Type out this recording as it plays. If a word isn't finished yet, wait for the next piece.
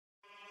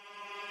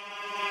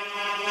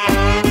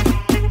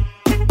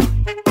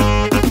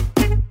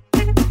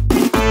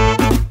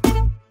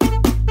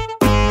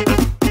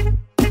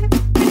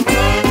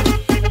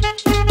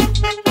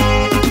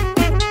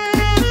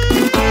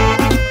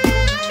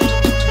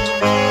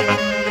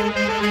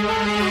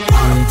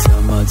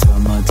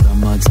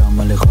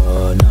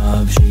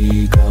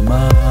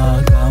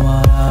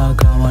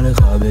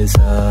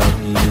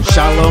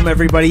Shalom,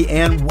 everybody,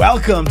 and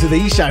welcome to the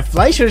Yishai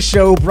Fleischer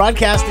Show,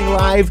 broadcasting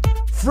live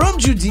from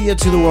Judea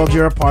to the world.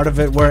 You're a part of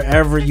it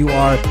wherever you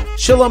are.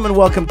 Shalom and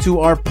welcome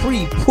to our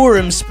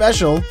pre-Purim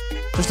special.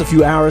 Just a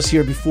few hours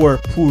here before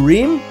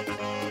Purim,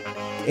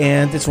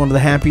 and it's one of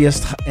the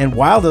happiest and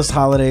wildest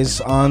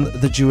holidays on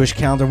the Jewish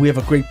calendar. We have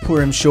a great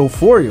Purim show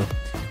for you.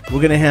 We're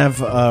going to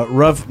have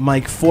Rav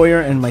Mike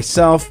Foyer and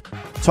myself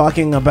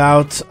talking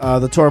about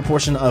the Torah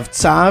portion of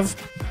Tzav,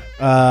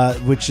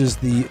 which is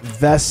the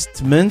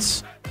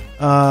vestments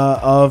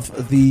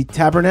of the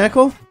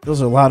tabernacle.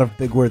 Those are a lot of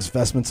big words,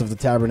 vestments of the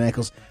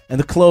tabernacles, and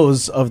the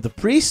clothes of the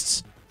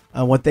priests,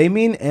 what they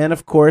mean, and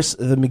of course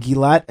the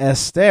Megillat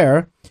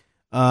Esther,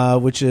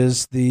 which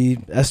is the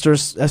Esther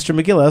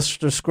Megillah,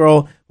 Esther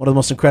scroll, one of the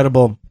most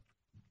incredible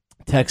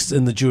texts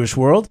in the Jewish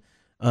world,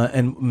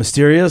 and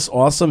mysterious,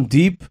 awesome,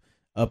 deep,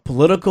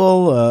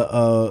 political,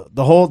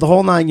 the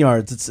whole nine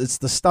yards. It's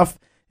the stuff.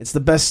 It's the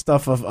best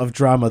stuff of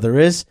drama there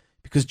is,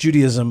 because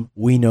Judaism,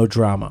 we know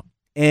drama.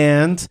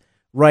 And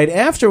right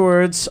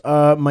afterwards,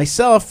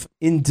 myself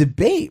in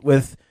debate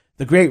with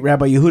the great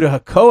Rabbi Yehuda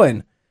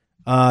HaKohen,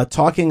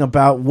 talking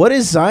about what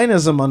is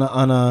Zionism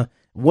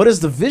what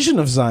is the vision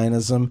of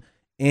Zionism,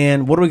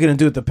 and what are we going to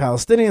do with the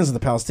Palestinians and the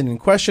Palestinian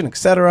question,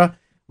 etc.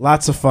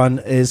 Lots of fun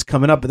is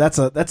coming up, but that's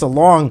like a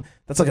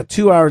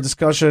 2-hour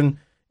discussion.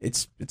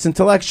 It's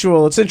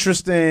intellectual, it's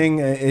interesting,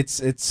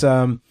 it's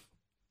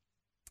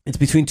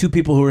between two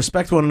people who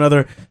respect one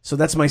another. So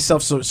that's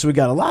myself. So we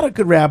got a lot of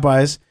good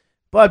rabbis.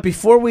 But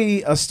before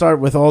we start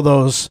with all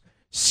those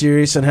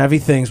serious and heavy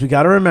things, we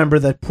got to remember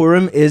that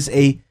Purim is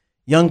a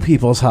young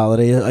people's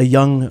holiday, a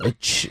young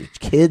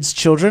kids,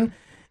 children.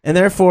 And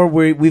therefore,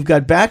 we've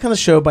got back on the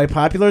show by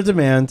popular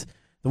demand,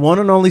 the one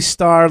and only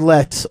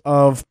starlet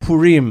of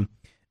Purim,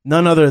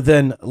 none other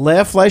than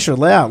Leah Fleischer.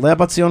 Leah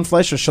Batzion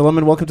Fleischer. Shalom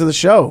and welcome to the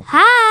show.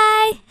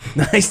 Hi.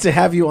 Nice to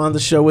have you on the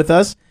show with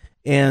us.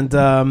 And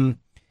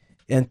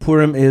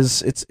Purim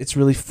it's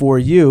really for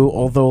you,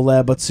 although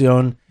Leah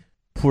Batzion,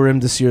 Purim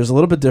this year is a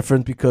little bit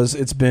different because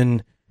it's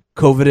been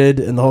COVIDed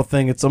and the whole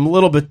thing. It's a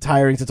little bit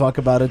tiring to talk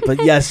about it,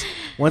 but yes,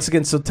 once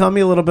again, so tell me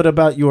a little bit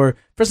about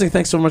first thing,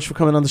 thanks so much for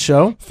coming on the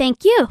show.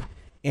 Thank you.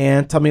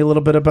 And tell me a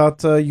little bit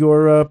about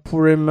your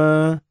Purim,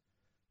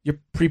 your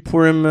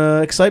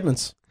pre-Purim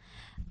excitements.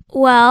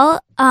 Well,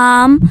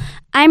 I'm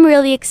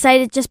really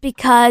excited just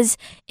because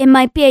it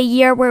might be a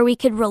year where we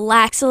could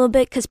relax a little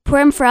bit, because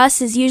Purim for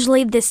us is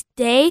usually this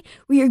day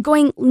where you're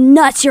going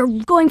nuts. You're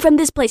going from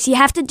this place. You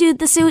have to do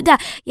the Suda.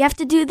 You have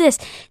to do this.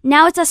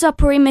 Now it's also a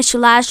Purim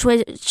Mishulash,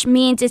 which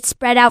means it's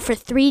spread out for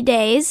 3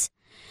 days,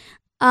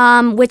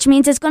 which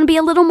means it's going to be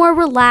a little more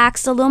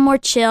relaxed, a little more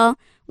chill,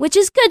 which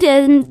is good.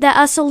 And that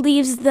also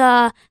leaves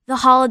the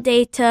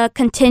holiday to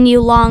continue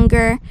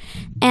longer.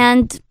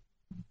 And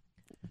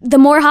the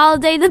more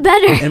holiday, the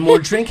better. And more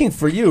drinking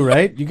for you,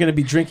 right? You're going to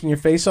be drinking your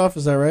face off,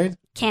 is that right?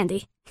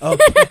 Candy.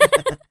 Okay.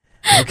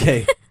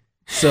 Okay.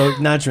 So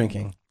not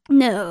drinking.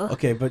 No.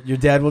 Okay, but your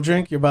dad will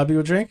drink? Your Bobby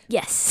will drink?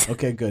 Yes.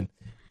 Okay, good.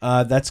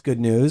 That's good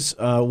news.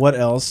 What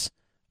else?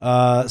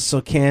 So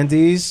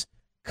candies,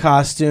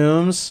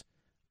 costumes,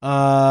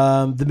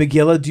 the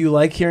Megillah. Do you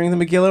like hearing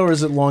the Megillah, or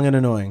is it long and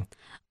annoying?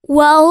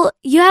 Well,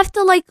 you have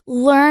to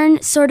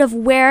learn sort of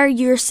where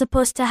you're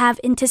supposed to have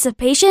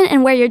anticipation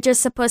and where you're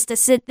just supposed to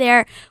sit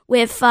there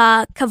with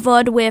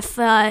kavod, with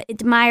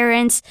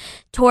admirance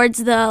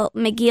towards the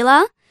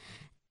Megillah.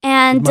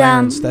 And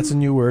admirance, that's a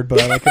new word, but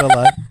I like it a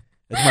lot.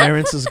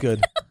 Admirance is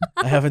good.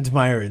 I have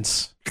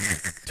admirance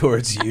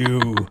towards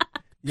you.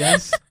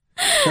 Yes?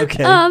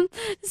 Okay.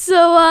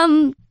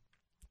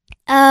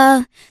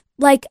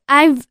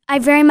 I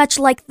very much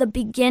like the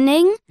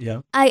beginning.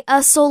 Yeah. I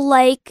also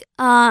like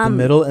the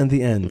middle and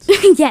the end.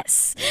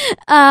 Yes.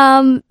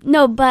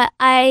 No, but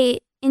I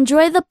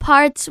enjoy the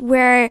parts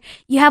where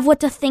you have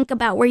what to think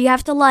about, where you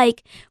have to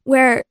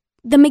where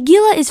the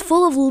Megillah is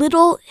full of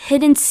little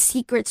hidden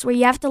secrets where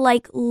you have to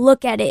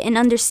look at it and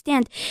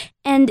understand.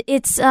 And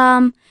it's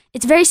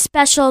very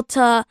special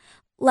to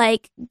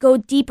go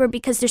deeper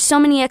because there's so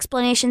many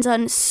explanations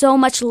on so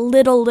much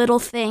little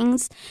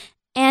things.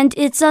 And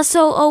it's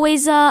also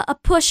always a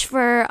push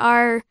for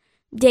our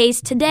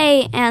days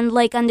today, and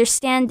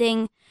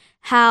understanding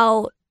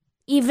how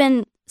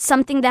even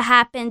something that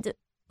happened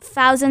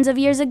thousands of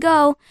years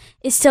ago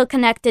is still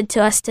connected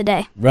to us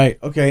today. Right.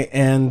 Okay.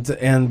 And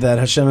that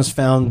Hashem is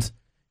found,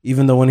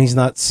 even though when he's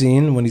not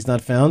seen, when he's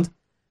not found.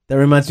 That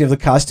reminds me of the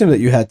costume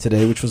that you had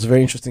today, which was a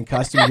very interesting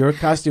costume. Your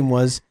costume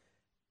was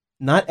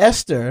not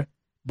Esther,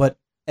 but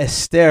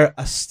Esther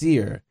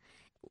Astir.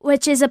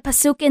 Which is a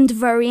pasuk in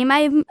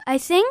Dvarim, I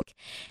think,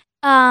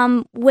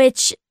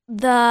 which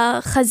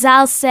the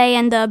Chazal say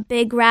and the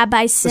big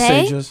rabbis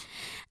say. The sages.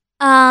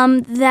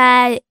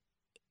 That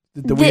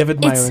we have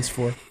admirance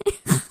for.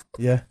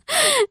 Yeah.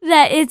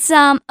 That it's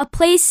a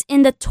place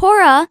in the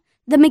Torah.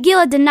 The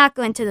Megillah did not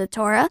go into the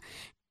Torah.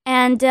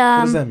 And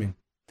what does that mean?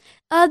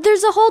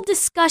 There's a whole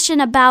discussion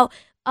about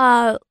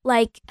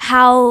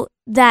how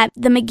that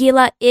the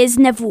Megillah is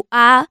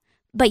Nevu'ah,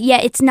 but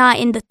yet it's not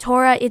in the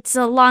Torah. It's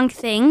a long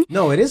thing.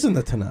 No, it is in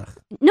the Tanakh.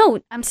 No,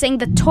 I'm saying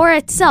the Torah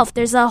itself.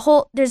 There's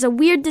a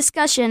weird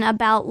discussion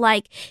about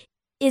like,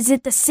 is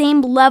it the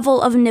same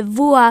level of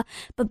nevuah?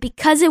 But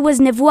because it was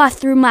nevuah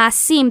through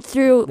maasim,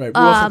 through Right,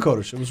 Ruach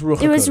HaKodesh. It was Ruach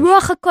HaKodesh. It was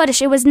Ruach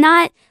HaKodesh. It was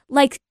not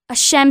like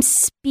Hashem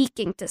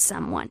speaking to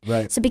someone.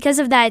 Right. So because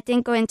of that, it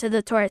didn't go into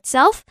the Torah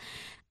itself.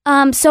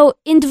 So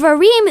in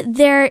Dvarim,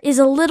 there is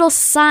a little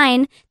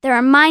sign that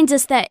reminds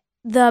us that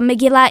the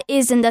Megillah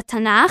is in the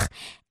Tanakh,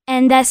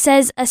 and that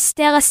says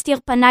Aster astir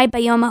panai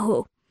bayom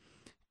hahu.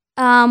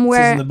 It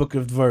says in the book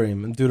of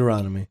Dvarim, in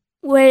Deuteronomy.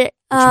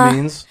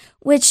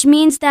 Which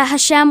means that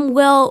Hashem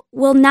will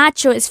not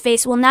show his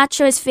face, will not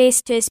show his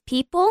face to his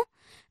people,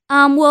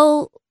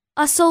 will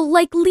also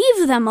like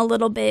leave them a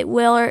little bit,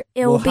 will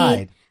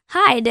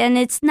hide, and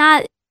it's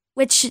not,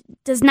 which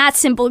does not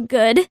symbol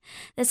good,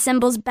 that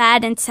symbols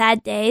bad and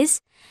sad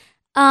days.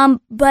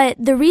 But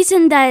the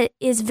reason that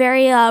is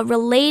very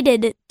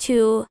related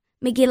to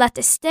Megillat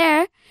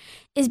Esther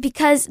is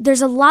because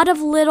there's a lot of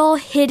little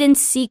hidden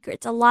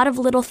secrets, a lot of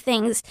little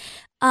things.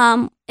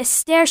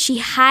 Esther, she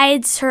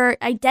hides her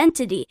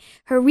identity.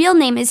 Her real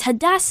name is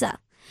Hadassah.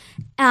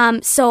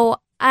 So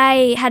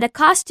I had a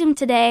costume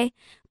today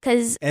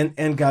because...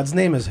 And God's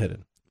name is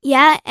hidden.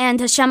 Yeah,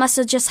 and Hashem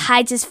also just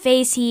hides his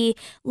face. He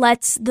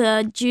lets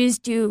the Jews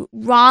do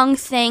wrong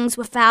things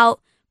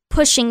without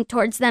pushing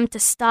towards them to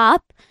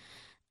stop.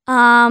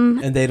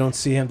 And they don't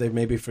see him. They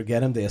maybe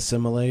forget him. They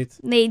assimilate.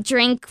 They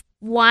drink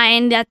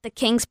wine at the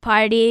king's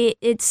party.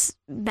 It's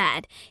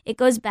bad. It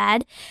goes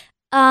bad.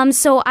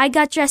 So I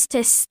got dressed to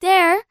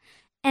Esther,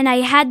 and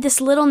I had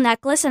this little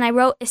necklace, and I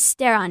wrote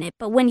Esther on it.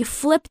 But when you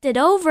flipped it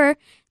over,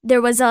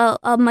 there was a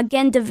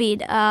Magen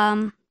David,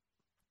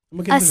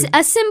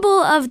 a symbol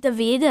of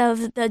David,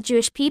 of the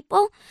Jewish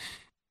people.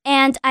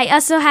 And I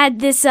also had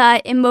this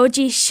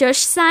emoji shush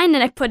sign,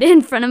 and I put it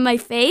in front of my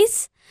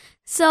face.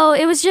 So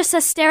it was just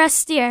Esther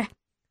Astir.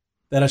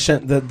 That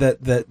Hashem,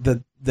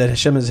 that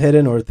Hashem is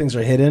hidden, or things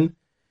are hidden.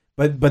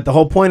 But the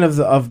whole point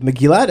of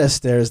Megillat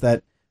Esther is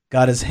that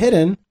God is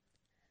hidden,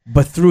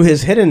 but through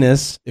his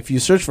hiddenness, if you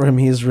search for him,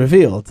 he is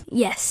revealed.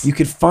 Yes. You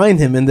could find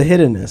him in the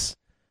hiddenness.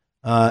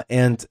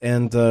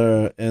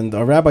 And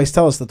our rabbis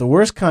tell us that the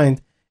worst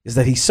kind is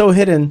that he's so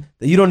hidden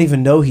that you don't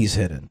even know he's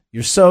hidden.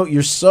 You're so,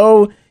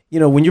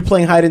 when you're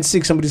playing hide and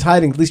seek, somebody's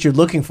hiding, at least you're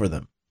looking for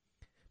them.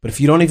 But if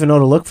you don't even know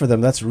to look for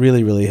them, that's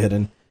really, really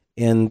hidden.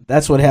 And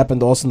that's what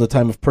happened also in the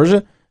time of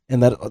Persia,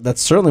 and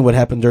that's certainly what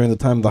happened during the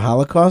time of the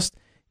Holocaust.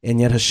 And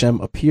yet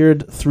Hashem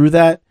appeared through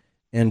that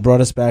and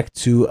brought us back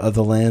to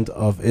the land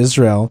of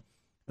Israel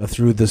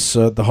through this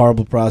the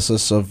horrible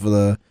process of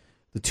the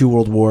two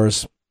world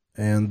wars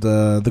and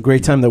the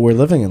great time that we're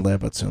living in,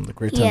 Lebatzon, the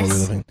great time that we're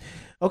living.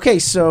 Okay,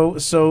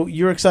 so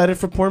you're excited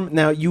for Purim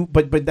now.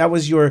 But that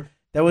was your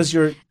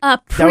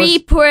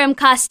pre-Purim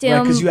costume,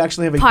 right? Because you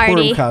actually have a party.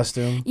 Purim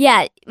costume.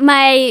 Yeah,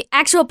 my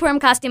actual Purim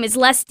costume is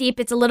less deep.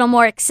 It's a little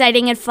more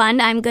exciting and fun.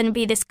 I'm going to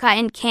be this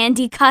cotton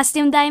candy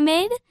costume that I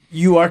made.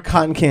 You are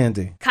cotton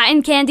candy.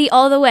 Cotton candy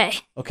all the way.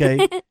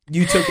 Okay,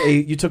 you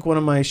took one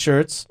of my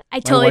shirts. I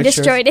totally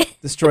destroyed it.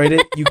 Destroyed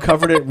it. You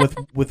covered it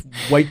with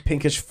white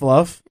pinkish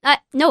fluff.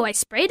 No, I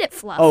sprayed it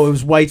fluff. Oh, it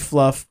was white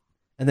fluff,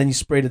 and then you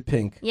sprayed it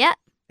pink. Yeah.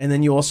 And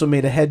then you also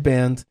made a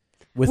headband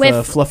with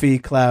a fluffy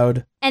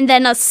cloud. And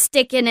then a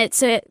stick in it,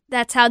 so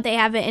that's how they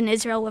have it in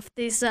Israel with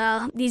these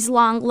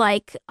long,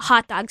 like,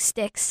 hot dog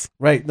sticks.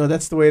 Right. No,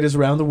 that's the way it is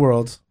around the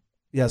world.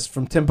 Yes,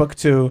 from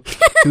Timbuktu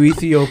to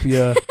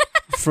Ethiopia,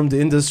 from the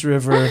Indus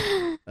River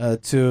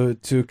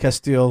to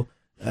Castile,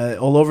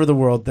 all over the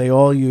world, they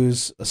all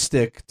use a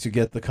stick to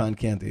get the cotton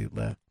candy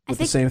with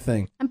the same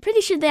thing. I'm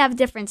pretty sure they have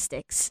different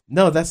sticks.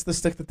 No, that's the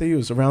stick that they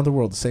use around the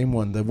world, the same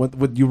one.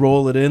 What you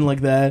roll it in like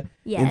that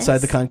inside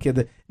the cotton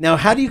candy. Now,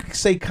 how do you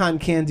say cotton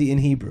candy in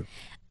Hebrew?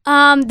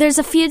 There's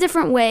a few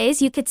different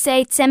ways. You could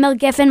say tzemer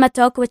gefen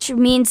matok, which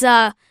means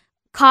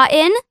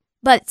cotton,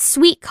 but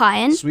sweet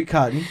cotton. Sweet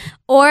cotton.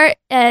 Or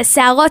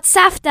salot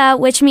safta,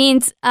 which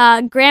means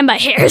grandma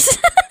hairs.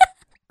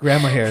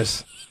 Grandma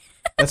hairs.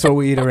 That's what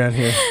we eat around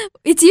here.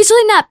 It's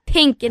usually not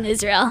pink in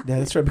Israel. Yeah,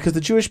 that's right. Because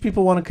the Jewish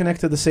people want to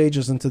connect to the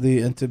sages and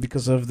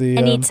because of the...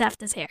 And eat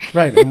Safta's hair.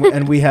 Right.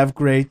 And we have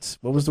great...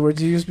 What was the word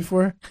you used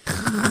before?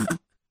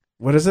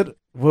 What is it?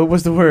 What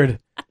was the word?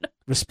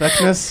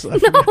 Respectness?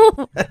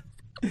 No.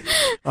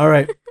 All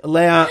right.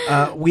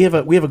 Leah, we have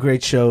a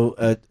great show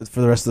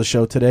for the rest of the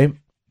show today.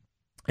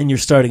 And you're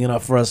starting it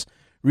off for us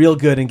real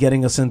good and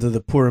getting us into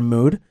the Purim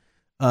mood.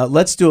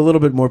 Let's do a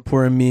little bit more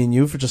Purim, me and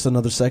you, for just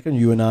another second,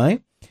 you and I.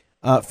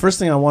 First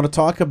thing I want to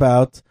talk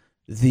about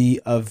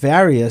the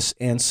various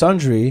and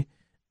sundry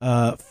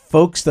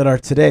folks that are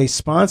today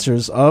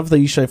sponsors of the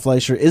Yishai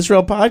Fleischer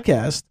Israel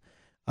podcast.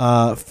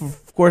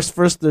 Of course,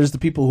 first there's the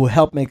people who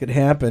help make it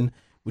happen,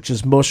 which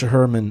is Moshe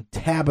Herman,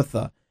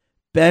 Tabitha,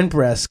 Ben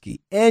Bresky,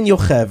 and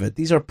Yocheved.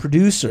 These are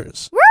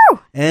producers. Woo!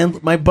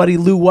 And my buddy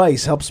Lou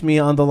Weiss helps me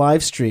on the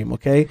live stream,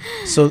 okay?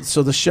 So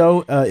the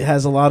show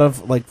has a lot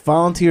of like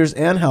volunteers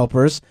and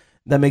helpers.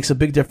 That makes a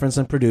big difference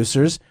in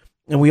producers.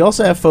 And we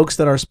also have folks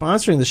that are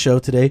sponsoring the show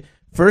today.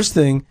 First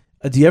thing,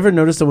 Do you ever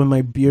notice that when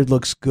my beard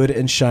looks good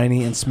and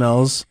shiny and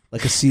smells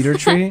like a cedar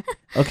tree?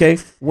 Okay,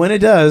 when it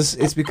does,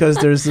 it's because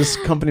there's this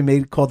company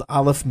made called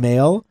Aleph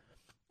Male,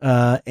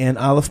 and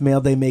Aleph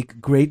Male, they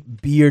make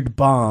great beard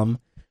balm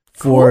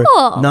for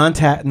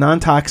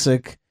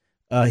non-toxic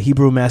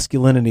Hebrew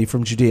masculinity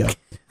from Judea.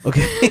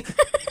 Okay.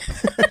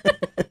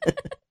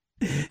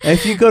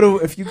 If you go to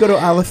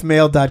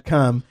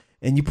alephmale.com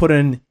and you put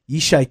in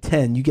Yishai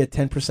 10, you get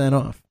 10%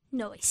 off.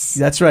 Nice.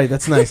 That's right.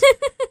 That's nice.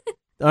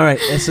 All right.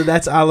 And so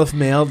that's Aleph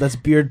Male. That's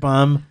beard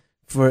balm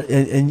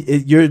and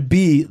you'll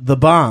be the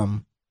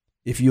bomb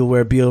if you'll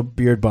wear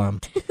beard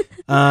balm.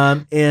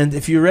 And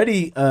if you're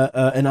already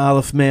an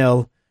Aleph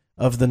Male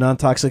of the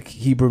non-toxic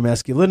Hebrew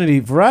masculinity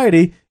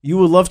variety, you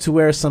will love to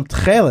wear some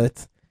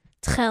tchelet.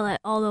 Tchelet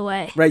all the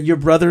way. Right. Your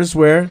brothers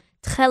wear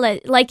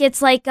tchelet.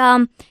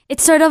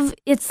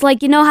 It's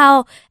like, you know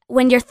how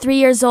when you're 3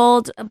 years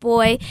old, a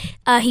boy,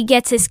 he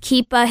gets his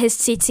kippah, his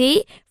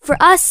tzitzit. For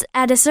us,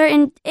 at a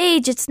certain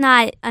age, it's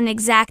not an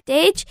exact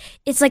age.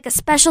 It's like a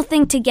special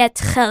thing to get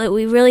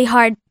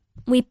tchelet.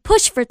 We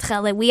push for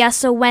tchelet. We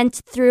also went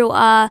through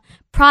a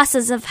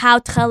process of how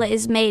tchelet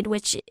is made,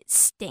 which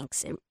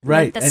stinks.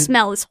 Right. The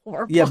smell is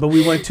horrible. Yeah, but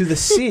we went to the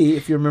sea,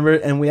 if you remember,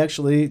 and we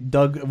actually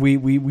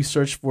we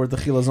searched for the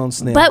chilazon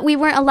snail. But we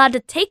weren't allowed to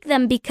take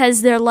them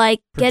because they're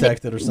like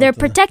protected or something. They're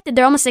protected.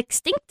 They're almost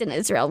extinct in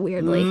Israel,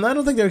 weirdly. I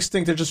don't think they're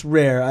extinct. They're just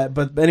rare.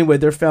 But anyway,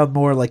 they're found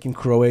more like in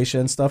Croatia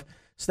and stuff.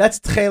 So that's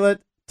tchelet,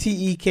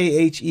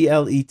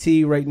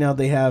 Tekhelet. Right now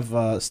they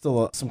have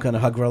still some kind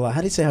of hagrala. How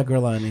do you say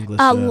hagrala in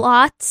English? A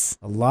lot.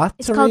 A lot?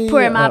 It's called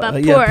Purim,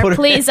 Abba. Purim.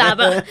 Please,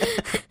 Abba.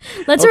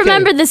 Let's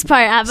remember this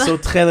part, Abba. So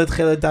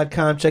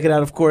tchelet.com. Check it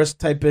out. Of course,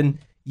 type in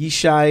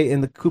Yishai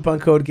in the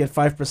coupon code, get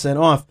 5%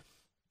 off.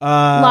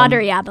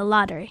 Lottery, Abba.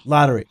 Lottery.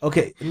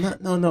 Okay.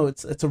 No.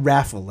 It's a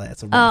raffle.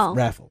 It's a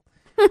raffle.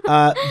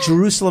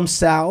 Jerusalem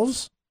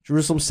Salves.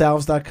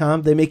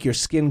 JerusalemSalves.com. They make your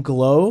skin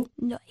glow.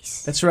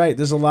 Nice. That's right.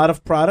 There's a lot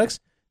of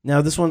products.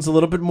 Now, this one's a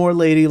little bit more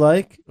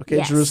ladylike. Okay,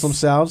 yes. Jerusalem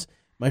Salves.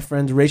 My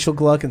friend Rachel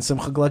Gluck and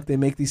Simcha Gluck, they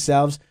make these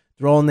salves.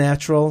 They're all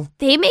natural.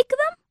 They make them?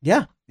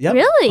 Yeah. Yep.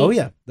 Really? Oh,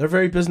 yeah. They're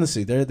very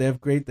businessy. They have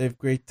great.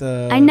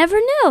 I never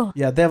knew.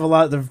 Yeah, they have a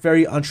lot. They're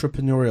very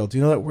entrepreneurial. Do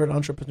you know that word,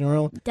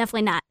 entrepreneurial?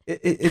 Definitely not.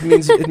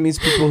 It means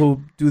people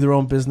who do their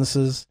own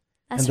businesses.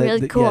 That's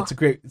really cool. Yeah,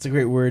 it's a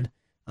great word.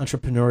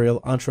 Entrepreneurial,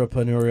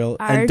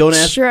 and don't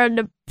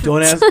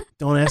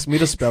ask me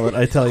to spell it.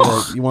 I tell you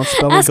that. You want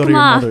spelling, ask go to your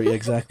Ma. mother. Yeah,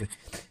 exactly.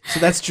 So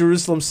that's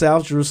Jerusalem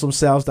Salves,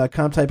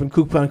 JerusalemSalves.com. Type in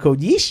coupon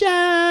code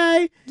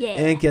Yishai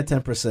and get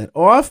 10%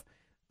 off.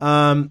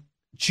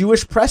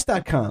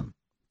 JewishPress.com.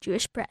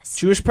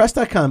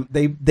 JewishPress.com.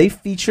 They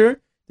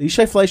feature the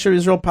Yishai Fleischer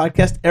Israel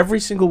podcast every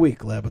single week,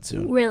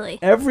 Labatsoon. Really?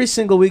 Every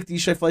single week, the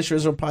Yishai Fleischer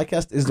Israel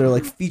podcast is their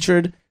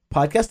featured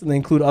podcast, and they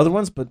include other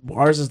ones, but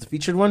ours is the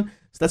featured one.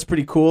 So that's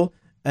pretty cool.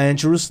 And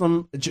Jewish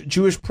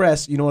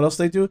Press, you know what else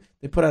they do?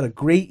 They put out a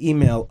great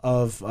email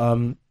of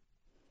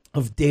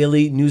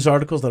daily news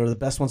articles that are the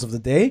best ones of the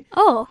day.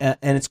 Oh.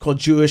 And it's called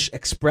Jewish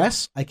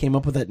Express. I came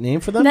up with that name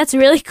for them. That's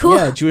really cool.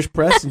 Yeah, Jewish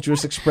Press and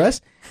Jewish Express.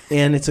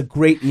 And it's a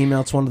great email.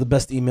 It's one of the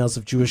best emails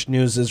of Jewish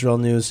news, Israel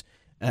news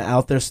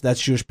out there. So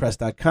that's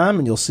jewishpress.com.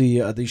 And you'll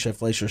see the Yishai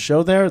Fleischer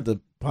show there, the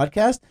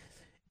podcast.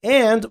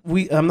 And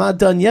I'm not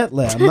done yet,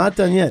 Leah. I'm not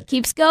done yet.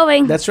 Keeps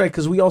going. That's right,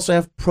 because we also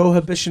have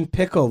Prohibition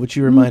Pickle, which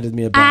you reminded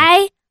me about.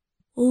 I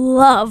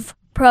love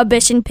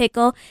Prohibition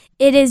Pickle.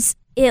 It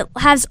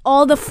has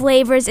all the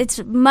flavors. It's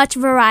much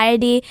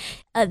variety.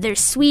 There's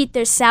sweet,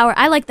 there's sour.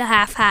 I like the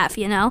half,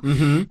 you know?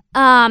 Mm-hmm.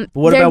 But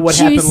what about what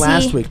juicy. happened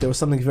last week? There was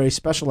something very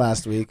special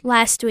last week.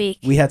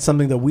 We had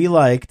something that we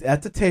liked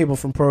at the table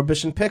from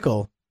Prohibition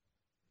Pickle.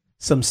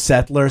 Some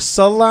settler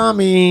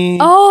salami.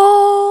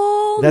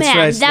 Oh, that's man.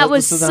 Right. That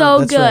was so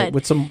that's good. Right.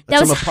 With that some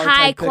was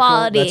high pickle.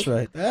 quality.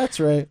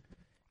 That's right.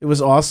 It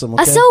was awesome.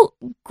 Okay? Also,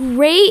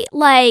 great,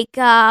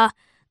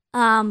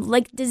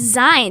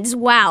 designs.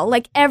 Wow.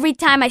 Like, every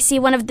time I see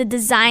one of the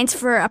designs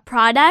for a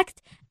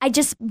product, I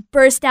just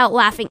burst out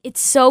laughing.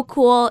 It's so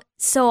cool.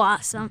 So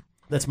awesome.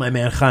 That's my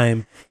man,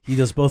 Chaim. He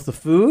does both the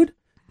food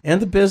and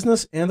the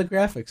business and the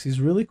graphics. He's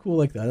really cool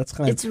like that. That's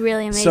Chaim. It's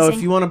really amazing. So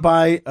if you want to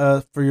buy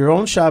for your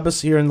own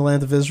Shabbos here in the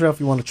land of Israel, if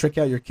you want to trick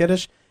out your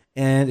Kiddush,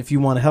 and if you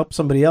want to help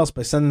somebody else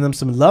by sending them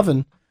some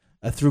lovin'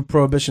 through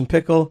Prohibition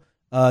Pickle,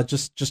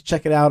 just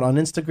check it out on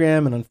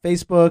Instagram and on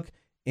Facebook,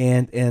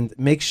 and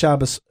make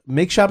Shabbos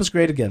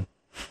great again.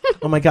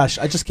 Oh my gosh,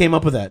 I just came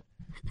up with that.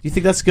 Do you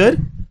think that's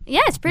good?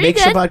 Yeah, it's pretty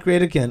good. Make Shabbat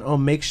great again. Oh,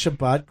 make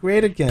Shabbat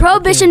great again.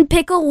 Prohibition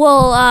Pickle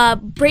will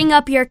bring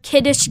up your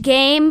Kiddush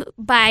game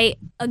by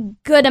a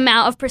good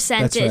amount of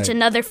percentage, That's right.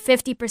 Another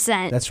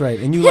 50%. That's right.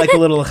 And you like a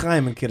little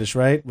L'chaim in Kiddush,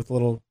 right? With a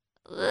little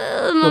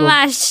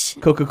Mamash.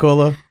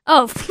 Coca-Cola.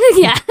 Oh,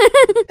 yeah.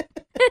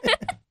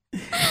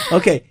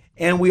 Okay,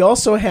 and we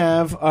also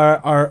have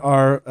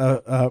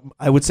our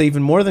I would say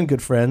even more than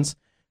good friends,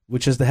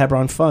 which is the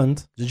Hebron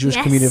Fund, the Jewish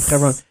community of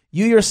Hebron.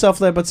 You yourself,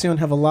 Leah Batzion,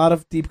 have a lot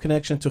of deep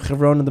connection to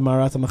Hebron and the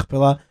Marat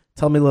HaMachpelah.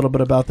 Tell me a little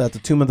bit about that, the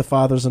tomb of the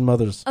fathers and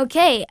mothers.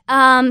 Okay,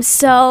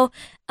 so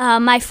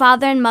my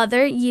father and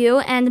mother, you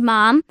and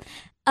mom,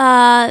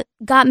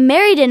 got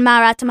married in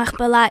Ma'arat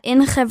Machpelah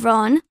in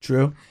Hebron.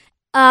 True.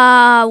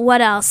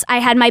 What else? I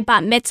had my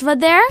bat mitzvah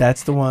there.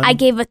 That's the one. I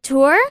gave a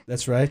tour.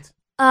 That's right.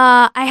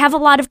 I have a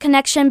lot of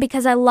connection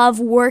because I love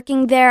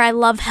working there. I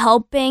love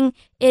helping.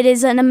 It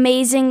is an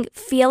amazing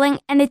feeling,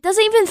 and it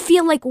doesn't even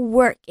feel like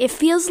work. It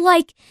feels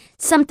like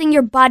something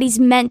your body's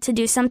meant to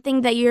do,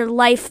 something that your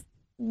life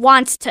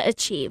wants to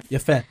achieve.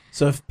 Yafeh.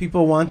 So if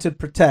people want to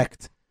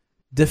protect,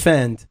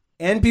 defend,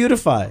 and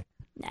beautify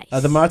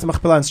the Ma'arat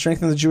Machpelah and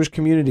strengthen the Jewish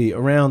community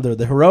around there,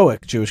 the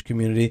heroic Jewish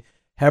community,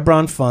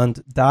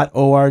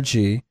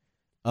 hebronfund.org.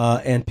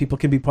 And people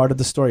can be part of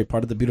the story,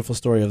 part of the beautiful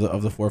story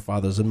of the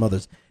forefathers and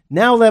mothers.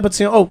 Now,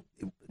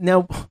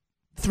 now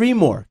 3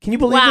 more. Can you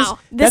believe this? Wow,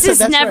 this is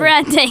never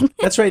ending.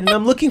 That's right. And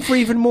I'm looking for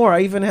even more.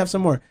 I even have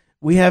some more.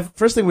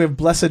 First thing, we have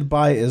Blessed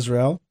by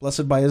Israel.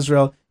 Blessed by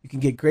Israel. You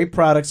can get great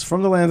products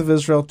from the land of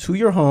Israel to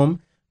your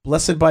home,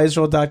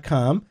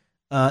 blessedbyisrael.com.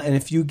 And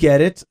if you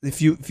get it,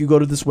 if you go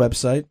to this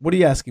website, what are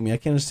you asking me? I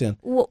can't understand.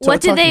 What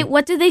do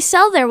they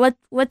sell there?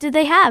 What do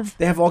they have?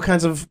 They have all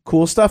kinds of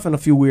cool stuff and a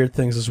few weird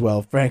things as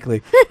well,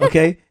 frankly.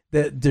 Okay?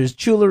 There's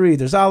jewelry,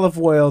 there's olive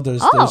oil,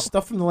 there's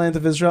stuff from the land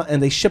of Israel,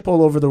 and they ship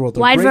all over the world.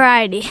 Wide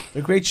variety.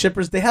 They're great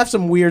shippers. They have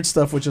some weird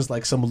stuff, which is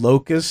like some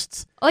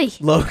locust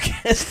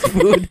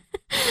food,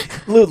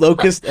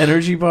 locust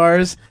energy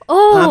bars.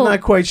 Oh, I'm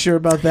not quite sure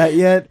about that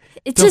yet.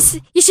 You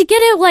should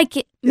get it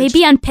like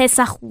maybe on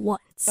Pesach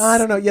once. I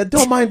don't know. Yeah,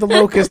 don't mind the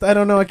locust. I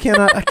don't know. I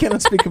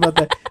cannot speak about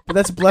that. But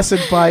that's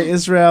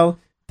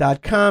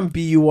blessedbyisrael.com,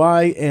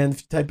 BUI, and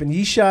if you type in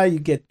Yishai, you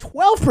get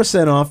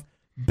 12% off.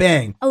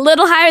 Bang. A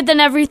little higher than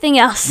everything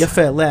else.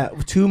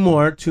 Yafeh. Two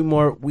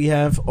more. We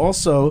have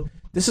also,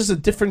 this is a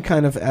different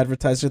kind of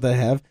advertiser that I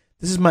have.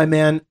 This is my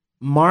man,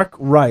 Mark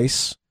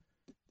Rice.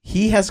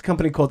 He has a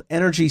company called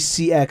Energy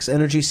CX,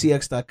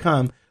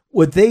 energycx.com.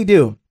 What they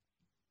do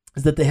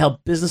is that they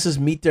help businesses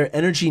meet their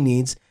energy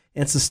needs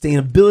and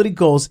sustainability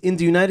goals in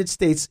the United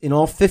States, in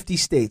all 50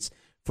 states.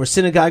 For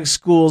synagogues,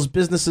 schools,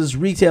 businesses,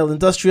 retail,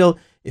 industrial,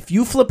 if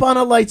you flip on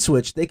a light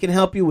switch, they can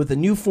help you with a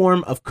new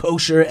form of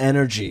kosher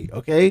energy,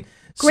 okay?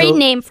 Great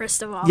name,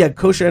 first of all. Yeah,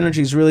 kosher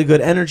energy is really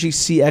good.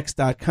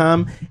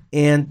 EnergyCX.com.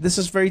 And this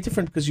is very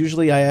different because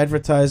usually I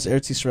advertise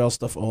Eretz Yisrael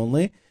stuff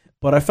only.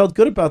 But I felt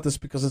good about this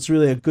because it's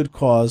really a good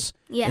cause.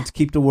 Yeah. And to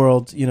keep the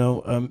world,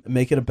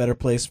 make it a better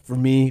place for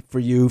me, for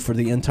you, for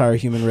the entire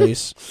human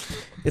race.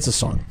 It's a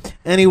song.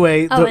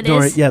 Anyway, don't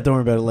worry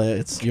about it, Leah.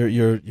 It's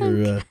you're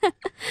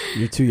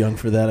too young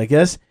for that, I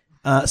guess.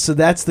 So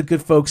that's the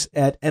good folks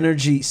at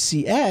Energy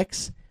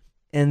CX.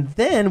 And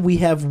then we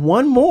have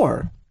one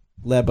more,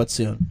 Leah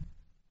Batzion.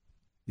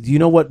 Do you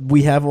know what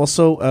we have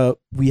also?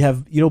 We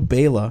have,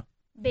 Bela.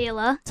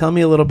 Bela. Tell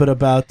me a little bit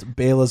about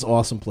Bela's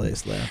awesome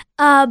place, Leah.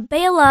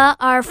 Bela,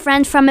 our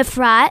friend from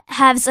Efrat,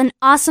 has an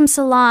awesome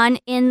salon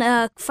in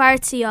Kfar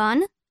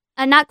Etzion.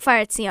 Not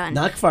Kfar Etzion.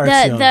 Not Kfar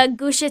Etzion. The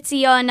Gush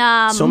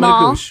Etzion so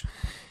mall. Gush.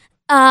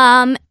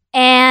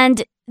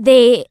 And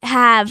they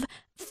have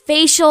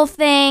facial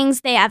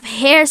things. They have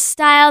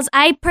hairstyles.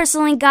 I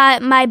personally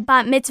got my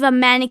bat mitzvah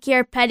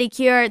manicure,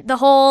 pedicure, the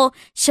whole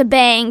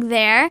shebang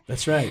there.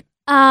 That's right.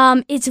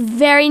 It's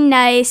very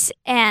nice,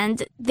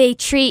 and they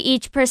treat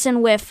each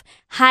person with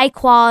high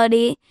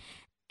quality.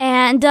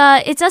 And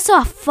it's also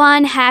a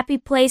fun, happy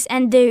place,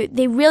 and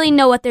they really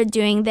know what they're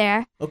doing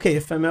there. Okay,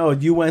 if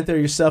you went there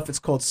yourself. It's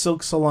called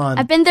Silk Salon.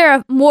 I've been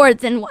there more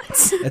than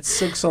once. It's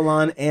Silk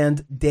Salon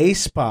and Day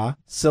Spa,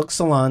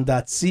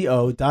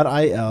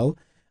 silksalon.co.il.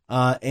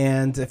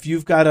 And if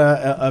you've got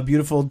a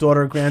beautiful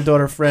daughter,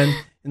 granddaughter, friend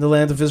in the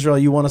land of Israel,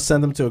 you want to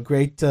send them to a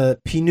great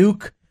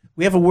pinuk.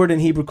 We have a word in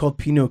Hebrew called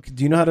pinuk.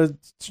 Do you know how to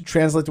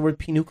translate the word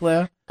pinuk,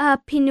 Leah?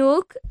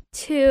 Pinuk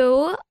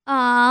to,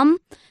 how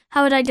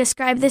would I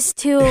describe this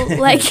to?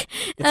 Like,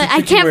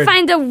 I can't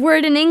find a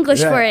word in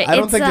English for it. I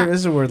don't think there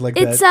is a word like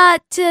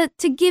that. It's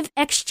to give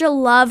extra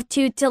love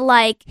to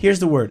like. Here's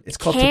the word. It's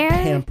called care? To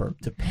pamper.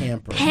 To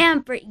pamper.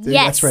 Pamper.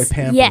 Yes. That's right.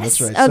 Pamper. Yes.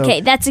 That's right.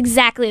 Okay, that's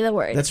exactly the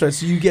word. That's right.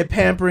 So you get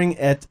pampering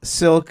at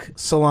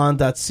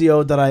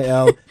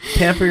silksalon.co.il.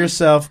 Pamper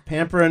yourself.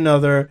 Pamper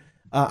another.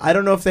 I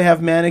don't know if they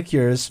have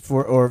manicures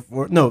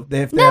no, they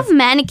have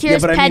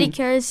manicures,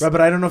 pedicures. Right, but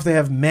I don't know if they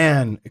have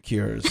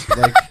manicures.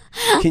 Like,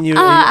 can you?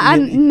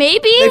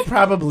 Maybe they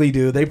probably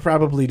do.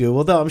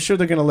 Well, I'm sure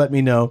they're going to let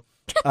me know.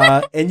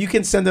 And you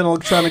can send an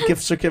electronic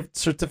gift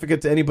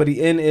certificate to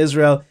anybody in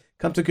Israel.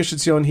 Come to Gush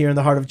Etzion here in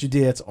the heart of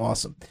Judea. It's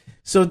awesome.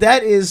 So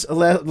that is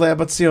Leah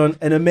Batzion,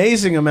 an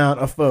amazing amount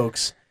of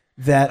folks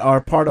that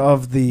are part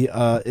of the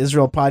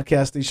Israel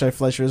podcast, the Yishai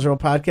Fleischer Israel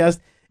podcast,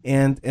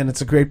 and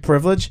it's a great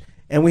privilege.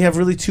 And we have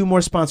really 2 more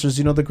sponsors.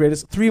 You know, the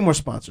greatest 3 more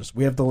sponsors.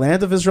 We have the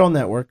Land of Israel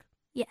Network.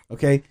 Yeah.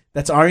 Okay.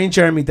 That's Ari and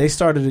Jeremy. They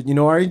started it. You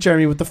know Ari and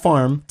Jeremy with the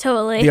farm.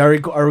 Totally. The Ari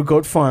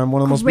Goat Farm,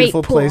 one of the most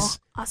beautiful places.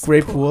 Awesome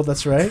great pool.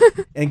 That's right.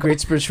 And great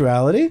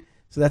spirituality.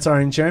 So that's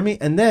Ari and Jeremy.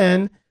 And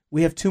then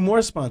we have 2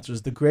 more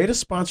sponsors. The greatest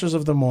sponsors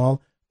of them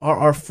all are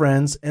our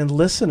friends and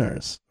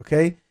listeners.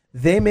 Okay.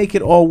 They make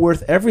it all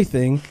worth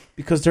everything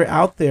because they're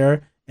out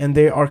there and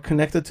they are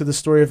connected to the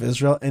story of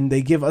Israel, and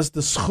they give us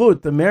the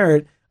schut, the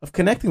merit of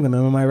connecting them.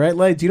 Am I right,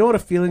 Leah? Do you know what a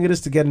feeling it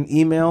is to get an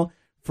email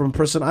from a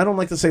person? I don't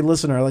like to say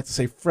listener. I like to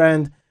say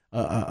friend,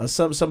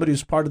 somebody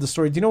who's part of the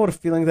story. Do you know what a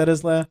feeling that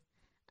is, Leah?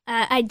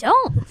 I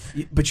don't.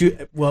 But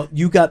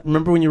you got,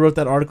 remember when you wrote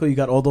that article, you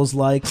got all those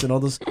likes and all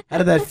those, how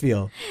did that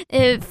feel?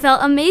 It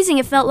felt amazing.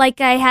 It felt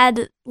like I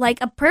had like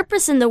a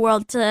purpose in the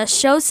world to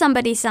show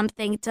somebody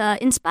something, to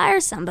inspire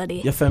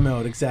somebody. Yefé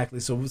meod, exactly.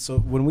 So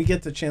when we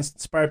get the chance to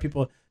inspire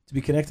people to be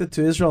connected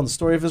to Israel and the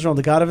story of Israel and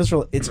the God of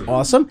Israel, it's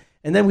awesome.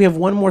 And then we have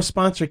one more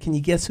sponsor. Can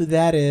you guess who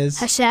that is?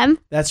 Hashem.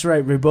 That's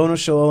right. Ribono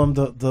Shalom,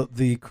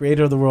 the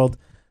creator of the world.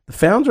 The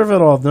founder of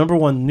it all, number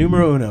one,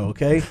 numero uno,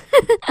 okay?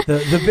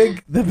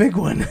 the big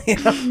one. You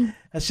know?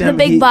 Hashem, the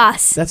big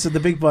boss. That's the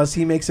big boss.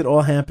 He makes it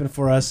all happen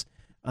for us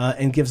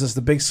and gives us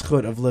the big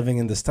schut of living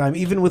in this time,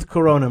 even with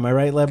Corona. Am I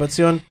right, Leah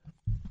Batzion?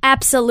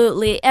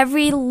 Absolutely.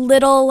 Every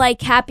little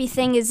like happy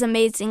thing is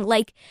amazing.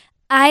 Like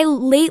I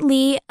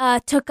lately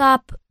took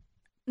up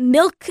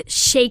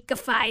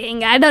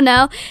milkshake-ifying. I don't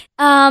know.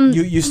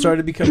 You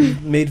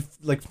started made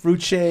like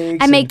fruit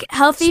shakes. I make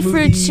healthy smoothies.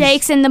 fruit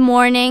shakes in the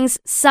mornings.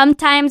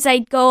 Sometimes I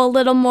go a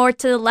little more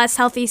to the less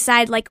healthy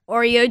side, like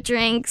Oreo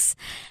drinks.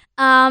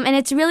 And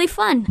it's really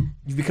fun.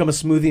 You've become a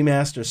smoothie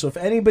master. So if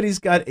anybody's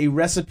got a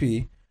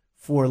recipe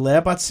for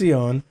Leah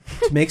Batzion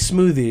to make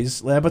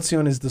smoothies, Leah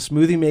Batzion is the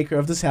smoothie maker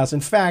of this house.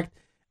 In fact,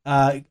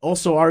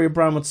 also Ari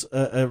Abramowitz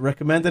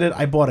recommended it.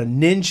 I bought a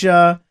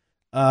Ninja.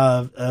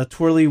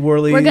 Twirly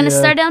whirly. We're gonna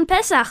start it on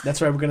Pesach.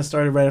 That's right. We're gonna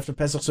start it right after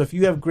Pesach. So if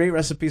you have great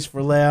recipes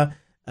for Leah,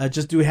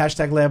 just do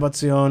hashtag Leah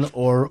Batzion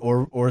or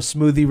a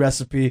smoothie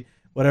recipe,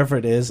 whatever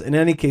it is. In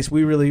any case,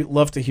 we really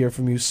love to hear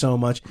from you so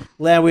much.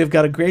 Leah, we've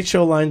got a great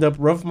show lined up.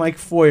 Rav Mike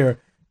Foyer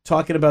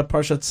talking about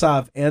Parshat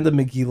Tzav and the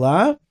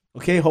Megillah.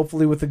 Okay,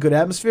 hopefully with a good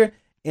atmosphere.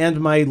 And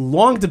my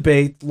long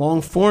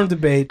form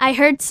debate. I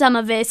heard some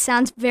of it.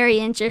 Sounds very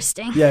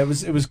interesting. Yeah, it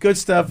was good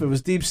stuff. It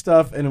was deep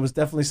stuff, and it was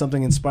definitely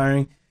something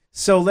inspiring.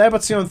 So, Leah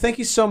Batzion, thank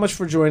you so much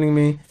for joining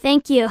me.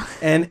 Thank you.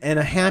 And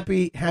a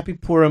happy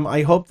Purim.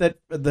 I hope that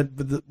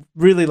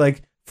really,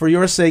 like, for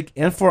your sake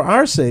and for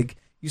our sake,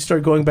 you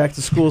start going back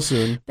to school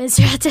soon.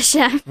 B'ezrat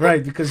Hashem.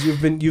 Right, because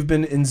you've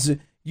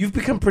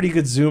become pretty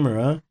good Zoomer,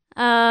 huh?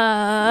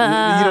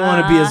 You don't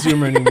want to be a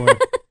Zoomer anymore.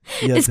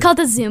 It's called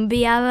a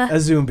Zombie, Abba. A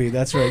Zombie,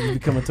 that's right. You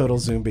become a total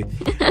Zombie.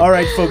 All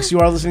right, folks, you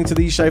are listening to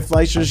the Yishai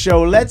Fleischer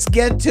Show. Let's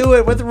get to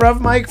it with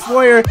Rav Mike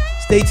Foyer.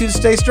 Stay tuned,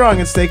 stay strong,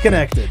 and stay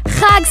connected.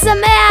 Chag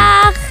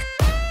Sameach!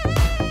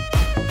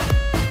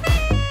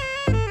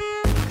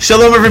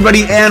 Shalom,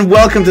 everybody, and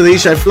welcome to the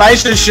Yishai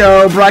Fleischer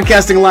Show,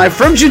 broadcasting live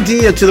from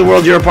Judea to the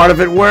world. You're a part of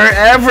it,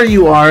 wherever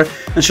you are.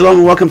 And shalom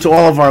and welcome to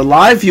all of our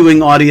live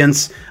viewing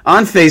audience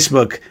on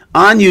Facebook,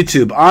 on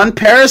YouTube, on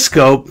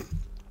Periscope,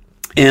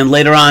 and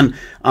later on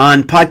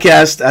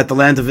podcast at the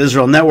Land of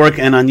Israel Network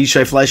and on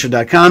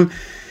YishaiFleischer.com.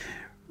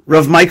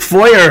 Rav Mike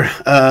Foyer,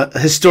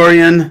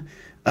 historian,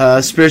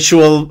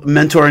 spiritual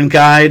mentor and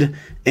guide,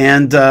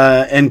 and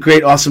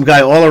great, awesome guy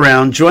all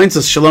around, joins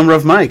us. Shalom,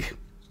 Rav Mike,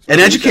 an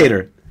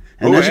educator.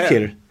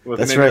 Educator. With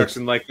That's an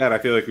introduction like that, I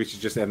feel like we should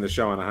just end the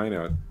show on a high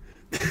note.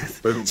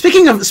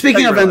 Speaking of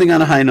ending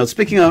on a high note,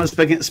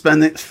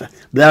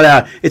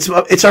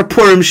 it's our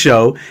Purim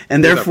show,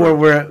 and therefore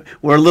we're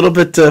a little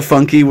bit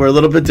funky. We're a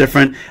little bit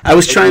different. I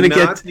was trying to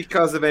get, not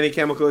because of any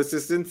chemical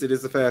assistance. It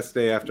is a fast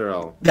day after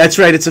all. That's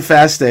right. It's a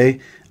fast day,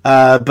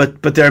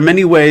 but there are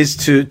many ways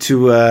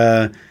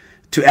to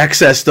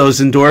access those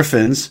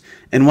endorphins,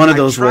 and one of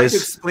those ways. I tried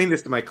to explain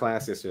this to my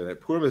class yesterday. That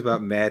Purim is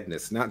about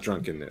madness, not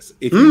drunkenness.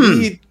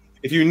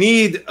 If you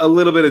need a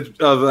little bit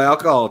of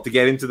alcohol to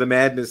get into the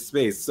madness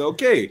space, it's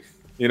okay,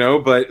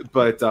 but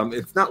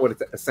it's not what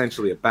it's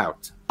essentially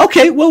about.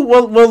 Okay, well,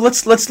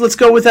 let's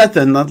go with that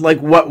then. Like,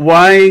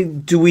 why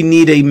do we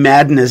need a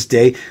madness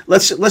day?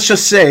 Let's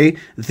just say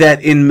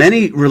that in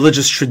many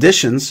religious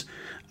traditions,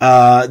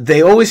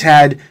 they always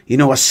had,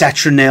 a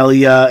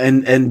Saturnalia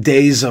and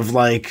days of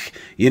where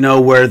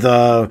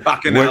the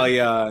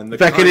Bacchanalia and the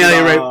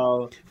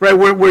Bacchanalia, right,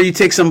 where you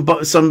take some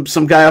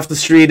guy off the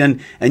street and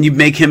you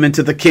make him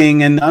into the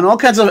king and all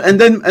kinds of, and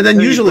then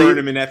usually you burn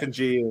him in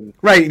effigy.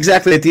 Right,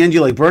 exactly. At the end,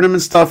 you burn him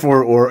and stuff,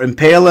 or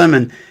impale him,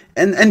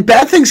 and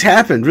bad things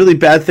happen. Really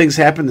bad things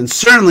happen, and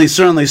certainly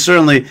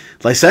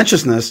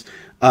licentiousness.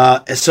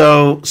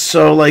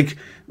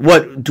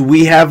 What do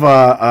we have?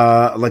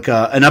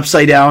 An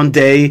upside down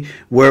day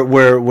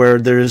where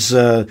there's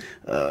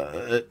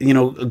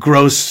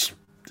gross.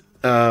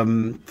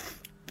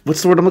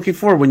 What's the word I'm looking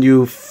for? When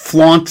you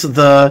flaunt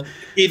the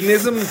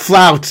hedonism,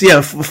 flaunt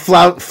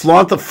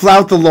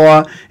the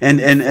law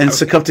and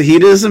succumb to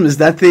hedonism. Is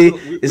that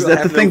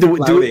the thing that we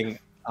do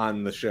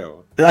on the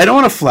show? I don't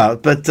want to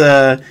flout, but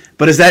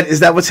is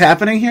that what's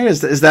happening here?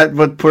 Is that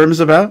what Purim is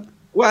about?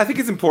 Well, I think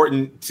it's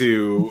important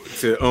to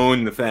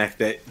own the fact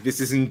that this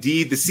is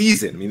indeed the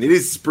season. I mean, it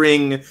is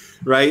spring,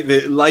 right?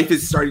 The life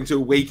is starting to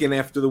awaken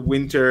after the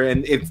winter,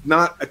 and it's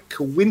not a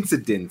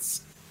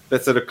coincidence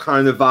that sort of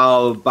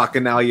Carnival,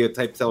 Bacchanalia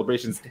type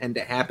celebrations tend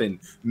to happen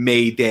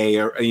May Day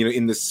or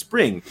in the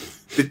spring.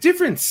 The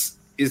difference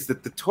is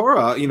that the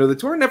Torah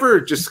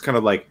never just kind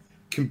of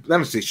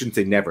I shouldn't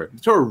say never. The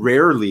Torah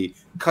rarely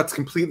cuts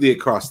completely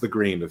across the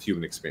grain of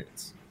human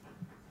experience.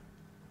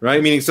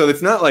 Right? Meaning, so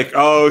it's not like,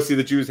 oh, see,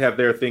 the Jews have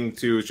their thing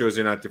too. It shows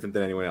they're not different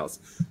than anyone else.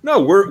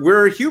 No,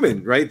 we're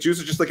human, right? Jews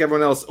are just like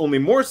everyone else, only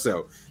more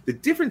so. The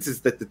difference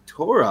is that the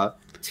Torah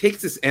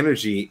takes this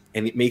energy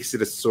and it makes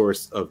it a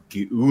source of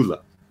geula,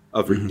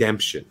 of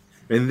redemption.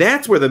 And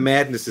that's where the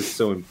madness is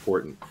so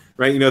important,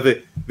 right? You know,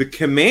 the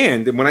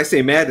command, and when I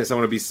say madness, I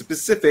want to be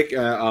specific.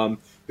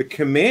 The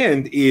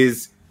command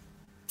is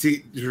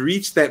to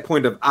reach that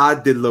point of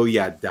ad de lo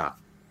yada,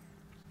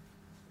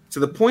 to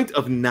the point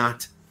of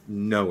not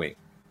knowing.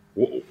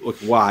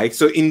 Why?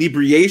 So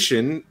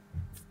inebriation,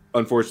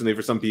 unfortunately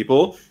for some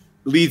people,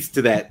 leads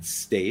to that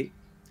state.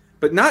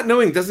 But not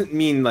knowing doesn't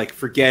mean like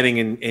forgetting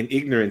and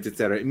ignorance,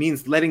 etc. It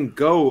means letting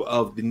go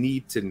of the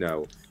need to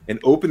know and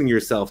opening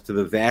yourself to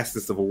the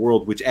vastness of a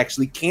world which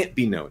actually can't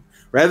be known.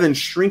 Rather than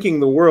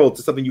shrinking the world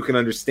to something you can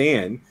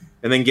understand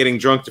and then getting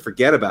drunk to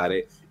forget about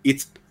it,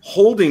 it's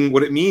holding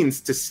what it means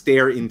to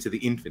stare into the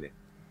infinite.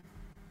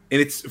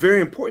 And it's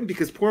very important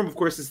because Purim, of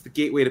course, is the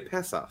gateway to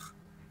Pesach.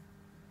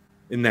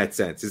 In that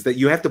sense, is that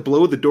you have to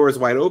blow the doors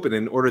wide open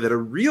in order that a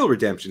real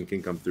redemption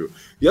can come through.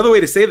 The other way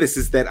to say this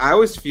is that I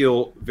always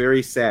feel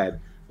very sad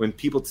when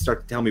people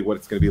start to tell me what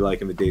it's going to be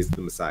like in the days of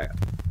the Messiah.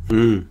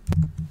 You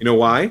know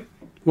why?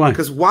 Why?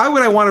 Because why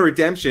would I want a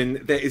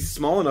redemption that is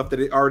small enough that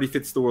it already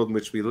fits the world in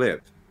which we live?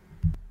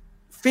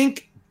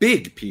 Think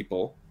big,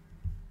 people.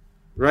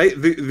 Right?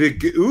 The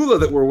geula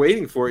that we're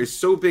waiting for is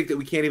so big that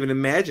we can't even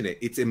imagine it.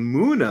 It's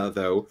emunah,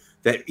 though,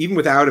 that even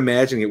without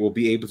imagining it, we'll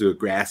be able to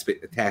grasp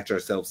it, attach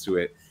ourselves to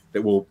it,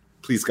 that will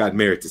please God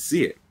merit to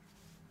see it.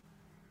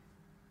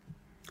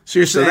 So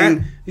you're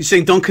saying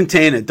don't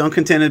contain it. Don't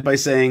contain it by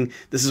saying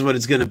this is what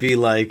it's going to be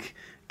like.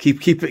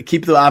 Keep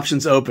the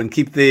options open.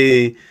 Keep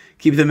the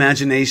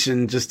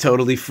imagination just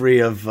totally free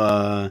of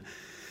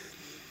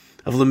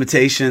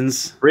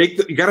limitations.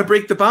 You got to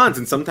break the bonds,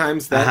 and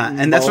sometimes that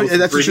and that's what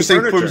you're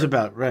saying. Purim's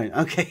about, right?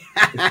 Okay.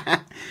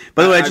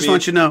 By the way, I just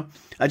want you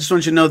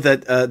to know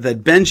that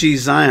that Benji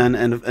Zion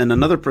and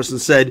another person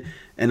said,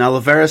 and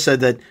Oliveira said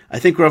that I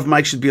think Rav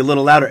Mike should be a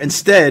little louder.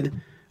 Instead,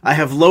 I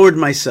have lowered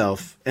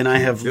myself and I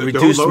have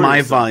reduced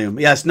my volume.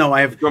 Yes, no,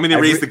 I have. You want me to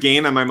raise the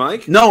gain on my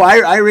mic? No,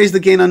 I raised the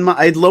gain on my.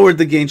 I lowered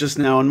the gain just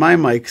now on my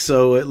mic.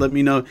 So let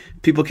me know.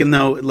 People can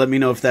know. Let me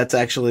know if that's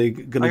actually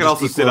going to. I can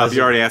also sit up.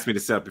 You already asked me to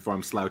sit up before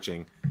I'm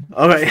slouching.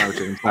 All right.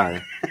 Slouching.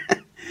 Sorry.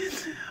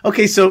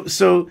 Okay,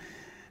 so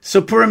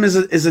Purim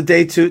is a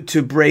day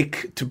to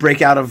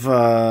break out of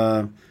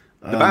the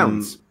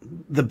bounds,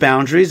 the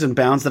boundaries and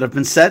bounds that have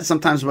been set,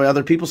 sometimes by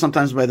other people,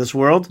 sometimes by this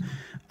world,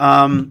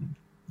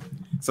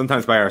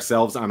 sometimes by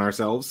ourselves on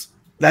ourselves.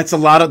 That's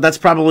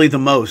probably the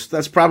most.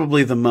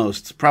 Probably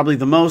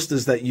the most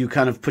is that you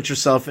kind of put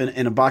yourself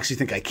in a box you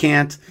think I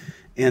can't,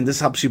 and this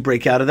helps you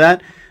break out of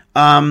that.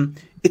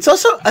 It's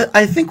also,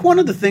 I think, one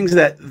of the things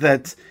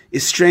that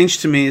is strange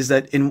to me is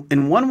that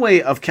in one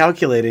way of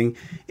calculating,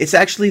 it's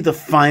actually the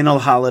final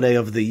holiday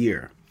of the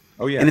year.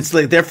 Oh yeah, and it's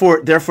like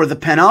therefore the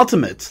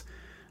penultimate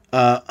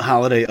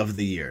holiday of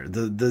the year,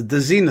 the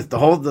zenith,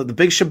 the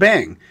big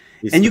shebang.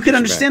 And you can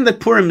understand that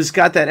Purim has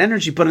got that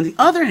energy, but on the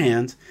other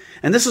hand,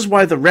 and this is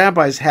why the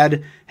rabbis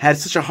had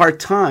such a hard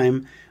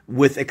time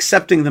with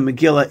accepting the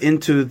Megillah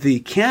into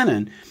the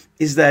canon,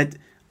 is that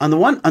on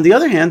the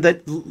other hand,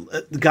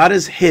 that God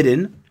is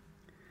hidden,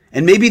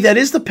 and maybe that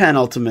is the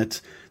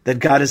penultimate, that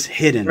God is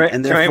hidden, right.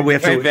 And therefore we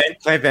have to. Can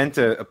I vent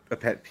a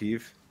pet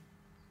peeve?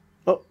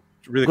 Oh,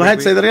 really go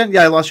ahead, say that again.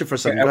 Yeah, I lost you for a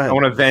second. Go ahead. I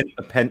want to vent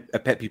a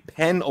pet peeve.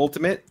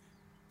 Penultimate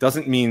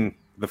doesn't mean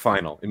the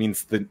final. It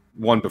means the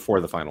one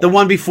before the final. The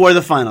one before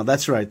the final.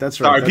 That's right.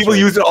 Sorry, people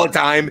use it all the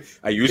time.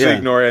 I usually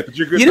ignore it. But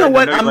you're good. You know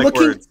what?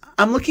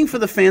 I'm looking for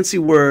the fancy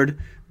word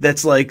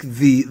that's like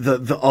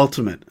the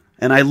ultimate,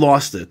 and I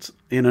lost it.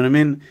 You know what I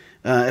mean?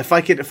 If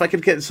I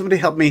could get somebody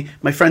help me,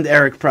 my friend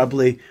Eric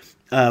probably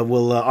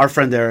will. Our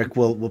friend Eric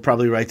will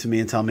probably write to me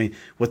and tell me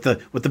what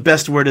the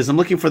best word is. I'm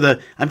looking for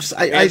the. I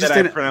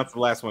pronounced the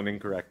last one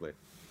incorrectly.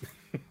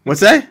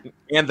 What's that?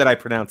 And that I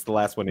pronounced the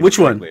last one incorrectly. Which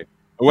one?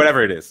 Or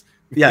whatever it is.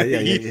 Yeah.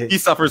 He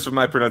suffers from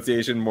my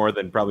pronunciation more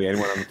than probably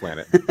anyone on the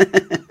planet.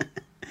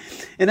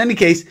 In any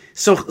case,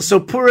 so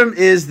Purim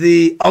is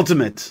the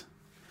ultimate.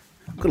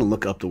 I'm gonna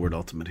look up the word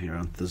ultimate here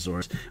on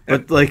thesaurus,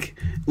 but like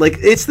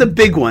it's the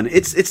big one.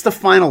 It's the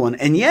final one,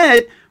 and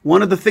yet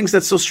one of the things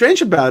that's so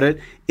strange about it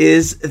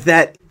is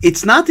that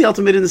it's not the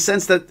ultimate in the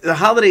sense that the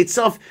holiday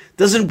itself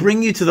doesn't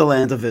bring you to the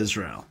land of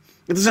Israel.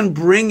 It doesn't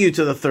bring you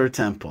to the third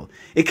temple.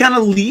 It kind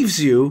of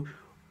leaves you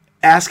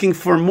asking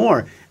for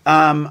more.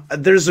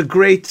 There's a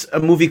great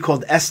movie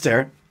called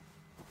Esther,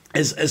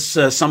 as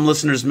some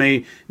listeners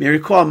may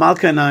recall.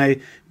 Malka and I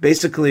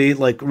basically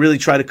really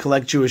try to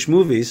collect Jewish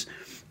movies,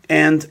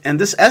 and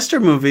this Esther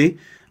movie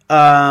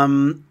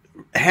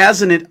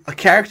has in it a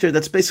character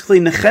that's basically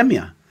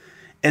Nehemiah,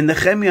 and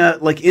Nehemiah,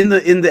 in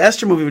the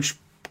Esther movie, which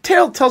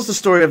tells the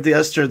story of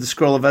the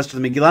scroll of Esther,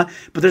 the Megillah.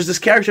 But there's this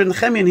character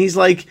Nehemiah, and he's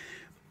like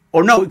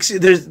Or no,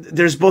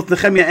 there's both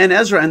Nehemiah and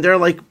Ezra, and they're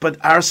like, but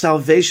our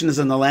salvation is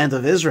in the land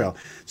of Israel.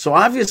 So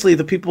obviously,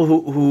 the people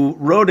who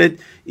wrote it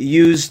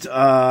used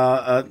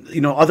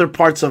other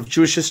parts of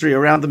Jewish history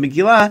around the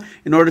Megillah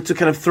in order to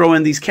kind of throw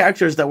in these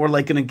characters that were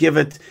like going to give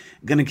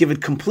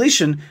it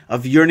completion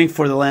of yearning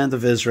for the land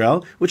of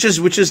Israel, which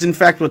is in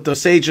fact what the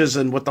sages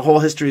and what the whole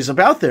history is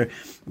about there.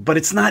 But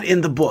it's not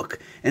in the book.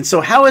 And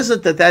so how is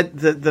it that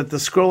the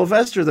scroll of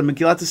Esther, the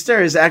Megillat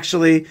Esther, is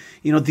actually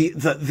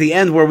the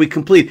end where we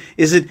complete?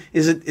 Is it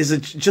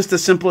just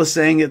as simple as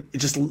saying it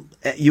just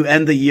you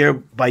end the year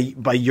by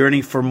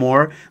yearning for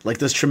more, like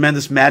this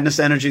tremendous madness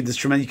energy,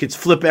 you could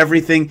flip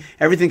everything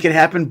can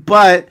happen,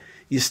 but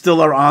you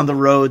still are on the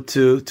road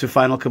to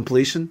final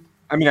completion?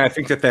 I mean, I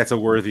think that's a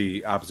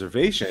worthy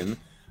observation.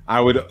 I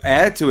would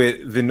add to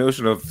it the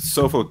notion of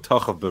Sofo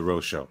Tochav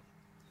Barosho.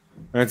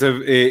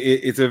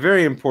 It's a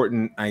very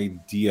important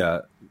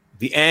idea.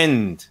 The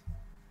end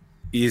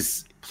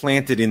is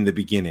planted in the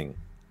beginning,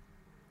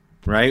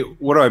 right?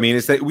 What do I mean?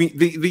 Is that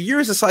the year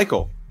is a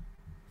cycle,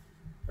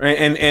 right?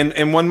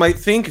 And one might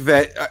think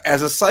that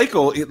as a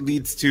cycle, it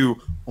leads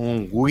to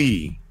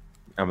ennui.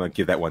 I'm going to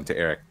give that one to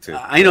Eric, too.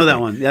 I know that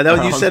one.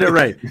 Yeah, you said it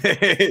right.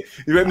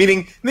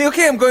 Meaning,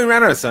 okay, I'm going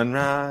around on a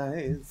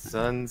sunrise,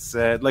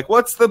 sunset. Like,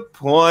 what's the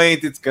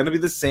point? It's going to be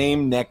the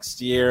same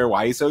next year.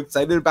 Why are you so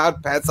excited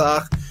about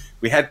Pesach?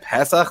 We had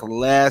Pesach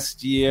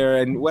last year,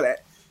 and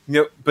but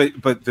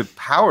the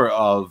power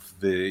of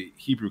the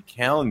Hebrew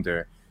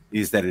calendar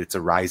is that it's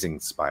a rising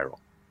spiral,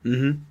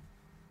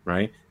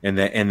 right? And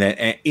that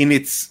in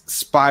its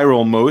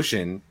spiral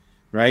motion,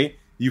 right,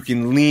 you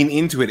can lean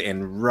into it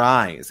and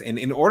rise. And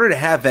in order to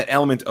have that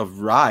element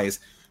of rise,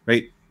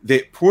 right,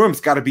 the Purim's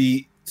got to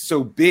be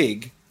so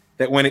big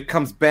that when it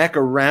comes back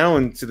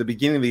around to the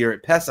beginning of the year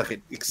at Pesach,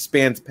 it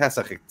expands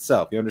Pesach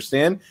itself. You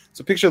understand?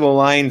 So picture the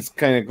lines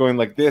kind of going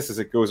like this as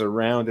it goes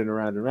around and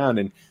around and around.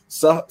 And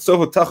Soho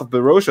Tachaf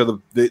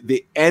Barosha,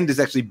 the end is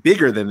actually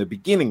bigger than the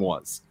beginning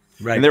was.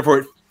 Right. And therefore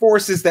it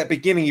forces that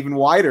beginning even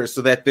wider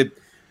so that the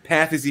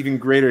path is even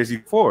greater as you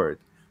go forward.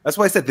 That's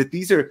why I said that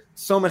these are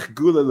somech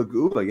gula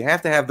legula. You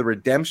have to have the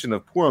redemption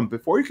of Purim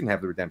before you can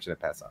have the redemption of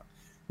Pesach.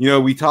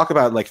 We talk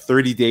about like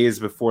 30 days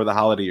before the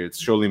holiday.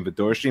 It's Sholim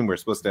V'Dorshim. We're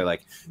supposed to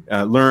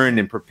learn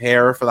and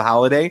prepare for the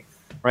holiday,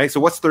 right? So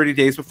what's 30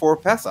 days before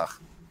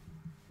Pesach?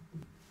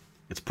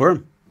 It's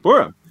Purim.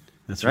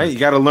 That's right. You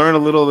got to learn a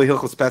little of the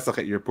Hilchos Pesach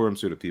at your Purim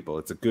Suda, people.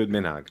 It's a good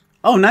minhag.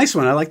 Oh, nice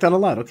one. I like that a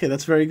lot. Okay,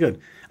 that's very good.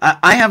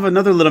 I have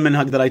another little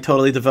minhag that I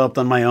totally developed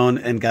on my own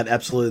and got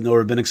absolutely no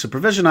rabbinic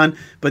supervision on,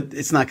 but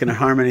it's not going to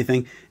harm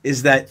anything,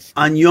 is that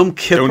on Yom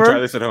Kippur... Don't try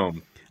this at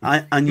home.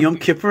 On Yom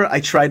Kippur, I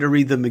try to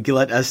read the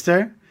Megillat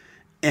Esther,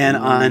 and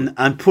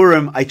on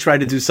Purim, I try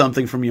to do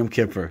something from Yom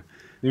Kippur.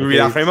 You read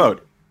Achrei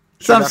Mot.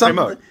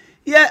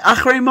 Yeah,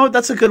 Achrei Mot,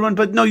 that's a good one,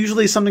 but no,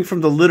 usually something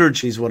from the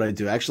liturgy is what I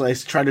do. Actually, I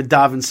try to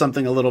daven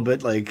something a little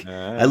bit,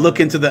 I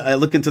look into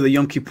the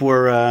Yom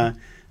Kippur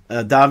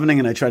davening,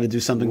 and I try to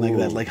do something like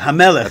that, like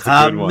Hamelech,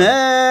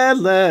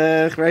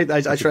 right?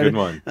 I try a good to.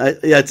 One.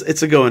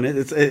 It's a good one.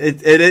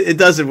 It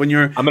does it when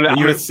you're. I'm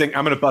gonna sing.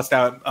 I'm gonna bust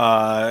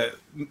out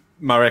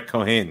Marek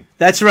Kohen.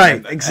 That's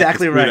right.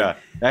 Exactly right.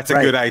 That's a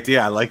good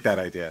idea. I like that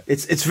idea.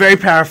 It's very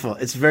powerful.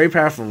 It's very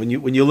powerful when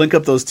you link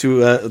up those two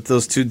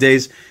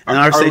days. And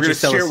our sages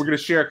tell us. We're going to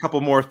share a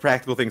couple more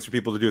practical things for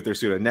people to do with their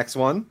Suda. Next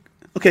one.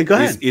 Okay, go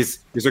ahead. Is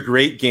a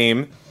great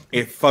game.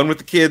 It's fun with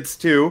the kids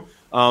too.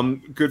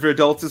 Good for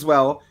adults as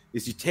well.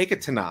 Is you take a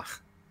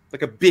Tanakh,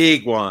 like a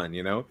big one,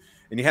 and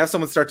you have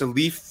someone start to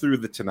leaf through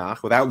the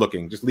Tanakh without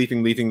looking, just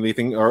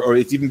leafing, or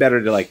it's even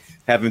better to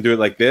have them do it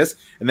like this,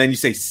 and then you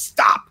say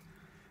stop.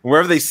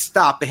 Wherever they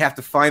stop, they have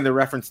to find the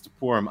reference to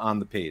Purim on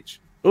the page.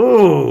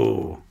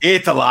 Ooh.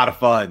 It's a lot of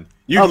fun.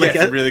 You get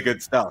some really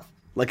good stuff.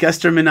 Like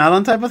Esther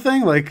Minalan type of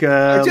thing? What's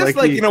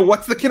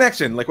the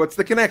connection? What's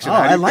the connection? Oh,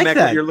 How do you I like connect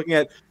that. What you're looking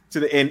at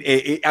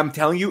I'm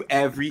telling you,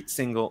 every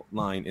single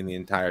line in the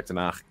entire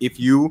Tanakh, if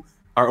you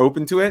are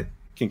open to it,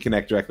 can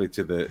connect directly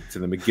to the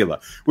Megillah,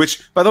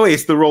 which, by the way,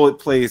 is the role it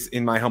plays,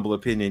 in my humble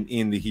opinion,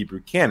 in the Hebrew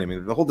canon. I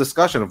mean, the whole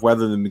discussion of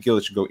whether the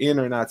Megillah should go in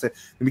or not. The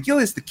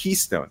Megillah is the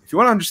keystone. If you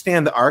want to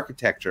understand the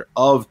architecture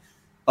of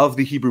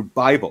the Hebrew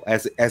Bible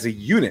as a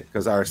unit,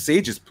 because our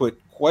sages put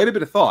quite a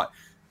bit of thought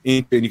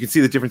in, and you can see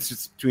the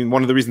difference between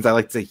one of the reasons I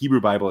like to say Hebrew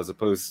Bible as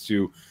opposed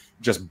to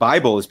just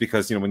Bible is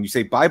because, when you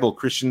say Bible,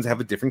 Christians have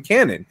a different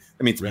canon.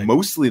 I mean, it's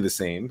mostly the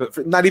same,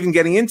 but not even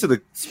getting into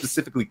the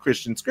specifically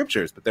Christian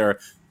scriptures, but there are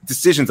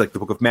decisions like the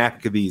book of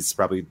Maccabees,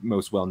 probably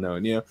most well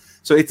known,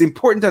 So it's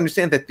important to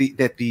understand that the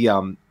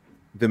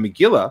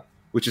Megillah,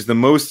 which is the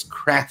most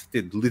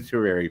crafted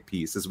literary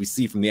piece, as we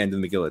see from the end of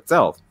the Megillah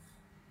itself,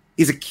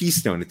 is a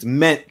keystone. It's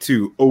meant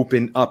to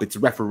open up its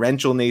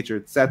referential nature,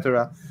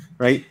 etc.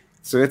 Right?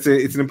 So it's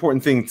an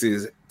important thing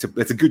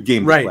it's a good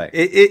game to play.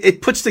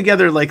 It puts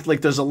together like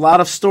there's a lot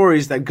of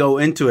stories that go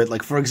into it.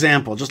 Like, for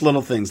example, just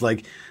little things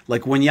like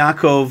when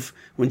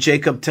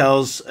Jacob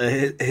tells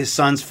his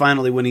sons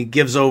finally, when he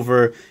gives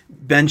over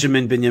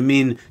Benjamin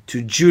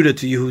to Judah,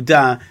 to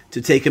Yehuda,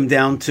 to take him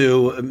down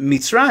to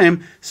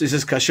Mitzrayim, so he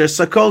says Kasher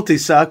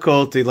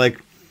Sakolti, like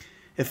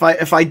If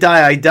I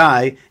die, I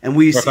die, and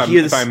we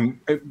hear this. If I'm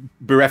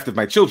bereft of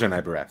my children,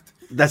 I bereft.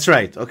 That's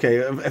right. Okay.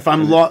 If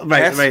I'm lost,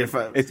 right.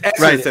 It's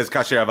Esther that says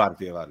kasher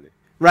avarti avarti.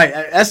 Right.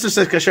 Esther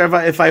says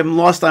kasher. If I'm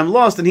lost, I'm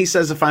lost, and he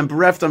says if I'm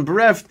bereft, I'm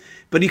bereft.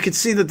 But you can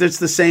see that it's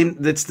the same.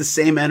 That's the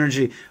same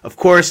energy. Of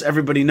course,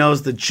 everybody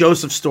knows the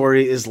Joseph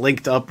story is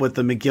linked up with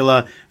the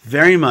Megillah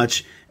very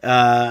much.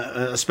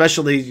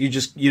 Especially you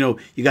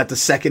got the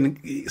second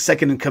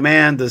in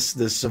command. This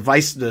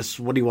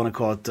what do you want to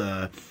call it?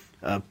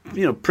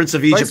 Prince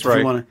of Egypt. Viceroy. If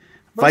you want to.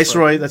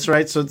 Viceroy, that's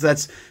right. So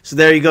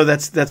there you go.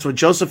 That's what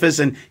Joseph is,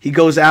 and he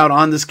goes out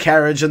on this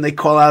carriage, and they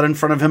call out in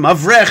front of him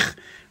Avrech,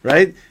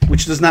 right?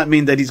 Which does not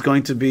mean that he's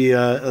going to be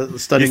studying all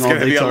day. He's going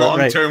to be a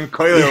long-term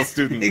kollel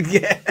student.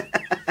 Yeah,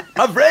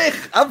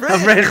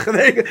 Avrech.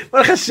 There you go.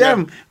 Baruch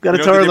Hashem, got a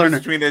Torah learner.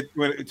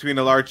 Between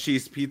a large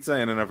cheese pizza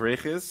and an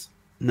Avrech is?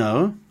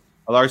 No,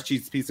 a large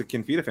cheese pizza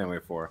can feed a family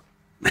of 4.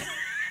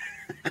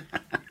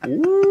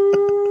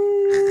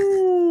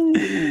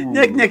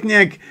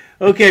 Nick.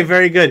 Okay,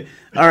 very good.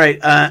 All right,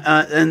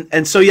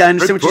 and so I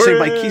understand what you're saying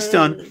by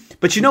Keystone,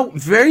 but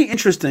very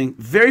interesting,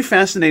 very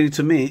fascinating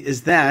to me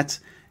is that,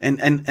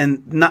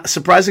 and not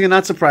surprising and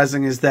not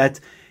surprising is that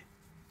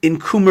in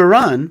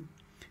Qumran,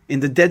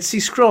 in the Dead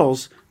Sea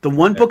Scrolls, the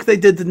one book they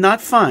did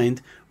not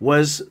find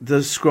was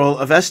the scroll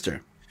of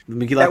Esther, the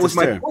Megillat Esther. That was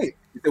my point.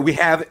 We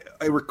have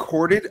a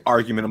recorded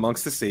argument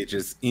amongst the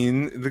sages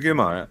in the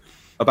Gemara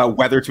about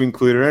whether to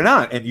include it or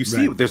not. And you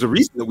see, there's a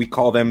reason that we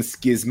call them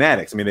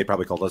schismatics. I mean, they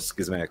probably called us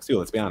schismatics too,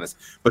 let's be honest.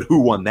 But who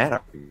won that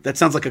argument? That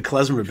sounds like a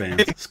klezmer band,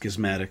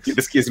 schismatics.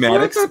 The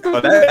schismatics? Oh,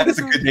 that is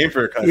a good name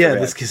for a klezmer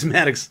band. The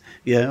schismatics.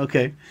 Yeah,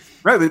 okay.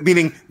 Right,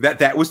 meaning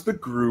that was the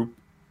group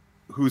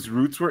whose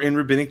roots were in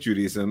rabbinic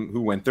Judaism who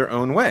went their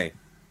own way.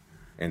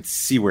 And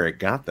see where it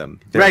got them.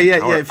 They're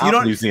If you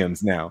don't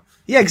museums now.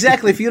 Yeah,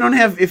 exactly. If you don't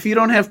have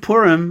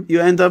Purim, you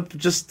end up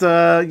just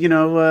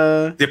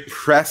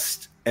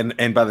depressed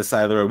and by the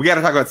side of the road. We got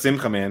to talk about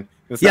Simcha, man.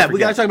 We got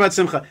to talk about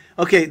Simcha.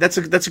 Okay, that's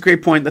a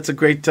great point. That's a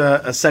great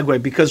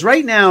segue because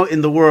right now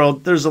in the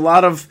world there's a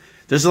lot.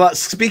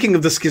 Speaking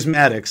of the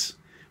schismatics,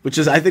 which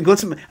is I think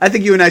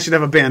you and I should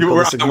have a band.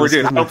 We're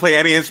doing. I don't play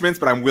any instruments,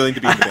 but I'm willing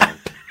to be in the band.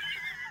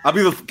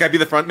 Can I be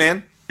the front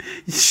man?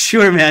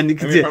 Sure, man. You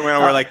can do. When I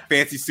wear like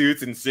fancy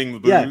suits and sing the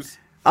blues. Yeah.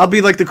 I'll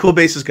be like the cool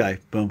bassist guy.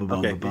 Boom, boom,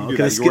 okay, boom, boom.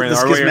 Okay, you're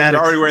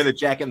already wearing the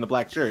jacket and the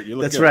black shirt. You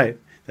look That's good. right.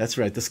 That's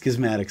right. The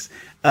schismatics.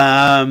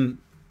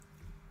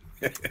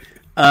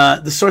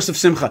 The source of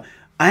Simcha.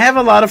 I have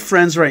a lot of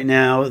friends right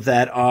now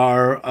that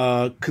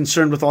are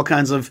concerned with all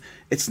kinds of.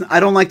 I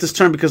don't like this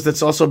term because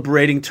that's also a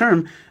berating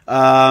term,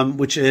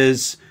 which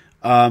is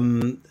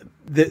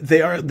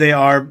they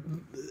are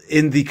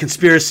in the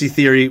conspiracy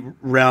theory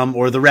realm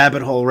or the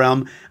rabbit hole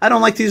realm. I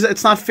don't like these.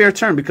 It's not a fair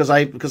term because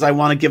I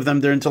want to give them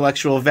their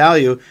intellectual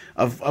value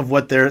of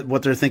what they're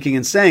thinking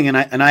and saying, and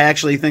I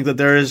actually think that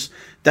there is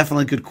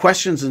definitely good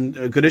questions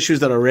and good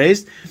issues that are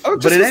raised.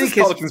 But in any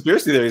case, called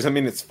conspiracy theories. I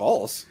mean, it's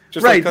false.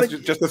 Just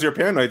because you're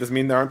paranoid doesn't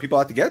mean there aren't people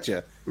out to get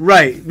you.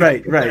 Right.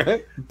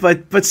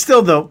 But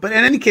still, though. But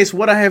in any case,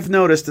 what I have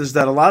noticed is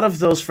that a lot of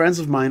those friends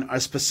of mine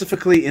are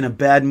specifically in a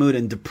bad mood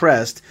and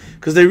depressed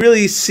because they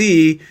really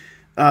see.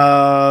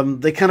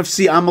 They kind of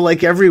see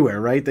Amalek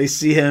everywhere, right? They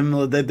see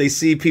him. They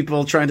see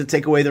people trying to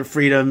take away their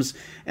freedoms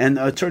and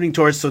turning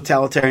towards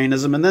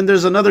totalitarianism. And then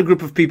there's another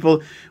group of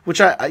people, which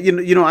I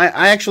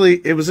actually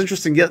it was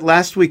interesting. Yet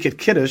last week at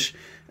Kiddush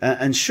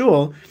and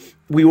Shul,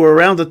 we were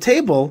around a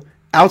table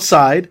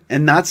outside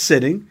and not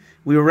sitting.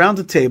 We were around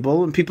the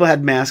table and people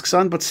had masks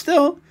on, but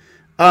still,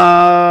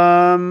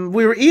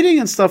 we were eating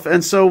and stuff.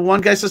 And so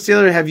one guy says to the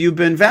other, "Have you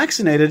been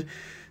vaccinated?"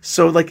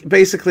 So, like,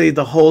 basically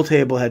the whole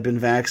table had been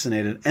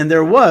vaccinated, and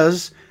there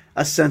was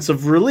a sense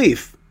of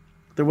relief.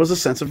 Of course.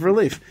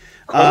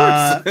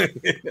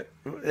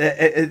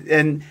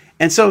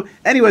 And so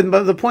anyway,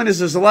 but the point is,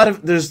 there's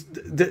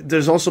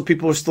also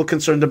people who are still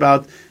concerned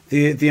about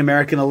the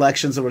American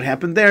elections and what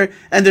happened there,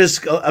 and there's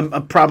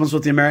problems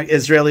with the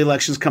Israeli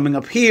elections coming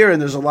up here,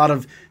 and there's a lot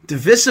of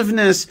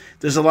divisiveness.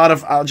 There's a lot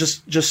of I'll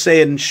just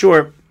say it in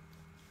short.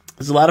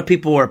 There's a lot of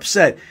people who are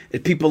upset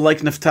at people like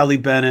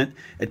Naftali Bennett,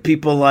 at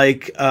people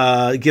like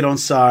Gideon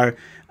Sar,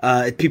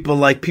 at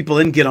people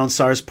in Gideon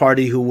Sar's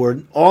party who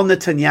were all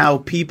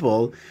Netanyahu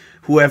people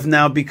who have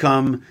now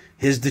become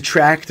his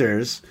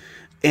detractors.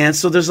 And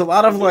so there's a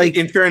lot of like...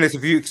 In fairness,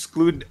 if you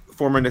exclude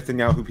former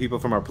Netanyahu people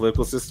from our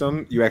political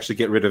system, you actually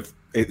get rid of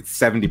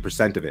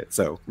 70% of it.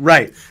 So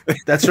right,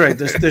 that's right.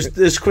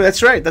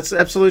 That's right. That's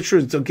absolutely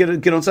true. So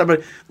Gideon Sar,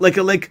 but like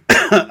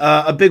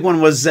a big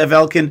one was Zev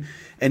Elkin,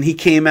 and he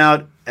came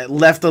out,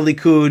 left the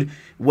Likud,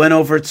 went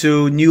over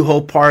to New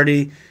Hope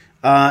Party,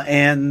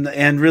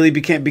 and really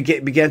began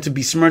to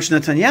besmirch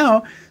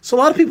Netanyahu. So a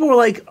lot of people were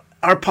like,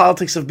 our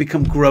politics have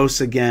become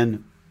gross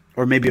again,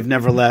 or maybe have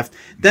never left.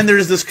 Then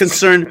there's this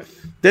concern.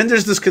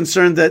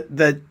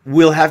 that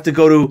we'll have to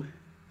go to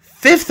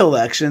fifth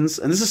elections,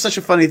 and this is such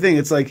a funny thing.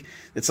 It's like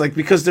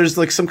because there's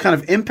like some kind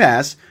of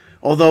impasse.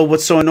 Although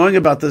what's so annoying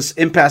about this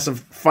impasse of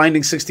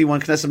finding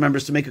 61 Knesset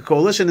members to make a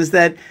coalition is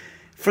that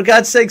for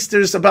God's sakes,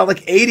 there's about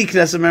like 80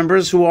 Knesset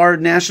members who are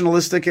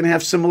nationalistic and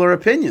have similar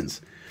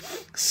opinions.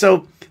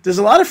 So there's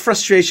a lot of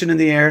frustration in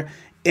the air,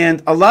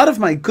 and a lot of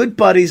my good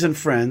buddies and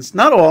friends,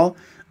 not all,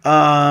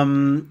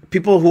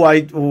 people who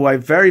I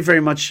very,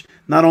 very much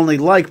not only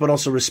like but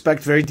also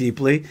respect very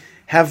deeply,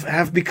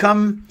 have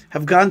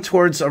gone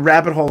towards a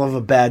rabbit hole of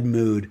a bad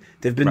mood.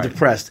 They've been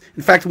depressed.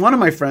 In fact, one of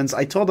my friends,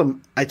 I told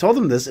him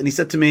this, and he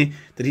said to me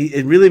that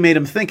it really made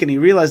him think, and he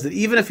realized that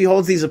even if he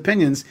holds these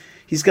opinions,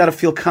 he's got to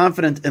feel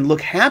confident and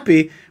look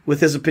happy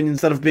with his opinion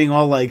instead of being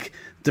all like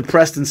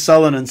depressed and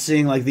sullen and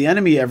seeing like the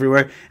enemy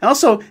everywhere. And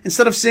also,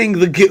 instead of seeing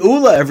the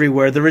geula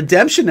everywhere, the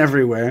redemption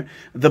everywhere,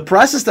 the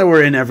process that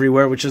we're in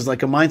everywhere, which is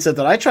like a mindset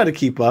that I try to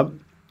keep up,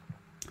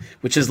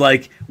 which is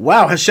like,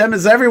 wow, Hashem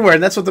is everywhere,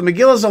 and that's what the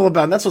Megillah is all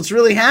about, and that's what's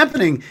really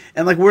happening.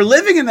 And like we're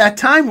living in that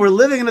time. We're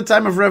living in a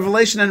time of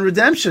revelation and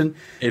redemption.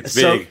 It's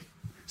big.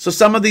 So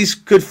some of these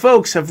good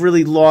folks have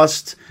really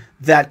lost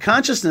that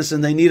consciousness,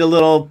 and they need a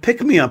little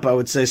pick-me-up, I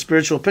would say,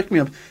 spiritual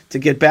pick-me-up to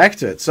get back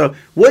to it. So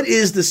what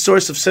is the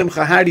source of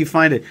Simcha? How do you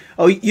find it?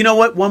 Oh, you know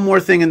what? One more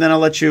thing, and then I'll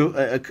let you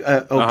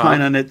opine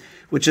on it,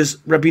 which is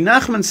Rabbi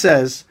Nachman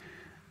says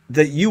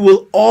that you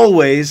will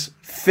always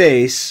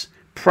face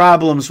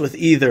problems with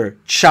either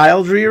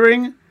child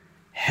rearing,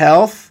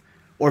 health,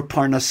 or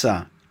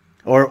parnasah.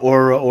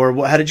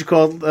 Or how did you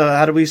call it?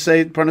 How do we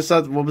say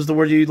parnasah? What was the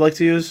word you'd like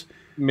to use?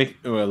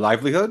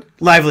 Livelihood?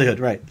 Livelihood,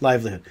 right.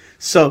 Livelihood.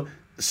 So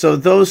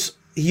those,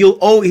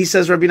 he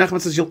says, Rabbi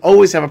Nachman says, you'll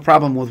always have a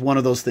problem with one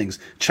of those things.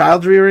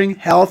 Child rearing,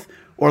 health,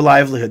 or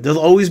livelihood. There'll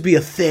always be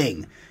a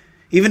thing.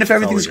 Even if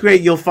everything's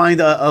great, you'll find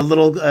a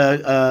little,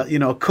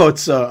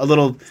 kotz, a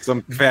little...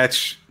 Some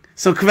kvetch.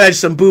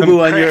 Some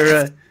boo-boo on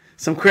your...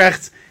 some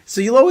krecht.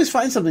 So you'll always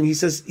find something. He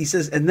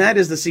says, and that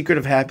is the secret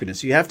of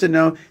happiness. You have to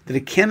know that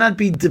it cannot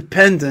be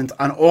dependent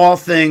on all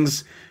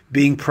things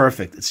being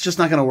perfect. It's just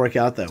not going to work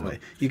out that way.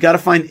 You got to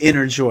find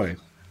inner joy.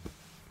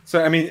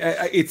 So I mean,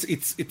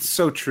 it's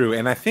so true,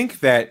 and I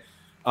think that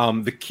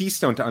the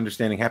keystone to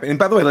understanding happiness. And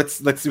by the way,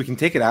 let's we can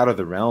take it out of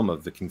the realm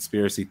of the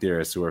conspiracy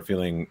theorists who are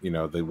feeling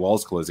the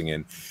walls closing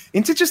in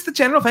into just the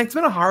general fact. It's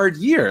been a hard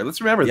year. Let's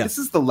remember this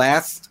is the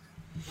last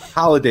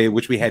holiday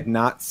which we had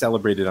not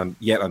celebrated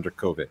yet under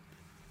COVID.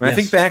 When I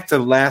think back to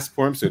the last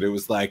Purim suit, it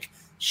was like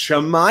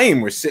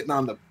Shamayim. We're sitting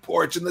on the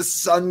porch and the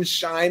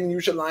sunshine, and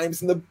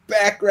Yerushalayim's in the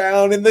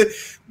background, and the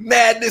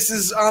madness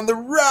is on the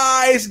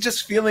rise.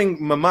 Just feeling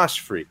mamash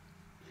free.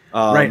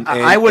 Right.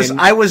 I was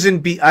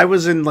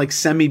in like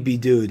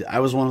semi-bidud. I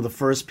was one of the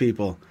first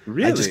people.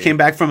 Really? I just came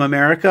back from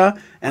America,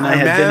 and I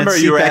had been at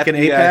CPAC and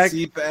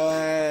APAC.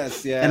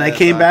 CPAC, yeah. And I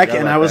came back,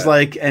 and I was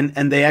like, and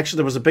they actually,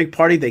 there was a big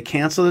party. They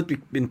canceled it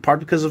in part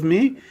because of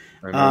me.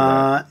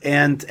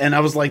 And I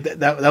was like,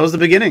 that was the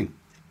beginning.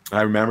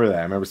 I remember that.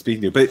 I remember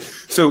speaking to you. But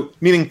so,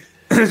 meaning,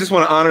 I just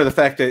want to honor the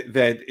fact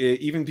that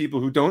even people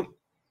who don't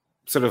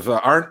sort of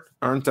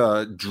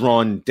aren't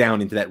drawn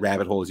down into that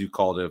rabbit hole, as you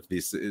called it, of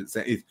these,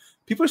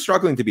 people are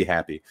struggling to be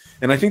happy.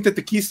 And I think that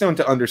the keystone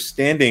to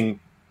understanding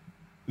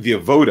the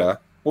avoda,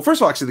 well,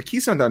 first of all, actually, the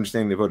keystone to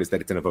understanding the avoda is that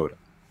it's an avoda.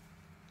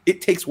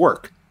 It takes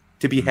work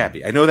to be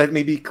happy. I know that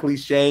may be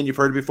cliche and you've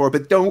heard it before,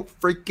 but don't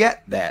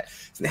forget that.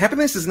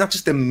 Happiness is not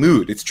just a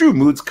mood. It's true,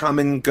 moods come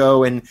and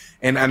go, and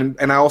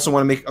I also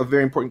want to make a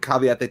very important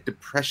caveat that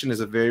depression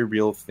is a very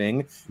real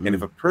thing. And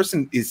if a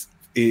person is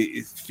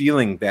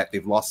feeling that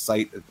they've lost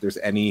sight, if there's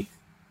any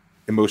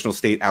emotional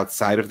state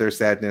outside of their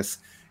sadness,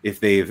 if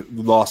they've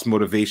lost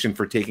motivation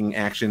for taking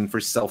action,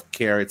 for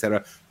self-care,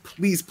 etc.,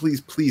 please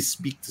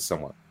speak to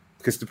someone,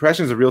 because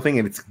depression is a real thing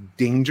and it's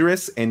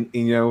dangerous. And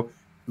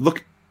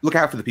look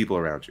out for the people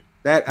around you.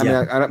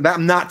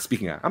 I'm not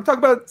speaking out. I'm talking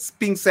about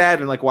being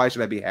sad and like, why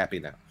should I be happy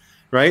now,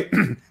 right?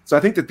 So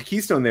I think that the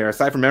keystone there,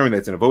 aside from remembering that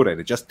it's an avoda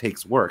and it just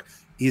takes work,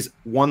 is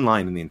one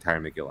line in the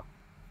entire Megillah,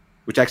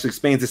 which actually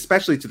explains,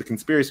 especially to the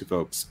conspiracy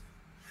folks,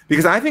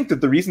 because I think that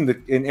the reason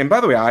that, and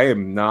by the way, I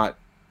am not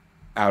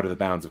out of the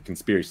bounds of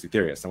conspiracy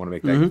theorists. I want to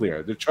make that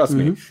clear. Trust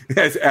me,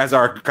 as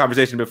our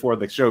conversation before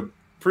the show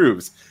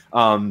proves.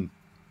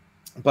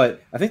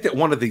 But I think that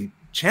one of the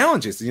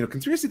challenges,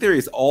 conspiracy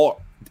theories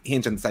all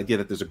hinge on this idea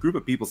that there's a group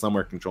of people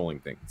somewhere controlling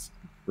things,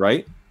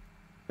 right?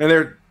 And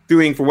they're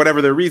doing, for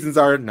whatever their reasons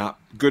are, not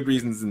good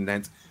reasons, and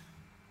then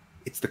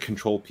it's the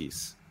control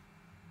piece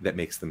that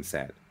makes them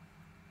sad,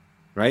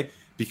 right?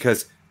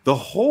 Because the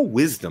whole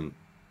wisdom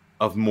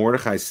of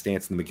Mordechai's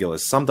stance in the Megillah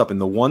is summed up in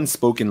the one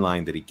spoken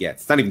line that he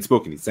gets. It's not even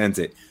spoken, he sends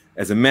it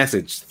as a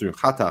message through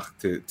Chatach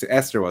to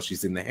Esther while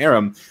she's in the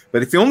harem,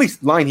 but it's the only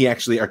line he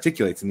actually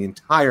articulates in the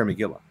entire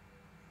Megillah,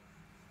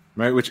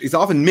 right? Which is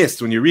often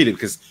missed when you read it,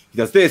 because he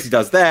does this, he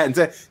does that, and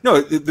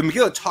the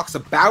Megillah talks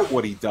about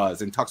what he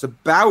does and talks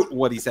about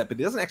what he said, but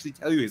it doesn't actually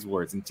tell you his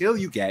words until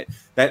you get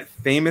that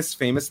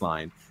famous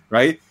line,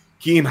 right?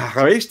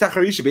 Right?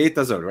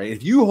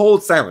 If you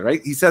hold silent,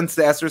 right? He sends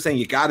to Esther saying,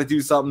 you got to do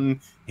something.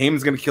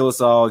 Haman's going to kill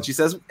us all. And she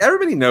says,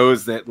 everybody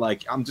knows that,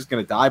 like, I'm just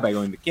going to die by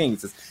going to the king. He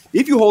says,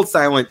 if you hold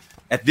silent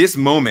at this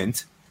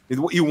moment,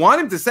 what you want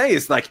him to say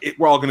is, like,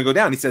 we're all going to go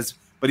down. He says,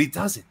 but he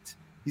doesn't.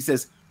 He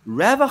says,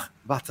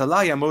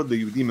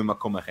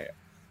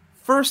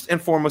 first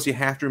and foremost, you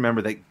have to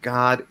remember that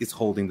God is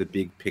holding the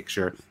big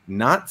picture,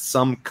 not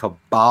some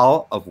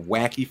cabal of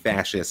wacky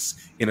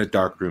fascists in a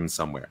dark room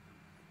somewhere.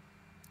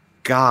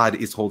 God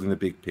is holding the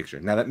big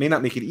picture. Now, that may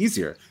not make it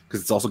easier,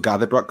 because it's also God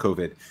that brought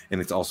COVID, and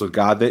it's also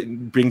God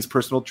that brings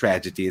personal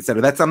tragedy,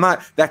 etc.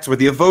 That's where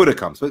the avoda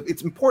comes. But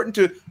it's important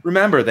to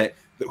remember that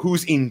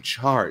who's in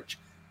charge.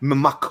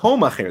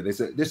 Makom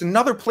acher. There's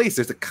another place.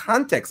 There's a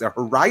context, a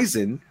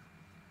horizon,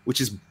 which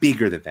is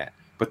bigger than that.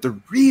 But the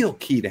real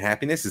key to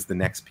happiness is the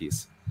next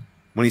piece.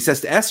 When he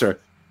says to Esther,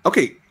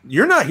 okay,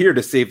 you're not here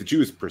to save the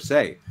Jews per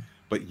se,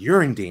 but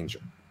you're in danger.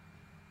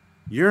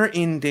 You're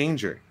in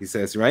danger, he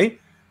says, right?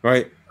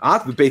 Right?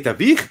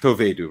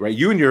 Right?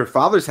 You and your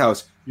father's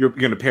house, you're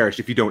going to perish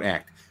if you don't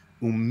act.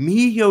 That's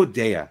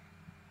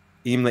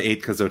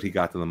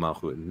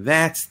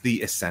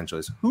the essential.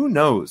 Is who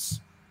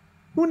knows?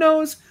 Who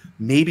knows?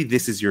 Maybe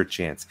this is your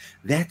chance.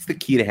 That's the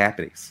key to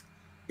happiness.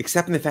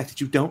 Accepting the fact that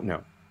you don't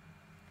know.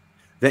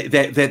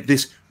 That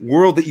this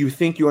world that you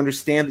think you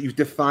understand, that you've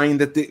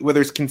defined, whether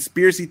it's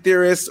conspiracy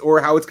theorists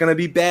or how it's going to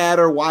be bad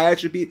or why I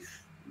should be,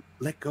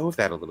 let go of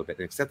that a little bit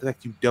and accept the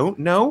fact you don't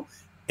know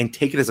and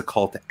take it as a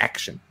call to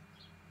action.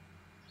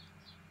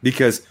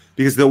 Because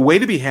the way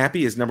to be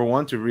happy is, number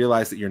one, to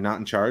realize that you're not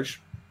in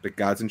charge, that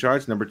God's in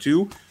charge. Number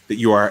two, that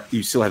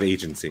you still have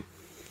agency.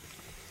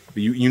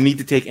 You need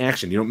to take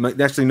action. You don't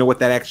necessarily know what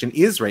that action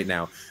is right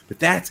now, but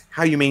that's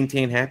how you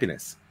maintain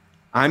happiness.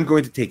 I'm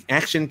going to take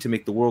action to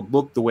make the world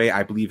look the way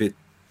I believe it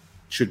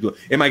should look.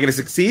 Am I going to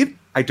succeed?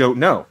 I don't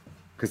know,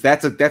 because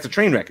that's a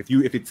train wreck.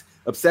 If it's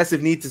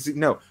obsessive need to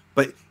no,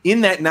 but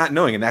in that not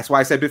knowing, and that's why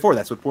I said before,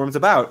 that's what Purim's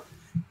about.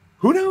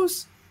 Who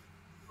knows?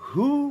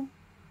 Who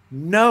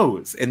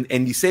knows?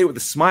 And you say it with a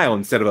smile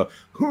instead of a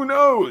who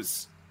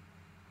knows.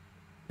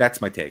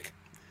 That's my take.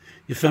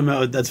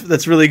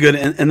 That's really good,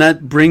 and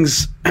that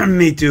brings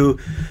me to,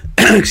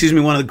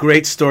 one of the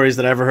great stories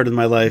that I ever heard in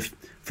my life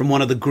from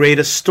one of the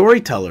greatest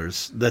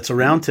storytellers that's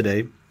around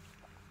today.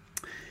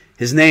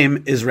 His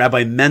name is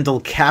Rabbi Mendel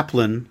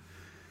Kaplan,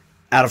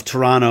 out of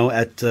Toronto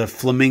at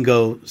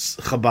Flamingo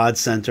Chabad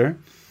Center.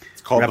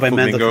 It's called Rabbi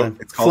Flamingo.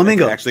 Mendel,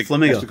 Flamingo. It's actually called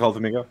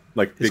Flamingo.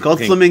 It's called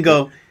Pink.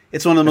 Flamingo.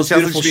 It's one of the most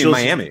beautiful shows in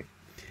Miami.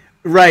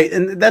 Right,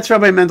 and that's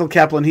Rabbi Mendel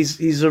Kaplan.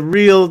 He's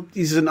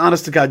an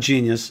honest to God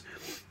genius.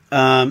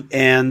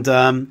 And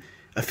a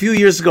few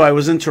years ago, I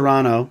was in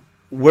Toronto.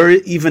 Where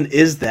even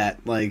is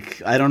that?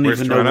 Like, I don't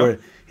even know where.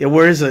 Yeah,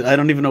 where is it? I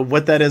don't even know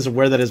what that is or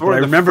where that is. But I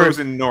remember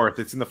frozen north.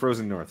 It's in the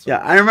frozen north. So. Yeah,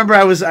 I remember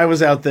I was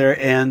out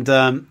there, and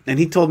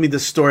he told me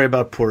this story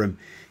about Purim.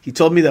 He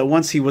told me that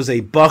once he was a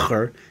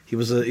bacher, he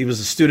was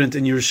a student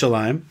in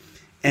Yerushalayim,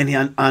 and he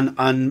on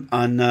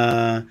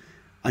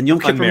Yom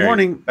Kippur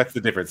morning. That's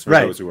the difference for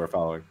those who are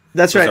following.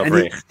 That's right. And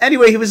he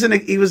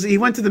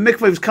went to the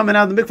mikvah. He was coming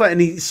out of the mikvah, and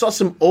he saw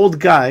some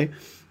old man,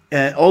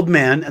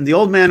 and the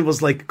old man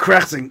was like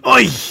cracking,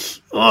 oi,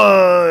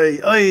 oi,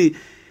 oi,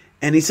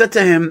 and he said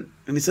to him,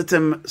 this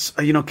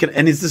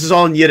is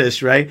all in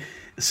Yiddish, right?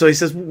 So he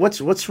says,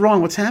 what's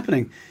wrong? What's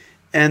happening?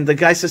 And the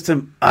guy says to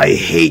him, I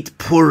hate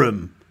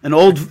Purim, an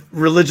old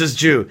religious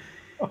Jew.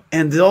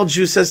 And the old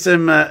Jew says to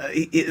him,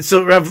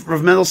 so Rav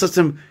Mendel says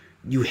to him,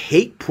 you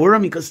hate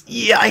Purim? He goes,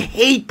 yeah, I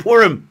hate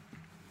Purim.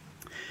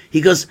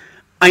 He goes,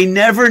 I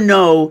never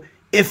know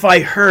if I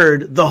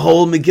heard the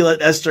whole Megillat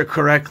Esther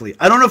correctly.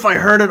 I don't know if I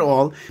heard it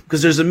all,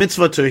 because there's a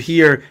mitzvah to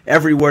hear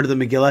every word of the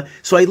Megillah.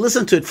 So I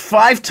listened to it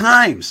 5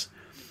 times.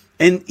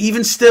 And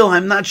even still,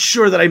 I'm not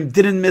sure that I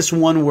didn't miss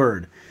one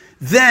word.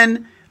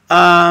 Then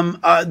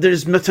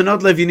there's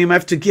Matanot Levinim I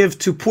have to give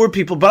to poor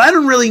people, but I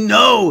don't really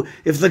know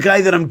if the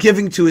guy that I'm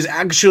giving to is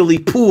actually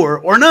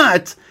poor or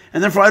not,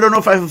 and therefore I don't know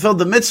if I fulfilled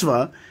the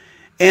mitzvah.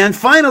 And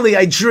finally,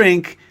 I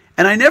drink,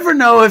 and I never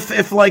know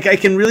if I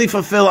can really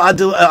fulfill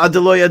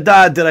Adeloy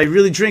Adad. Did I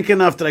really drink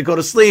enough? Did I go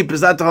to sleep?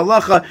 Is that the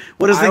halacha?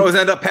 I always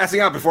end up passing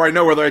out before I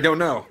know whether I don't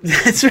know.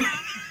 That's right.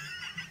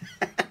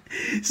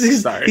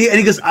 Sorry. And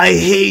he goes, I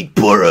hate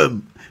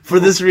Purim for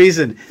this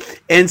reason.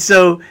 And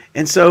so,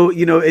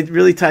 it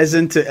really ties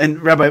into,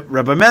 and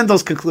Rabbi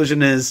Mendel's conclusion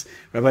was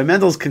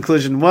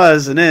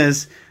and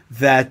is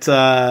that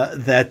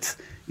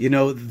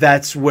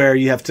that's where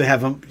you have to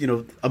have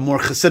a more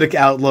Hasidic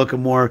outlook, a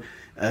more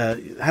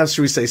how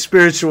should we say,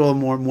 spiritual,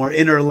 more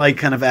inner light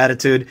kind of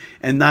attitude,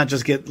 and not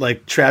just get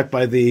trapped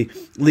by the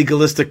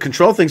legalistic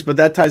control things. But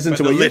that ties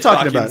into what you're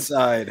talking about,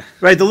 inside.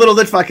 Right? The little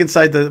litvak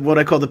inside, what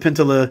I call the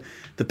pintala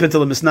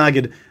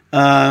misnagid.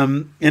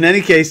 In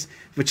any case,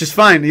 which is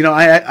fine.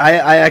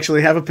 I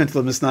actually have a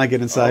pintala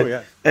misnagid inside.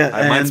 Oh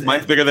yeah,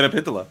 mine's bigger than a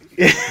pintala.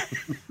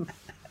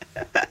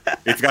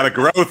 It's got a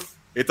growth.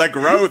 It's a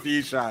growth,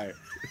 Yishai.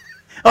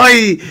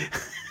 Oi,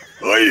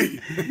 oi.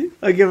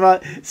 I give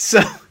up. So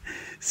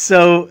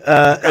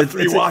I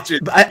just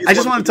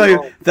want to tell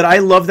you that I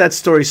love that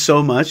story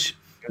so much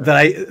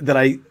that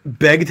I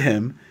begged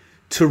him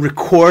to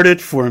record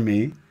it for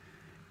me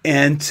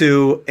and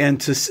to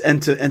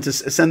send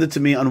it to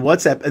me on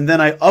WhatsApp, and then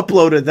I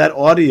uploaded that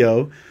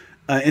audio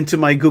into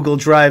my Google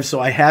Drive, so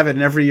I have it,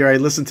 and every year I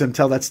listen to him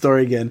tell that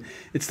story again.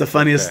 It's the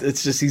funniest. Okay.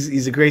 It's just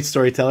he's a great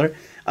storyteller.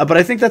 But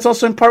I think that's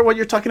also in part what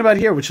you're talking about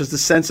here, which is the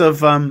sense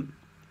of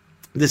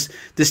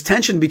this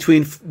tension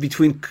between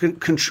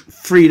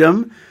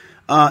freedom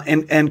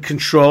and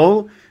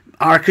control,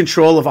 our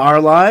control of our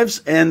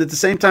lives, and at the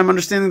same time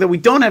understanding that we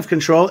don't have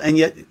control, and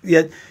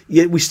yet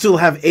we still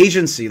have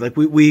agency. Like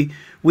we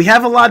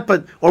have a lot,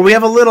 or we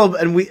have a little,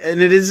 and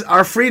it is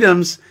our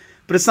freedoms,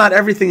 but it's not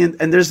everything.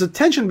 And there's a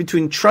tension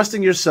between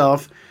trusting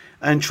yourself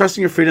and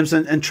trusting your freedoms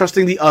and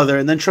trusting the other,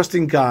 and then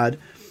trusting God,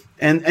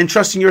 and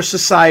trusting your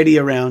society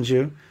around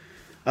you.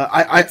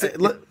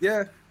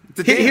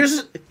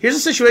 Here's a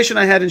situation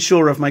I had in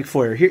Shul, Rav Mike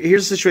Foyer.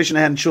 Here's a situation I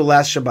had in Shul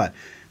last Shabbat.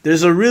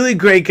 There's a really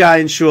great guy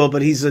in Shul,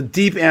 but he's a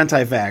deep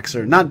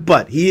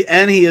anti-vaxxer.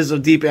 He is a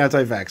deep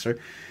anti-vaxxer.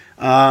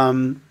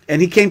 And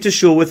he came to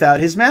Shul without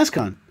his mask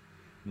on.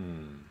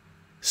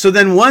 So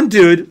then one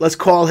dude, let's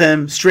call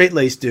him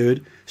straight-laced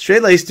dude,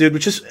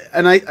 which is,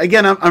 and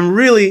I'm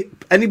really,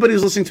 anybody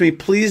who's listening to me,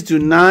 please do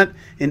not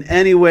in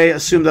any way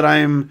assume that I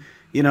am,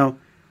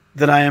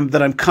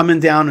 that I'm coming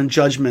down in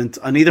judgment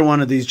on either one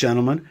of these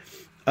gentlemen.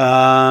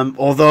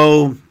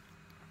 Although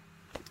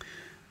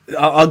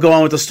I'll go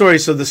on with the story.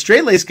 So the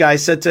straight-laced guy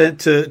said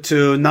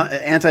to not,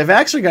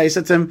 anti-vaxxer guy, he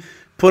said to him,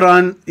 put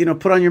on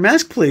your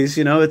mask, please.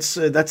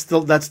 That's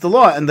the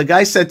law. And the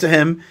guy said to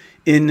him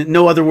in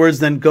no other words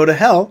than go to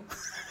hell.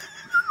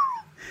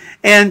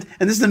 And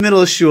this is the middle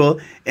of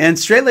shul, and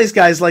straight-laced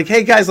guy's like,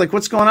 hey guys, like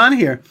what's going on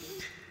here?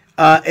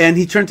 And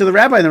he turned to the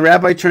rabbi, and the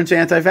rabbi turned to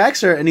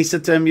anti-vaxxer, and he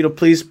said to him,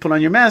 please put on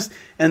your mask.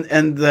 And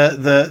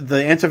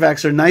the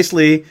anti-vaxxer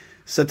nicely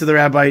said to the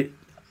rabbi,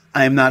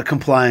 I am not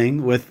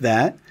complying with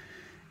that.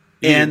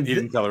 He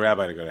didn't tell the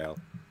rabbi to go to hell.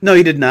 No,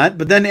 he did not.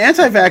 But then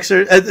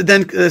anti-vaxxer,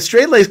 then the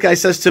straight-laced guy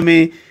says to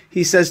me,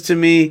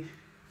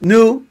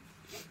 Nu,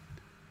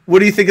 what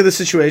do you think of the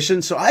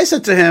situation? So I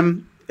said to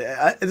him,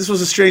 this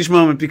was a strange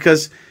moment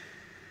because,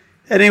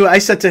 anyway, I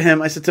said to him,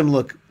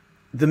 look,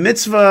 the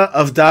mitzvah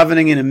of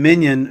davening in a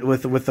minyan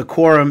with the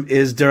quorum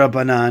is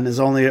derabanan, is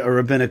only a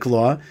rabbinic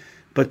law,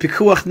 but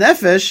pikuach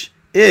nefesh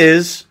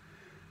is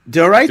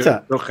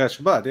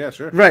deoraita. Yeah,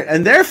 sure. Right,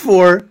 and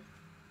therefore,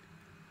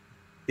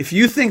 if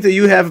you think that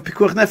you have a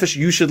pikuach nefesh,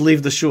 you should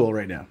leave the shul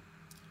right now.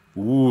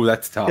 Ooh,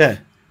 that's tough. Yeah,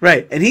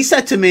 right. And he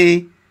said to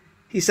me,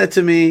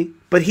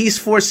 but he's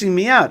forcing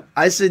me out.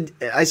 I said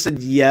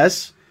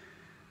yes.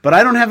 But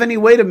I don't have any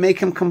way to make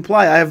him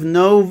comply. I have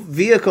no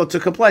vehicle to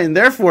comply. And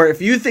therefore, if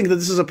you think that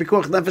this is a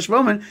pikuach nefesh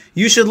moment,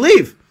 you should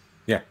leave.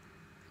 Yeah.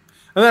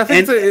 And I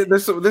think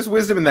there's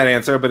wisdom in that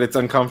answer, but it's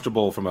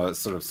uncomfortable from a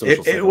sort of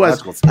social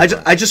psychological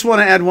standpoint. I just want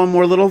to add one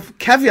more little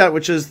caveat,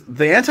 which is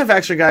the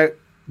anti-vaxxer guy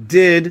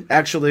did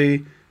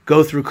actually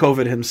go through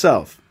COVID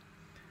himself.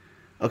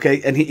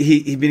 Okay, and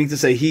he meaning to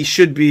say he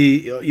should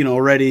be,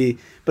 already.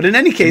 But in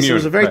any case, it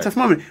was a very tough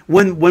moment.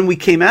 When we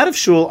came out of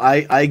shul,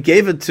 I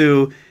gave it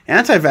to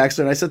anti-vaxxer,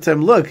 and I said to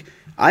him, "Look,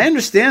 I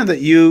understand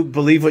that you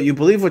believe what you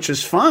believe, which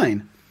is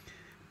fine,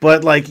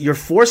 but like you're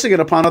forcing it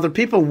upon other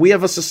people. We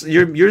have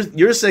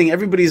you're saying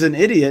everybody's an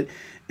idiot,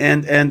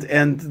 and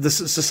the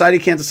society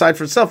can't decide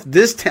for itself.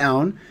 This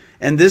town."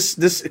 And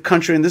this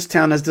country and this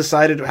town has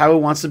decided how it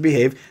wants to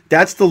behave.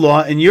 That's the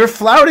law, and you're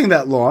flouting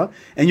that law,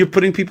 and you're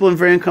putting people in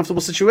very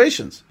uncomfortable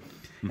situations,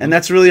 and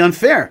that's really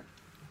unfair.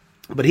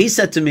 But he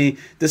said to me,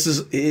 "This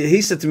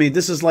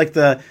is like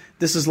the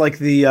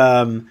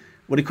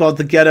what do you call it?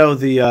 The ghetto,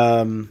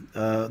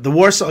 the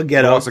Warsaw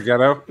Ghetto, Warsaw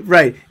Ghetto,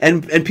 right?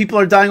 And people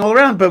are dying all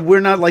around, but we're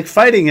not like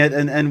fighting it,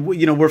 and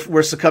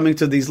we're succumbing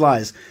to these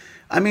lies."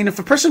 I mean, if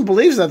a person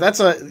believes that, that's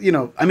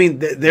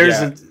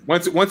there's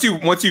once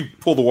you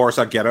pull the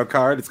Warsaw Ghetto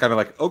card, it's kind of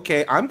like,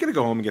 okay, I'm gonna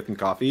go home and get some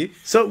coffee.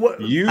 So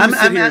what you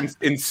sit here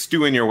and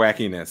stew in your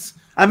wackiness.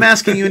 I'm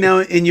asking you now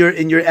in your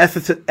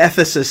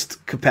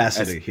ethicist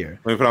capacity here.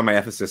 Let me put on my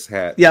ethicist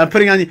hat. Yeah, I'm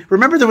putting on you.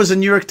 Remember, there was a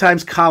New York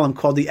Times column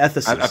called The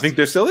Ethicist. I think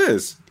there still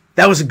is.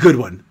 That was a good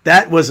one.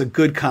 That was a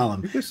good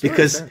column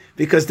because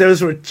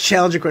those were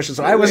challenging questions.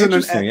 So I was in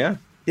I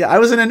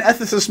was in an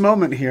ethicist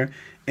moment here.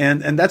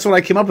 And that's what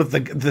I came up with.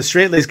 The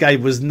straight-laced guy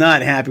was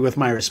not happy with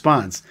my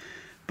response,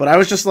 but I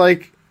was just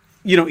like,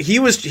 he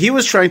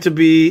was trying to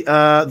be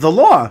the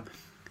law,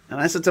 and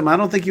I said to him, I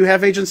don't think you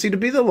have agency to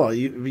be the law.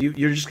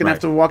 You're just gonna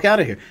have to walk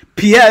out of here.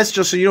 P.S.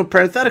 Just so you know,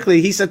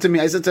 parenthetically, I said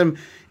to him,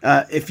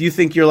 if you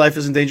think your life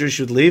is in danger, you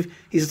should leave.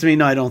 He said to me,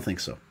 no, I don't think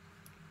so.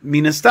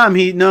 Minastam,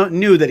 he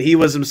knew that he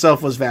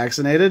himself was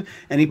vaccinated,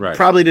 and he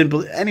probably didn't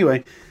believe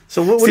anyway.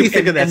 So what do you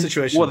think of that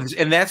situation? Well,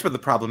 and that's where the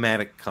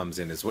problematic comes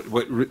in. Is what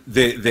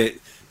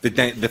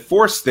the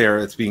force there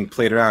that's being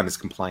played around is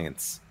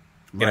compliance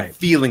and a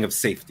feeling of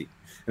safety.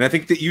 And I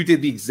think that you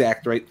did the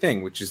exact right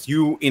thing, which is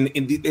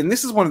and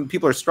this is one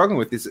people are struggling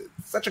with. Is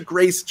such a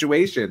gray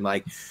situation.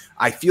 Like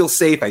I feel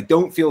safe, I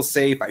don't feel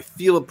safe, I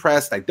feel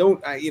oppressed,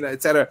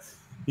 etc.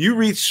 You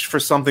reach for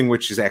something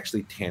which is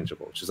actually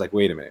tangible, which is like,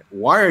 wait a minute,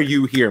 why are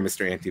you here,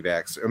 Mr.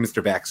 Anti-Vaxxer or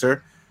Mr.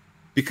 Vaxxer?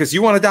 Because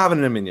you want to daven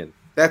in a minyan.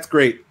 That's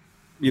great.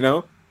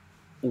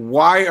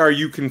 why are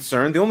you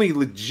concerned? The only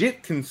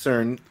legit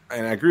concern,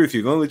 and I agree with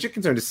you, the only legit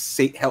concern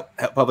is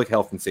public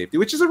health and safety,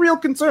 which is a real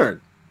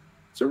concern.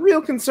 It's a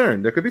real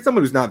concern. There could be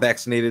someone who's not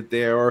vaccinated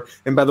there,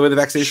 and by the way, the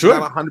vaccination is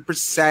not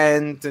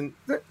 100%. And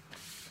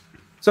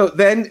so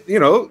then,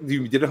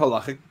 you did a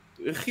halachic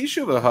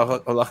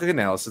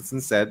analysis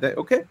and said that,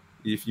 okay,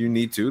 if you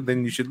need to,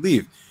 then you should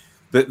leave.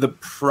 The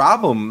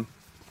problem,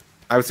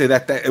 I would say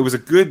that it was a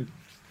good,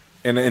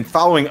 and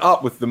following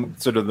up with the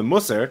sort of the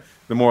musar,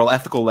 the moral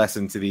ethical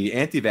lesson to the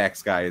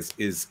anti-vax guys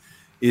is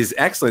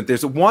excellent.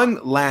 There's one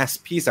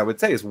last piece I would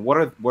say is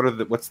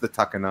what's the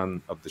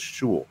takanan of the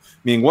shul?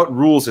 Meaning, what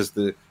rules has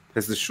the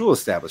shul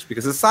established?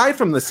 Because aside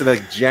from the sort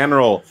of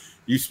general,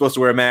 you're supposed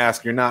to wear a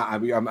mask, you're not,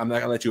 I'm not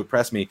going to let you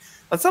oppress me.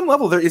 On some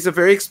level, there is a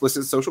very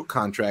explicit social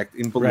contract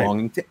in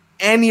belonging to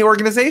any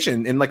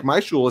organization. And like my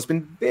shul has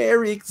been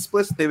very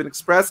explicit. They've been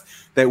expressed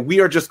that we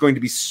are just going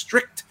to be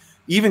strict.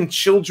 Even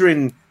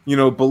children,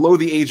 below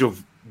the age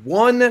of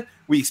 1,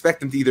 we expect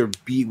them to either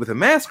be with a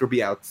mask or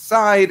be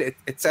outside,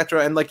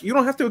 etc. And you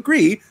don't have to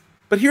agree,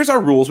 but here's our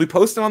rules. We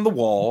post them on the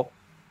wall.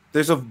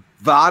 There's a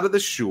vod of the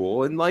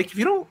shul, and if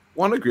you don't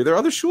want to agree, there are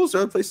other shuls, there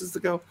are other places to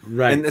go.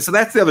 Right. And so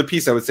that's the other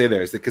piece I would say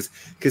there is that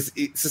because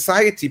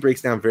society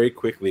breaks down very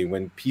quickly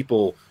when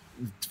people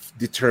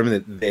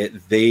determine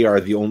that they are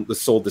the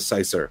sole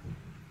decisor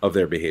of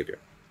their behavior.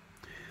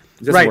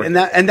 Right,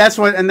 and that's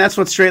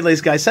what Straight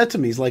Laced Guy said to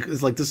me. He's like,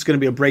 this is going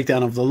to be a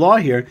breakdown of the law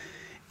here.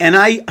 And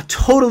I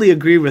totally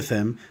agree with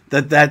him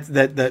that.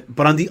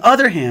 But on the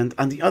other hand,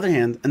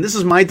 and this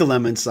is my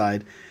dilemma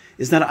inside,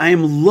 is that I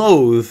am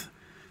loath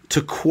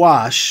to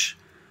quash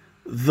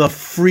the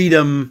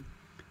freedom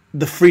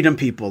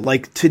people.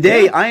 Like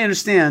today, I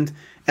understand,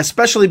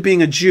 especially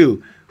being a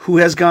Jew who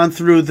has gone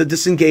through the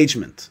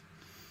disengagement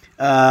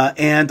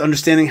and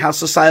understanding how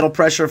societal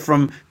pressure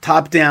from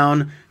top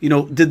down,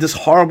 did this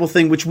horrible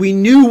thing, which we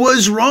knew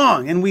was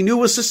wrong and we knew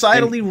was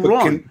societally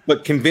wrong.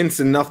 But convince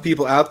enough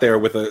people out there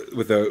with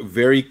a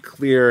very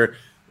clear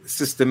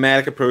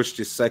systematic approach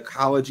to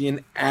psychology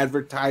and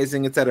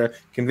advertising, etc.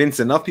 Convince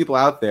enough people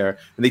out there,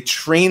 and they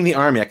train the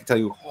army. I can tell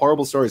you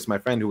horrible stories. My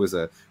friend who was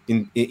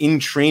in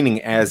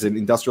training as an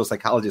industrial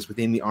psychologist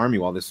within the army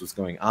while this was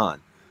going on.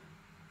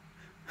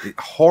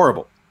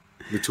 Horrible.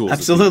 The tools.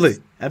 Absolutely.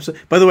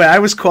 By the way, I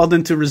was called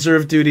into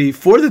reserve duty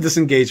for the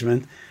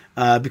disengagement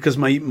because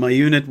my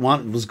unit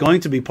was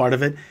going to be part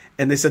of it,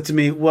 and they said to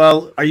me,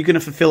 "Well, are you going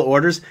to fulfill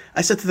orders?"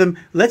 I said to them,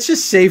 "Let's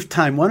just save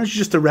time. Why don't you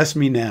just arrest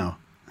me now?"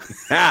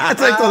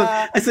 That's what I told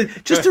them. I said,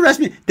 "Just arrest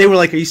me." They were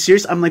like, "Are you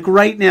serious?" I'm like,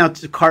 "Right now,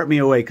 to cart me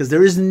away, because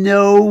there is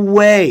no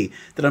way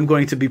that I'm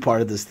going to be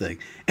part of this thing."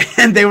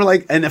 And they were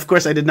like, and of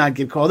course, I did not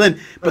get called in.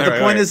 But the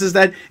point is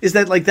that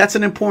that's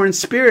an important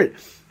spirit.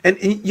 And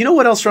you know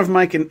what else, Rav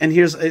Mike? And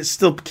here's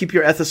still keep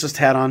your ethicist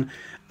hat on.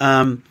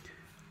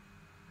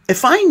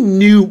 If I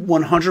knew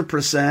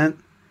 100%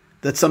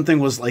 that something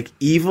was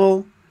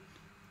evil,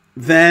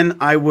 then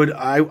I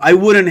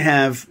wouldn't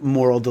have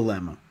moral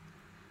dilemma.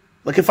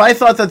 Like if I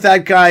thought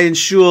that guy in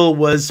shul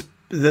was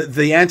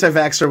the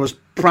anti-vaxxer was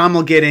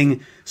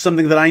promulgating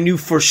something that I knew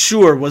for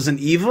sure wasn't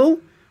evil,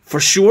 for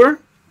sure,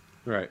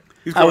 right?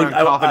 He's going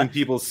around coughing in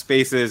people's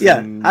faces. Yeah,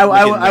 and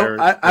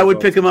I would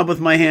pick him up with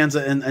my hands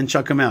and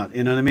chuck him out.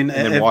 You know what I mean?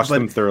 And then wash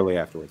them thoroughly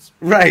afterwards.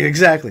 Right,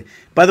 exactly.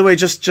 By the way,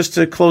 just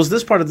to close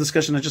this part of the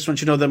discussion, I just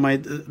want you to know that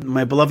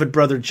my beloved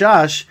brother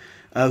Josh,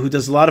 who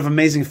does a lot of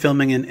amazing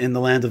filming in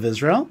the land of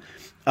Israel,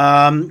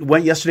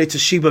 went yesterday to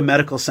Sheba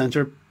Medical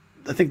Center,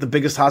 I think the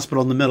biggest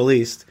hospital in the Middle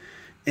East,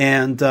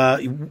 and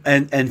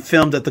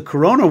filmed at the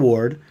Corona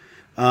ward,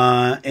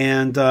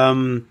 and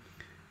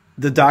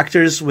the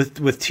doctors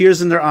with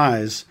tears in their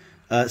eyes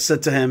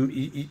said to him,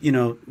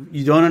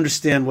 you don't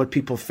understand what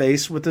people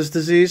face with this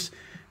disease.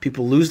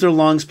 People lose their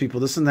lungs,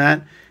 people this and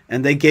that,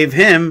 and they gave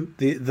him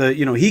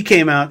he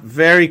came out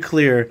very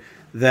clear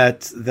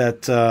that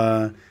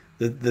the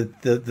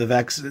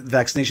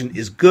vaccination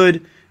is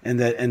good and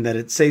that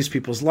it saves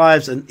people's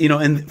lives,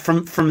 and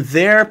from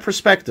their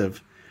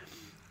perspective,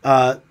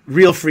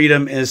 real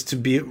freedom is to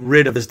be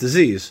rid of this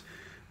disease.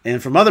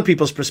 And from other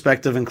people's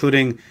perspective,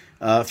 including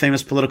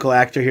famous political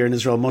actor here in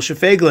Israel, Moshe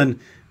Feiglin,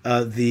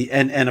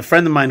 and a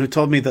friend of mine who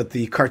told me that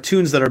the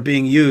cartoons that are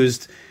being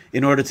used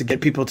in order to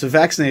get people to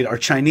vaccinate are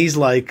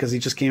Chinese-like, because he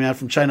just came out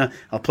from China.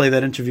 I'll play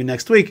that interview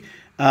next week.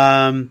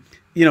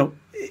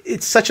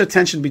 It's such a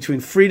tension between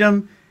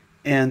freedom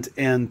and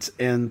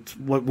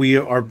what we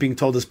are being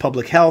told is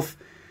public health.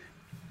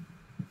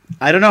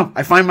 I don't know.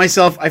 I find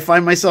myself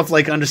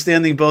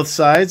understanding both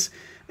sides.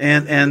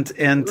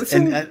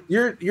 Listen,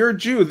 you're a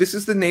Jew. This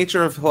is the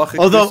nature of halachic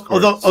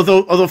discourse.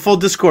 Although full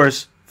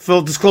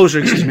disclosure,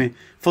 excuse me,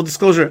 full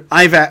disclosure,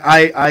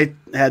 I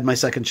had my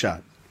second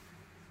shot.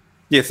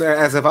 Yes,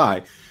 as have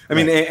I. I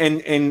mean,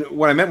 and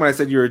what I meant when I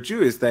said you're a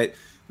Jew is that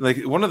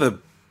one of the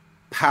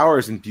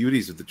powers and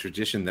beauties of the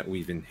tradition that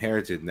we've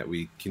inherited and that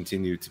we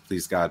continue to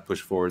please God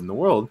push forward in the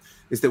world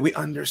is that we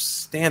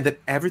understand that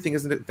everything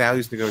is a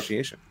values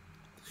negotiation.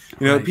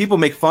 People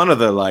make fun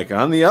of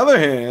on the other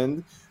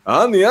hand,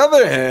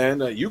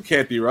 you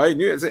can't be right.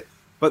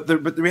 But the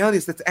reality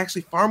is that's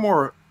actually far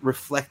more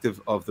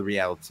reflective of the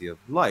reality of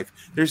life.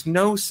 There's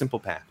no simple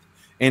path,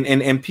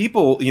 and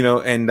people,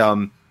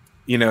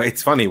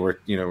 it's funny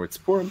it's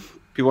Purim.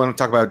 People want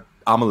to talk about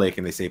Amalek,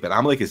 and they say, but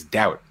Amalek is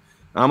doubt.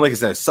 Amalek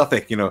is a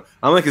suffix,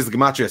 Amalek is the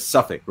gematria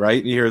suffix,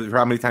 right? You hear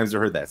how many times you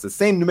heard that. It's the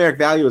same numeric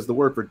value as the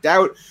word for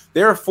doubt.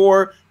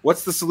 Therefore,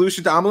 what's the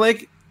solution to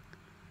Amalek?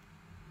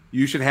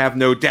 You should have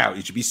no doubt.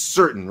 You should be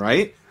certain,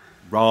 right?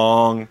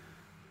 Wrong.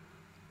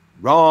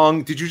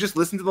 Did you just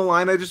listen to the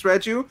line I just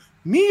read you?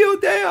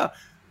 Judea.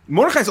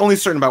 Mordechai's only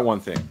certain about one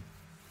thing.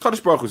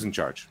 Kadosh Baruch Hu's in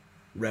charge.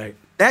 Right.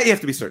 That you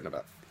have to be certain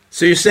about.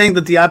 So you're saying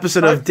that the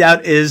opposite of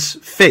doubt is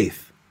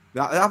faith?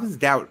 The opposite of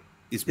doubt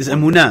is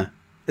emunah.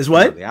 Is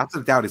what? No, the opposite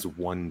of doubt is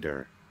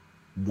wonder.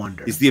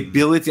 Wonder. Is the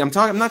ability. I'm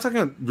not talking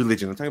about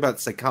religion. I'm talking about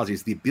psychology.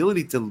 It's the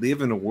ability to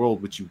live in a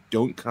world which you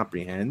don't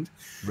comprehend.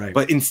 Right.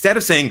 But instead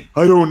of saying,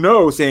 I don't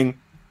know, saying,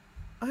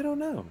 I don't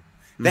know.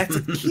 That's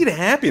a key to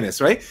happiness,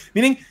 right?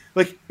 Meaning,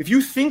 like, if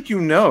you think you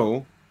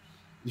know,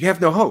 you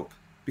have no hope.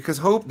 Because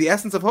hope, the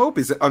essence of hope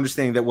is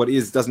understanding that what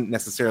is doesn't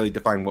necessarily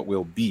define what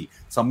will be.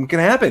 Something can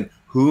happen.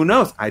 Who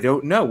knows? I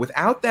don't know.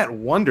 Without that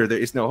wonder, there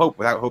is no hope.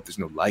 Without hope, there's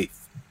no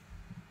life.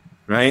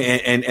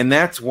 Right? And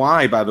that's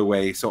why, by the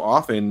way, so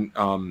often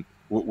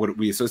what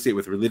we associate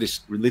with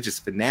religious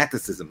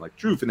fanaticism, like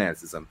true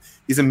fanaticism,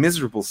 is a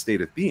miserable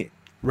state of being.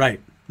 Right.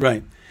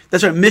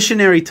 That's right.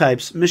 Missionary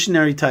types,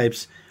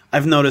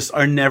 I've noticed,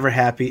 are never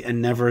happy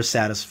and never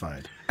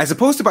satisfied. As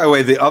opposed to, by the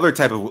way, the other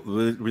type of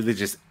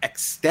religious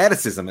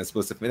ecstaticism, as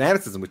opposed to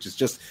fanaticism, which is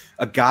just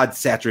a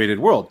God-saturated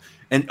world.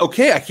 And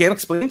okay, I can't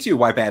explain to you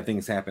why bad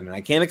things happen, and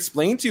I can't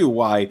explain to you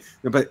why,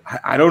 but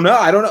I don't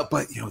know.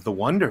 But the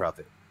wonder of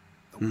it,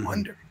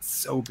 wonder, it's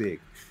so big,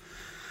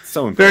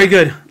 so important. Very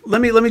good.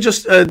 Let me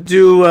just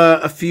do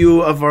a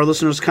few of our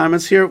listeners'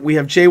 comments here. We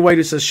have Jay White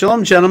who says,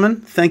 "Shalom,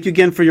 gentlemen. Thank you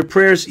again for your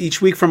prayers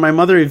each week for my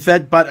mother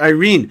Yvette Bat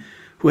Irene,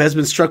 who has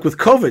been struck with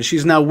COVID.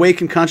 She's now awake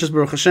and conscious,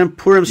 Baruch Hashem.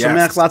 Purim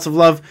Sameach, lots of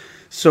love.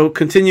 So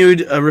continued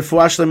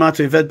refuah shlema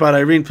to Yvette Bat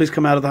Irene. Please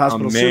come out of the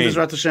hospital soon,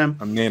 Bezrat Hashem.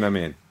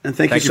 Amen. And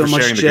thank you so for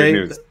much, sharing Jay. the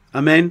good news.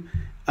 Amen.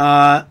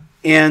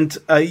 And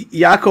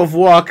Yaakov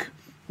Walk,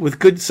 with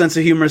good sense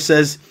of humor,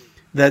 says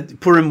that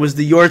Purim was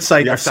the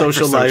yahrzeit of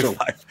social life.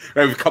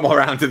 Right, we've come all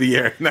around to the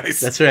year. Nice.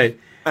 That's right.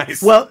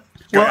 Nice. Well,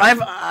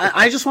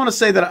 I just want to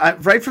say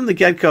that right from the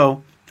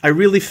get-go, I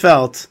really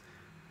felt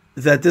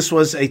that this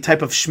was a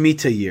type of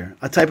Shemitah year,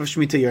 a type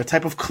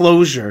of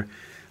closure,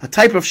 a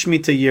type of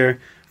Shemitah year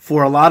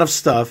for a lot of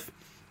stuff.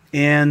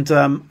 And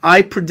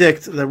I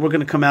predict that we're going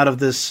to come out of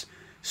this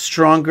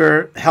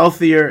stronger,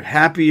 healthier,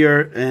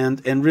 happier,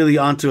 and really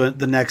onto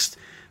the next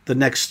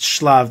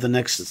shlav, the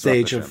next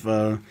stage of.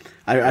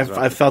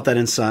 I felt that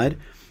inside.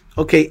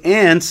 Okay,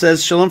 Anne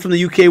says, "Shalom from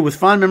the UK with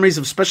fond memories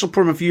of special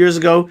Purim a few years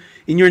ago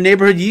in your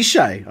neighborhood,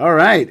 Yishai." All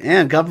right,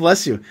 Anne, God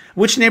bless you.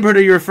 Which neighborhood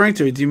are you referring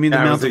to? Do you mean the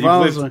Mount of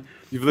Olives?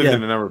 You've lived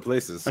in a number of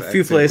places. A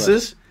few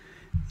places.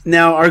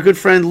 Now, our good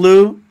friend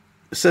Lou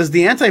says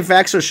the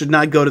anti-vaxxer should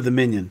not go to the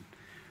minyan.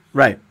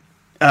 Right.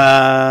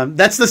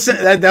 That's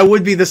that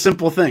would be the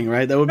simple thing,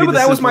 right? That would be. But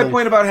that was my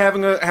point about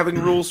having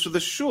rules for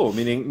the shul.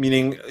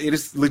 Meaning, it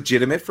is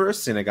legitimate for a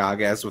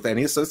synagogue, as with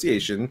any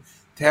association,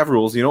 to have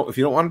rules. If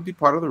you don't want to be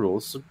part of the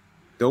rules, so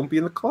don't be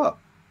in the club.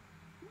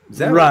 Is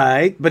that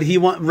right? But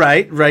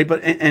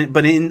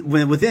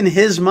within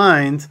his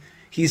mind,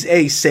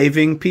 he's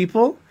saving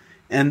people.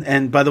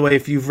 And by the way,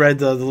 if you've read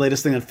the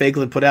latest thing that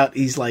Feiglin put out,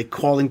 he's like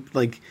calling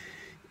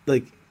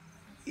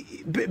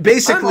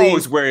basically. I'm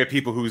always wary of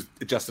people whose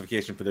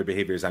justification for their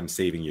behavior is "I'm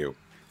saving you."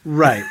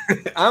 Right.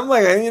 I'm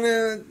like,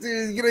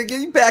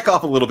 you back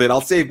off a little bit.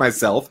 I'll save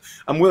myself.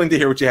 I'm willing to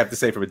hear what you have to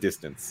say from a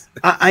distance.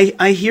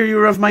 I hear you,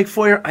 Rav Mike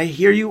Foyer. I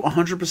hear you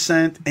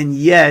 100%. And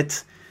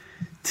yet,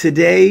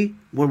 today,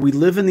 when we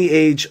live in the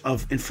age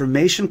of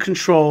information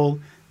control,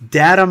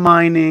 data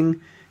mining,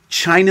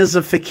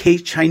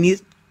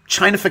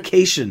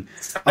 Chinafication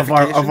of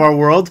our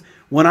world.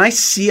 When I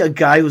see a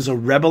guy who's a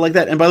rebel like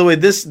that, and by the way,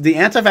 the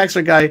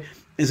anti-vaxxer guy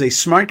is a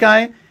smart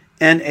guy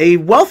and a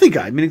wealthy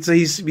guy. I mean,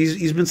 he's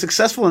been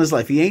successful in his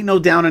life. He ain't no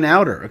down and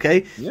outer.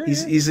 Okay, yeah,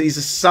 he's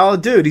a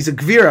solid dude. He's a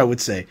gvir, I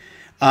would say.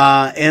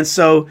 And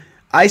so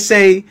I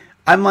say,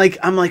 I'm like,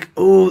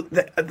 oh,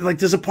 like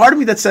there's a part of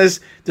me that says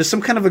there's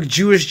some kind of a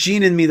Jewish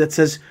gene in me that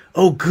says,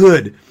 oh,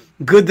 good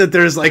that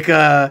there's like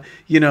a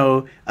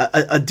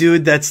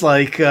dude that's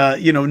like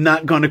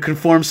not going to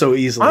conform so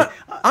easily.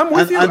 I'm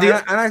with you,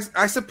 and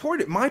I support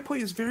it. My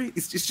point is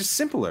it's just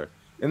simpler,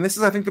 and this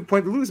is I think the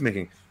point Lou is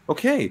making.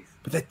 Okay,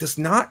 but that does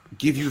not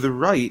give you the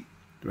right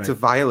to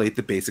violate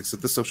the basics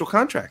of the social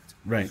contract.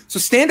 Right. So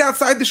stand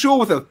outside the shul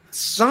with a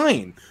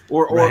sign,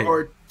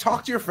 or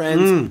talk to your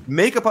friends,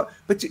 make up.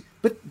 But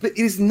it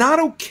is not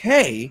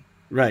okay.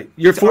 Right.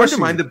 You're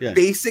forcing undermine the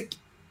basic.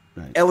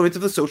 Right. Element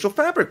of the social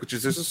fabric, which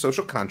is there's a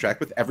social contract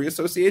with every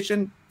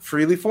association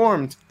freely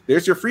formed.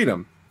 There's your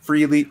freedom,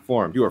 freely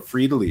formed. You are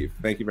free to leave.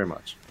 Thank you very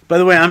much. By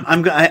the way,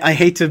 I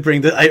hate to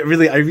bring I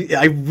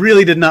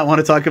really did not want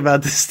to talk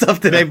about this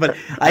stuff today, but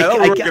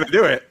we're going to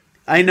do it.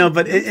 I know,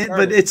 but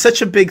it's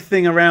such a big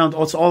thing around.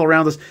 It's all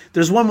around us.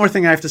 There's one more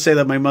thing I have to say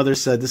that my mother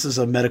said. This is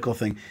a medical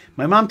thing.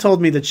 My mom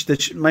told me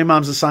that my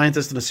mom's a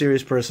scientist and a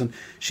serious person.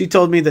 She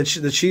told me that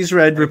she's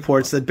read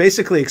reports that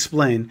basically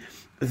explain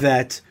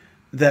that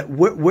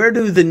where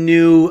do the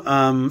new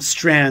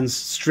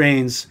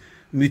strains,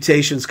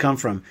 mutations come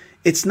from?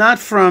 It's not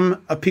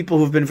from people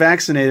who've been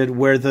vaccinated,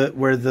 when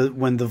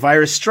the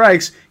virus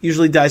strikes,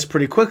 usually dies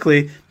pretty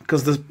quickly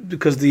because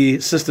the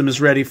system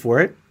is ready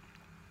for it.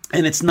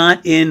 And it's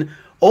not in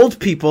old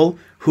people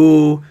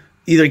who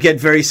either get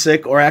very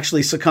sick or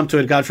actually succumb to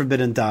it, God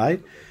forbid, and die.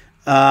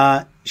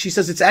 She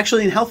says it's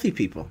actually in healthy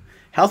people.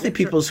 Healthy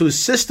people's whose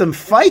system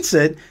fights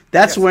it.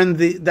 That's when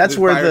the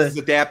virus is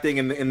adapting,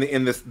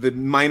 and the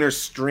minor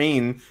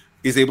strain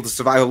is able to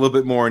survive a little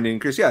bit more and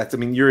increase. Yeah,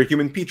 you're a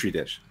human petri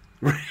dish.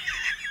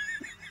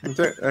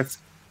 That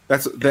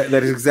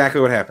is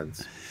exactly what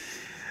happens.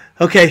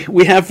 Okay,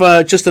 we have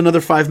just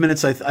another 5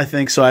 minutes, I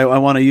think, so I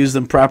want to use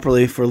them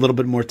properly for a little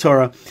bit more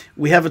Torah.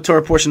 We have a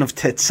Torah portion of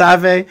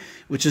Tetzaveh,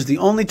 which is the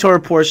only Torah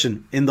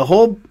portion in the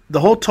whole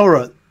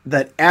Torah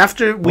that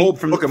after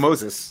Book of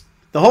Moses,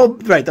 the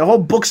whole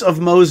books of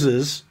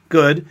Moses.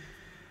 Good.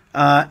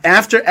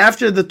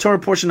 After the Torah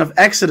portion of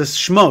Exodus,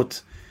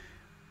 Shmot,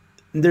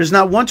 there's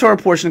not one Torah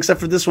portion except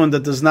for this one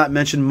that does not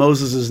mention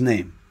Moses'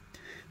 name.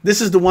 This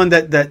is the one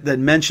that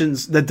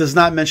does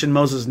not mention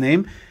Moses'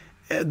 name.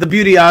 The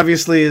beauty,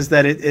 obviously, is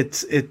that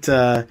it's at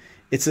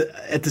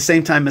the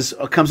same time as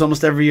comes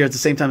almost every year at the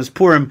same time as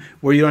Purim,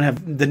 where you don't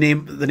have the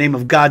name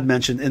of God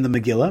mentioned in the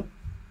Megillah.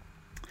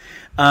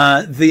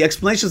 The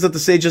explanations that the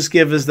sages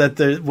give is that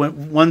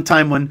one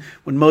time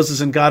when Moses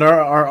and God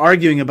are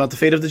arguing about the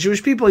fate of the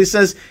Jewish people, he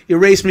says,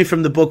 "Erase me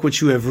from the book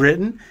which you have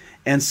written."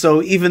 And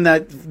so even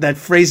that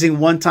phrasing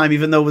one time,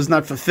 even though it was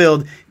not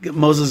fulfilled,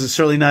 Moses is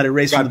certainly not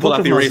erased from the book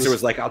of Moses. Eraser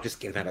was like, I'll just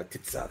get out of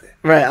Tetzaveh.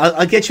 Right,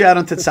 I'll get you out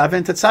on Tetzaveh.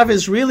 And Tetzaveh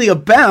is really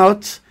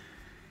about,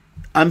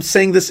 I'm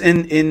saying this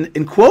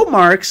in quote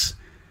marks,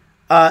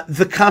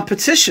 the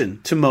competition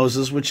to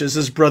Moses, which is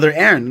his brother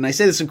Aaron. And I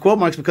say this in quote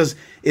marks because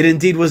it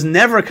indeed was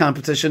never a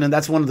competition, and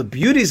that's one of the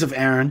beauties of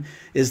Aaron,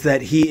 is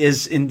that he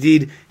is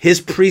indeed,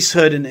 his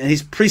priesthood and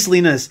his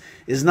priestliness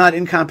is not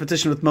in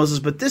competition with Moses.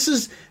 But this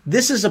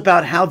is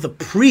about how the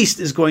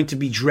priest is going to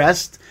be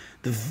dressed,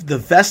 the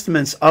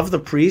vestments of the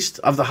priest,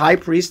 of the high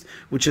priest,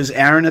 which is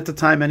Aaron at the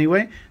time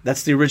anyway.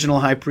 That's the original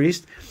high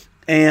priest.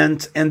 And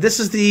this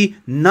is the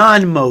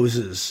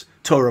non-Moses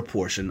Torah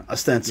portion,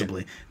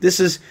 ostensibly. Yeah. This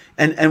is,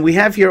 and we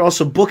have here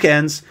also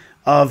bookends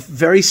of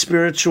very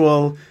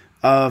spiritual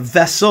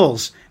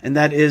vessels, and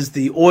that is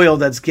the oil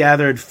that's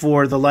gathered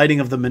for the lighting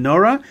of the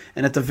menorah,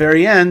 and at the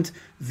very end,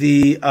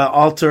 the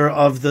altar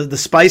of the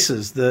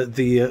spices, the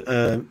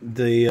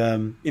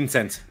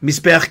incense,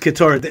 Mizbech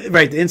Ketoret,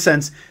 right? The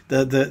incense,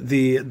 the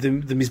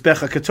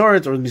Mizbech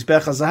Ketoret or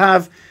Mizbech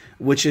Zahav,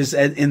 which is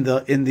in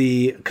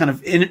the kind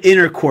of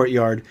inner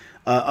courtyard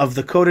of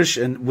the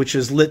Kodesh, and which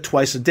is lit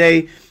twice a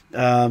day.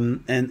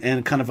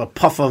 And kind of a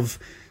puff of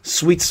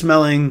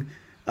sweet-smelling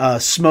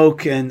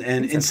smoke and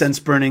incense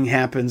burning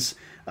happens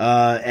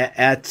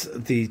at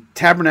the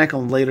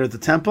tabernacle and later the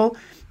temple,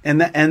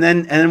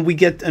 and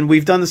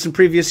we've done this in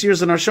previous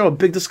years in our show, a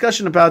big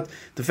discussion about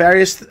the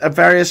various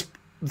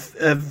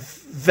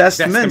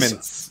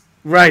vestments,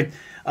 right,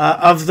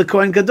 of the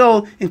Kohen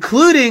Gadol,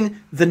 including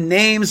the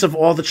names of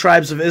all the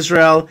tribes of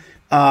Israel.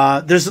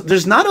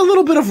 There's not a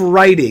little bit of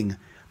writing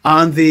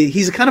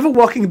he's a kind of a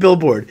walking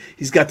billboard.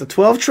 He's got the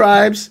 12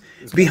 tribes.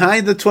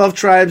 Behind the 12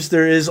 tribes,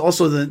 there is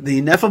also the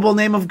ineffable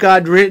name of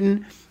God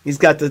written. He's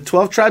got the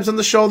 12 tribes on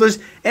the shoulders,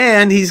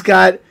 and he's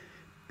got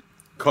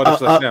Kodesh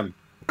Lashem.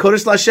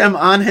 Kodesh Lashem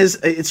on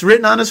it's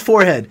written on his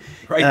forehead.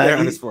 Right there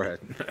on his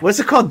forehead. What's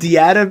it called?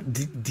 Diadem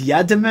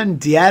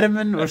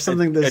or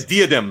something? A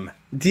diadem.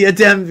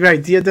 Diadem,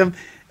 right, diadem.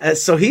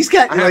 So he's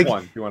got, I have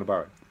one, if you want to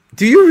borrow it.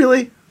 Do you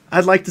really?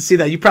 I'd like to see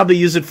that. You probably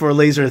use it for a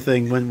laser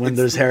thing when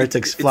there's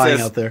heretics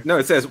flying out there. No,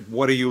 it says,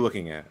 "What are you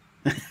looking at?"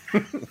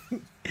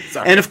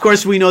 And of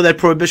course, we know that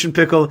Prohibition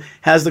Pickle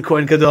has the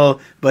Kohen Gadol,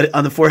 but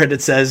on the forehead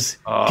it says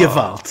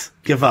Gewalt.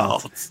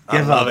 Gewalt.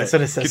 Gewalt. That's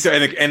what it says.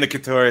 And the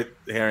Ketoret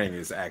herring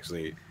is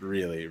actually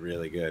really,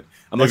 really good.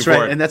 That's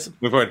right. And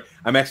looking forward.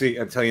 I'm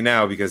telling you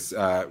now because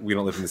we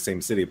don't live in the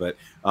same city, but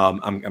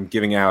I'm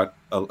giving out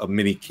a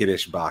mini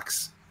kiddush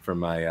box for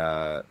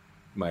my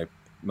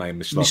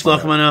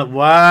Mishloach Mana.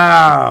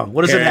 Wow.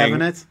 What does it have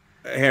in it?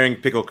 Herring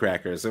pickle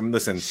crackers.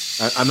 Listen,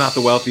 I'm not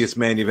the wealthiest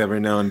man you've ever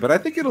known, but I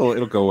think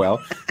it'll go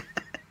well.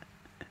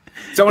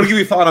 So I want to give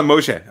you a thought on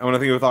Moshe. I want to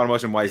think of a thought on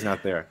Moshe and why he's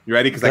not there. You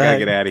ready? Because I got to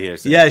get out of here.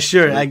 So yeah,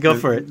 sure. I go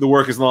for it. The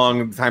work is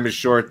long. The time is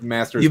short.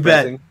 Master is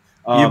pressing.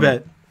 You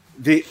bet.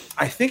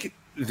 I think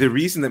the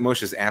reason that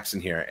Moshe is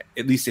absent here,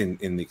 at least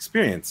in the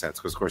experience sense,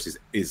 because of course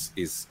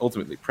is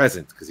ultimately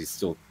present because he's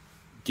still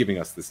giving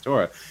us this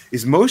Torah,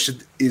 is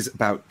Moshe is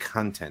about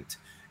content.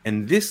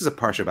 And this is a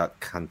parsha about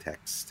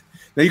context.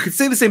 Now, you could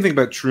say the same thing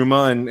about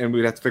Truma, and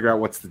we'd have to figure out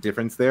what's the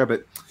difference there.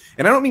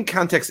 And I don't mean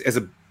context as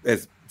a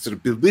sort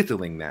of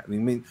belittling that. I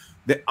mean,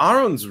 the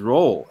Aaron's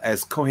role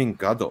as Kohen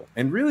Gadol,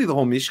 and really the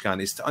whole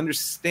Mishkan, is to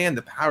understand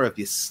the power of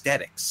the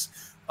aesthetics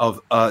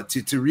of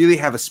to really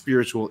have a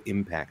spiritual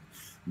impact.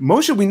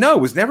 Moshe, we know,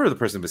 was never the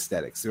person of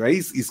aesthetics, right?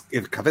 He's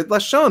Kaved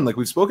Lashon, like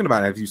we've spoken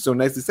about, as you so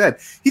nicely said.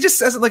 He just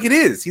says it like it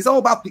is. He's all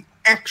about the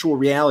actual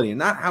reality and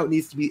not how it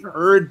needs to be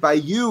heard by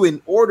you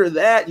in order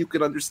that you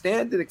could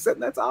understand it,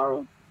 except that's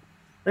Aaron.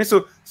 Right?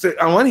 So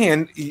on one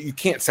hand, you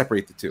can't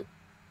separate the two.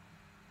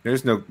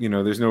 There's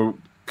no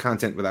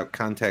content without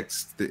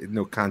context,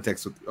 no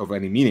context of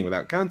any meaning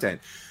without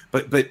content.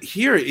 But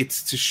here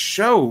it's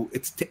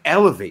to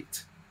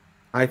elevate,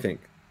 I think,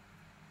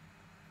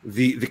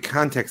 the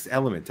context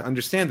element, to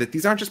understand that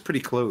these aren't just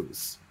pretty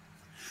clothes.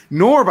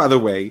 Nor, by the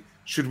way,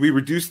 should we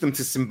reduce them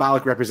to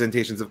symbolic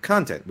representations of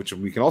content, which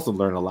we can also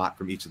learn a lot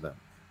from each of them.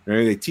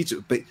 Right? They teach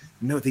it, but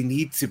no, they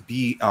need to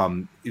be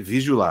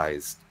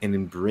visualized and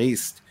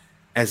embraced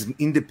as an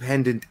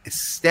independent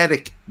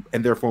aesthetic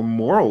and therefore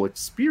moral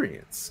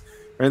experience.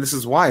 Right? This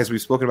is why, as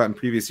we've spoken about in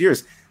previous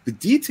years, the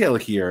detail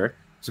here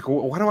is like,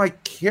 well, why do I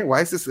care?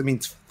 Why is this? I mean,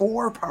 it's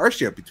 4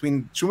 parsha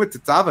between Shuma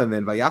Tetzava and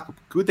then Vayaku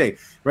Pekudei,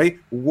 right?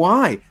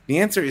 Why? The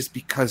answer is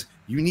because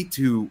you need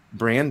to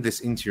brand this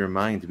into your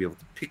mind to be able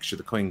to picture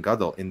the Kohen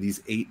Gadol in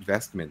these 8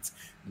 vestments,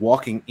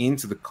 walking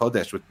into the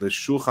Kodesh with the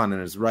shulchan on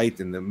his right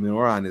and the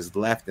menorah on his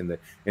left, and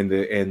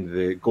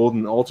the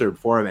golden altar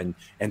before him,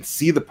 and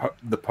see the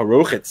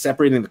parochet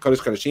separating the Kodesh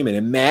Kodashim, and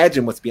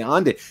imagine what's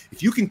beyond it.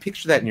 If you can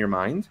picture that in your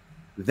mind,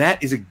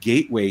 that is a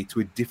gateway to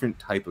a different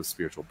type of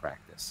spiritual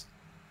practice.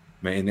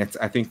 And that's,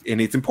 I think, and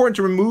it's important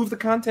to remove the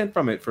content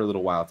from it for a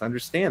little while to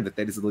understand that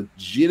is a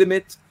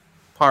legitimate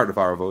part of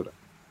our avoda.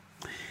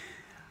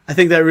 I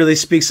think that really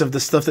speaks of the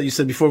stuff that you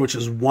said before, which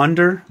is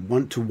wonder,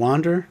 want to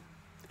wander.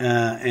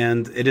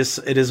 And it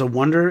is a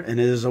wonder, and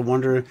it is a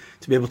wonder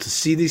to be able to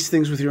see these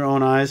things with your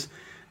own eyes.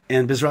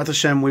 And B'ezrat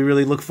Hashem, we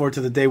really look forward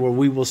to the day where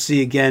we will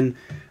see again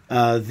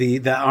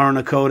the Aron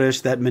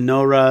HaKodesh, that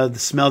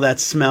menorah, that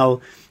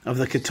smell of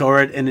the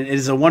Ketoret. And it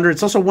is a wonder.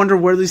 It's also a wonder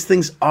where these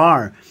things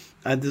are.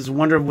 There's a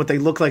wonder of what they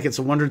look like. It's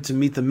a wonder to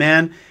meet the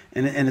man,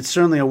 and it's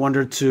certainly a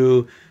wonder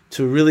to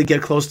really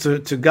get close to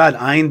God.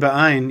 Ayin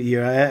ba'ayin,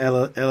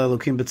 El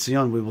Elokim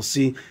b'tzion. We will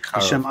see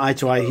Hashem eye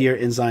to eye here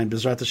in Zion.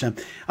 B'ezrat Hashem.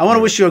 I want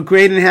to wish you a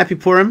great and happy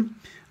Purim.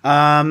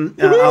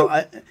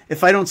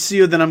 If I don't see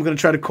you, then I'm going to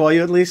try to call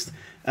you at least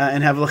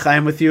and have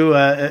l'chaim with you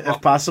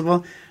if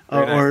possible.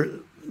 Or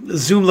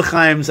Zoom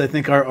l'chaims, I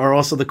think, are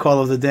also the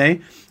call of the day.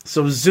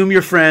 So Zoom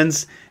your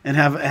friends and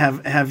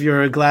have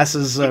your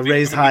glasses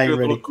raised high and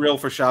ready. A little grill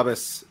for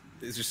Shabbos,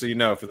 just so you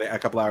know, for a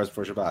couple hours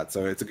before Shabbat.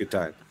 So it's a good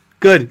time.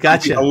 Good,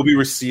 gotcha. I will be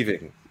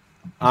receiving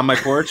on my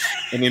porch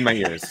and in my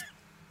ears.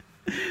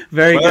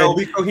 Very good. Whether it'll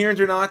be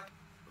coherent or not,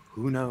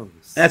 who knows?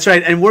 That's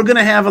right. And we're going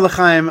to have a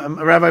l'chaim.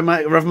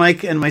 Rav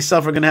Mike and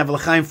myself are going to have a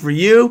l'chaim for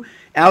you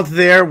out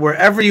there,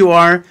 wherever you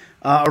are,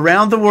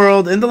 around the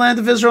world, in the land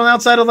of Israel,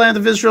 outside of the land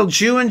of Israel,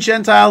 Jew and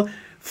Gentile,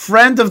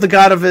 friend of the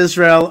God of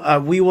Israel.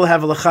 We will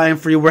have a l'chaim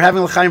for you. We're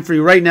having a l'chaim for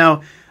you right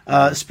now,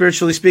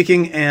 spiritually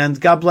speaking, and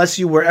God bless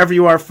you wherever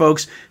you are,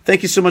 folks.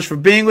 Thank you so much for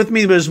being with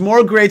me. There's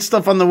more great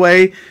stuff on the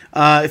way.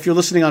 If you're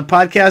listening on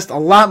podcast, a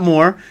lot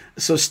more.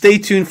 So stay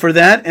tuned for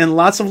that, and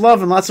lots of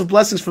love and lots of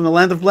blessings from the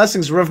land of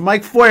blessings. Rav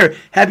Mike Foyer,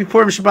 happy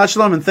Purim, Shabbat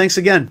Shalom, and thanks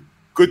again.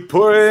 Good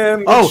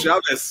Purim, good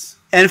Shabbos.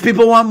 And if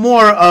people want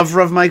more of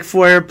Rav Mike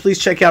Foyer, please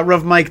check out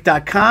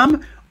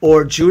ravmike.com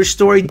or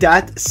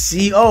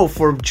jewishstory.co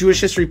for Jewish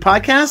History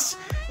podcasts,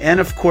 and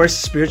of course,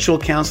 spiritual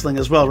counseling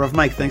as well. Rav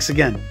Mike, thanks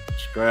again.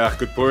 Shkoyach,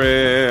 good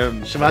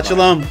Purim. Shabbat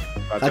Shalom.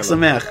 Chag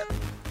Sameach.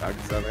 Chag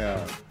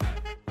Sameach.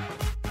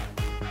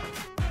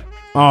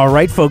 All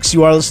right, folks,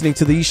 you are listening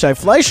to the Yishai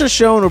Fleisher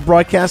Show, and we're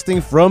broadcasting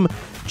from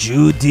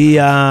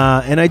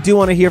Judea. And I do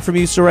want to hear from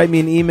you, so write me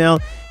an email,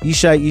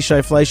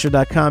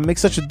 yishai@yishaifleisher.com.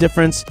 Makes such a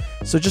difference.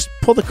 So just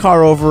pull the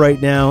car over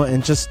right now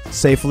and just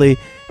safely,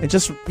 and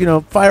just,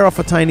 fire off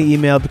a tiny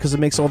email, because it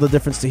makes all the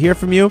difference to hear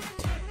from you.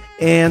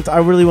 And I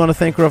really want to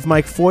thank Rav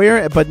Mike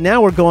Foyer. But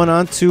now we're going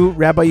on to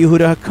Rabbi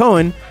Yehuda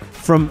HaKohen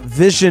from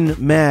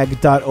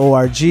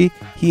visionmag.org.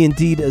 He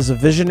indeed is a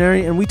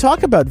visionary, and we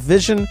talk about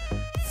vision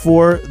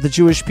for the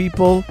Jewish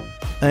people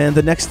and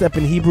the next step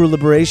in Hebrew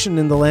liberation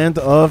in the land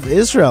of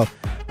Israel.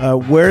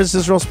 Where is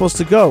Israel supposed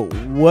to go?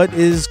 What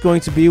is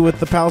going to be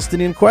with the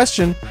Palestinian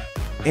question?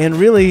 And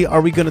really,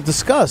 are we going to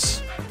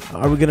discuss?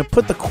 Are we going to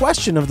put the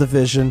question of the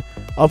vision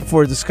up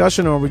for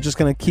discussion, or are we just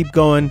going to keep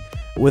going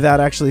without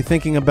actually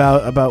thinking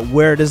about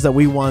where it is that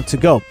we want to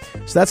go?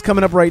 So that's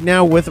coming up right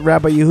now with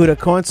Rabbi Yehuda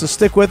Cohen. So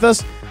stick with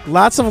us.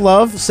 Lots of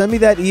love. Send me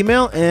that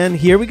email, and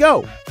here we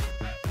go.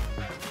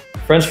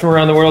 Friends from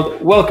around the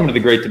world, welcome to the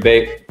Great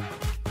Debate.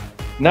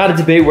 Not a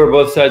debate where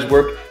both sides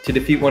work to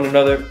defeat one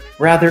another,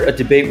 rather a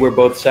debate where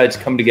both sides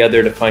come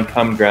together to find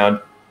common ground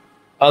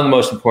on the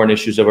most important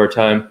issues of our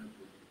time.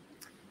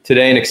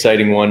 Today, an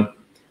exciting one.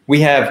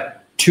 We have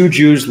 2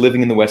 Jews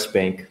living in the West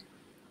Bank.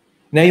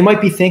 Now, you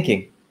might be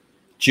thinking,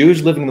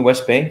 Jews living in the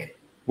West Bank?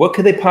 What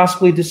could they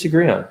possibly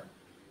disagree on?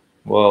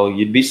 Well,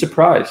 you'd be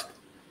surprised.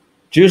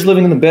 Jews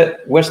living in the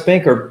West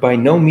Bank are by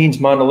no means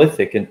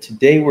monolithic, and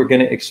today we're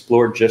going to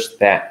explore just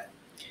that.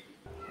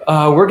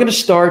 We're going to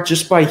start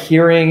just by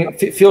hearing.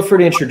 Feel free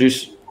to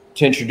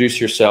introduce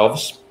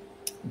yourselves,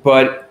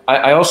 but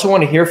I also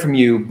want to hear from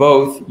you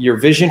both your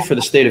vision for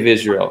the state of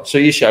Israel. So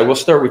Yishai, we'll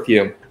start with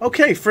you.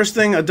 Okay, first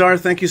thing, Adar,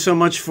 thank you so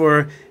much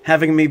for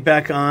having me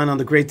back on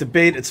the Great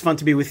Debate. It's fun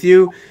to be with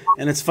you,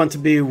 and it's fun to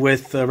be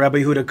with Rabbi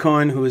Yehuda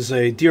Cohen, who is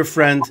a dear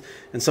friend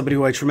and somebody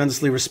who I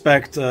tremendously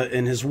respect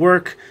in his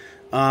work,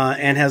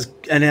 and has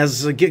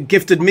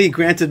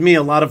granted me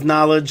a lot of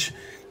knowledge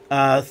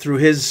through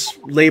his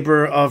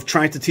labor of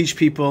trying to teach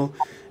people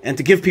and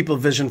to give people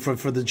vision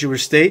for the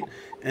Jewish state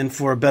and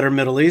for a better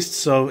Middle East.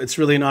 So it's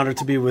really an honor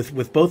to be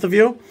with both of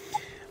you.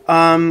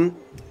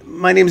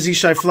 My name is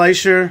Yishai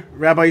Fleischer,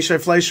 Rabbi Yishai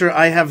Fleischer.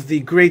 I have the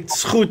great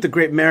zchut, the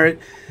great merit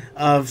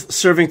of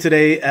serving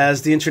today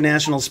as the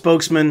international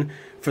spokesman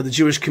for the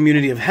Jewish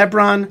community of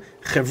Hebron.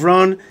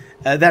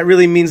 That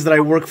really means that I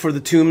work for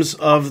the tombs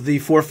of the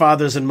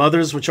forefathers and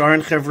mothers, which are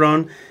in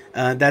Hebron.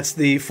 That's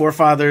the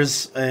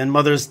forefathers and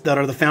mothers that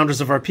are the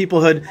founders of our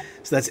peoplehood.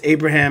 So that's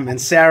Abraham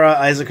and Sarah,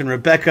 Isaac and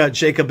Rebekah,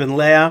 Jacob and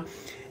Leah.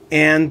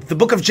 And the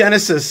book of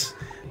Genesis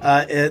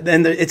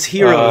and its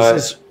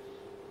heroes.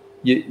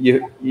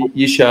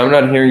 Yisha, I'm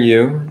not hearing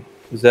you.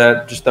 Is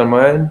that just on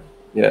mine?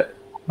 Yeah.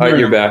 All right,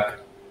 you're back.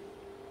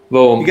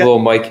 Little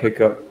mic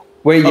hiccup.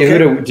 Wait, okay.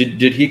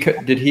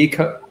 Yehuda, did he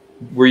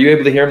were you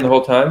able to hear him the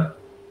whole time?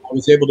 I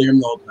was able to hear him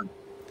the whole time.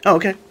 Oh,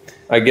 okay.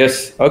 I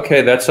guess,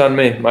 okay, that's on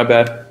me. My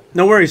bad.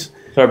 No worries.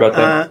 Sorry about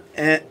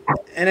that.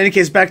 In any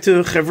case, back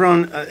to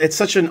Hebron, it's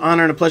such an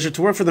honor and a pleasure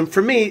to work for them.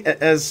 For me,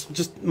 as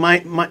just my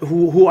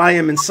who I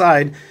am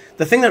inside,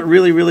 the thing that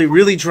really, really,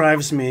 really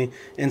drives me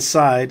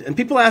inside, and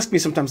people ask me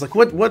sometimes, like,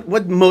 what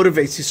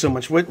motivates you so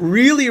much? What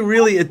really,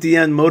 really at the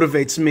end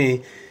motivates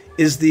me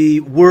is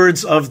the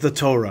words of the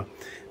Torah.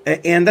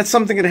 And that's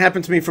something that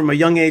happened to me from a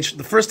young age.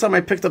 The first time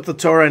I picked up the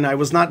Torah, and I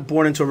was not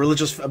born into a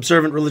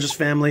observant religious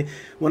family,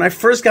 when I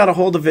first got a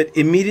hold of it,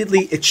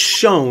 immediately it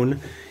shone.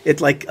 It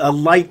like a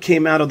light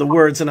came out of the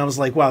words, and I was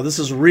like, wow, this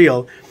is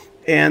real.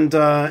 And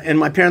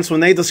my parents,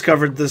 when they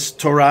discovered this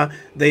Torah,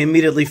 they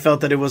immediately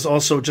felt that it was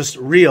also just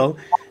real.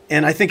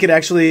 And I think it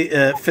actually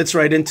fits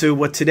right into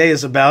what today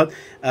is about.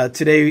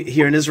 Today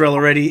here in Israel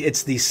already,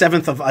 it's the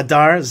 7th of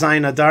Adar,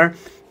 Zayin Adar,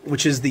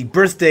 which is the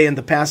birthday and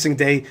the passing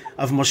day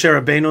of Moshe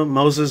Rabbeinu,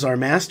 Moses, our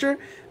master,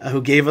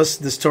 who gave us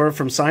this Torah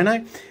from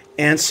Sinai.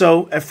 And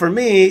so for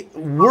me,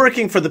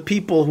 working for the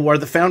people who are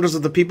the founders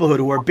of the peoplehood,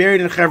 who are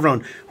buried in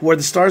Hebron, who are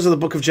the stars of the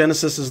book of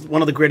Genesis, is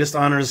one of the greatest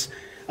honors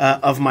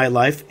of my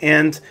life.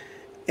 And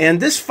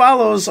this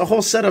follows a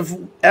whole set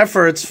of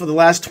efforts for the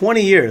last 20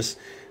 years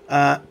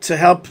to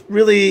help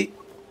really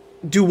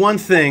do one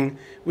thing,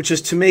 which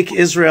is to make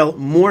Israel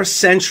more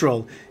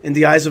central in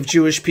the eyes of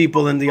Jewish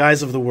people, in the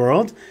eyes of the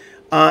world.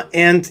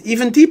 And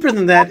even deeper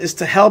than that is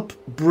to help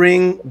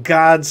bring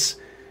God's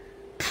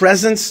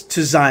presence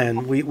to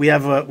Zion. We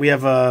have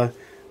a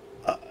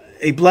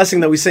blessing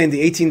that we say in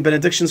the 18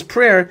 benedictions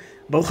prayer.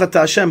 Baruch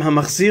atah Hashem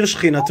hamachzir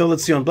shchinato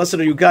leTzion. Blessed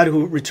are you, God,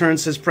 who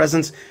returns His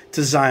presence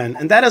to Zion.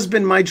 And that has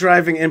been my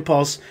driving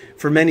impulse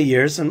for many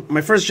years. And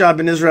my first job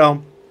in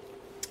Israel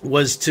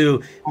was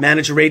to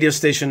manage a radio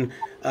station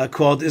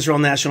called Israel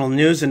National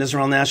News and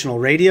Israel National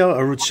Radio,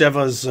 Arutz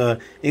Sheva's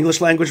English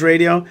language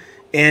radio.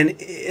 And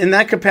in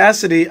that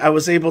capacity, I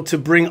was able to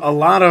bring a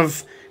lot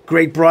of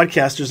great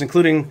broadcasters,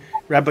 including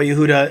Rabbi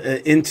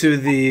Yehuda, into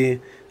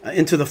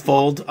the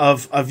fold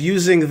of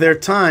using their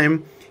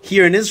time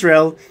here in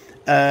Israel,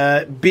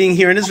 being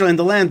here in Israel in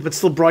the land, but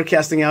still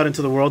broadcasting out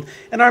into the world.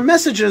 And our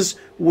messages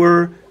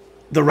were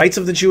the rights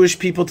of the Jewish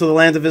people to the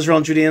land of Israel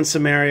and Judea and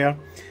Samaria,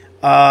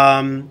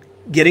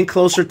 getting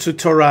closer to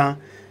Torah,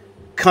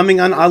 coming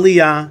on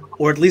Aliyah,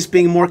 or at least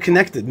being more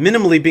connected,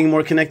 minimally being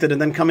more connected,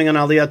 and then coming on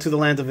Aliyah to the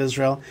land of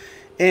Israel,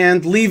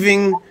 and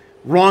leaving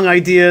wrong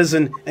ideas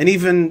and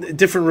even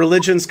different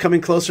religions,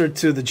 coming closer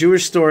to the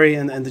Jewish story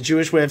and the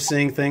Jewish way of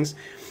seeing things.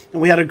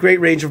 And we had a great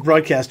range of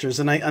broadcasters,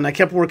 and I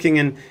kept working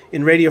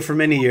in radio for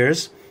many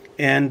years,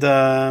 and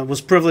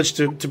was privileged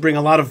to bring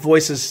a lot of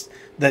voices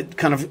that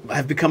kind of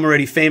have become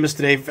already famous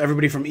today,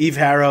 everybody from Eve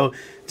Harrow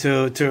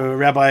to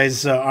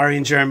Rabbis Ari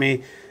and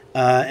Jeremy,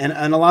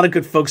 and a lot of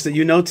good folks that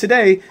you know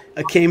today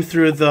came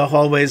through the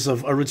hallways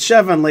of Arutz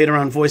Sheva and later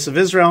on Voice of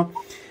Israel.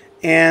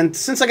 And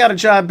since I got a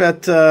job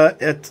at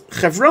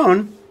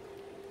Hebron,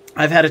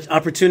 I've had an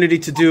opportunity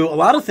to do a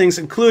lot of things,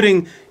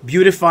 including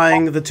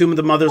beautifying the tomb of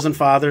the mothers and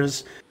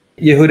fathers.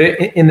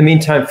 Yehuda, in the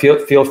meantime,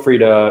 feel free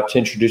to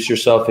introduce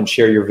yourself and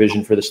share your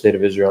vision for the state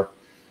of Israel.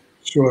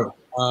 Sure.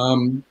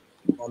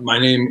 My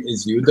name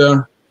is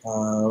Yehuda.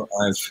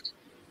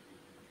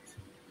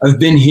 I've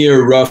been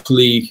here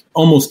roughly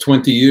almost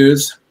 20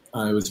 years.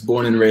 I was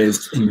born and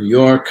raised in New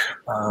York.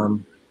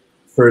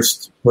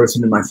 First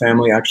person in my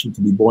family actually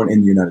to be born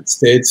in the United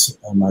States.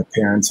 My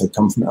parents had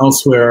come from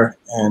elsewhere,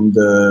 and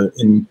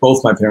in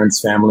both my parents'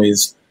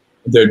 families,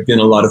 there had been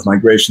a lot of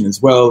migration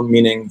as well,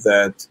 meaning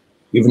that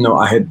even though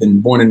I had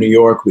been born in New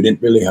York, we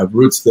didn't really have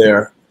roots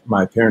there.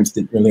 My parents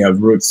didn't really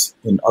have roots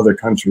in other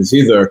countries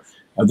either.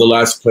 The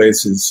last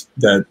place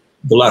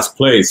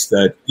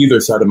that either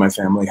side of my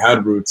family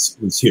had roots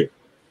was here.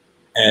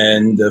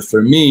 And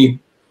for me,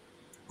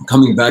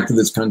 coming back to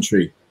this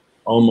country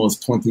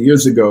almost 20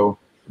 years ago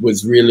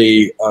was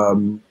really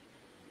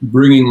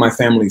bringing my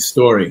family's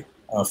story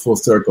full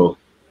circle.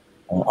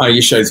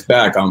 Yisha is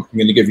back. I'm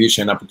going to give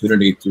Yisha an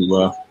opportunity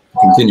to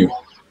continue.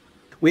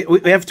 We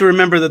have to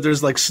remember that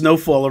there's like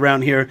snowfall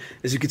around here,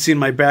 as you can see in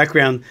my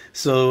background.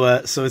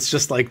 So it's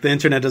just like the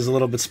internet is a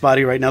little bit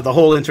spotty right now. The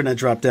whole internet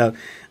dropped out.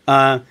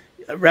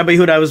 Rabbi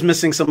Yehuda, I was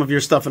missing some of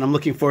your stuff, and I'm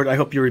looking forward. I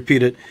hope you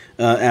repeat it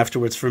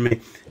afterwards for me.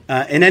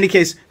 In any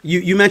case,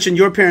 you mentioned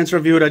your parents,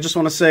 Rabbi Yehuda. I just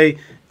want to say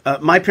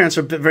my parents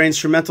are very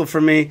instrumental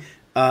for me.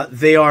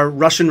 They are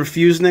Russian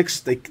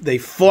refuseniks. They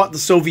fought the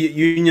Soviet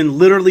Union,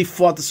 literally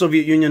fought the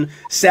Soviet Union,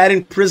 sat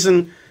in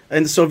prison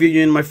in the Soviet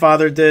Union. My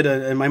father did,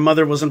 and my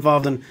mother was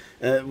involved and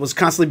was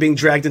constantly being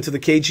dragged into the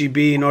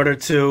KGB in order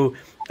to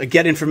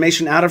get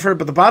information out of her.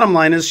 But the bottom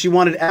line is she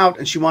wanted out,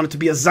 and she wanted to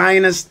be a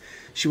Zionist.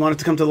 She wanted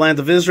to come to the land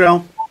of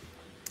Israel.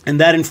 And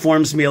that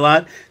informs me a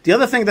lot. The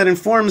other thing that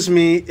informs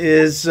me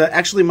is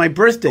actually my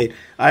birth date.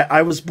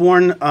 I was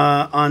born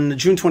on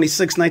June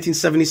 26,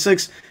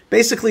 1976,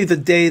 basically the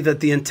day that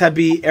the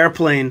Entebbe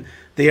airplane,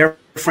 the Air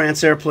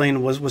France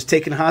airplane, was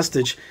taken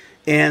hostage.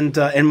 And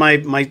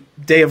my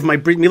day of my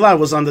Brit Milah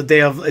was on the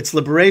day of its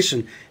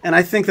liberation. And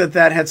I think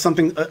that had some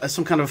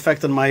kind of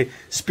effect on my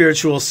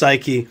spiritual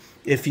psyche,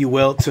 if you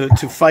will, to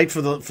fight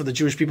for the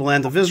Jewish people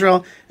land of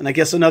Israel. And I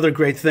guess another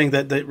great thing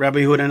that Rabbi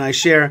Yehuda and I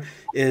share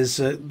is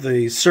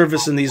the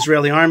service in the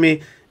Israeli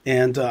army.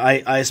 And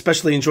I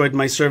especially enjoyed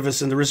my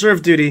service in the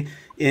reserve duty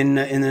in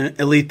an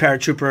elite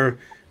paratrooper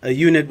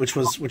unit, which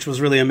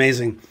was really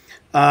amazing.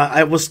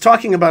 I was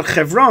talking about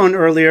Hebron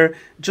earlier,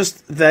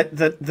 just that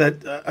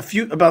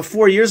about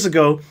 4 years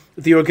ago,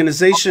 the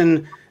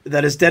organization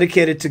that is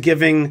dedicated to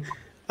giving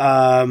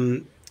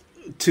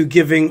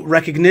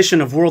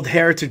recognition of World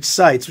Heritage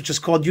Sites, which is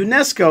called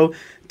UNESCO,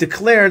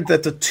 declared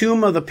that the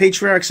tomb of the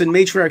patriarchs and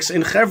matriarchs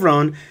in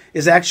Hebron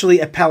is actually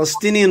a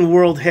Palestinian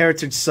World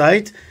Heritage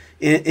Site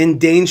in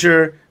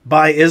danger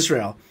by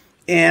Israel.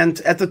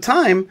 And at the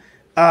time,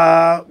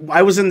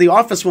 I was in the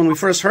office when we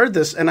first heard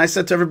this, and I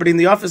said to everybody in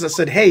the office, I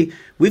said, hey,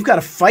 we've got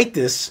to fight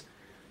this.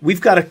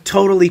 We've got to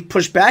totally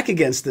push back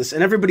against this.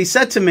 And everybody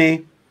said to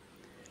me,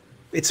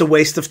 it's a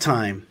waste of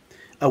time.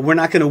 We're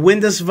not going to win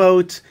this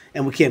vote,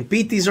 and we can't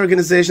beat these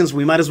organizations.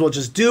 We might as well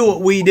just do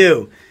what we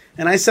do.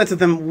 And I said to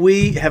them,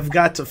 we have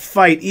got to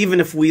fight, even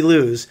if we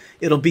lose.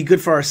 It'll be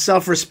good for our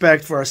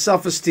self-respect, for our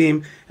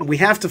self-esteem, and we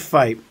have to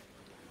fight.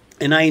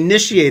 And I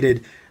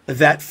initiated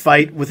that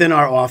fight within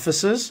our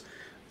offices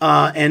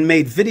and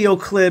made video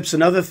clips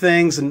and other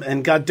things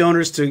and got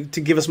donors to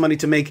give us money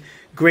to make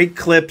great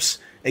clips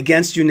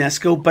against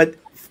UNESCO.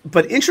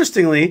 But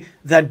interestingly,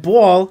 that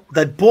ball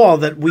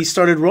that we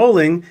started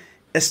rolling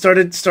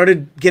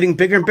started getting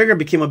bigger and bigger,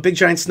 became a big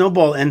giant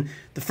snowball. And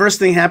the first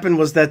thing happened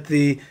was that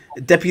the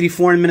Deputy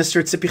Foreign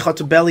Minister Tzipi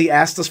Chotobeli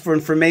asked us for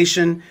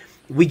information.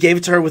 We gave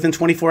it to her within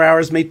 24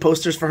 hours, made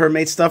posters for her,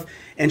 made stuff,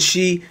 and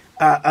she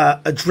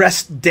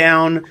addressed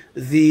down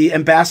the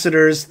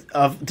ambassadors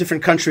of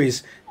different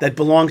countries that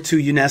belong to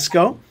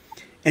UNESCO.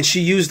 And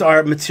she used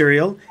our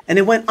material, and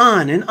it went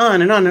on and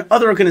on and on in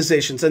other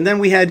organizations. And then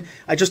we had,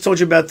 I just told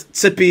you about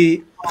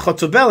Tzipi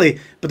Chotobeli,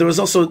 but there was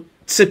also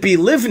Tzipi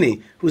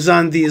Livni, who's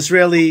on the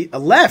Israeli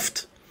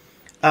left.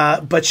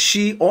 But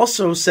she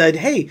also said,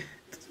 hey,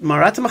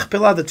 Marat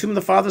HaMachpelah, the tomb of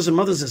the fathers and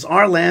mothers, is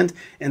our land,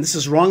 and this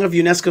is wrong of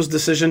UNESCO's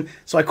decision.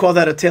 So I call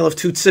that a tale of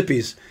two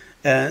Tzipis.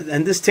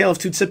 And this tale of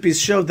two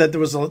Tzipis showed that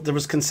there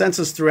was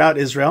consensus throughout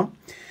Israel.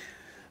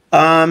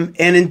 And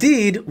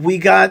indeed, we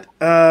got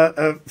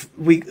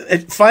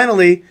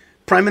finally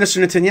Prime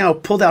Minister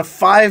Netanyahu pulled out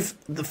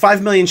the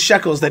 5 million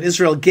shekels that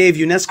Israel gave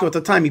UNESCO at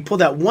the time. He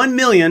pulled out 1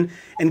 million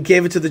and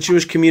gave it to the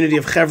Jewish community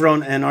of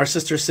Hebron and our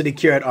sister city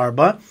Kiryat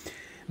Arba.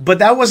 But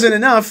that wasn't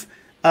enough.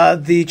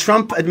 The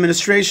Trump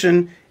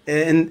administration,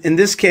 in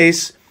this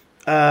case,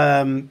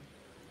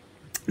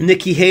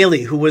 Nikki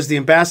Haley, who was the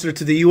ambassador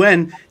to the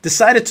UN,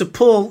 decided to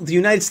pull the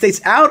United States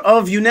out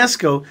of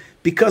UNESCO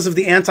because of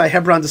the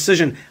anti-Hebron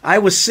decision. I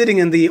was sitting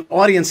in the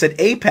audience at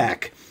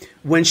AIPAC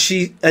when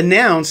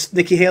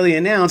Nikki Haley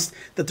announced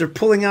that they're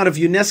pulling out of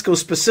UNESCO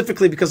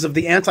specifically because of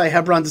the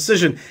anti-Hebron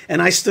decision.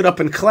 And I stood up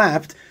and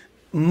clapped.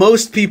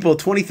 Most people,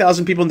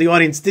 20,000 people in the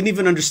audience, didn't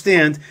even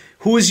understand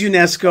who is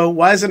UNESCO,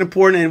 why is it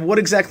important, and where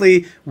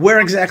exactly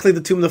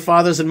the tomb of the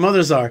fathers and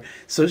mothers are.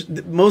 So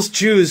most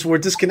Jews were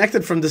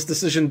disconnected from this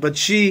decision, but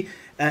she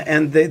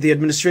and the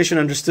administration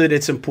understood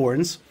its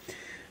importance.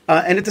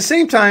 And at the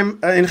same time,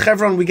 in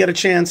Hebron, we get a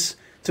chance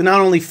to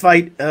not only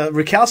fight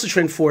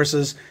recalcitrant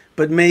forces,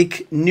 but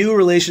make new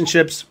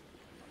relationships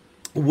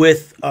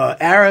with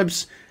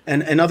Arabs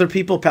and other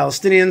people,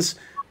 Palestinians,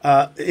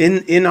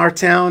 in our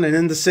town and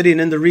in the city and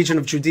in the region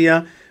of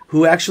Judea,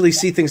 who actually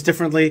see things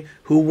differently,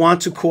 who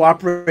want to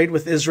cooperate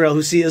with Israel,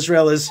 who see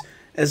Israel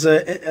as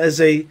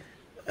a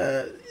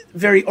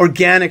very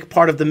organic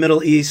part of the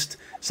Middle East,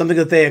 something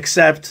that they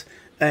accept,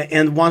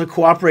 and want to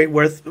cooperate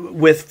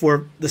with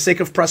for the sake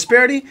of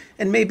prosperity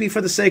and maybe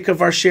for the sake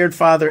of our shared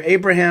father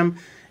Abraham.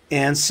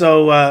 And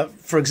so,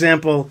 for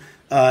example,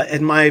 at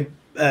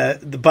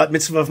the bat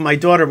mitzvah of my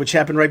daughter, which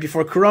happened right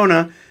before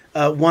Corona,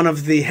 one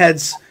of the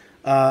heads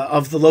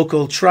of the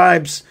local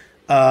tribes,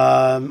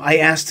 I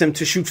asked him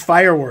to shoot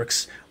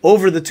fireworks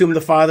over the tomb of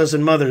the fathers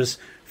and mothers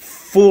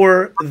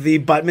for the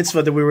bat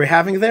mitzvah that we were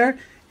having there.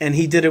 And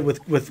he did it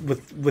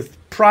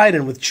with pride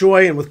and with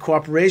joy and with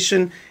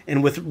cooperation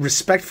and with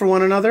respect for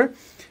one another.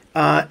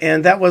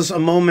 And that was a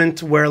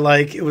moment where,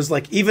 like, it was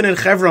like even in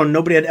Hebron,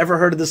 nobody had ever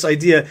heard of this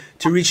idea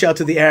to reach out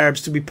to the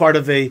Arabs to be part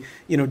of a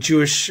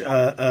Jewish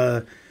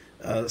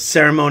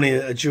ceremony,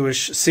 a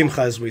Jewish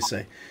Simcha, as we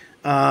say.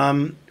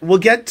 We'll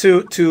get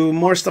to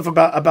more stuff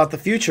about the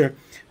future,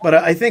 but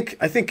I think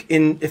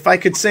if I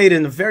could say it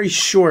in a very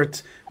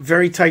short,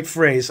 very tight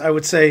phrase, I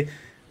would say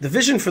the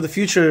vision for the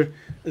future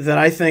that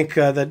I think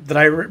that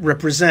I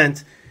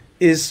represent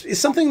is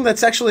something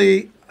that's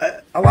actually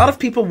a lot of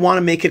people want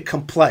to make it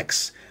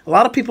complex. A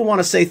lot of people want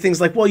to say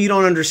things like, "Well, you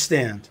don't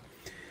understand,"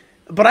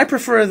 but I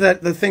prefer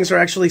that the things are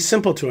actually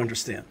simple to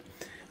understand.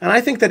 And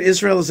I think that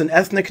Israel is an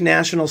ethnic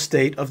national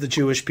state of the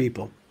Jewish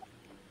people.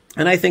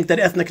 And I think that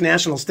ethnic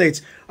national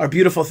states are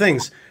beautiful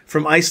things,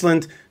 from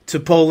Iceland to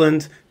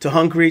Poland to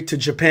Hungary to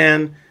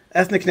Japan.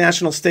 Ethnic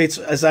national states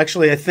is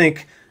actually, I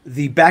think,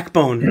 the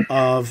backbone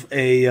of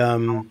a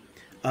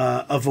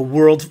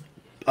world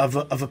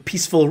of a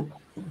peaceful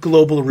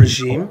global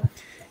regime.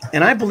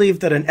 And I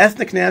believe that an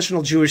ethnic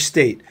national Jewish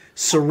state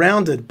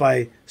surrounded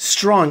by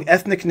strong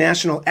ethnic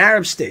national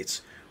Arab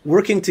states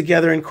working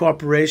together in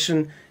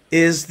cooperation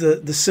is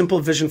the simple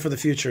vision for the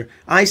future.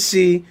 I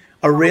see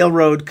a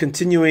railroad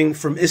continuing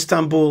from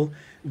Istanbul,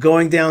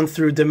 going down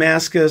through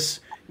Damascus,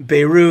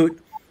 Beirut,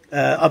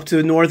 up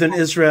to northern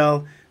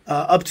Israel,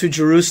 up to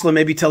Jerusalem,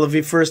 maybe Tel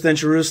Aviv first, then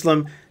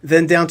Jerusalem,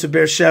 then down to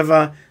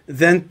Beersheba,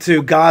 then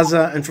to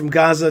Gaza, and from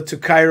Gaza to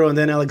Cairo, and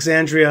then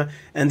Alexandria,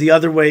 and the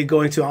other way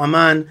going to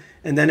Amman,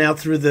 and then out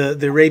through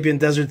the Arabian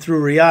desert,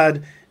 through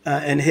Riyadh,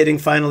 and hitting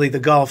finally the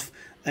Gulf.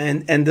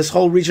 And this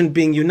whole region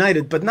being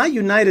united, but not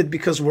united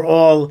because we're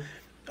all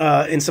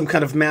in some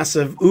kind of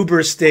massive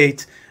Uber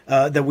state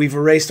that we've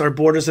erased our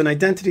borders and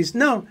identities.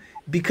 No,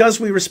 because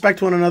we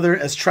respect one another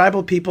as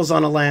tribal peoples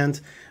on a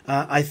land.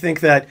 I think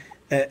that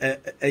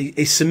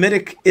a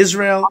Semitic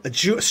Israel,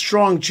 a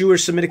strong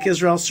Jewish Semitic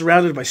Israel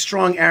surrounded by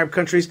strong Arab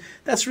countries,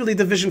 that's really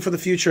the vision for the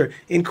future,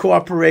 in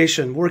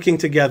cooperation, working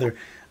together.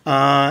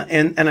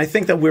 And I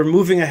think that we're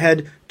moving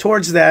ahead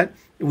towards that.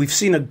 We've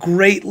seen a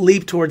great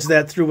leap towards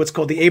that through what's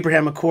called the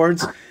Abraham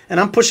Accords. And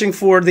I'm pushing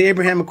for the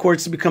Abraham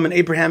Accords to become an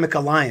Abrahamic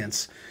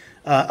alliance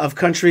of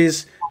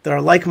countries that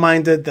are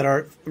like-minded, that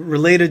are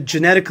related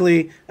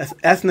genetically,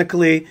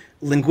 ethnically,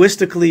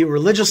 linguistically,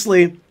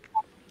 religiously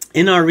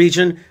in our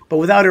region, but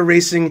without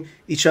erasing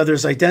each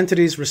other's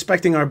identities,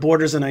 respecting our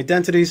borders and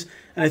identities.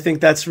 And I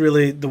think that's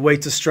really the way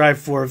to strive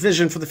for a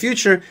vision for the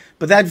future.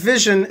 But that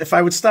vision, if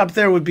I would stop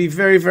there, would be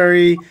very,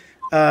 very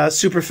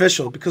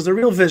superficial, because the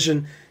real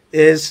vision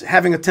is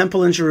having a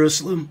temple in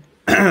Jerusalem,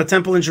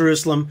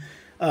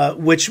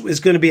 which is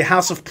going to be a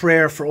house of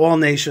prayer for all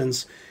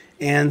nations,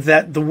 and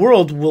that the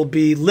world will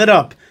be lit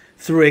up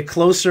through a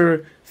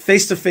closer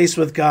face-to-face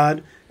with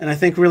God. And I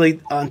think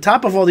really, on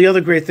top of all the other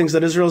great things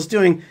that Israel is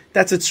doing,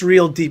 that's its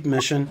real deep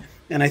mission.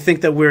 And I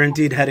think that we're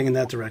indeed heading in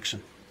that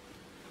direction.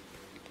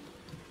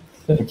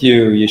 Thank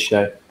you,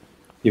 Yishai.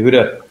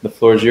 Yehuda, the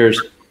floor is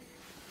yours.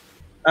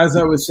 As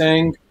I was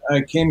saying,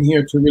 I came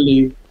here to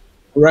really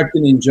correct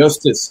an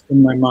injustice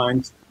in my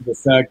mind, the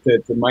fact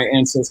that my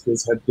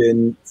ancestors had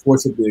been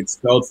forcibly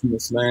expelled from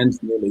this land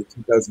nearly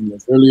 2,000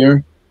 years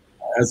earlier.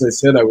 As I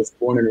said, I was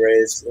born and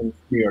raised in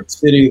New York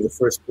City, the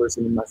first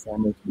person in my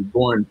family to be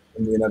born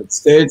in the United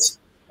States,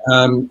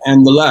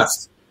 and the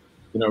last,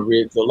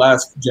 the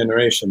last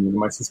generation.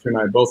 My sister and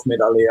I both made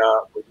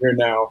Aliyah. We're here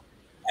now,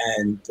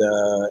 and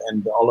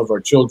all of our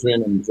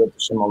children, and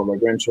all of our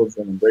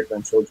grandchildren and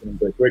great-grandchildren and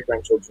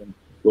great-great-grandchildren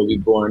will be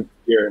born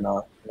here in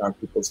our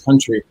people's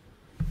country.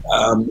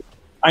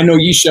 I know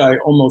Yishai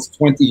almost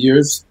 20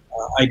 years.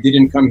 I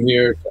didn't come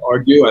here to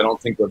argue. I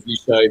don't think Rav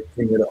Yishai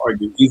came here to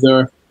argue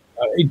either.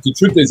 The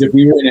truth is, if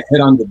we were in a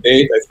head-on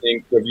debate, I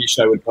think Rav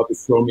Yishai would probably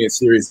throw me a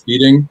serious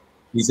beating.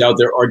 He's out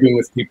there arguing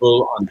with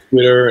people on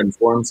Twitter and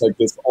forums like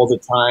this all the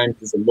time.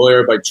 He's a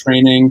lawyer by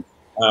training.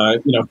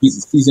 He's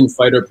a seasoned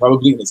fighter,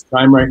 probably in his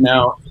prime right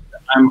now.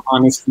 I'm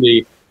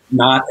honestly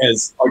not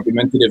as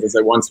argumentative as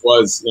I once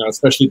was,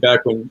 especially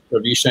back when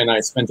Rav Yishai and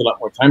I spent a lot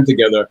more time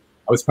together.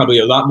 I was probably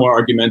a lot more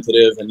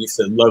argumentative and used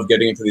to love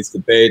getting into these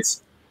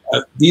debates.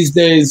 These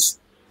days,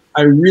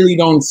 I really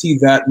don't see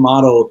that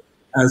model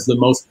as the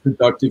most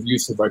productive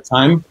use of our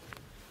time.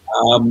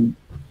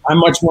 I'm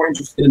much more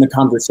interested in the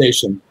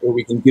conversation where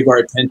we can give our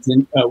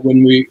attention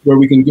where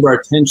we can give our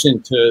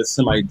attention to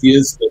some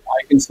ideas that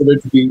I consider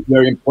to be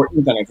very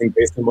important. And I think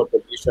based on what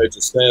Yishai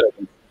just said, I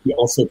think he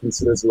also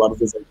considers a lot of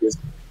his ideas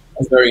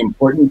as very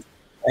important.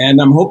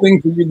 And I'm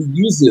hoping to really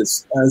use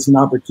this as an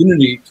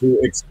opportunity to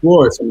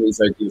explore some of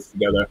these ideas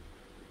together.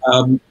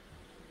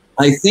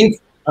 I think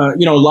a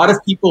lot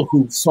of people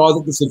who saw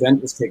that this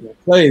event was taking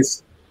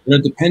place,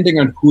 depending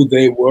on who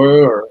they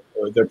were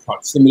or their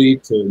proximity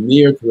to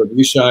me or to Rabbi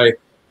Yishai,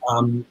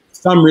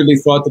 some really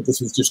thought that this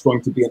was just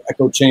going to be an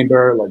echo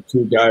chamber, like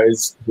two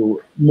guys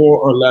who more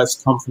or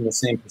less come from the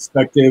same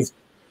perspective,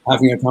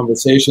 having a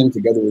conversation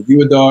together with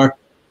you, Adar.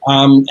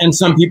 And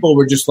some people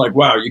were just like,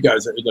 wow, you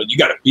guys, you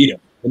got to beat him,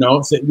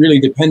 So really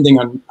depending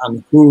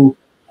on who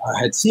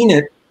had seen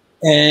it.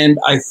 And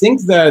I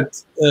think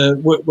that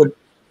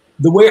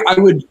the way I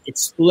would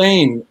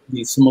explain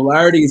the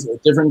similarities or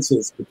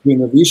differences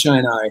between Rav Yishai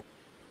and I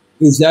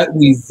is that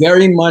we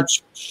very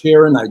much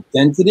share an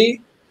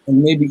identity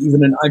and maybe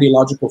even an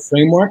ideological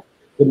framework,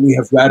 but we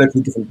have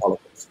radically different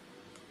politics.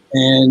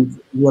 And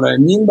what I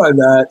mean by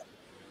that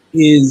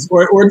is,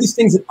 or these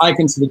things that I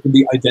consider to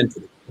be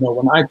identity.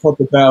 When I talk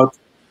about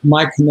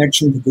my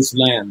connection to this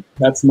land,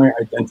 that's my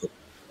identity.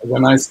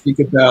 When I speak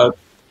about,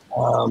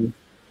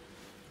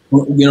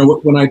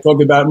 when I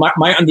talk about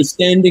my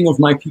understanding of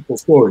my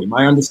people's story,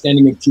 my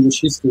understanding of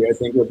Jewish history, I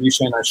think Rav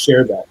Yishai and I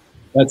share that.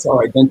 That's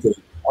our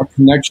identity. Our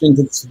connection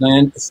to this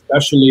land,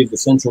 especially the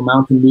Central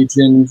Mountain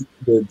region,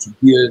 the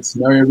Judea,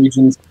 Samaria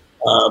regions,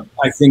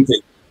 I think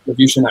that Rav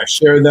Yishai and I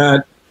share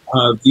that.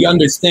 The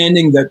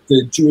understanding that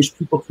the Jewish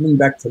people coming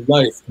back to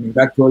life, coming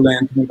back to our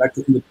land, coming back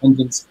to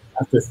independence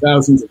after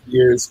thousands of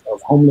years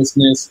of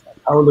homelessness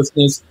and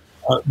powerlessness,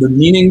 the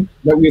meaning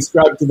that we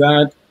ascribe to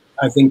that,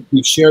 I think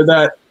we share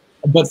that.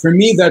 But for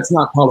me, that's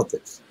not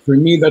politics. For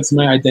me, that's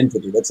my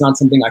identity. That's not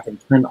something I can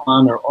turn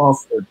on or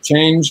off or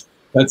change.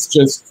 That's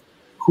just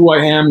who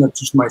I am. That's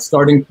just my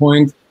starting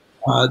point.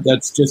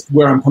 That's just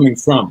where I'm coming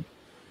from.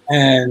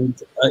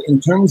 And in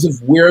terms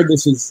of where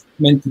this is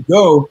meant to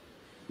go,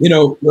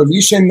 Rav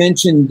Yishai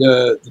mentioned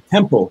the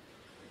temple.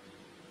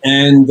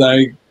 And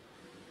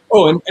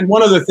and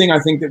one other thing I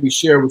think that we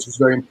share, which is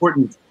very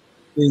important,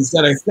 is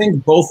that I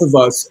think both of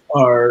us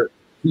are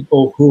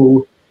people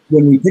who,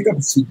 when we pick up a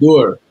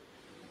Siddur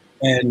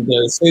and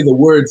say the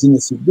words in the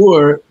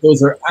Siddur,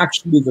 those are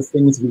actually the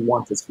things we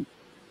want to see.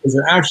 Those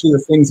are actually the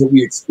things that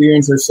we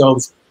experience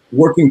ourselves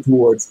working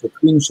towards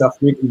between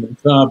Shachrit and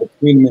Mincha,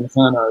 between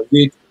Mincha and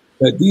Arvit,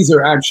 that these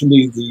are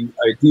actually the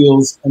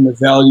ideals and the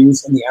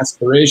values and the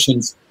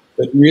aspirations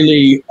that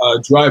really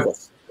drive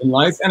us in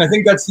life. And I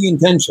think that's the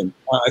intention.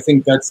 I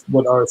think that's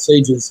what our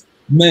sages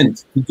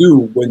meant to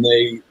do when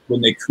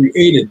they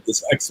created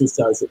this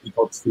exercise that we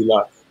call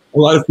Tefillah. A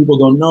lot of people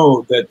don't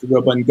know that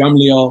Rabban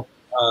Gamliel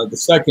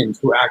II,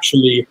 who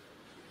actually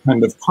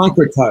kind of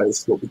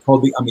concretized what we call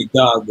the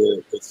Amidah,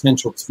 the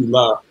essential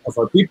Tefillah of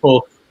our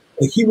people,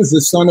 he was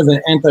the son of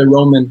an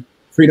anti-Roman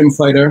freedom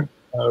fighter,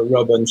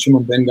 Rabban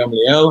Shimon ben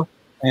Gamliel,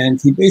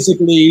 and he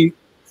basically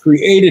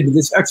created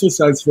this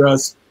exercise for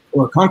us,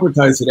 or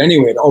concretized it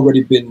anyway, it had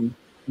already been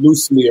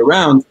loosely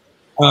around,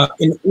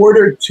 in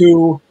order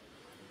to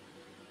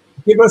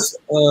give us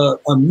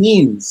a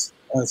means,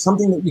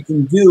 something that we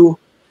can do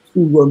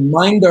to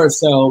remind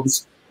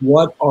ourselves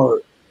what our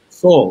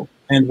soul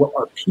and what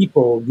our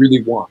people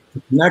really want,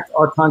 to connect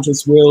our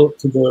conscious will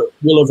to the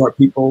will of our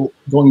people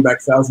going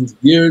back thousands of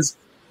years.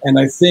 And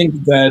I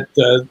think that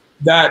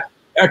that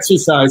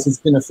exercise has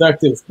been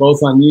effective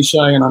both on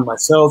Yishai and on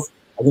myself.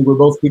 I think we're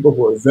both people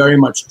who are very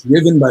much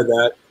driven by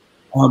that.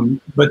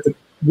 But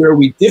where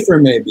we differ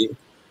maybe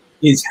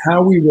is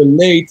how we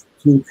relate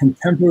to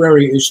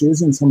contemporary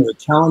issues and some of the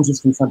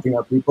challenges confronting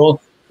our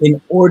people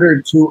in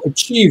order to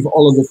achieve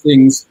all of the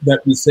things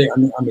that we say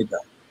on the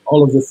Amidah,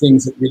 all of the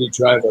things that really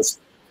drive us.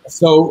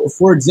 So,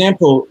 for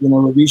example,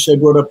 Rav Yishai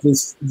brought up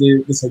this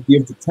idea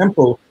of the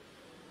temple,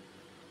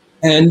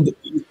 and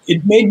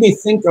it made me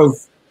think of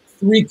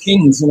three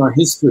kings in our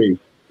history.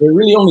 There are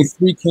really only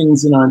three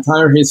kings in our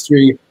entire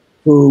history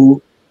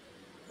who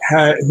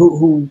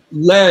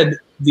led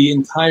the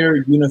entire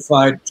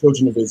unified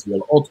children of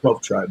Israel, all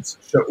 12 tribes: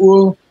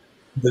 Shaul,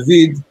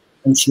 David,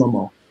 and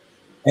Shlomo.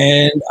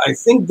 And I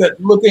think that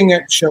looking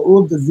at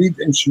Shaul, David,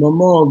 and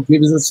Shlomo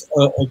gives us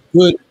a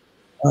good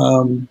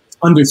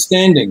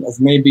understanding of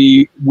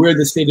maybe where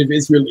the state of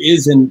Israel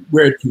is and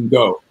where it can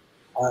go.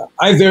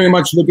 I very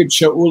much look at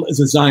Shaul as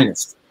a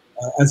Zionist,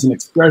 as an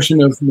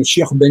expression of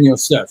Mashiach ben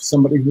Yosef,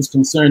 somebody who's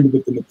concerned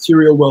with the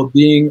material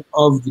well-being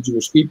of the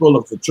Jewish people,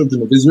 of the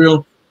children of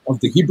Israel, of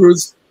the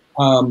Hebrews,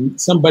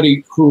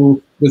 somebody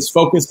who was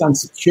focused on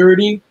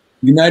security,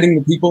 uniting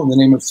the people in the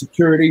name of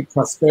security,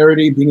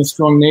 prosperity, being a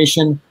strong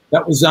nation.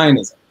 That was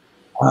Zionism.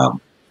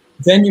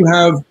 Then you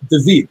have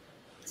David,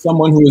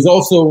 someone who was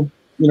also,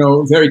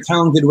 very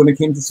talented when it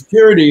came to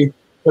security,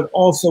 but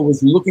also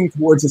was looking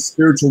towards a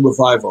spiritual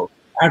revival,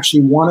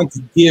 actually wanted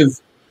to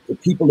give the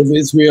people of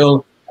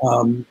Israel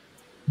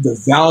the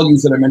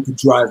values that are meant to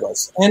drive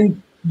us, and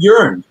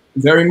yearned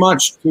very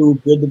much to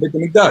build the Beit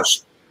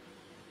HaMikdash.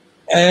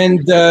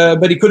 And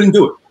but he couldn't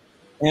do it.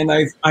 And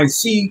I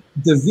see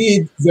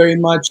David very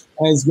much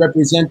as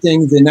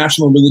representing the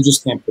national religious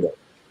camp today.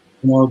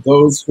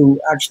 Those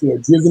who actually are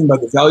driven by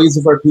the values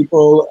of our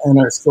people and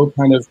are still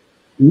kind of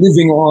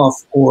living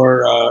off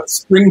or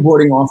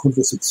springboarding off of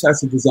the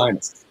success of the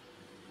Zionists.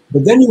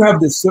 But then you have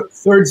this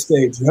third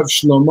stage. You have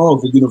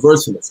Shlomo, the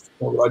universalist,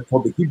 or what I'd call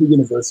the Hebrew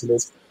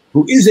universalist,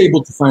 who is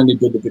able to finally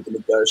build the Beit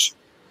HaMikdash,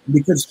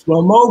 because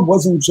Shlomo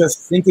wasn't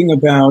just thinking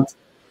about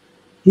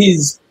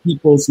his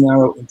people's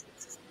narrow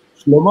interests.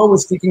 Shlomo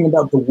was thinking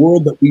about the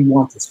world that we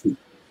want to see.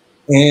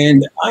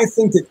 And I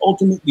think that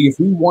ultimately, if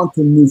we want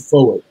to move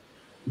forward,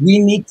 we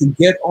need to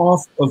get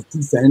off of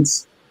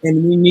defense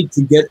and we need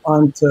to get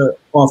onto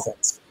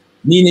offense.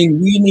 Meaning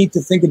we need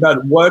to think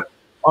about what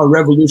our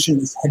revolution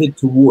is headed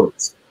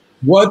towards.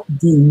 What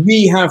do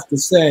we have to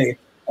say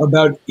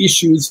about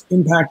issues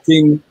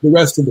impacting the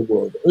rest of the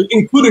world,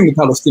 including the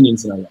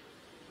Palestinians in Iran?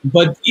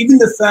 But even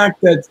the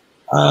fact that,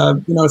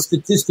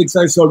 statistics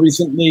I saw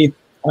recently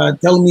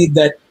tell me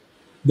that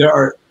there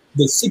are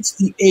the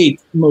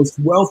 68 most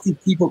wealthy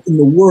people in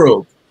the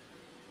world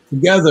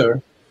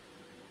together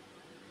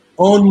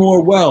own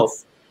more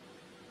wealth,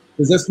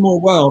 possess more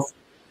wealth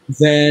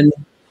than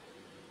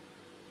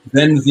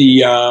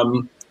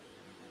the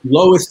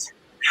lowest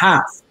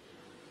half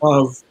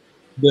of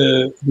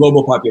the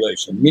global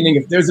population. Meaning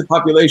if there's a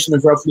population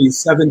of roughly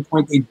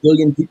 7.8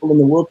 billion people in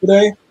the world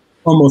today,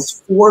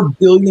 almost 4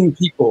 billion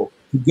people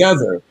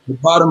together, the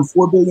bottom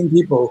 4 billion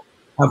people,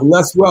 have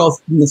less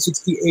wealth than the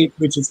 68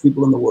 richest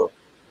people in the world.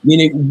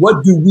 Meaning,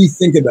 what do we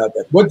think about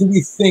that? What do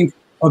we think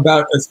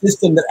about a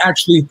system that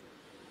actually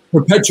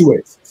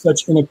perpetuates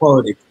such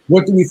inequality?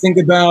 What do we think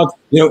about,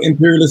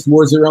 imperialist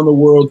wars around the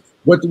world?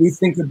 What do we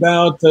think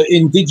about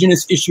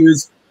indigenous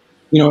issues,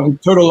 in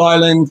Turtle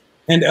Island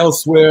and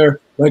elsewhere?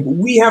 Like,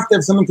 we have to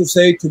have something to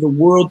say to the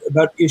world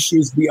about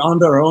issues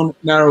beyond our own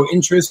narrow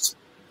interests.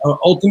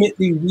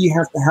 Ultimately, we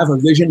have to have a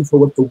vision for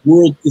what the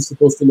world is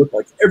supposed to look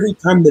like. Every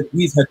time that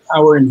we've had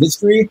power in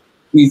history,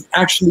 we've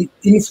actually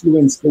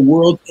influenced the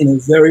world in a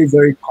very,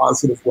 very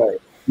positive way.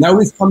 Now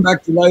we've come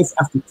back to life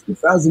after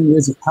 2,000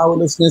 years of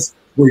powerlessness.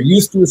 We're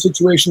used to a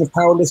situation of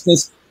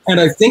powerlessness, and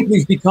I think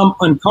we've become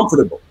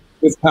uncomfortable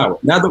with power.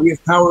 Now that we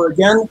have power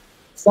again,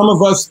 some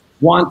of us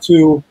want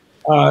to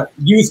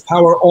use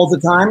power all the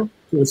time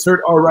to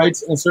assert our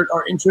rights and assert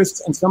our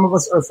interests, and some of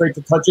us are afraid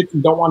to touch it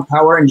and don't want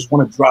power and just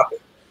want to drop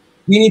it.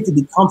 We need to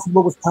be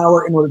comfortable with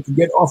power in order to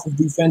get off of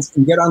defense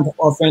and get onto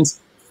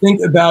offense.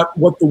 Think about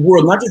what the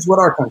world, not just what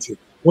our country,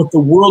 what the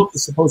world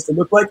is supposed to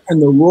look like,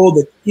 and the role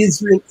that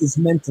Israel is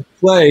meant to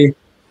play,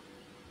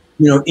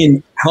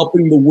 in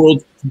helping the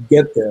world to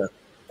get there.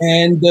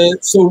 And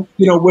so,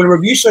 when Rav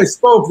Yishai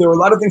spoke, there were a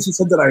lot of things he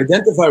said that I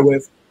identify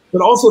with,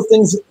 but also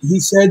things he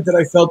said that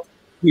I felt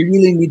we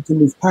really need to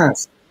move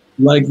past,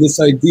 like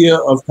this idea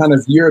of kind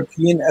of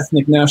European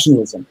ethnic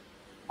nationalism.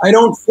 I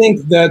don't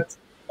think that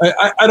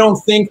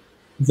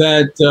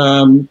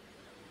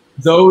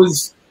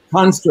those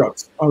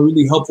constructs are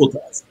really helpful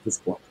to us at this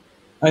point.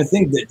 I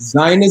think that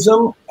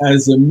Zionism,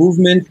 as a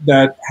movement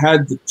that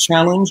had the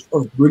challenge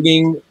of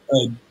bringing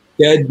a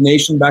dead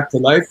nation back to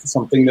life,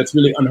 something that's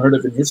really unheard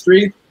of in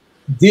history,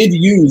 did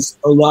use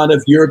a lot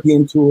of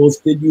European tools,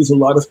 did use a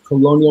lot of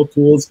colonial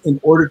tools in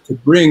order to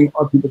bring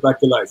our people back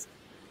to life.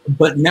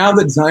 But now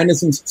that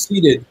Zionism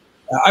succeeded,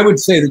 I would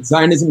say that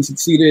Zionism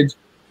succeeded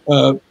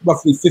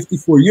roughly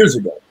 54 years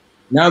ago.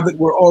 Now that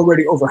we're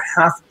already over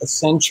half a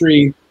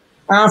century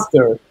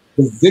after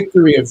the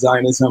victory of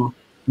Zionism,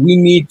 we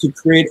need to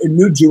create a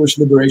new Jewish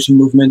liberation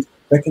movement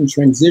that can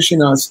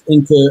transition us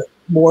into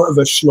more of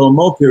a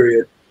Shlomo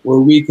period where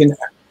we can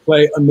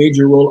play a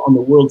major role on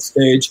the world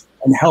stage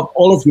and help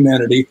all of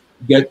humanity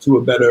get to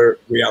a better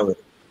reality.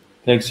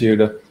 Thanks,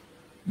 Yehuda.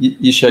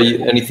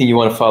 Yishai, anything you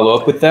want to follow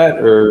up with that,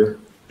 or?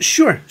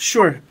 Sure.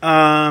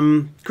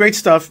 Great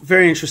stuff.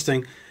 Very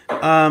interesting.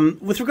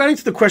 With regarding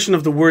to the question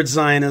of the word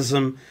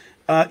Zionism,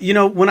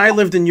 when I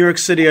lived in New York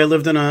City, I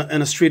lived in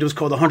a street. It was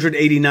called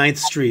 189th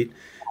Street,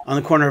 on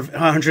the corner of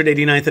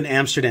 189th and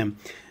Amsterdam.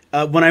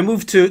 When I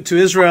moved to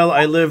Israel,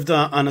 I lived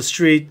on a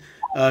street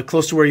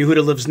close to where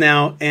Yehuda lives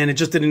now, and it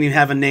just didn't even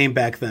have a name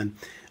back then.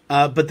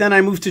 But then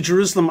I moved to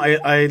Jerusalem.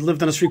 I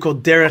lived on a street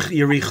called Derech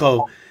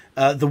Yericho,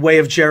 the Way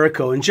of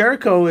Jericho. And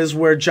Jericho is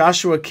where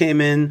Joshua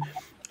came in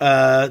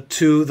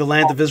to the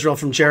land of Israel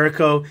from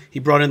Jericho. He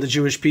brought in the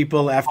Jewish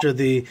people after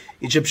the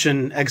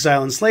Egyptian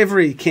exile and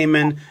slavery. He came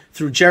in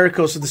through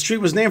Jericho. So the street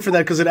was named for that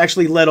because it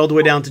actually led all the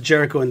way down to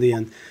Jericho in the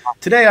end.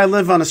 Today I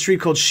live on a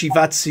street called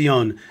Shivat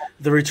Zion,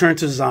 the Return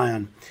to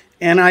Zion.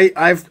 And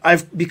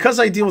I've because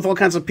I deal with all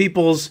kinds of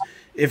peoples,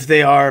 if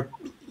they are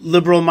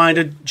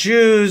liberal-minded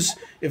Jews,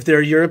 if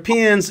they're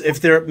Europeans,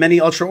 if they're many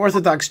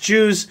ultra-Orthodox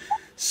Jews.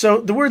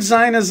 So the word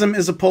Zionism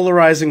is a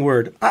polarizing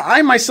word.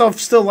 I myself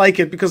still like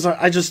it because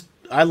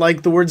I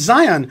like the word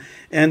Zion.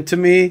 And to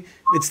me,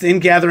 it's the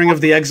ingathering of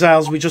the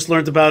exiles. We just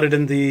learned about it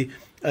in the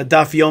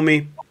Daf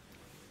Yomi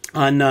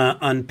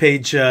on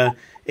page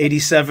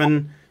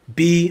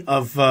 87b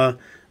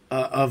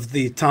of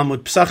the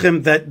Talmud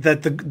Pesachim,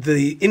 that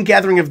the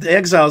ingathering of the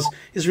exiles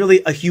is really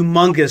a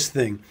humongous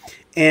thing.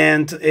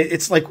 And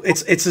it's like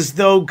it's as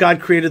though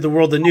God created the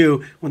world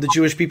anew when the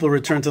Jewish people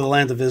returned to the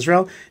land of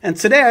Israel. And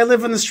today I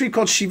live in the street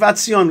called Shivat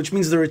Zion, which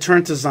means the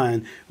return to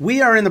Zion.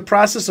 We are in the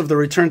process of the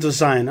return to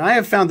Zion. I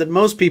have found that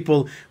most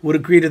people would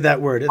agree to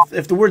that word.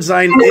 If the word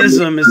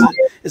Zionism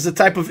is the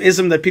type of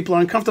ism that people are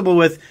uncomfortable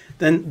with,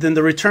 then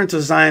the return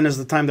to Zion is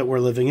the time that we're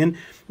living in.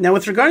 Now,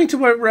 with regarding to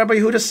what Rabbi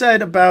Yehuda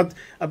said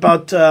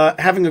about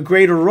having a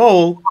greater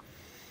role,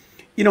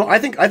 I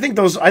think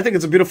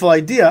it's a beautiful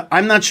idea.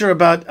 I'm not sure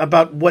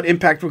about what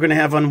impact we're going to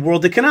have on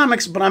world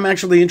economics, but I'm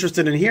actually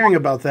interested in hearing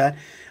about that.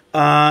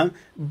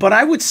 But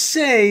I would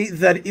say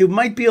that it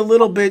might be a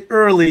little bit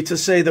early to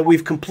say that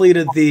we've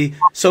completed the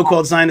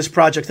so-called Zionist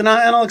project, and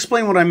I'll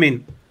explain what I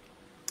mean.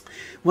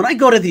 When I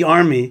go to the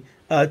army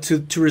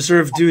to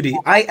reserve duty,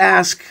 I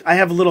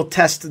have a little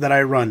test that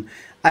I run.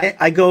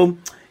 I go,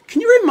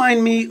 can you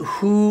remind me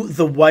who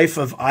the wife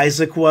of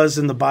Isaac was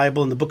in the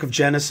Bible, in the book of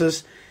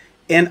Genesis?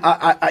 And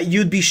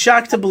you'd be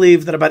shocked to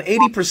believe that about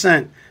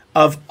 80%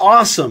 of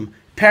awesome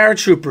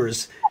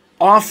paratroopers,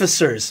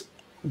 officers,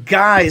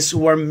 guys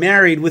who are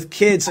married with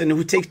kids and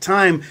who take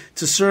time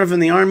to serve in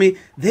the army,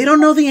 they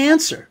don't know the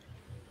answer.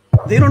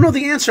 They don't know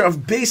the answer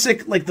of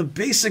the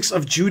basics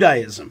of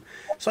Judaism.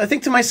 So I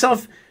think to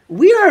myself,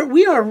 we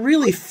are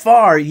really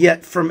far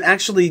yet from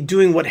actually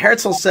doing what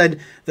Herzl said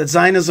that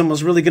Zionism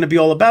was really going to be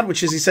all about,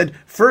 which is, he said,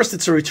 first,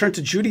 it's a return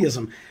to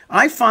Judaism.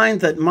 I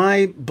find that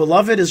my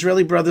beloved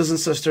Israeli brothers and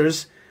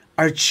sisters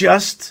are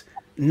just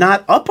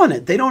not up on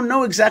it. They don't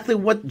know exactly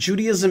what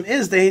Judaism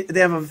is. They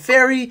have a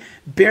very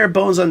bare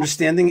bones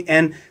understanding,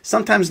 and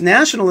sometimes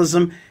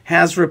nationalism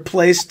has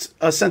replaced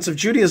a sense of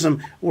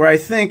Judaism, where I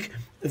think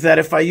that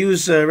if I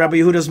use Rabbi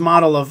Yehuda's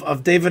model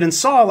of David and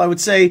Saul, I would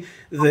say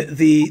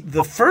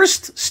the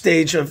first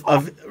stage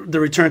of the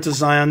return to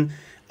Zion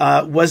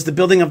was the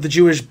building of the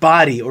Jewish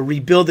body, or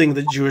rebuilding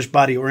the Jewish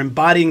body, or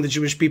embodying the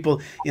Jewish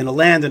people in a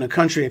land, in a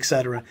country,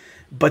 etc.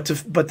 But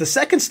the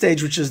second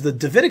stage, which is the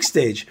Davidic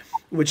stage,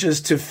 which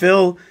is to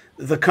fill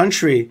the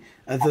country,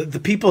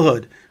 the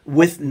peoplehood,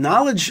 with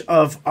knowledge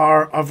of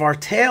our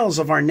tales,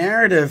 of our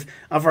narrative,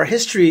 of our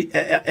history,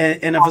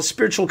 and of a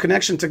spiritual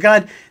connection to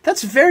God,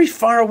 that's very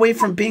far away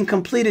from being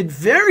completed,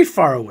 very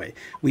far away.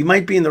 We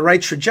might be in the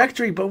right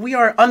trajectory, but we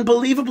are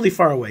unbelievably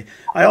far away.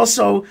 I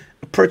also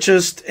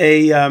purchased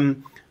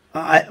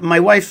my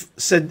wife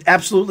said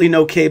absolutely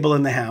no cable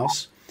in the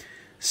house.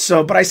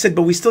 But I said,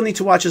 but we still need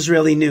to watch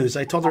Israeli news.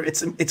 I told her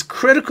it's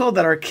critical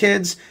that our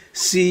kids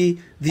see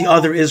the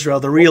other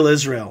Israel, the real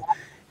Israel.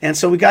 And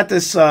so we got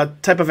this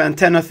type of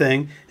antenna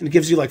thing, and it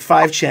gives you like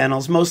 5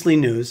 channels, mostly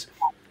news.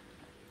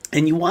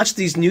 And you watch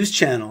these news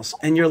channels,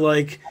 and you're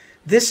like,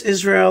 this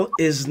Israel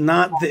is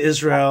not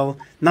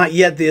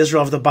yet the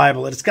Israel of the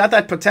Bible. It's got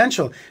that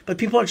potential, but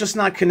people are just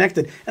not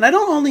connected. And I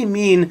don't only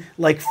mean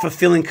like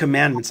fulfilling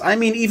commandments. I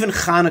mean even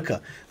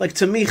Hanukkah. Like,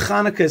 to me,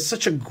 Hanukkah is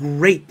such a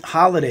great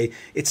holiday.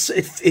 It's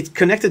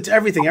connected to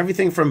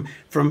everything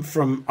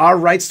from our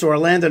rights to our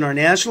land and our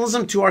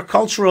nationalism to our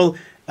cultural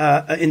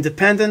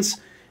independence.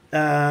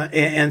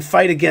 And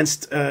fight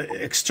against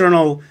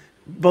external,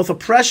 both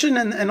oppression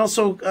and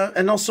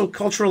also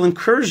cultural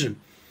incursion,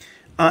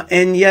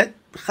 and yet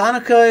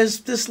Hanukkah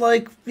is this,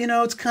 like,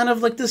 it's kind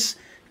of like this.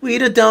 We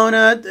eat a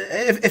donut.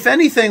 If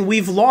anything,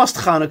 we've lost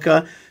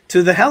Hanukkah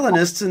to the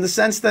Hellenists, in the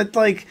sense that,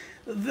 like,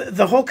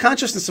 the whole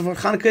consciousness of what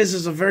Hanukkah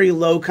is a very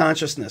low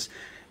consciousness.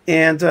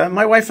 And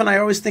my wife and I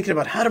are always thinking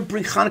about how to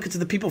bring Hanukkah to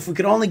the people. If we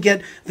could only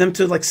get them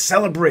to, like,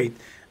 celebrate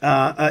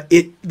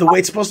it the way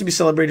it's supposed to be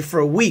celebrated for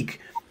a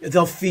week.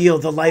 They'll feel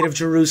the light of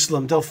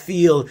Jerusalem. They'll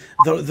feel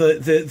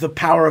the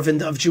power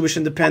of Jewish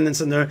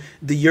independence, and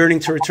the yearning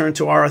to return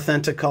to our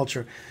authentic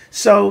culture.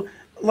 So,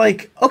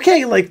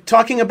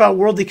 talking about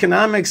world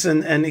economics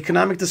and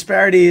economic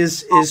disparity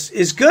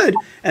is good,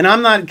 and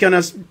I'm not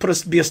gonna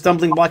be a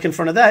stumbling block in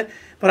front of that.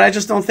 But I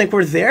just don't think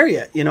we're there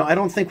yet. I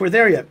don't think we're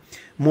there yet.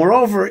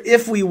 Moreover,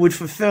 if we would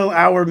fulfill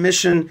our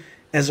mission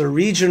as a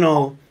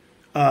regional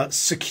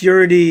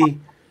security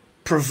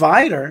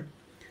provider,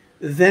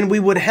 then we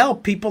would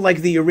help people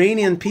like the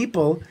Iranian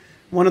people,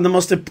 one of the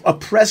most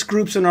oppressed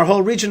groups in our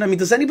whole region. I mean,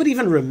 does anybody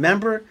even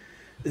remember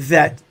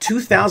that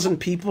 2,000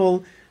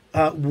 people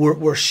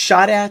were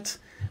shot at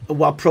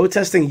while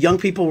protesting? Young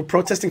people were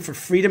protesting for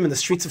freedom in the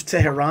streets of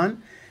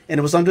Tehran, and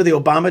it was under the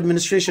Obama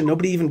administration.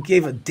 Nobody even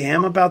gave a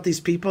damn about these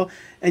people.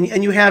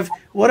 And you have,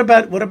 what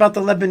about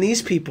the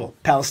Lebanese people?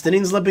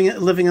 Palestinians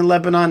living in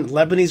Lebanon,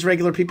 Lebanese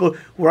regular people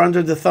who are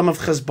under the thumb of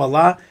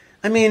Hezbollah.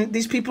 I mean,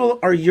 these people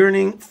are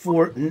yearning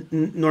for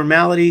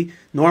normality,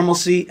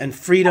 normalcy, and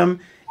freedom,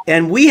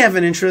 and we have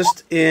an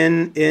interest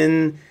in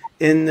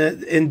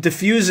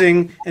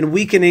diffusing and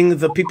weakening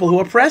the people who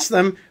oppress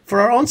them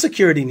for our own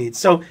security needs.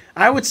 So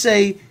I would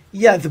say,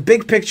 yeah, the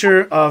big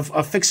picture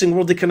of fixing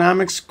world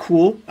economics,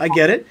 cool, I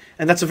get it,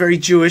 and that's a very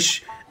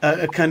Jewish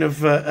kind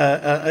of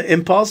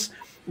impulse.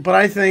 But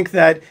I think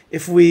that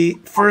if we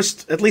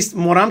first, at least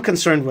what I'm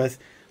concerned with,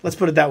 let's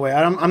put it that way.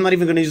 I'm not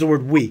even going to use the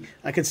word we.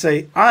 I could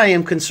say I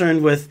am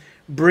concerned with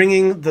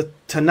bringing the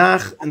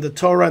Tanakh and the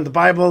Torah and the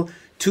Bible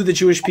to the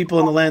Jewish people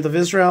in the land of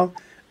Israel,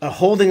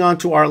 holding on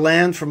to our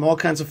land from all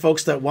kinds of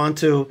folks that want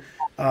to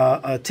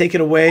take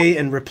it away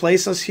and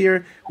replace us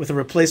here with a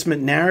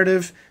replacement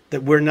narrative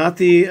that we're not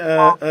the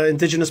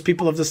indigenous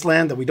people of this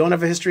land, that we don't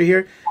have a history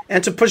here,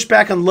 and to push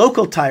back on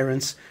local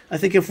tyrants. I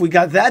think if we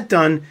got that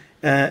done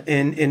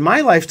in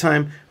my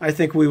lifetime, I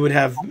think we would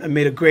have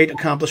made a great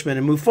accomplishment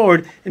and move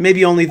forward, and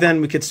maybe only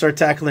then we could start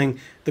tackling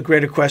the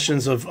greater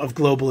questions of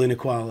global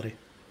inequality.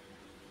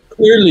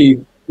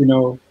 Clearly,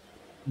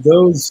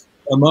 those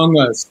among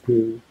us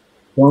who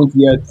don't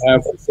yet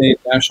have the same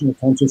national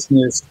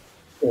consciousness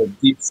or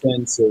deep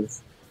sense of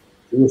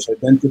Jewish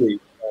identity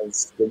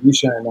as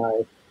Ravisha and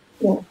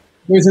I,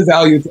 there's a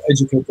value to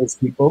educate those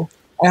people.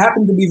 I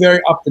happen to be very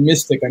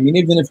optimistic. I mean,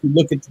 even if you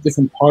look at the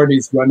different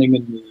parties running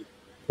in the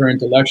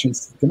current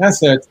elections to the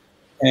Knesset,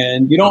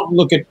 and you don't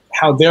look at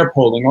how they're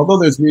polling, although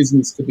there's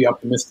reasons to be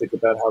optimistic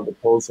about how the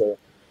polls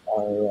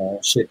are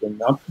shaping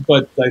up.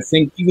 But I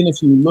think even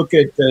if you look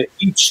at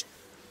each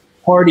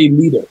party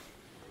leader,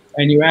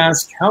 and you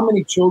ask, how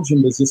many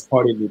children does this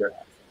party leader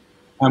have?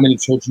 How many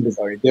children does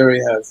Ari Deri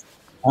have?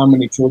 How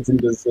many children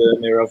does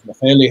Merav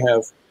Michaeli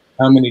have?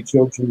 How many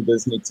children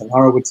does Nitzan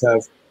Horowitz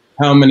have?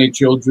 How many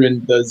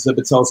children does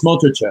Bezalel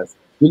Smotrich have?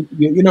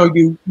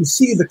 You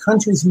see the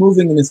country's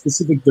moving in a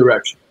specific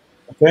direction,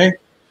 okay?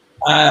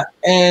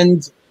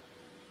 And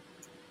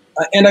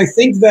I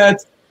think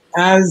that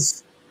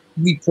as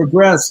we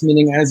progress,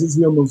 meaning as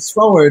Israel moves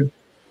forward,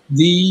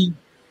 the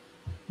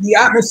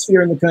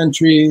atmosphere in the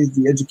country,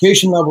 the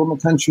education level in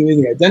the country,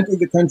 the identity of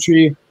the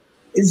country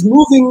is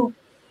moving,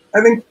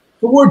 I think,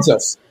 towards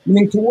us,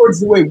 meaning towards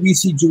the way we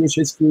see Jewish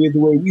history, the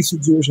way we see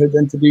Jewish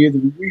identity,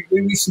 the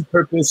way we see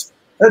purpose.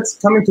 That's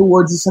coming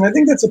towards us, and I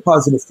think that's a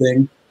positive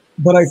thing.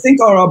 But I think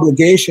our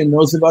obligation,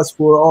 those of us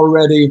who are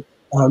already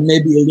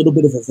maybe a little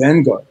bit of a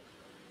vanguard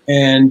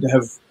and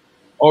have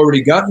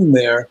already gotten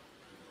there,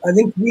 I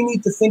think we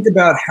need to think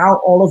about how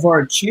all of our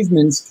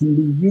achievements can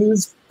be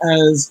used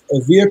as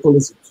a vehicle,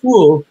 as a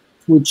tool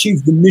to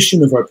achieve the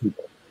mission of our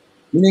people.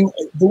 Meaning,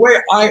 the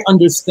way I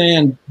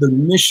understand the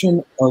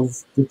mission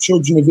of the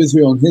children of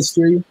Israel in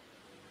history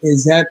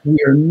is that we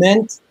are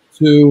meant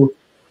to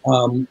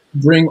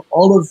bring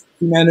all of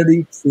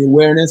humanity to the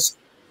awareness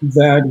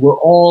that we're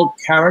all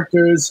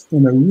characters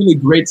in a really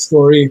great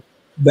story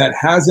that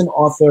has an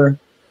author,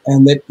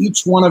 and that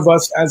each one of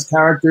us as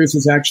characters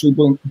is actually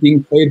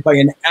being played by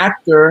an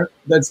actor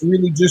that's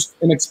really just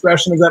an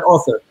expression of that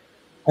author,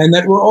 and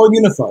that we're all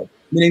unified,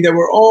 meaning that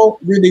we're all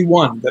really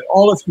one, that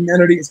all of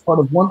humanity is part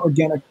of one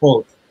organic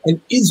whole.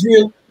 And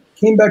Israel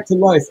came back to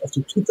life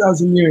after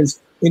 2,000 years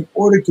in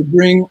order to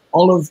bring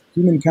all of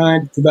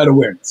humankind to that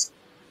awareness.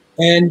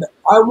 And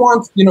I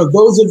want,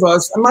 those of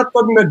us, I'm not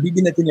talking about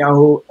Bibi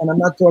Netanyahu, and I'm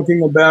not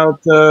talking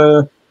about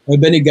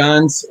Benny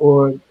Gantz,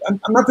 or I'm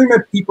not talking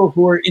about people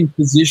who are in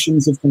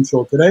positions of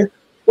control today,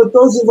 but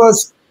those of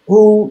us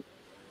who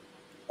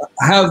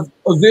have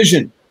a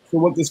vision for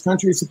what this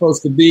country is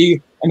supposed to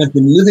be and have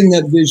been living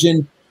that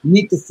vision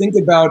need to think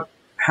about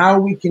how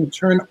we can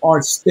turn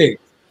our state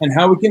and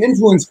how we can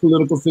influence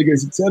political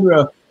figures,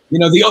 etc.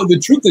 The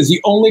truth is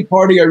the only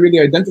party I really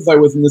identify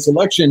with in this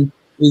election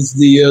is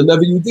the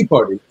Levi Yehudi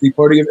party, the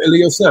party of Eli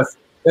Yosef,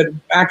 that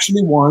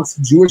actually wants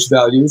Jewish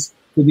values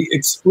to be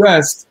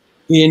expressed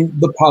in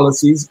the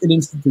policies and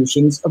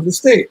institutions of the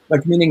state.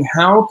 Like, meaning,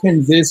 how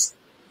can this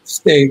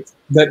state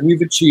that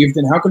we've achieved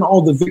and how can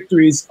all the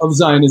victories of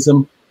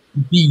Zionism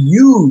be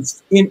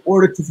used in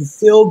order to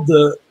fulfill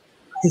the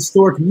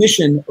historic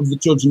mission of the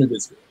children of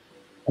Israel?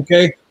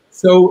 Okay,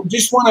 so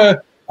just want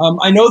to,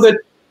 I know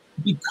that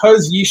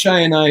because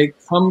Yishai and I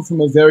come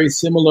from a very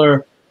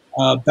similar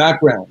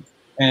background,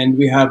 and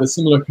we have a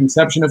similar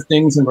conception of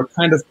things, and we're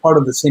kind of part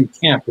of the same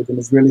camp within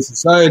Israeli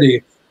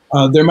society,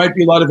 there might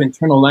be a lot of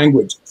internal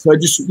language. So I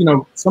just,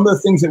 some of the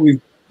things that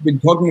we've been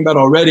talking about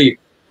already,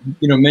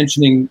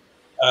 mentioning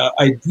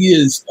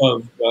ideas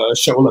of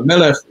Shaul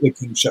HaMelech, the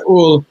King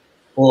Shaul,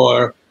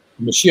 or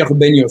Mashiach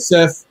ben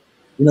Yosef.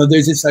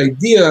 There's this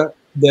idea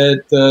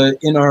that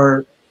in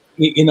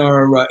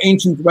our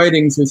ancient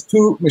writings, there's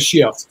two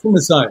Mashiachs, two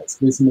Messiahs.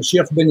 There's the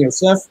Mashiach ben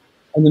Yosef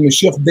and the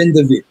Mashiach ben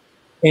David.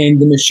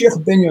 And the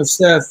Mashiach ben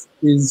Yosef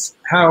is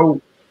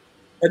how,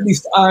 at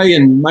least I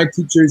and my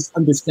teachers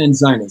understand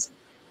Zionism.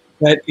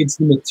 That it's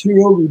the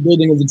material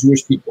rebuilding of the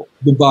Jewish people,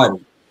 the body,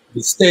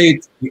 the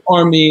state, the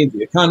army,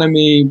 the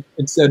economy,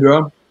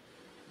 etc.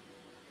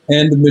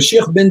 And the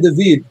Mashiach ben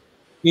David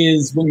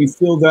is when you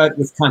fill that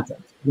with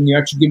content, when you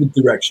actually give it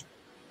direction.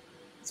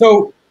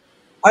 So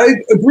I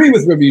agree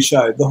with Rabbi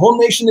Yishai. The whole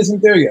nation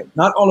isn't there yet.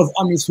 Not all of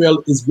Am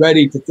Yisrael is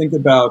ready to think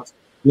about,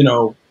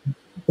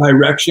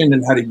 direction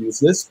and how to use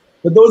this.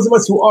 But those of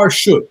us who are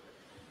should.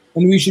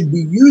 And we should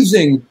be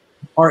using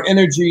our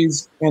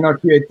energies and our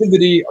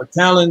creativity, our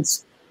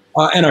talents,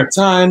 and our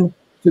time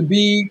to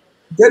be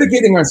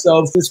dedicating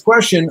ourselves to this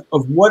question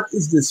of what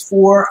is this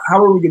for?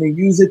 How are we going to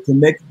use it to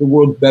make the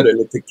world better?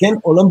 To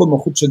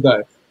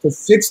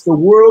fix the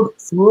world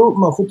through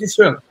Malchut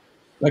Yisrael.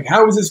 Like,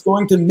 how is this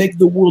going to make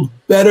the world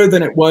better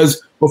than it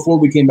was before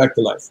we came back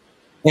to life?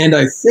 And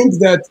I think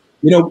that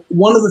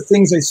One of the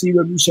things I see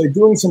Rabbi Yishai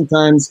doing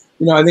sometimes,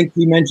 I think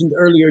he mentioned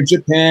earlier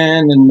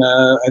Japan and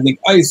I think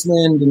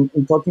Iceland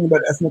and talking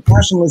about ethnic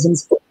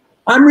nationalisms.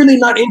 I'm really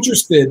not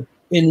interested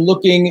in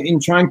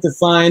trying to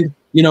find,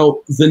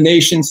 the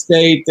nation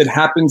state that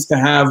happens to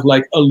have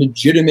like a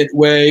legitimate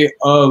way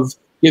of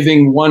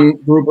giving one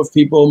group of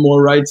people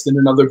more rights than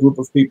another group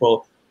of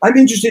people. I'm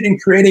interested in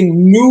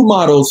creating new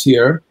models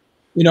here,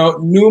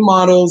 new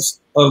models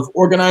of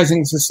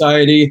organizing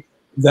society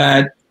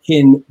that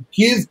can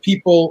give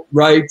people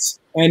rights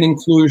and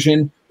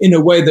inclusion in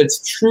a way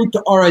that's true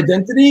to our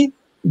identity,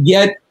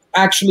 yet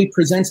actually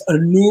presents a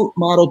new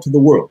model to the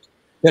world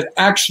that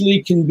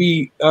actually can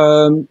be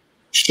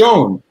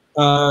shown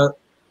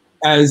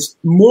as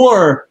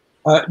more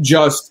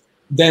just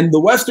than the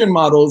Western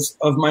models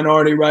of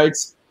minority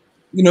rights,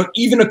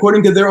 even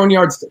according to their own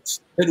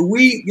yardsticks. That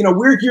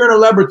we're here in a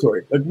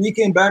laboratory. Like we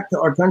came back to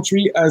our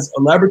country as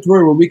a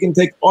laboratory where we can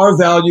take our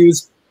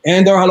values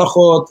and our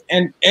halachot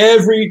and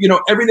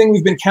everything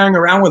we've been carrying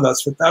around with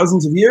us for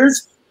thousands of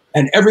years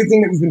and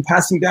everything that we've been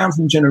passing down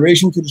from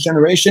generation to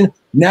generation.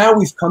 Now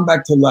we've come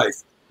back to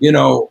life.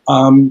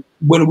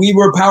 When we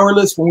were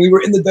powerless, when we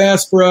were in the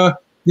diaspora,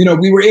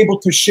 we were able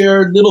to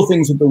share little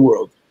things with the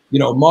world.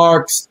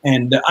 Marx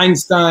and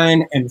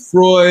Einstein and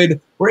Freud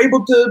were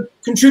able to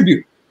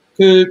contribute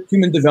to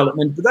human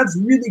development. But that's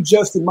really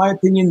just, in my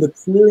opinion, the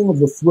clearing of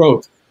the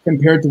throat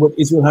compared to what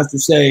Israel has to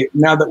say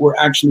now that we're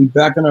actually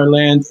back on our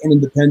land and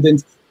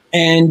independent.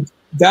 And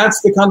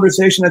that's the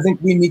conversation I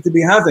think we need to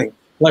be having.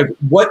 Like,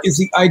 what is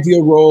the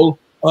ideal role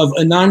of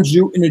a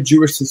non-Jew in a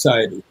Jewish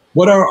society?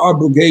 What are our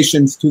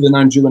obligations to the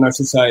non-Jew in our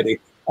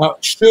society?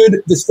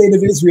 Should the state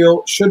of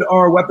Israel, should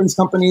our weapons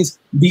companies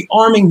be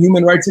arming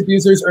human rights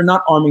abusers or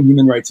not arming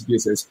human rights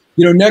abusers?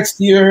 Next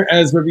year,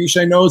 as Rabbi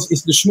Yishai knows,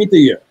 is the Shemitah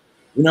year.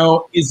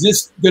 Is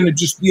this going to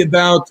just be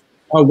about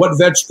what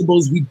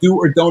vegetables we do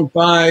or don't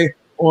buy,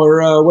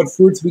 or what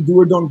fruits we do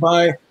or don't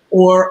buy?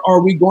 Or are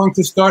we going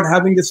to start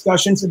having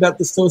discussions about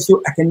the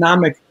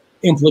socioeconomic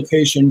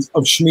implications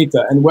of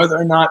Shemitah and whether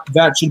or not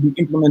that should be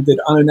implemented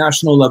on a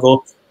national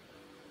level?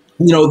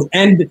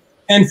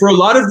 And for a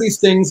lot of these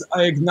things,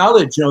 I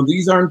acknowledge,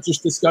 these aren't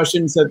just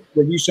discussions that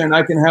Rabbi Yishai and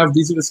I can have.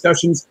 These are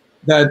discussions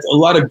that a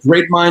lot of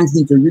great minds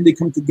need to really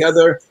come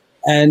together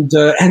and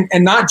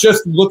not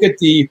just look at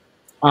the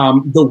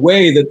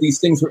way that these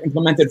things were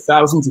implemented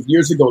thousands of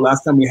years ago,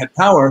 last time we had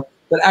power,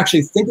 but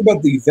actually think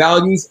about the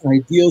values and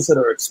ideals that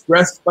are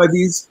expressed by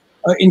these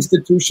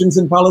institutions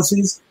and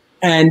policies,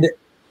 and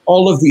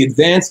all of the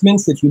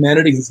advancements that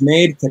humanity has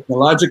made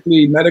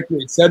technologically,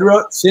 medically,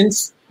 etc.,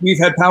 since we've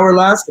had power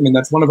last. I mean,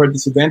 that's one of our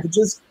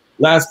disadvantages.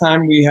 Last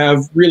time we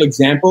have real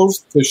examples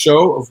to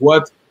show of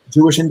what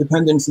Jewish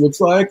independence looks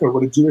like or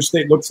what a Jewish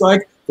state looks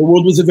like, the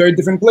world was a very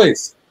different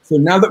place. So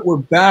now that we're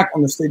back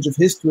on the stage of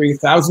history,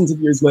 thousands of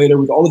years later,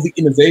 with all of the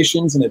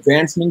innovations and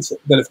advancements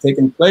that have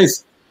taken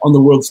place on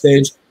the world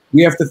stage,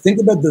 we have to think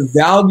about the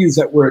values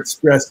that were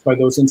expressed by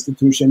those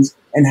institutions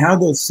and how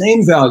those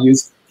same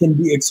values can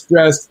be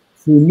expressed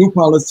through new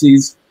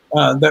policies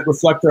that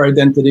reflect our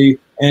identity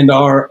and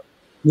our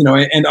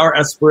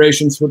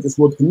aspirations for what this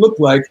world can look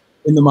like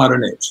in the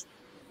modern age.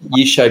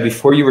 Yishai,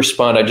 before you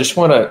respond, I just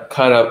want to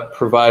kind of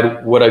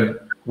provide what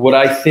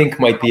I think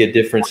might be a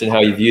difference in how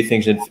you view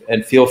things,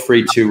 and feel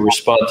free to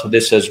respond to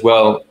this as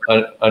well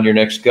on your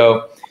next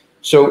go.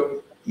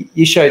 So,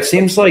 Yishai, it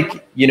seems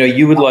like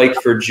you would like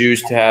for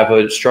Jews to have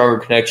a stronger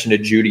connection to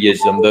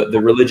Judaism, the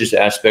religious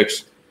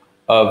aspects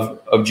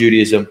of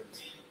Judaism.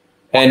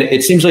 And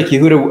it seems like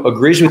Yehuda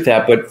agrees with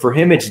that, but for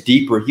him it's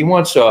deeper. He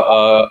wants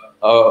a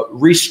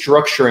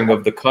restructuring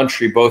of the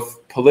country, both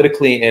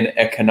politically and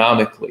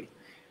economically,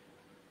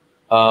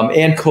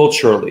 and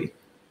culturally.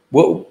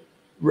 Yehuda,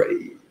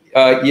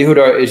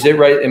 is it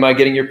right? Am I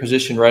getting your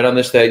position right on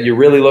this, that you're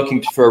really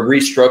looking for a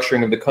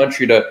restructuring of the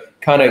country to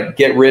kind of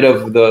get rid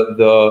of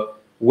the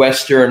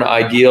Western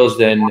ideals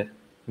and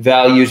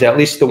values, at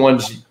least the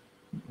ones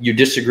you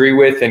disagree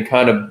with, and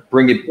kind of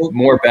bring it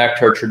more back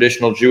to our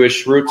traditional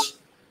Jewish roots?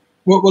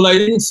 Well, I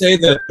didn't say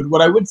that, but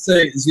what I would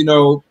say is,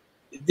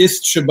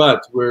 this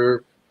Shabbat,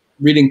 we're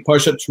reading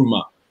Parshat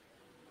Truma,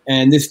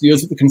 and this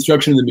deals with the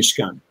construction of the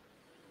Mishkan.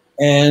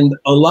 And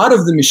a lot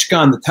of the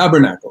Mishkan, the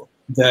tabernacle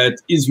that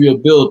Israel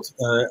built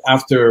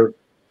after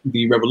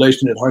the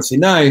revelation at Har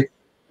Sinai,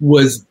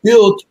 was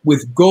built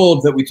with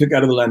gold that we took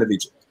out of the land of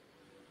Egypt.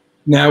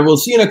 Now, we'll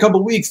see in a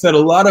couple of weeks that a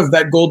lot of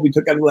that gold we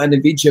took out of the land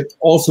of Egypt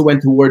also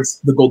went towards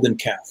the golden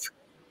calf.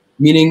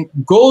 Meaning,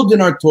 gold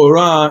in our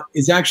Torah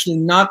is actually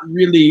not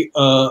really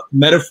a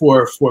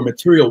metaphor for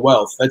material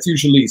wealth. That's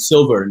usually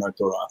silver in our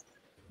Torah.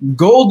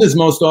 Gold is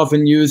most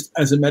often used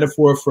as a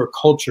metaphor for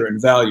culture and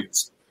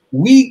values.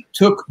 We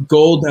took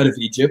gold out of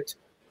Egypt,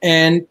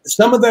 and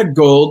some of that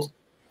gold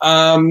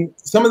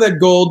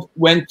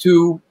went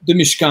to the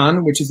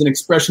Mishkan, which is an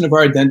expression of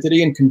our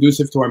identity and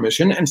conducive to our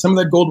mission, and some of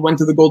that gold went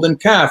to the golden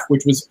calf,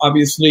 which was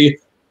obviously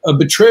a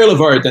betrayal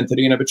of our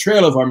identity and a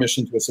betrayal of our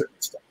mission to a certain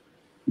extent.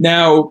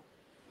 Now,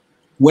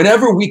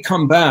 whenever we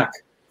come back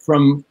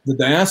from the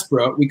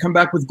diaspora, we come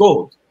back with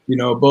gold.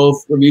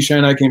 Both Rabbi Yishai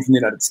and I came from the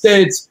United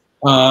States.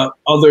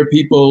 Other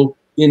people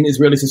in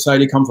Israeli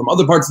society come from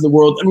other parts of the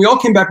world, and we all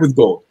came back with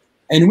gold.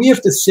 And we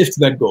have to sift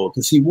that gold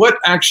to see what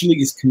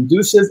actually is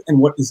conducive and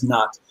what is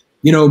not.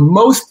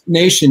 Most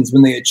nations,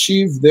 when they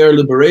achieve their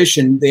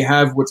liberation, they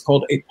have what's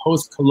called a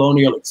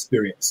post-colonial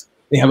experience.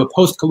 They have a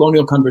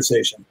post-colonial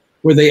conversation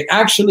where they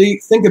actually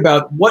think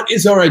about what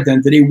is our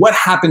identity, what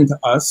happened to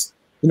us,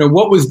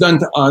 what was done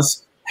to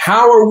us,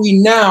 how are we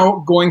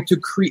now going to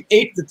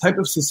create the type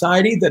of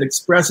society that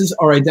expresses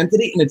our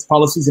identity in its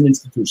policies and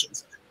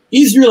institutions.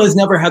 Israel has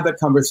never had that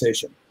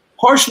conversation,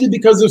 partially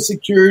because of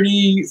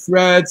security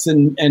threats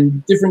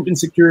and different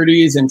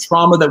insecurities and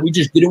trauma that we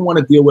just didn't want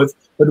to deal with,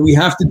 but we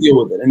have to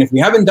deal with it. And if we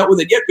haven't dealt with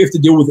it yet, we have to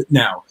deal with it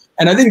now.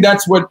 And I think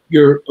that's what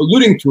you're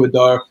alluding to,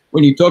 Adar,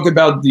 when you talk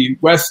about the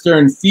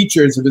Western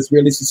features of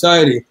Israeli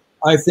society.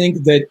 I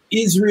think that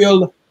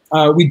Israel,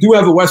 we do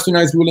have a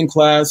Westernized ruling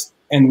class,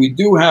 and we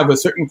do have a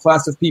certain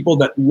class of people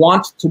that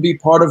want to be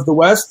part of the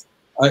West.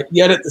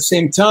 Yet at the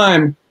same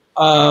time,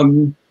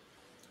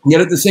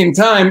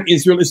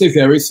 Israel is a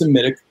very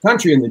Semitic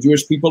country, and the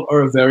Jewish people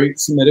are a very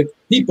Semitic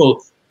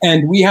people.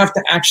 And we have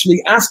to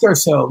actually ask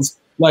ourselves,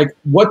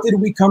 what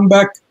did we come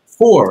back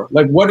for?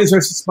 What is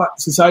our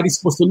society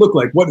supposed to look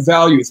like? What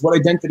values, what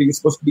identity is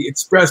supposed to be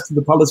expressed through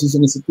the policies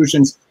and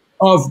institutions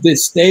of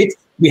this state?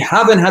 We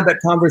haven't had that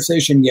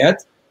conversation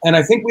yet, and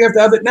I think we have to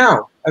have it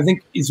now. I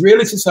think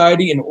Israeli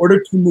society, in order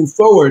to move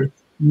forward,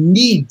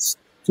 needs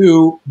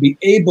to be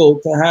able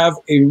to have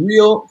a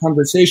real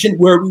conversation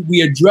where we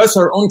address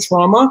our own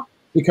trauma,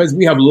 because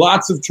we have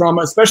lots of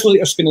trauma, especially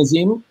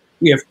Ashkenazim.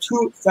 We have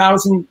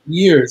 2,000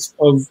 years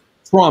of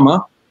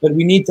trauma that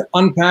we need to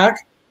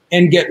unpack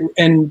and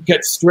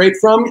get straight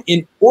from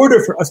in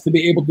order for us to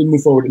be able to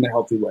move forward in a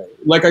healthy way.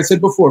 Like I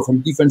said before,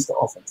 from defense to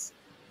offense.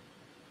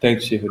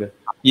 Thanks, Yehuda.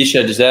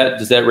 Yisha, does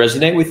that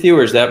resonate with you,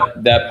 or is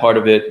that part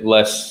of it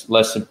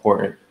less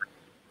important?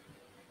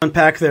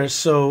 Unpack there.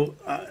 So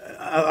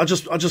I'll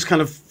just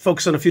kind of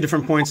focus on a few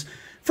different points.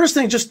 First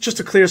thing, just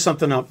to clear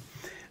something up,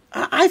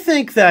 I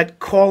think that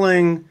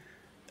calling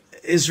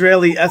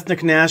Israeli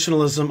ethnic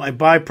nationalism a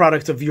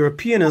byproduct of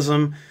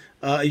Europeanism,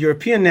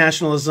 European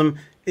nationalism,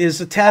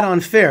 is a tad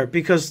unfair,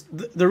 because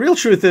the real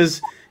truth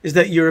is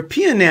that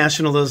European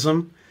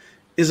nationalism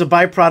is a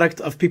byproduct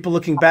of people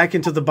looking back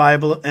into the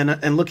Bible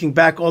and looking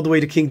back all the way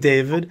to King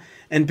David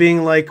and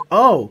being like,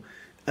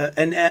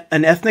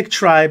 an ethnic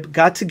tribe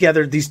got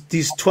together,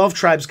 these 12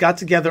 tribes got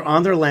together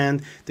on their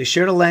land. They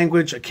shared a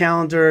language, a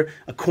calendar,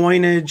 a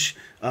coinage,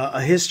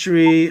 a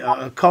history,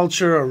 a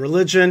culture, a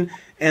religion,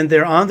 and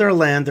they're on their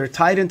land, they're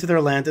tied into their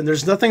land, and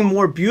there's nothing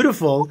more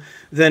beautiful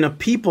than a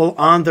people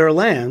on their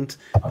land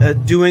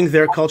doing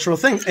their cultural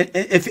thing.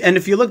 And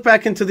if you look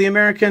back into the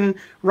American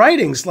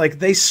writings,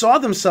 they saw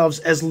themselves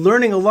as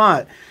learning a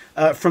lot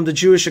from the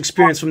Jewish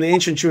experience, from the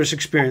ancient Jewish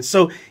experience.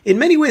 So in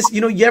many ways,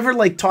 you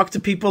ever talk to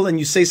people and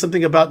you say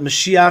something about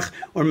Mashiach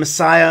or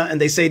Messiah,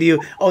 and they say to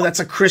you, oh, that's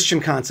a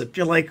Christian concept.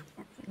 You're like,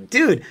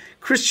 dude,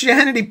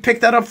 Christianity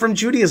picked that up from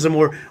Judaism,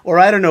 or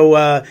I don't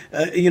know,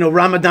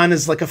 Ramadan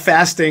is like a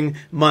fasting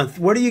month.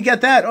 Where do you get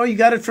that? Oh, you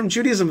got it from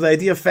Judaism, the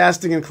idea of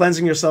fasting and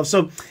cleansing yourself.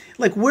 So,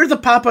 we're the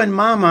Papa and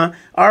Mama,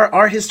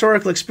 our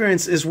historical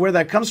experience is where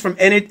that comes from,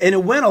 and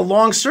it went a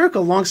long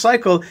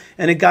cycle,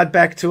 and it got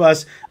back to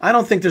us. I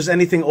don't think there's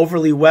anything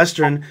overly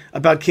Western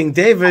about King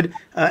David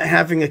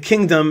having a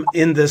kingdom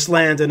in this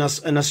land, and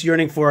us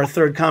yearning for our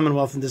third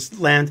commonwealth in this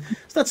land.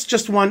 So that's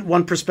just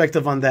one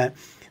perspective on that.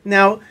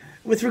 Now,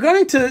 with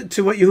regarding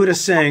to what Yehuda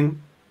is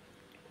saying,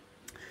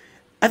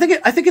 I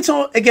think it's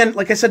all, again,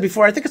 like I said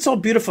before, I think it's all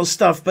beautiful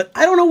stuff, but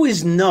I don't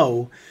always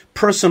know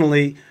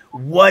personally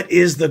what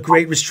is the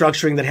great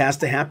restructuring that has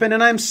to happen,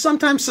 and I'm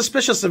sometimes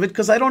suspicious of it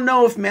because I don't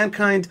know if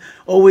mankind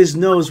always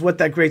knows what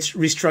that great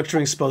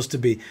restructuring is supposed to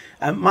be.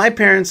 My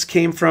parents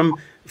came from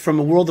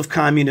a world of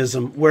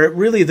communism where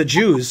really the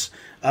Jews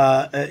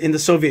in the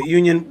Soviet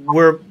Union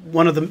were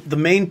one of the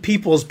main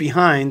peoples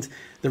behind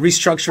the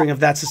restructuring of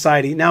that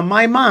society. Now,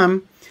 my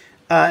mom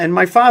and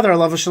my father,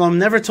 alav shalom,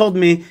 never told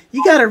me,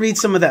 you got to read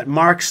some of that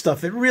Marx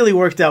stuff. It really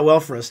worked out well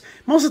for us.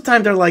 Most of the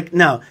time, they're like,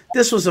 no,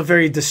 this was a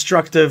very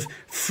destructive,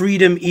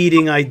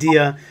 freedom-eating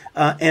idea,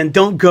 and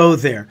don't go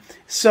there.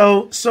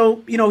 So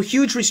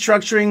huge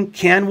restructuring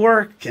can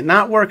work,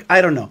 cannot work,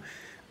 I don't know.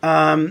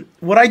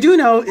 What I do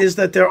know is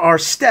that there are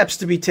steps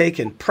to be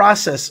taken,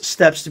 process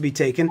steps to be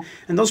taken,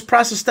 and those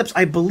process steps,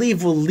 I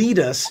believe, will lead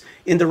us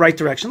in the right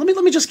direction.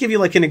 Let me just give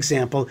you an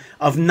example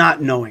of not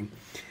knowing.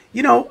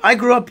 I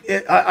grew up,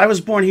 I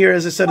was born here,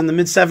 as I said, in the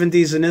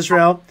mid-'70s in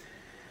Israel,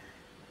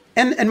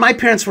 and my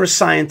parents were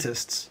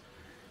scientists.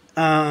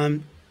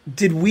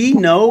 Did we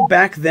know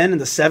back then in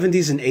the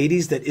 70s and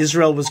 80s that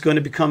Israel was going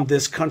to become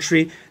this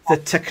country,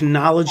 that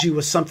technology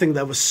was something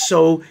that was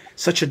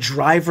such a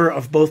driver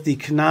of both the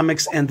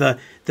economics and the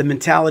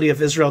mentality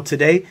of Israel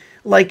today?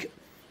 Like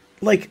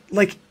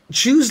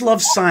Jews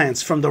love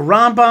science, from the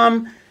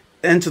Rambam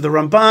and to the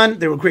Ramban.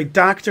 They were great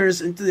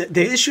doctors. And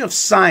the issue of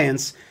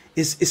science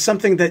is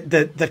something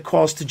that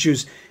calls to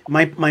Jews.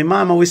 My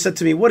mom always said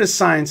to me, what is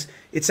science?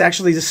 It's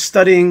actually just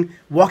studying,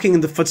 walking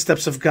in the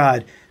footsteps of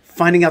God,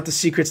 finding out the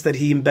secrets that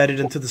he embedded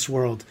into this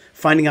world,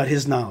 finding out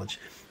his knowledge.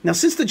 Now,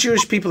 since the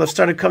Jewish people have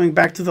started coming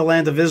back to the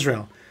land of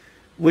Israel,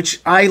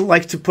 which I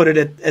like to put it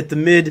at the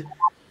mid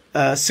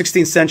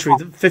 16th century,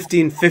 the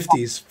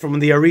 1550s, from when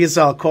the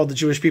Arizal called the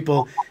Jewish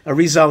people,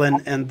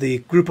 Arizal and the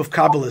group of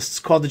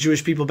Kabbalists called the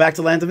Jewish people back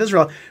to the land of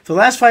Israel. For the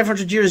last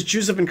 500 years,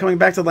 Jews have been coming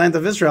back to the land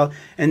of Israel.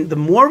 And the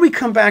more we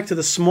come back to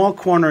the small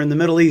corner in the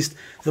Middle East,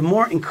 the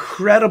more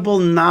incredible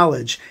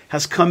knowledge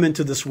has come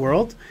into this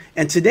world.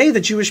 And today, the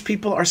Jewish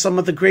people are some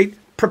of the great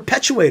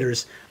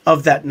perpetuators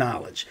of that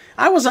knowledge.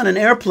 I was on an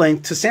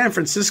airplane to San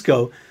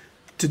Francisco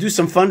to do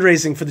some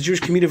fundraising for the Jewish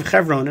community of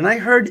Hebron, and I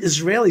heard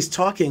Israelis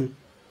talking,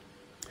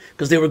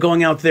 because they were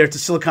going out there to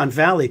Silicon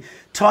Valley,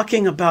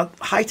 talking about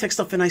high-tech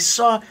stuff, and I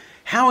saw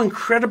how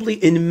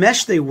incredibly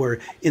enmeshed they were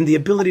in the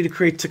ability to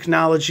create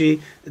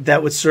technology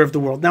that would serve the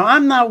world. Now,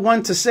 I'm not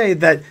one to say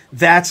that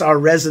that's our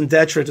raison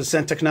d'etre, to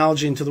send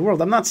technology into the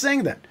world. I'm not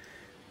saying that.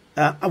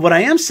 What I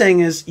am saying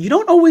is you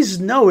don't always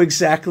know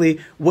exactly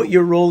what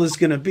your role is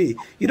going to be.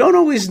 You don't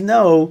always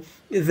know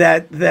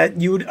that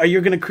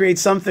you're going to create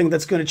something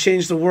that's going to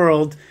change the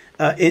world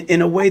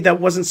in a way that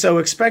wasn't so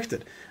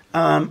expected.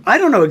 I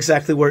don't know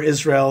exactly where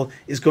Israel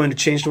is going to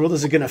change the world.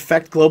 Is it going to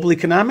affect global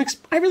economics?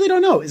 I really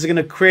don't know. Is it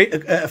going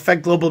to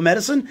affect global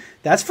medicine?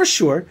 That's for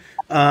sure.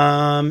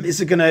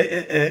 Is it going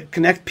to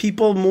connect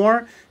people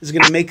more? Is it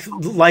going to make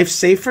life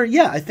safer?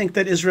 Yeah, I think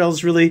that Israel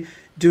is really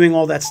doing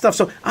all that stuff.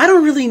 So I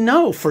don't really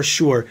know for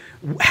sure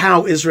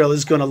how Israel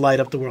is going to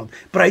light up the world.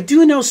 But I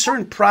do know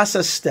certain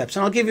process steps,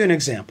 and I'll give you an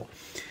example.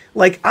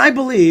 Like, I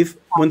believe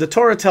when the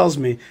Torah tells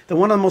me that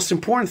one of the most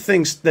important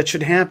things that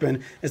should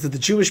happen is that the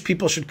Jewish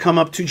people should come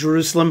up to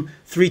Jerusalem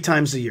 3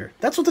 times a year.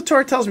 That's what the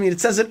Torah tells me.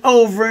 It says it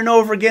over and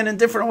over again in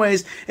different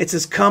ways. It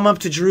says, come up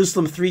to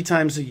Jerusalem 3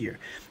 times a year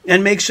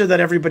and make sure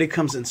that everybody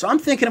comes in. So I'm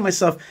thinking to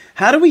myself,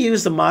 how do we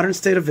use the modern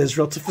state of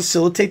Israel to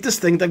facilitate this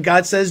thing that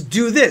God says,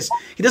 do this?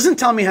 He doesn't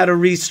tell me how to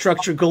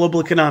restructure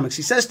global economics.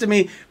 He says to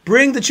me,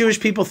 bring the Jewish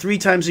people 3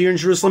 times a year in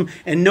Jerusalem,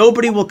 and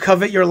nobody will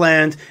covet your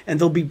land, and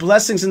there'll be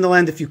blessings in the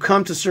land if you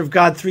come to serve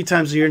God 3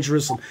 times a year in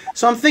Jerusalem.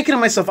 So I'm thinking to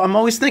myself, I'm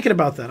always thinking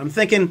about that. I'm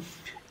thinking,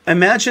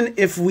 imagine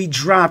if we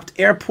dropped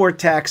airport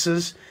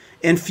taxes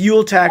and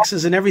fuel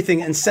taxes and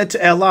everything and said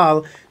to El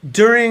Al,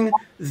 during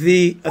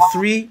the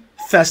 3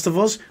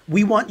 festivals,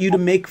 we want you to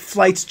make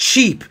flights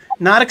cheap,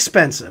 not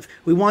expensive.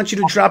 We want you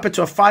to drop it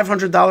to a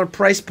 $500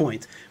 price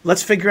point.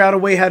 Let's figure out a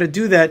way how to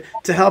do that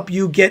to help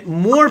you get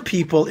more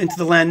people into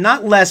the land,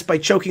 not less by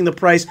choking the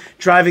price,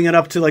 driving it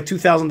up to like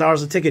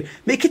 $2,000 a ticket.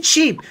 Make it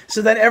cheap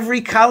so that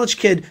every college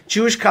kid,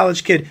 Jewish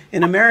college kid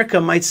in America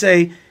might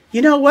say,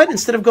 you know what,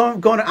 instead of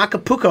going to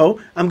Acapulco,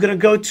 I'm going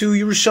to go to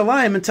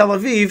Yerushalayim and Tel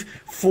Aviv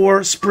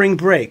for spring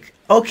break.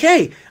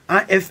 Okay,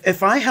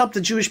 if I help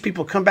the Jewish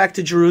people come back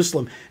to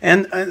Jerusalem,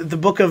 and the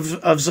book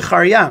of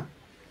Zechariah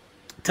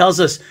tells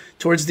us,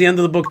 towards the end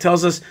of the book,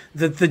 tells us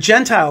that the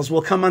Gentiles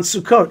will come on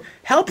Sukkot.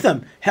 Help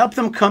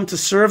them come to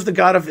serve the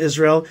God of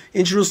Israel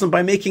in Jerusalem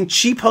by making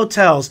cheap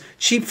hotels,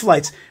 cheap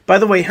flights. By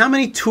the way, how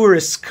many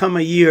tourists come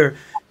a year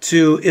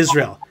to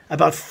Israel?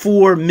 About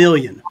 4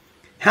 million.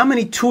 How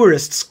many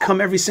tourists come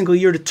every single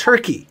year to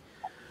Turkey?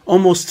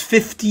 Almost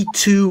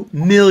 52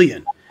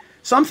 million.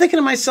 So I'm thinking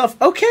to myself,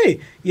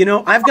 okay,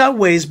 I've got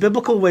ways,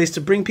 biblical ways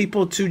to bring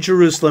people to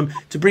Jerusalem,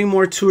 to bring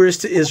more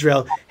tourists to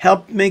Israel,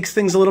 help make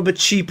things a little bit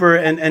cheaper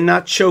and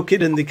not choke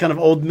it in the kind of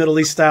old Middle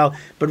East style,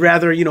 but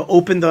rather,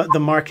 open the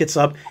markets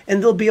up,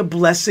 and there'll be a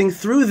blessing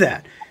through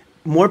that.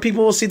 More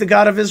people will see the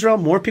God of Israel.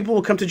 More people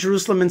will come to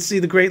Jerusalem and see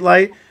the great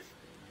light.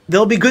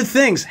 There'll be good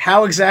things.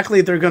 How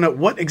exactly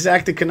what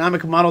exact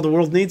economic model the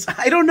world needs,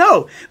 I don't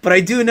know. But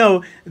I do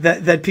know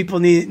that people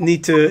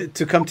need to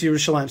come to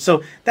Yerushalayim.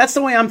 So that's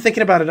the way I'm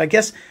thinking about it. I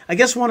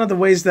guess one of the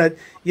ways that,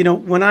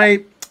 when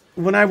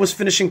I was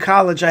finishing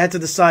college, I had to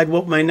decide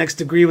what my next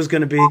degree was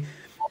going to be.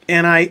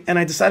 And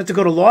I decided to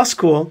go to law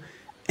school.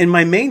 And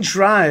my main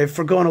drive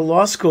for going to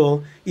law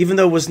school, even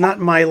though it was not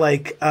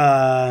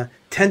my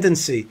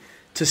tendency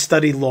to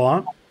study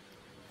law,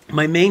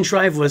 my main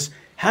drive was,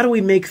 how do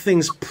we make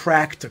things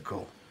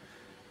practical?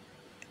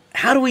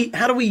 How do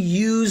we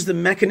use the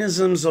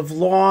mechanisms of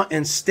law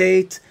and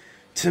state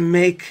to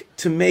make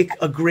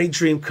a great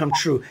dream come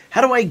true?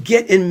 How do I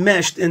get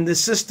enmeshed in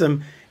this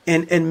system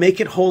and make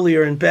it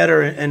holier and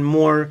better and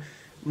more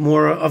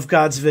of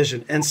God's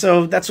vision? And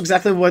so that's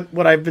exactly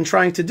what I've been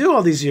trying to do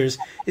all these years,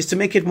 is to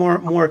make it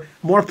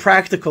more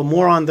practical,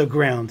 more on the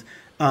ground.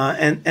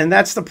 And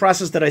that's the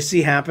process that I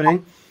see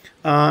happening.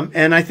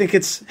 And I think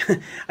it's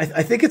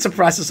a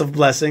process of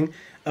blessing.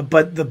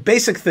 But the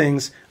basic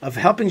things of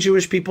helping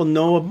Jewish people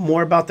know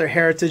more about their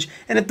heritage,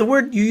 and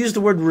you used the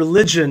word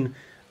religion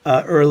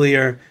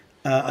earlier,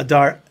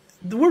 Adar.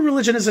 The word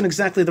religion isn't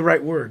exactly the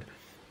right word,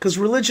 because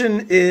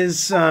religion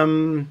is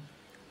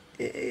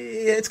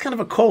it's kind of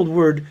a cold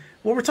word.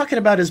 What we're talking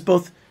about is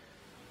both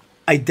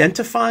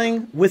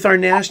identifying with our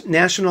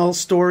national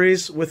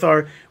stories, with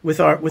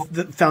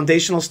the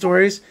foundational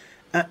stories,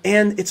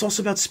 and it's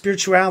also about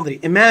spirituality.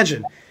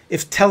 Imagine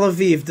if Tel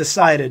Aviv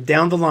decided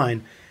down the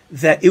line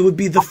that it would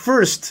be the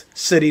first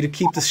city to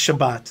keep the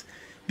Shabbat.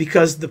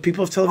 because the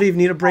people of Tel Aviv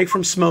need a break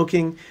from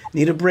smoking,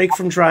 need a break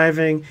from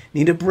driving,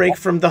 need a break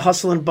from the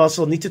hustle and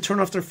bustle, need to turn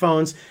off their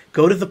phones,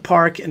 go to the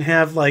park and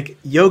have like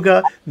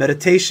yoga,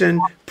 meditation,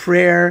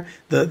 prayer,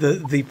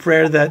 the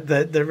prayer that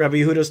Rabbi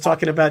Yehuda was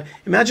talking about.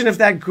 Imagine if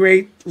that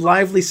great,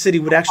 lively city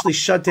would actually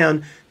shut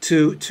down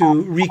to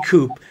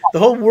recoup. The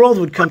whole world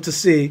would come to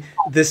see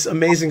this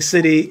amazing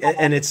city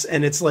and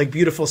its like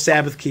beautiful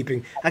Sabbath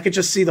keeping. I could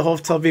just see the whole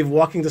of Tel Aviv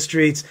walking the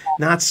streets,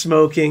 not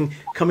smoking,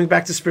 coming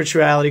back to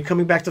spirituality,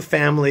 coming back to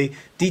family,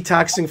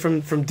 detoxing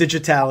from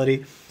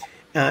digitality.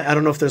 I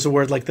don't know if there's a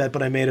word like that,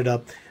 but I made it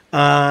up.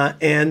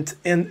 And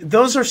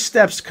those are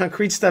steps,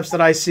 concrete steps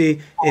that I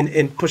see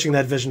in pushing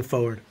that vision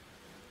forward.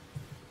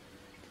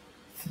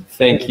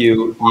 Thank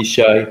you,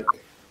 Yishai.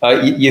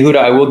 Yehuda,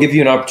 I will give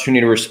you an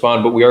opportunity to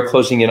respond, but we are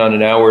closing in on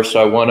an hour, so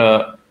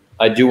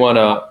I do want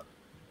to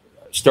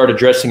start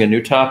addressing a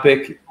new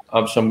topic.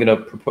 So I'm going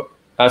to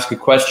ask a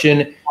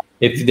question.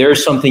 If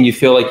there's something you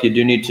feel like you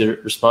do need to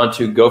respond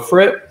to, go for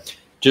it.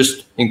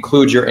 Just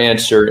include your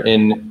answer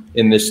in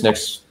this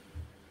next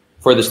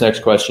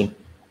question.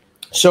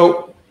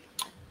 So,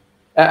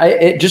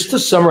 just to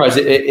summarize,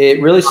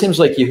 it really seems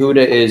like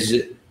Yehuda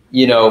is,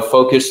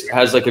 focused,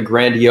 has like a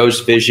grandiose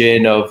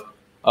vision of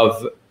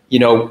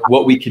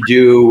what we could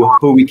do,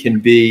 who we can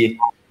be,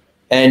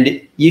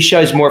 and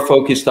Yishai is more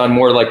focused on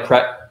more like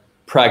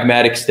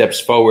pragmatic steps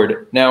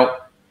forward. Now,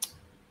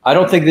 I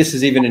don't think this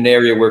is even an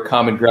area where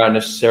common ground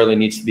necessarily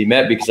needs to be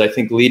met, because I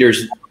think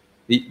leaders,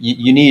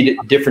 you need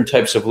different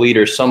types of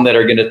leaders, some that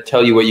are going to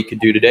tell you what you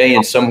could do today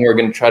and some who are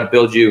going to try to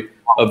build you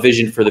a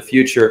vision for the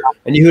future.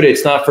 And Yehuda,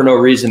 it's not for no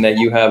reason that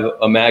you have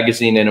a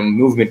magazine and a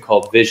movement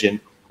called Vision.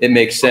 It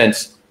makes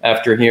sense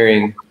after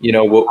hearing,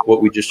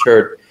 what we just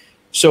heard.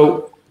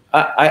 So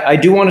I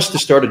do want us to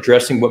start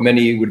addressing what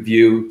many would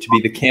view to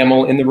be the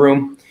camel in the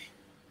room.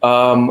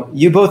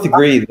 You both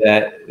agree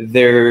that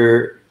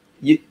you're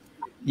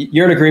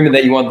in agreement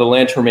that you want the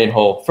land to remain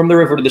whole. From the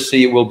river to the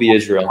sea, it will be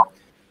Israel.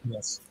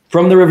 Yes.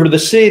 From the river to the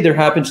sea, there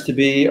happens to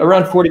be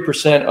around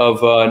 40%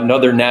 of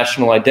another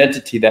national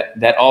identity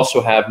that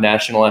also have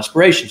national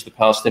aspirations, the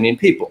Palestinian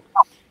people.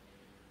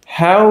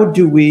 How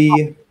do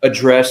we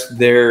address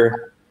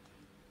their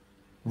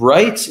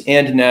rights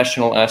and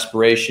national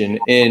aspiration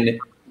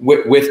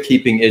with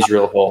keeping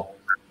Israel whole?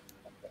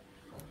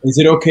 Is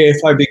it okay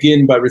if I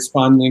begin by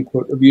responding to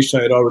what Rabbi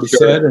Yishai had already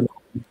said, and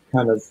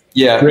kind of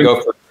bring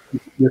go for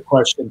your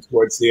question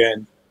towards the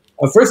end?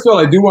 First of all,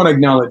 I do want to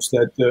acknowledge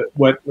that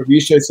what Rabbi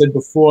Yishai said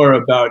before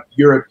about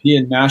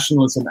European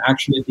nationalism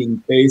actually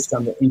being based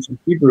on the ancient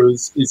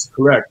Hebrews is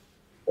correct,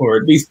 or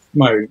at least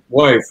my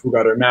wife, who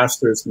got her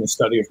master's in the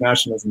study of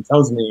nationalism,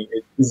 tells me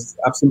it is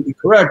absolutely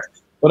correct.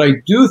 But I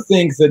do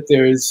think that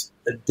there's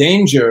a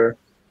danger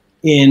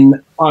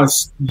in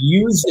us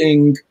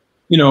using,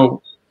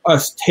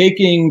 us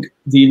taking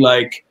the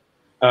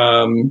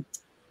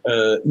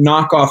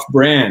knockoff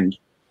brand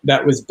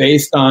that was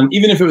based on,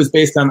 even if it was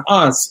based on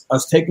us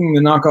taking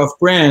the knockoff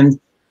brand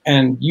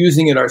and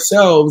using it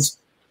ourselves,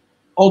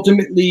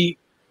 ultimately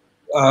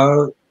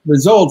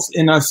results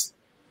in us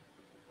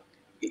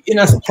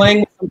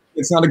playing something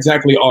that's not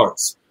exactly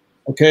ours.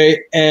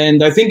 Okay,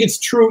 and I think it's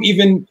true.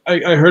 Even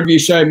I heard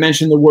Yishai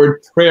mention the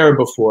word prayer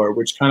before,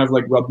 which kind of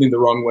like rubbed me the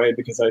wrong way,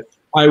 because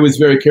I was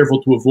very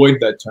careful to avoid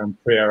that term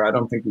prayer. I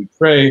don't think we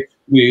pray.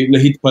 We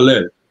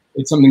lehitpalel.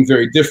 It's something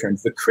very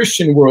different. The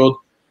Christian world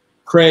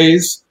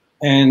prays,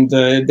 and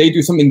they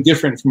do something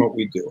different from what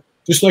we do.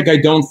 Just like I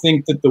don't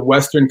think that the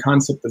Western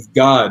concept of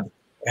God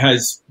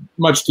has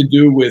much to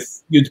do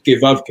with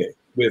Yudke Vavke,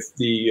 with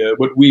the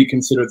what we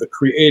consider the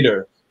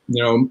Creator.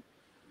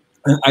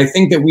 I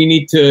think that we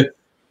need to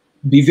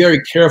be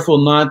very careful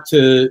not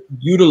to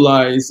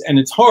utilize, and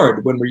it's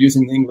hard when we're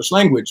using the English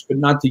language, but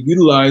not to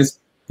utilize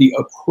the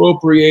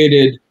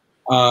appropriated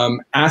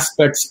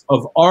aspects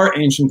of our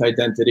ancient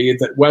identity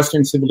that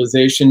Western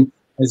civilization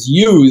has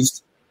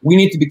used. We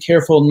need to be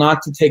careful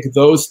not to take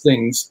those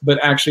things,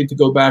 but actually to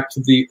go back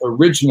to the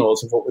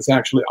originals of what was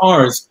actually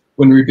ours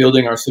when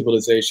rebuilding our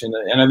civilization.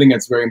 And I think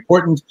that's very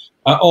important.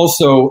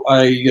 Also,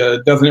 I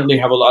definitely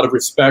have a lot of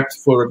respect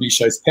for Rabbi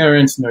Yishai's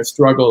parents and their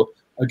struggle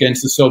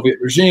against the Soviet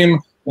regime,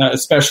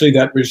 especially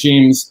that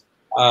regime's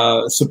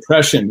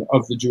suppression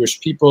of the Jewish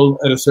people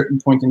at a certain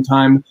point in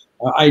time.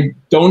 I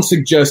don't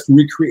suggest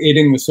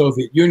recreating the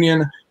Soviet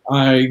Union.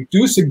 I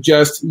do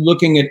suggest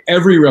looking at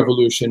every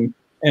revolution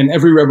and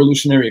every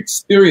revolutionary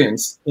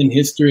experience in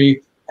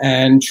history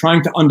and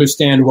trying to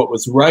understand what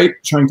was right,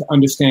 trying to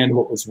understand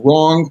what was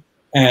wrong,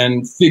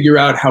 and figure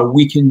out how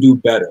we can do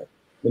better,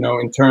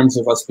 in terms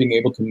of us being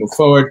able to move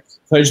forward.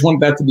 So I just want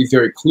that to be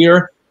very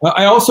clear.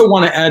 I also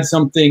want to add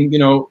something,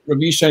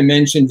 Rabbi Yishai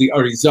mentioned the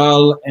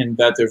Arizal and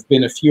that there have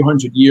been a few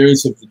hundred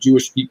years of the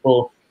Jewish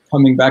people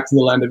coming back to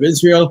the land of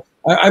Israel.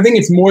 I think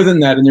it's more than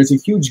that, and there's a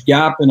huge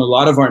gap in a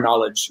lot of our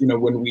knowledge.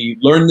 When we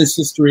learn this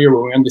history or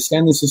when we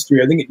understand this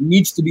history, I think it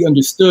needs to be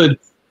understood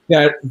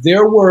that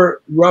there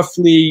were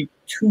roughly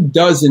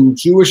 24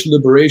 Jewish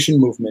liberation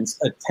movements,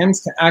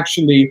 attempts to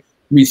actually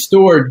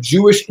restore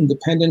Jewish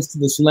independence to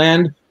this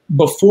land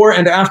before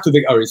and after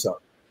the Arizal.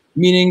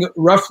 meaning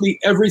roughly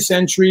every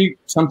century,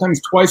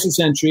 sometimes twice a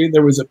century,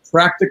 there was a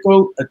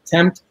practical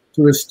attempt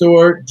to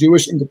restore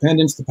Jewish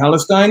independence to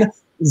Palestine.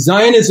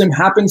 Zionism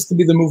happens to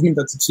be the movement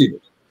that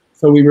succeeded.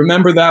 So we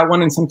remember that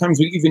one, and sometimes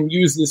we even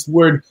use this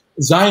word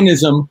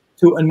Zionism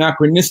to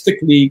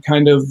anachronistically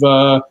kind of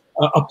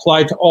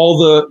apply to all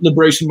the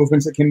liberation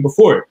movements that came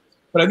before it.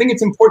 But I think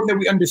it's important that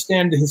we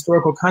understand the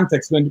historical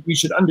context, when we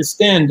should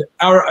understand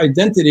our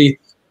identity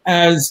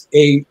as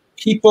a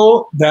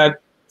people that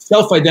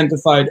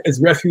self-identified as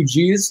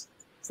refugees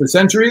for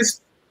centuries,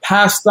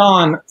 passed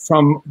on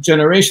from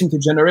generation to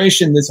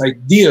generation this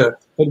idea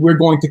that we're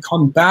going to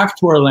come back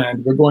to our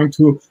land, we're going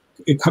to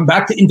come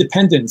back to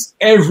independence.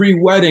 Every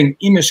wedding,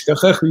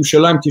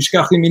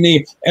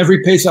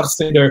 every Pesach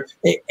Seder,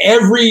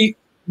 every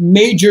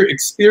major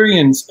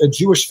experience a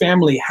Jewish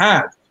family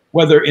had,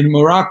 whether in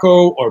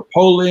Morocco or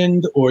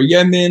Poland or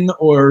Yemen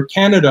or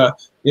Canada,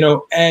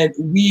 and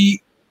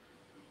we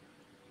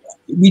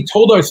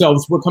told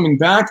ourselves we're coming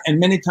back, and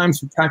many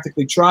times we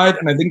practically tried,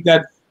 and I think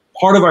that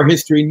part of our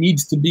history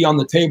needs to be on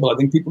the table. I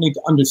think people need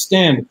to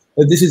understand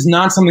that this is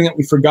not something that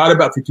we forgot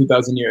about for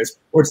 2,000 years,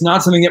 or it's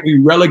not something that we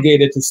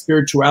relegated to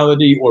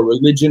spirituality or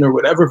religion or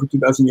whatever for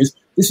 2,000 years.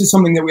 This is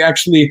something that we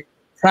actually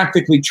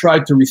practically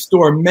tried to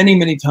restore many,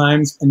 many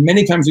times, and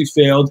many times we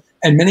failed,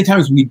 and many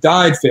times we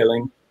died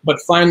failing. But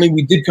finally,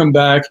 we did come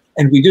back,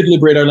 and we did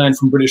liberate our land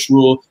from British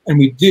rule, and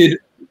we did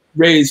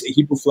raise a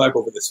Hebrew flag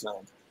over this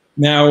land.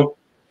 Now,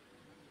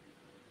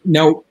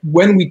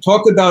 when we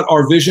talk about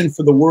our vision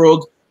for the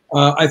world,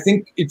 I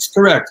think it's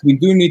correct. We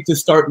do need to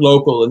start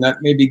local, and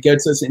that maybe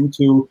gets us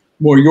into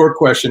more your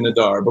question,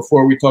 Adar.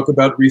 Before we talk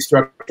about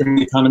restructuring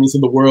the economies of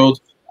the world,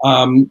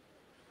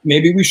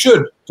 maybe we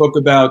should talk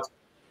about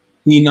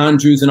the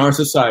non-Jews in our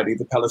society,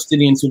 the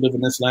Palestinians who live in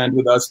this land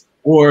with us,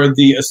 or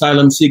the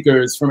asylum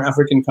seekers from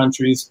African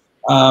countries,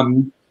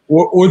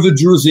 or the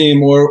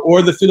Drusim,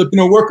 or the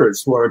Filipino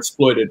workers who are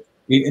exploited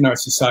in our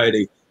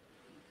society.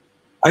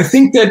 I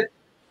think that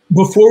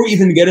before we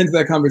even get into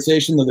that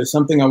conversation, though, there's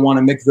something I want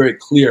to make very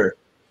clear.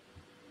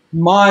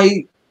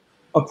 My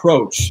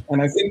approach, and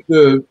I think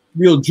the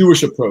real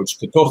Jewish approach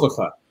to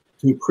tochacha,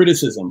 to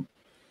criticism,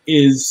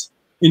 is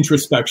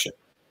introspection.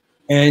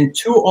 And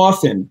too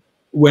often,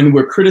 when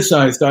we're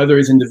criticized either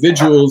as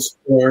individuals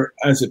or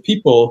as a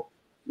people,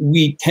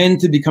 we tend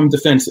to become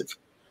defensive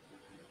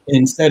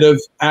instead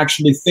of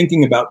actually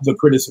thinking about the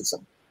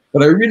criticism.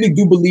 But I really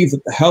do believe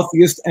that the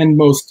healthiest and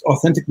most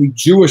authentically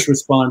Jewish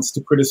response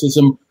to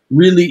criticism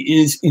really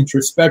is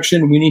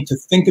introspection. We need to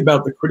think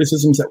about the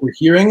criticisms that we're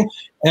hearing.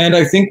 And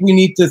I think we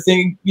need to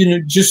think,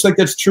 just like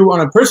that's true on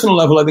a personal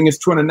level, I think it's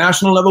true on a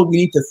national level. We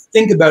need to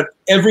think about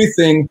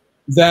everything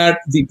that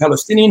the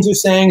Palestinians are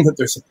saying, that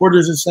their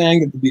supporters are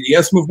saying, that the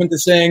BDS movement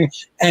is saying,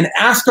 and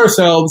ask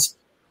ourselves,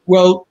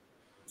 well,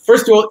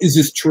 first of all, is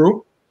this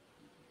true?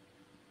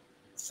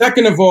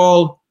 Second of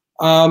all,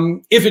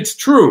 if it's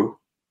true,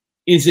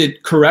 is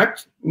it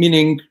correct?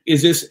 Meaning,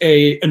 is this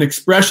an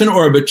expression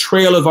or a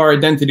betrayal of our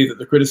identity that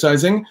they're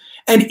criticizing?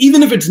 And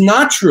even if it's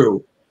not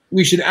true,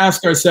 we should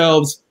ask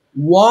ourselves,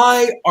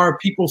 why are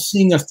people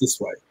seeing us this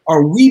way?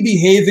 Are we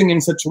behaving in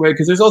such a way?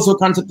 Because there's also a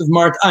concept of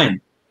Marat Ein.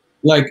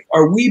 Like,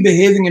 are we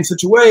behaving in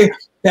such a way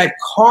that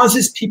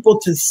causes people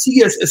to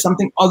see us as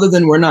something other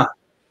than we're not?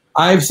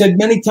 I've said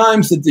many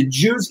times that the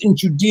Jews in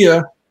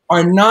Judea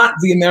are not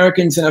the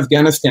Americans in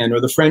Afghanistan or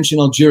the French in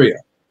Algeria.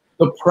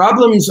 The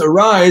problems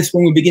arise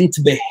when we begin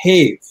to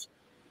behave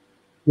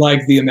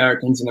like the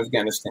Americans in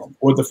Afghanistan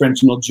or the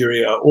French in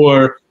Algeria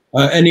or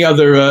any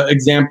other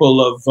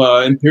example of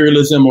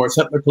imperialism or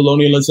settler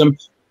colonialism.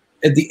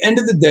 At the end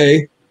of the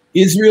day,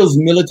 Israel's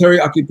military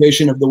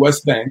occupation of the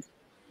West Bank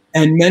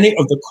and many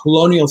of the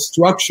colonial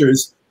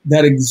structures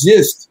that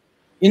exist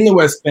in the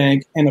West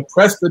Bank and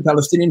oppress the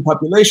Palestinian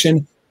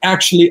population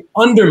actually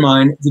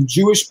undermine the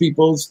Jewish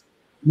people's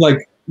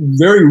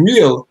very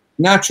real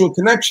natural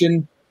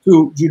connection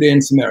to Judea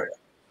and Samaria.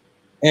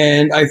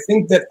 And I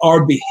think that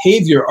our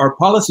behavior, our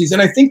policies,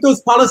 and I think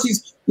those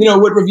policies,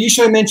 what Rav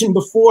Yishai mentioned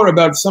before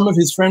about some of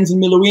his friends in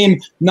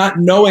Miluim not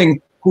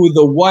knowing who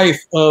the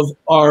wife of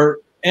our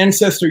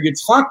ancestor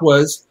Yitzchak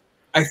was,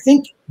 I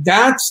think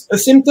that's a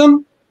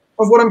symptom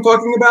of what I'm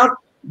talking about,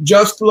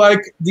 just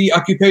like the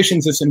occupation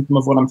is a symptom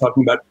of what I'm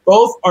talking about.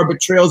 Both are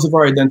betrayals of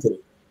our identity.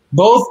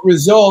 Both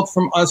result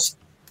from us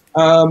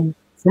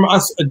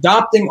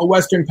adopting a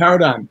Western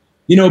paradigm.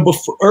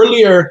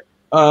 Earlier,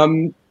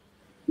 Rabbi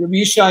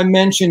Yishai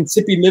mentioned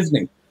Tzipi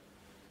Livni,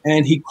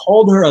 and he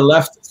called her a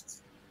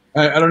leftist.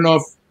 I don't know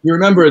if you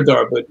remember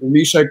Adar, but Rabbi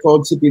Yishai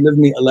called Tzipi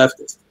Livni a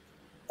leftist.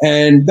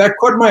 And that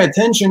caught my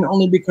attention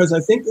only because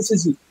I think this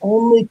is the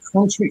only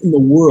country in the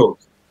world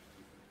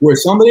where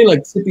somebody like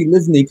Tzipi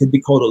Livni could be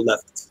called a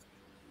leftist.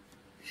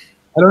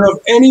 I don't know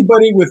if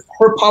anybody with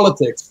her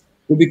politics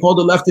would be called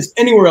a leftist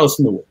anywhere else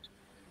in the world.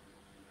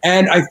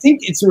 And I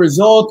think it's a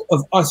result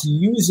of us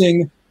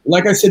using,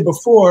 like I said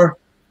before,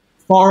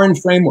 foreign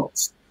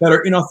frameworks that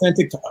are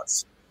inauthentic to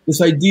us.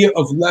 This idea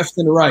of left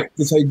and right,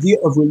 this idea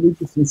of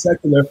religious and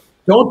secular,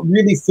 don't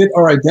really fit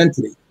our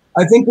identity.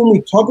 I think when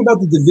we talk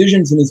about the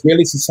divisions in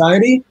Israeli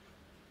society,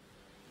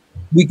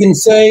 We can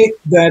say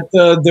that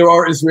there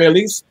are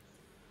Israelis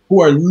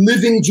who are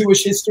living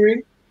Jewish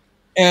history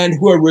and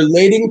who are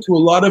relating to a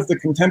lot of the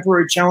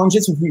contemporary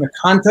challenges within the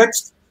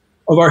context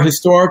of our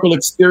historical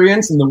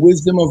experience and the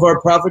wisdom of our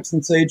prophets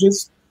and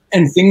sages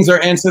and things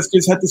our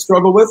ancestors had to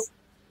struggle with,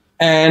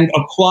 and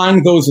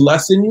applying those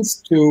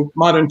lessons to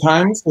modern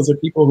times. Those are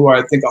people who are,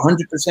 I think,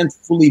 100%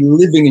 fully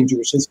living in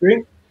Jewish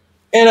history.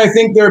 And I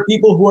think there are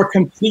people who are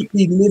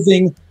completely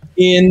living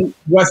in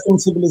Western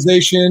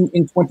civilization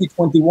in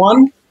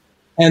 2021,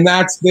 and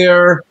that's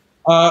their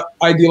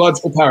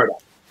ideological paradigm.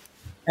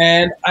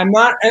 And I'm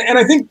not, and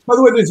I think, by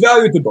the way, there's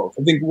value to both.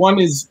 I think one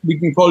is we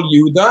can call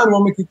Yehuda and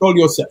one we can call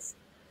Yosef,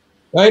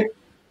 right?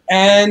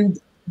 And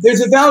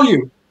there's a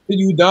value to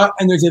Yehuda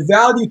and there's a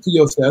value to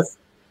Yosef.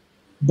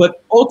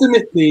 But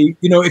ultimately,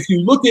 if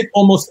you look at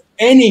almost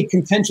any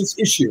contentious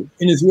issue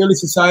in Israeli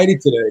society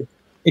today,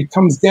 it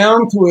comes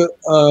down to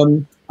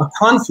a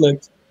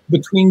conflict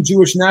between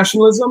Jewish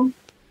nationalism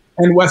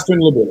and Western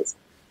liberalism.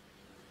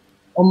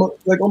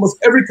 Almost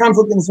every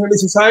conflict in Israeli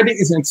society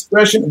is an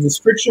expression of this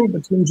friction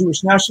between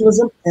Jewish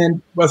nationalism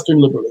and Western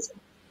liberalism.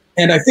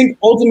 And I think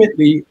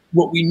ultimately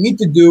what we need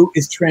to do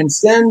is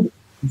transcend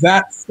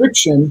that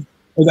friction,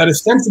 or that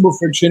ostensible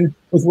friction,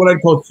 with what I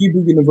call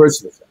Hebrew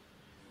universalism.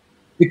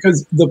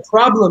 Because the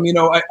problem,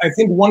 I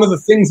think one of the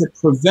things that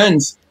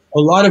prevents a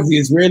lot of the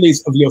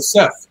Israelis of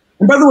Yosef,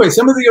 and by the way,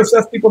 some of the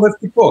Yosef people have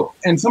kippot,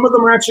 and some of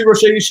them are actually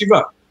Roshei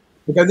Yeshiva.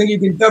 I think you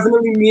can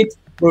definitely meet,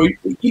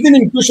 even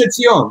in Gush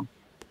Etzion,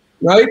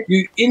 right?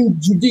 In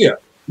Judea,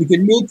 you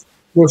can meet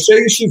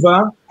Roshei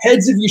Yeshiva,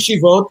 heads of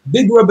yeshivot,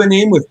 big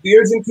rabbanim with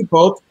beards and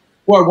kippot,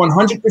 who are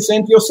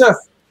 100% Yosef,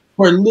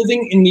 who are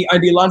living in the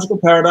ideological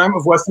paradigm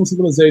of Western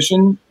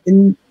civilization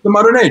in the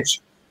modern age,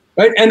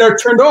 right? And are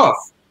turned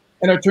off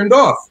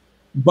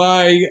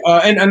by,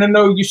 and I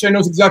know Yishai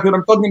knows exactly what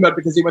I'm talking about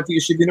because he went to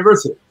Yeshiva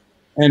University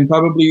and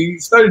probably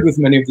studied with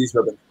many of these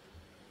rabbis.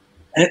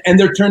 And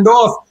they're turned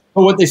off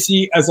by what they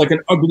see as like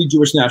an ugly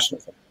Jewish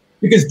nationalism.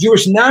 Because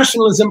Jewish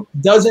nationalism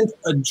doesn't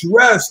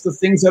address the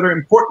things that are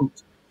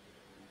important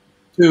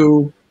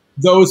to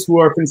those who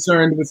are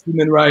concerned with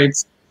human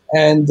rights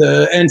and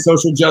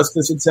social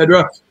justice,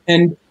 etc.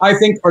 And I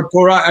think our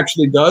Torah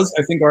actually does.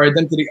 I think our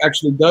identity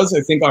actually does.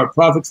 I think our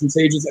prophets and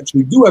sages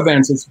actually do have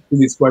answers to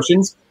these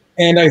questions.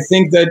 And I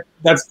think that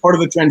that's part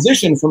of the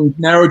transition from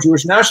narrow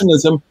Jewish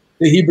nationalism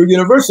to Hebrew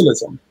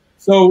universalism.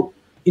 So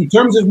in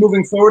terms of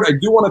moving forward, I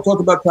do want to talk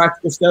about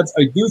practical steps.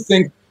 I do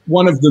think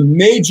one of the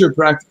major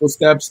practical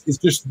steps is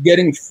just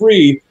getting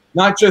free,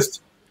 not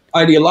just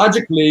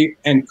ideologically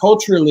and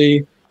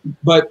culturally,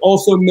 but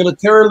also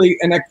militarily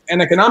and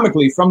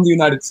economically from the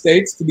United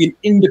States, to be an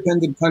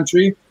independent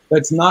country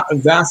that's not a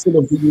vassal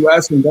of the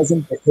U.S. and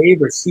doesn't behave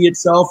or see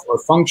itself or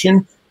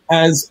function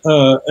as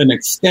an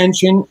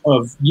extension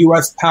of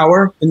U.S.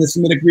 power in the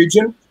Semitic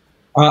region.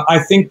 I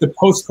think the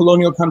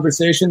post-colonial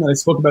conversation that I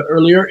spoke about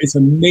earlier is a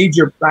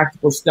major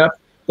practical step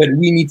that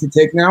we need to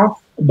take now.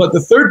 But the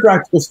third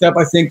practical step,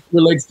 I think,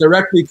 relates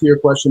directly to your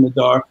question,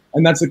 Adar,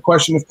 and that's the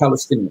question of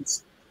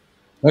Palestinians.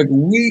 Like,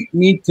 we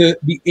need to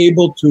be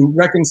able to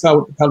reconcile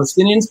with the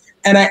Palestinians.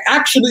 And I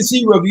actually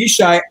see Rav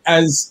Yishai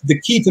as the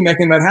key to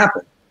making that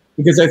happen.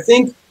 Because I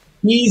think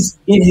he's,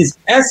 in his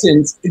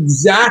essence,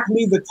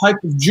 exactly the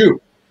type of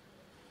Jew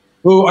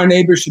who our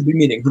neighbors should be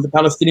meeting, who the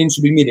Palestinians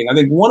should be meeting. I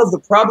think one of the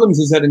problems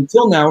is that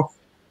until now,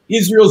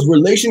 Israel's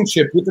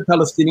relationship with the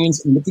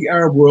Palestinians and with the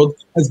Arab world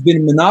has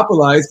been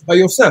monopolized by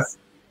Yosef.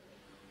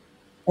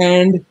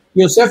 And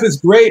Yosef is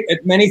great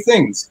at many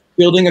things.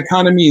 Building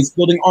economies,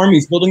 building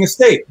armies, building a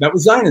state. That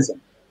was Zionism.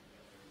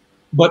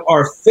 But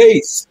our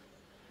face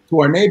to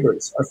our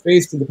neighbors, our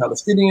face to the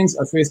Palestinians,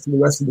 our face to the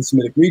rest of the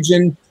Semitic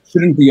region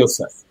shouldn't be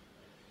Yosef.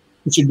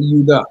 It should be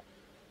Yehuda.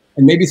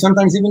 And maybe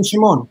sometimes even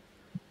Shimon.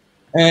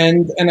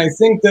 And I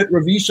think that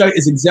Rav Yishai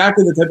is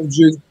exactly the type of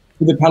Jew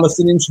who the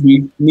Palestinians should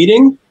be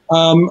meeting.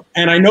 And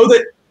I know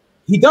that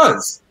he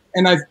does.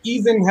 And I've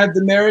even had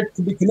the merit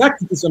to be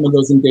connected to some of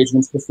those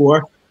engagements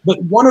before.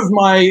 But one of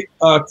my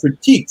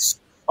critiques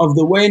of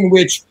the way in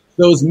which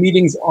those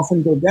meetings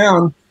often go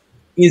down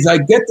is I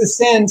get the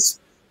sense,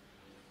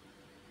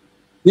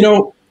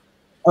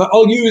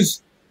 I'll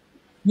use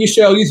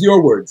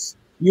your words.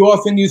 You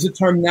often use the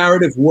term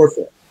narrative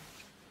warfare.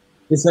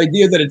 This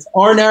idea that it's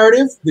our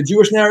narrative, the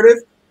Jewish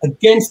narrative,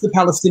 against the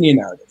Palestinian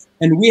narrative.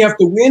 And we have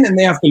to win and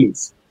they have to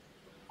lose.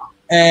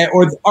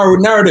 Or our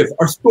narrative,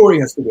 our story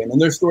has to win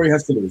and their story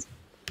has to lose.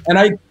 And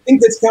I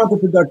think that's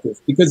counterproductive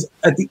because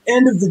at the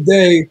end of the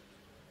day,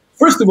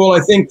 first of all,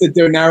 I think that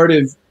their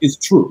narrative is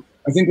true.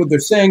 I think what they're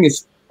saying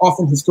is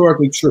often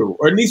historically true,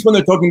 or at least when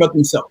they're talking about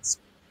themselves.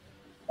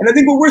 And I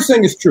think what we're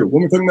saying is true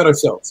when we're talking about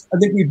ourselves. I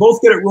think we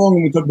both get it wrong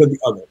when we talk about the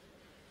other,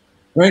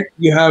 right?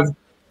 You have,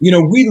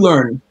 we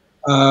learn,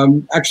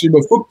 actually,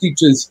 Rav Kook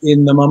teaches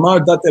in the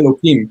Mamar Dat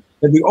Elokim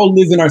that we all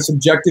live in our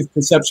subjective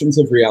perceptions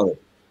of reality.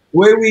 The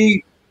way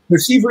we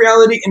perceive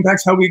reality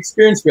impacts how we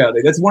experience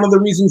reality. That's one of the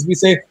reasons we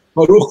say,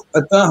 Baruch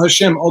Atah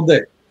Hashem all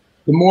day.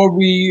 The more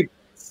we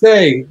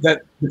say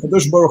that the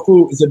Kadosh Baruch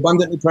Hu is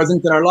abundantly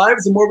present in our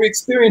lives, the more we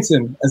experience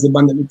Him as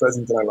abundantly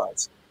present in our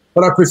lives.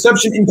 but our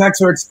perception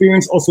impacts our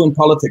experience also in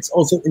politics,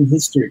 also in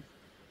history.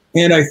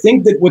 And I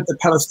think that what the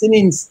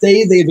Palestinians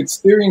say they've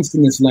experienced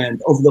in this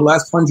land over the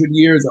last 100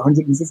 years,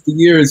 150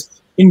 years,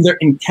 in their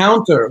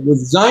encounter with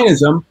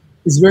Zionism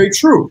is very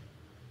true.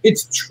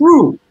 It's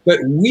true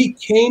that we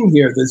came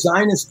here, the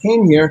Zionists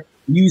came here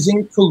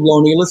using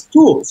colonialist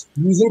tools,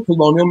 using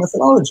colonial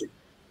methodology.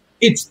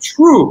 It's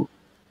true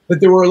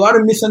that there were a lot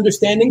of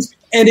misunderstandings,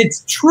 and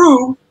it's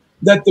true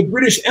that the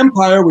British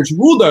Empire, which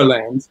ruled our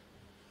land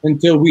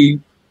until we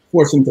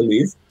forced them to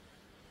leave,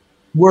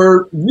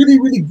 were really,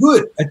 really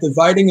good at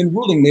dividing and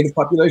ruling native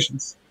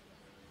populations.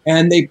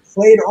 And they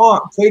played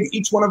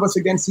each one of us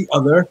against the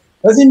other.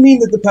 Doesn't mean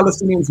that the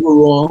Palestinians were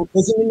wrong,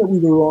 doesn't mean that we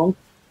were wrong,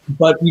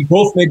 but we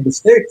both made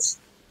mistakes,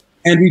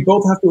 and we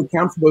both have to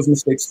account for those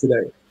mistakes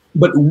today.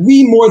 But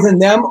we more than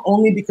them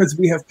only because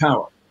we have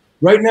power.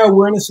 Right now,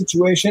 we're in a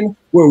situation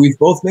where we've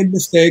both made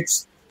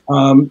mistakes,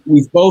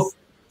 we've both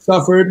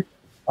suffered,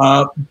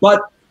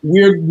 but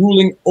we're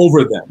ruling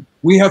over them.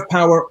 We have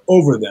power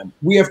over them.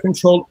 We have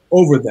control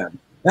over them.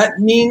 That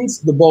means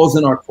the ball's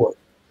in our court.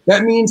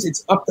 That means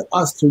it's up to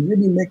us to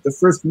really make the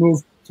first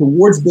move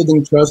towards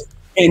building trust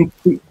and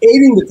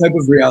creating the type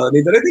of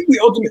reality that I think we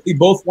ultimately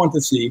both want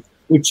to see,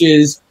 which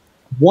is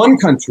one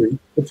country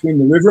between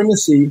the river and the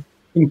sea,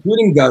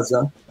 including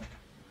Gaza,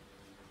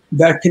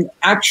 that can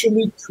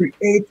actually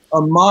create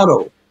a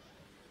model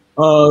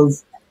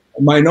of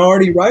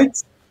minority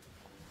rights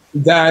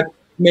that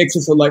makes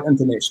us a light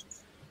unto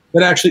nations,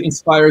 that actually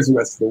inspires the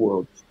rest of the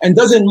world, and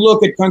doesn't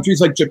look at countries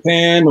like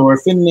Japan or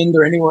Finland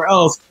or anywhere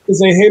else to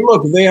say, hey,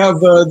 look, they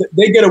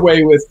get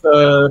away with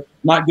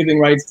not giving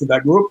rights to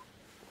that group.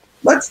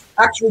 Let's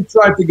actually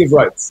try to give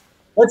rights.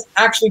 Let's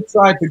actually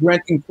try to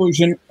grant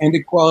inclusion and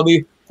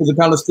equality to the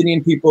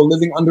Palestinian people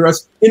living under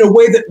us in a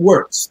way that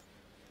works,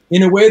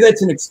 in a way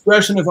that's an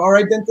expression of our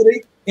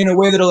identity, in a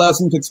way that allows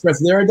them to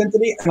express their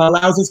identity and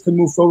allows us to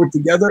move forward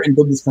together and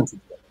build this country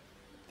together.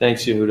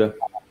 Thanks, Yehuda.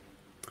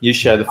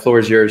 Yishai, the floor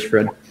is yours,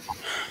 Fred.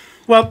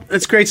 Well,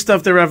 it's great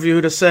stuff that Rav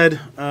Yehuda said,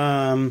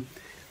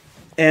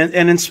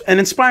 and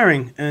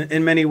inspiring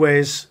in many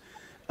ways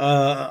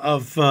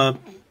of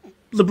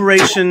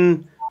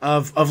liberation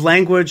of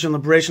language and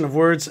liberation of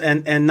words,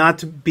 and not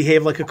to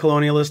behave like a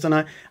colonialist.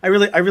 And I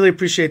really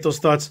appreciate those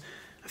thoughts.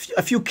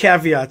 A few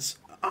caveats.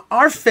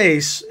 Our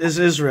face as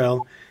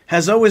Israel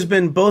has always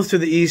been both to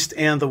the east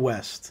and the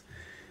west.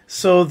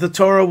 So the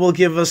Torah will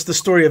give us the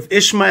story of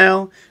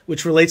Ishmael,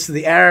 which relates to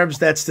the Arabs.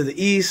 That's to the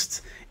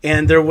east.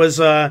 And there was,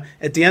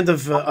 at the end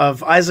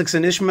of Isaac's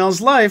and Ishmael's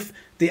life,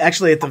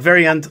 actually at the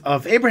very end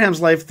of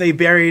Abraham's life, they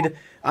buried,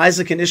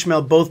 Isaac and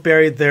Ishmael both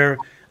buried their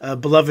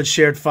beloved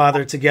shared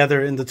father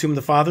together in the tomb of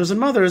the fathers and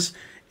mothers.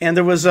 And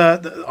there was,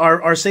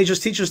 our sages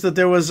teach us that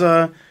there was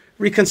a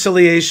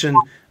reconciliation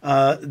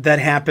that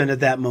happened at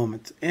that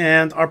moment.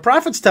 And our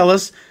prophets tell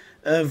us,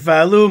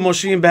 Valu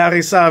Moshiim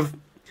B'Harisav,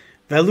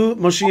 Valu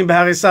Moshiim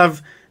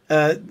B'Harisav,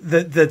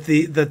 that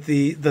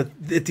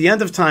at the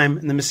end of time,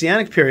 in the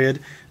Messianic period,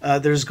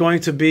 there's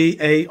going to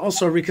be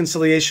also a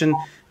reconciliation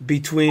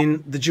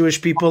between the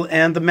Jewish people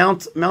and the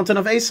mountain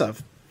of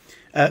Esav.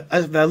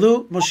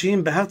 Valu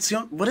Moshiim B'Har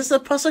Tzion. What is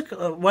that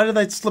pasuk? Why did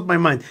I slip my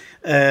mind?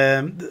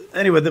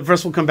 Anyway, the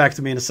verse will come back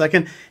to me in a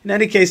second. In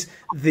any case,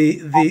 the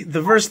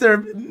verse there,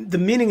 the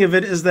meaning of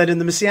it is that in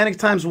the Messianic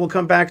times we'll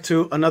come back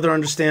to another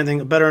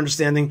understanding, a better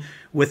understanding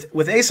with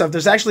Esav.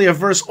 There's actually a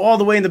verse all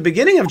the way in the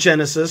beginning of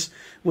Genesis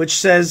which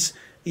says,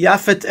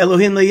 Yafet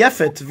Elohim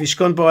leYafet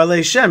Vishkon bo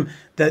alei Shem,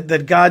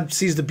 that God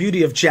sees the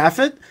beauty of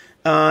Japhet,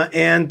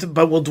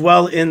 but will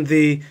dwell in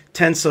the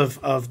tents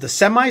of the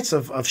Semites,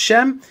 of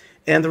Shem.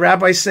 And the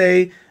rabbis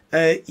say,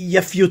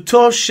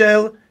 Yafyuto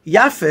shel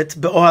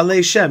Yafet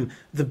be'ohalei Shem.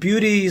 The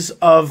beauties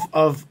of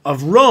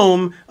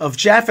Rome, of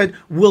Japhet,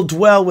 will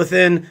dwell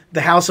within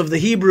the house of the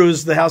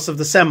Hebrews, the house of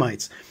the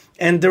Semites.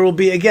 And there will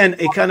be, again,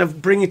 a kind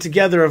of bringing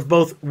together of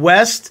both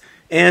West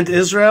and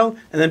Israel,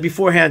 and then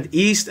beforehand,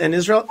 East and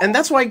Israel. And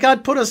that's why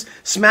God put us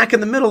smack in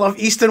the middle of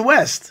East and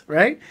West,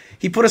 right?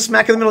 He put us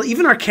smack in the middle.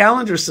 Even our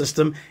calendar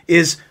system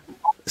is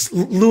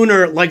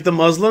lunar like the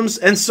Muslims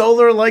and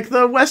solar like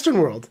the Western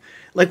world.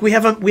 Like we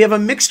have a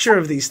mixture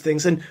of these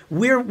things, and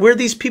we're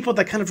these people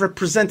that kind of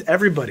represent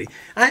everybody.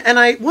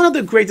 One of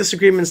the great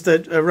disagreements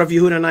that Rav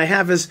Yehuda and I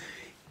have is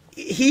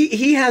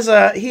he has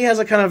a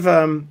kind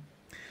of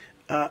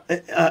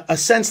a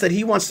sense that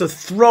he wants to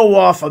throw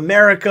off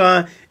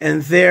America,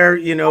 and they're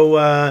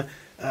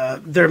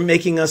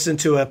making us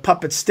into a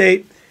puppet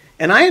state.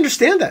 And I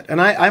understand that, and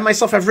I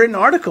myself have written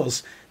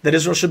articles that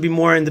Israel should be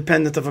more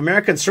independent of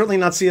America and certainly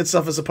not see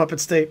itself as a puppet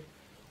state.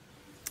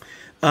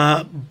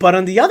 But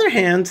on the other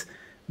hand,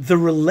 the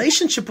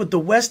relationship with the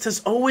West has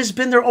always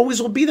been there,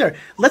 always will be there.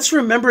 Let's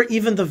remember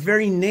even the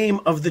very name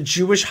of the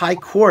Jewish High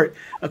Court,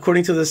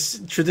 according to the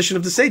tradition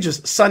of the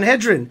sages,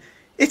 Sanhedrin.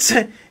 It's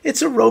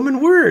a Roman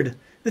word.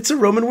 It's a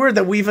Roman word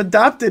that we've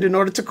adopted in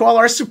order to call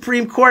our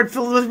Supreme Court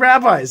filled with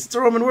rabbis. It's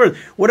a Roman word.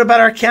 What about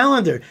our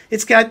calendar?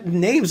 It's got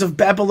names of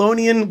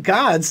Babylonian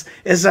gods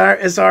as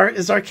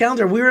our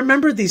calendar. We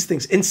remember these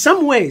things. In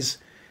some ways,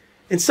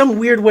 in some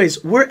weird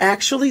ways, we're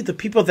actually the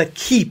people that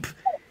keep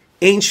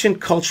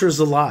ancient cultures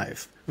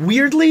alive.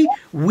 Weirdly,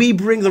 we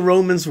bring the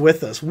Romans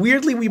with us.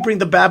 Weirdly, we bring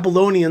the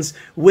Babylonians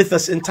with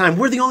us in time.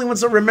 We're the only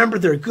ones that remember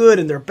their good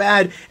and their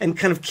bad and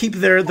kind of keep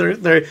their we're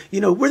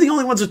the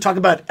only ones who talk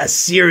about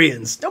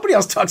Assyrians. Nobody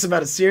else talks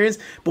about Assyrians,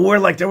 but we're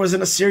like, there was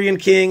an Assyrian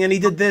king and he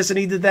did this and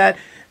he did that.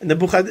 And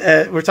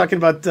we're talking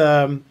about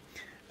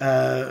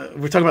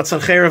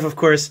Sancherib, of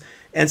course.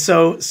 And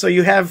so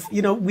you have,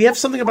 we have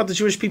something about the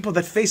Jewish people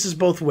that faces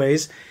both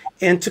ways.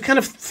 And to kind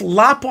of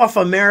flop off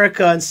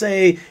America and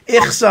say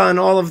Ichsa and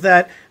all of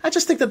that, I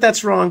just think that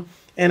that's wrong.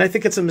 And I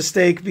think it's a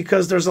mistake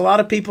because there's a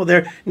lot of people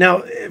there. Now,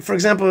 for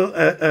example,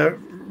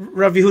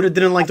 Rav Yehuda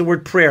didn't like the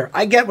word prayer.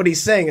 I get what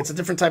he's saying. It's a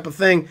different type of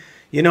thing,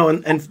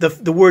 and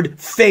the word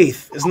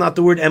faith is not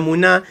the word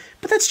emunah.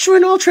 But that's true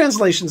in all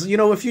translations.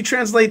 If you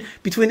translate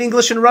between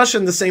English and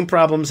Russian, the same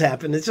problems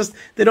happen. It's just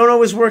they don't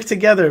always work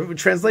together.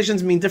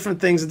 Translations mean different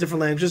things in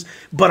different languages.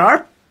 But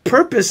our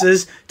purpose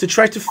is to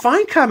try to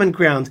find common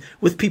ground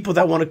with people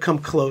that want to come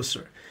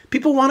closer.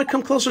 People want to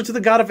come closer to the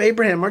God of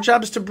Abraham. Our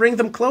job is to bring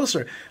them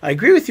closer. I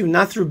agree with you,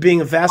 not through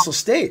being a vassal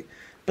state,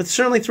 but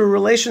certainly through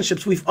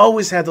relationships. We've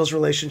always had those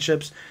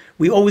relationships.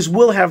 We always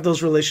will have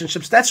those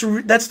relationships. That's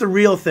the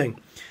real thing.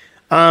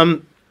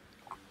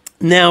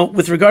 Now,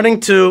 with regarding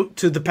to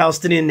the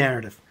Palestinian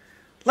narrative,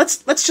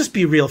 let's just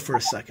be real for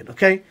a second,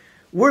 okay?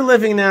 We're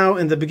living now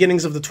in the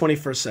beginnings of the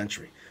 21st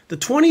century. The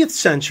 20th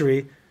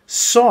century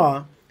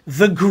saw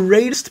the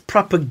greatest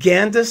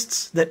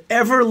propagandists that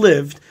ever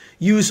lived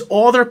use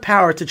all their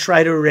power to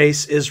try to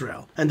erase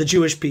Israel and the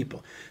Jewish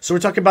people. So we're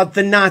talking about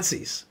the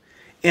Nazis.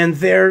 And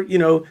they're,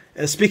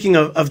 speaking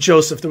of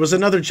Joseph, there was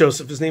another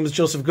Joseph. His name was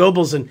Joseph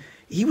Goebbels, and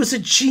he was a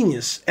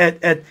genius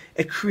at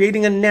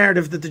creating a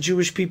narrative that the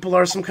Jewish people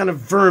are some kind of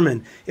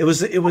vermin. It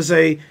was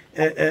a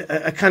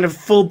kind of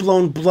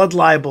full-blown blood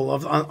libel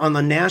on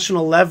the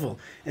national level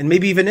and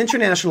maybe even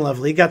international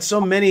level. He got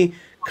so many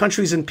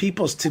countries and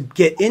peoples to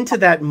get into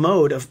that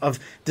mode of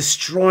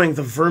destroying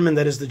the vermin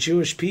that is the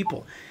Jewish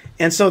people.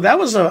 And so that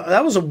was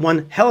a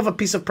one hell of a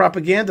piece of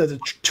propaganda to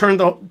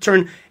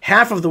turn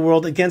half of the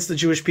world against the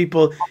Jewish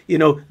people.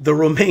 The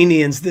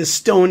Romanians, the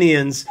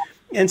Estonians,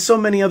 and so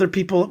many other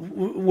people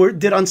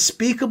did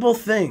unspeakable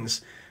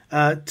things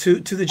to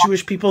the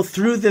Jewish people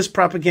through this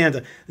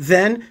propaganda.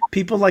 Then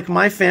people like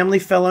my family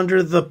fell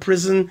under the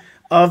prison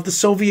of the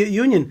Soviet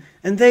Union,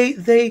 and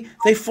they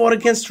fought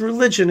against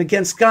religion,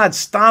 against God.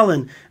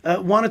 Stalin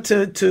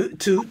wanted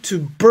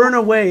to burn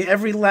away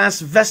every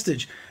last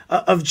vestige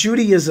of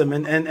Judaism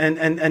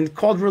and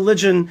called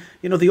religion,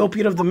 the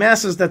opiate of the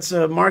masses. That's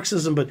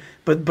Marxism,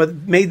 but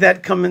made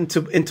that come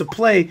into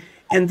play.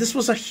 And this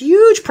was a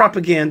huge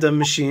propaganda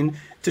machine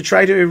to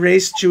try to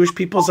erase Jewish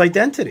people's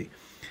identity.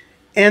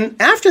 And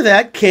after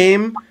that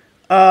came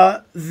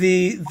the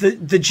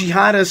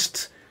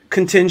jihadist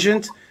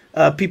contingent.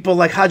 People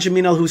like Haj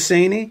Amin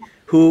al-Husseini,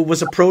 who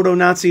was a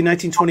proto-Nazi in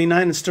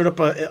 1929 and stirred up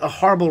a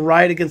horrible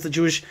riot against the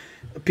Jewish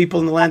people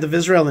in the land of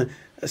Israel. And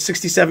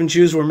 67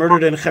 Jews were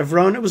murdered in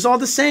Hebron. It was all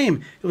the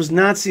same. It was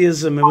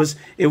Nazism.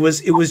 It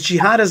was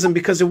jihadism,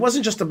 because it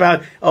wasn't just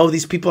about,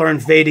 these people are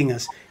invading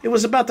us. It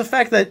was about the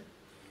fact that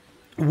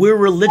we're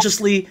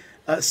religiously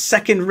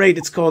second rate.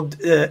 It's called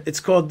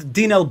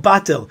din el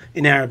batil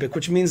in Arabic,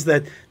 which means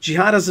that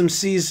jihadism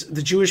sees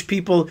the Jewish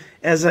people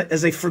as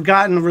a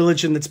forgotten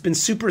religion that's been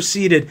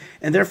superseded,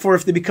 and therefore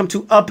if they become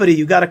too uppity,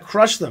 you got to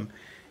crush them.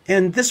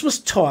 And this was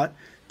taught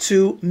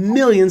to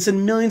millions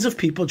and millions of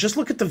people. Just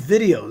look at the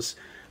videos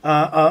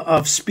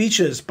of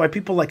speeches by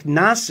people like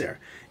Nasser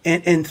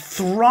and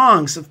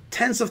throngs of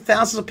tens of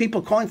thousands of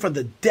people calling for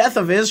the death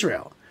of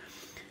Israel.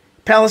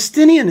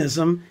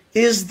 Palestinianism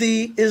is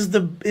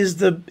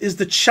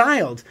the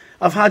child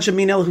of Haj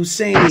Amin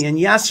al-Husseini and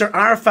Yasser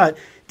Arafat.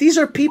 These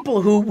are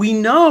people who we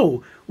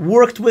know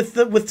worked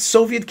with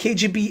Soviet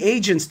KGB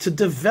agents to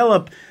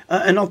develop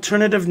an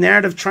alternative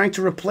narrative trying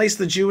to replace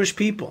the Jewish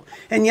people.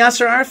 And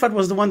Yasser Arafat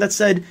was the one that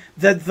said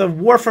that the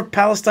war for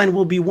Palestine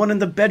will be won in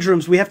the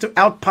bedrooms. We have to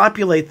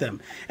outpopulate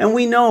them. And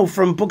we know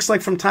from books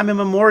like From Time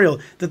Immemorial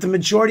that the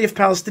majority of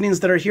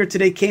Palestinians that are here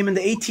today came in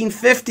the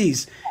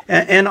 1850s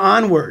and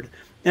onward.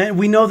 And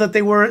we know that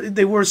they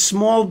were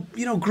small,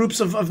 groups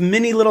of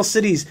mini little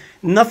cities,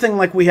 nothing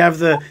like we have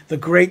the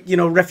great,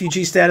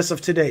 refugee status of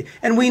today.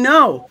 And we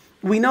know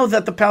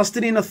that the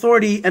Palestinian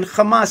Authority and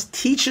Hamas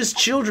teaches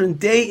children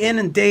day in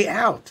and day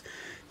out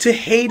to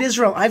hate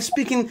Israel. I've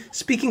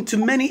speaking to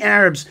many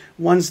Arabs,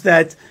 ones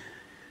that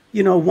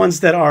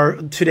are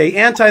today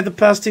anti the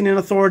Palestinian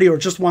Authority, or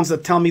just ones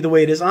that tell me the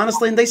way it is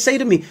honestly, and they say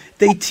to me,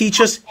 they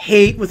teach us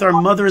hate with our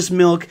mother's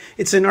milk.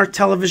 It's in our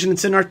television,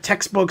 it's in our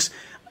textbooks.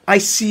 I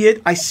see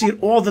it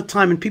all the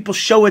time, and people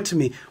show it to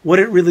me, what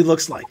it really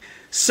looks like.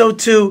 So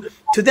to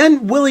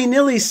then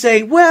willy-nilly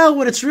say, well,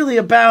 what it's really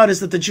about is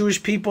that the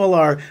Jewish people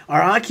are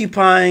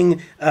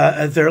occupying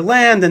their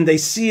land, and they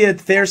see it,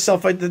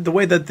 the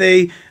way that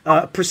they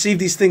perceive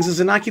these things as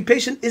an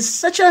occupation, is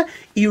such a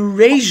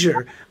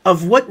erasure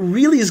of what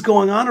really is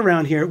going on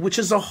around here, which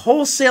is a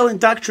wholesale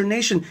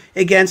indoctrination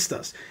against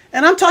us.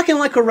 And I'm talking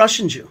like a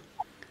Russian Jew.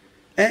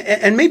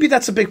 And maybe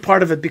that's a big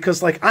part of it,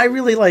 because like I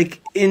really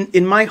like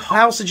in my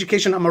house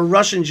education, I'm a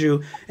Russian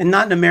Jew and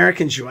not an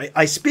American Jew.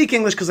 I speak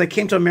English because I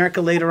came to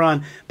America later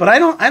on, but I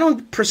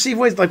don't perceive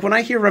ways like when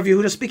I hear Rav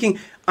Yehuda speaking,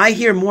 I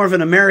hear more of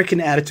an American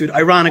attitude,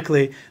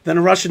 ironically, than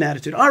a Russian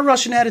attitude. Our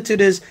Russian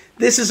attitude is,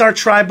 this is our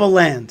tribal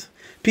land.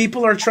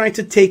 People are trying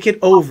to take it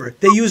over.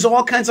 They use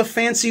all kinds of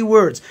fancy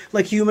words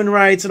like human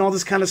rights and all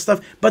this kind of stuff,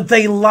 but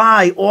they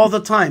lie all the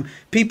time.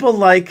 People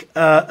like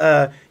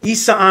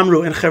Isa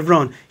Amru in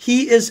Hebron.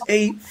 He's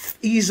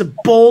a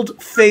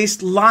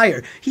bold-faced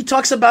liar. He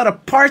talks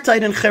about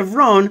apartheid in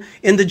Hebron,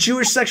 in the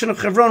Jewish section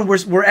of Hebron,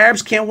 where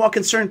Arabs can't walk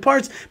in certain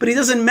parts, but he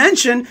doesn't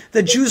mention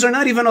that Jews are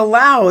not even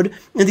allowed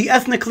in the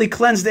ethnically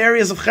cleansed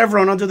areas of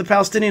Hebron under the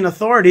Palestinian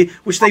Authority,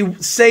 which they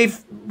say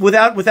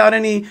without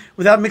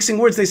mixing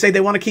words. They say they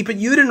want to keep it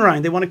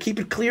Judenrein. They want to keep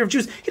it clear of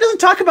Jews. He doesn't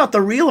talk about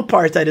the real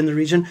apartheid in the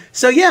region.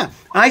 So yeah,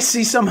 I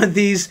see some of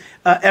these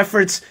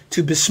efforts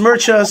to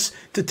besmirch us,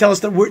 to tell us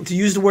that to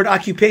use the word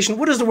occupation.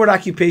 What is the word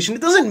occupation?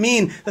 It doesn't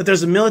mean that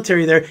there's a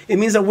military there. It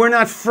means that we're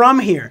not from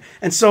here.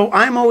 And so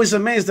I'm always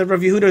amazed that Rav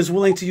Yehuda is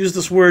willing to use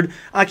this word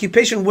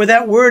occupation, where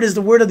that word is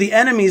the word of the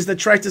enemies that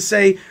try to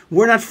say,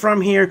 we're not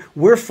from here,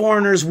 we're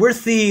foreigners, we're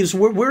thieves,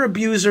 we're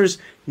abusers.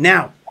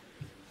 Now,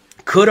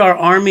 could our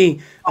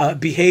army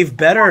behave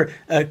better?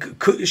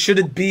 Should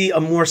it be a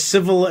more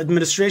civil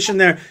administration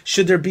there?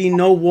 Should there be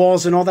no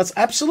walls and all that?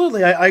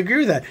 Absolutely, I agree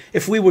with that.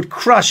 If we would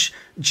crush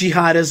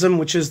jihadism,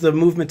 which is the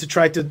movement to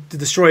try to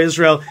destroy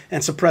Israel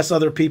and suppress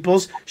other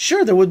peoples,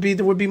 sure, there would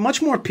be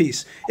much more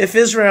peace. If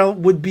Israel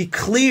would be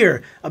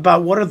clear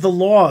about what are the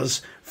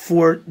laws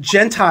for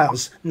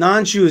Gentiles,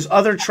 non-Jews,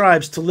 other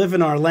tribes to live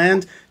in our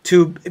land,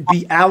 to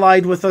be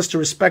allied with us, to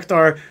respect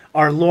our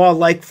law,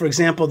 like, for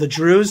example, the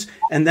Druze,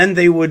 and then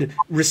they would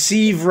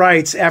receive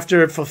rights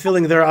after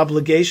fulfilling their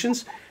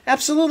obligations.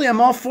 Absolutely, I'm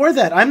all for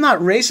that. I'm not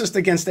racist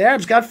against the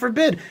Arabs, God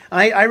forbid.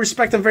 I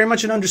respect them very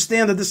much and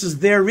understand that this is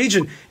their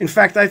region. In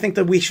fact, I think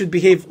that we should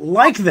behave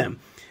like them.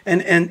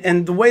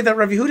 And the way that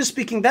Rav Yehuda is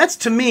speaking, that's,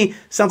 to me,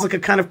 sounds like a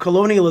kind of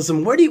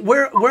colonialism.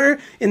 Where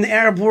in the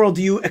Arab world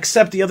do you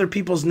accept the other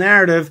people's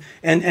narrative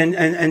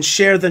and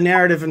share the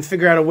narrative and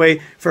figure out a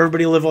way for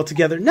everybody to live all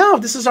together? No,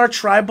 this is our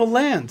tribal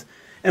land.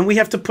 And we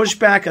have to push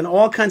back on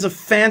all kinds of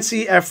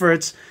fancy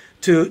efforts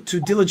to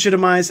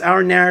delegitimize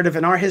our narrative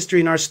and our history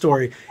and our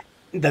story.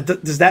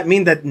 Does that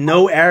mean that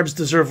no Arabs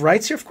deserve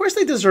rights here? Of course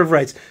they deserve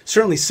rights.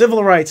 Certainly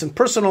civil rights and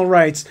personal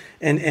rights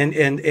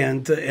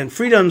and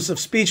freedoms of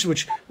speech,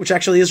 which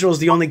actually Israel is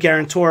the only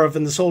guarantor of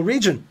in this whole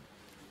region.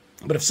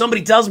 But if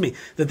somebody tells me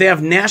that they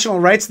have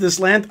national rights to this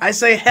land, I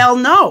say, hell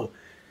no.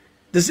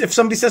 If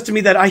somebody says to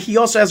me that he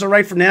also has a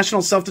right for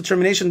national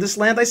self-determination in this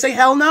land, I say,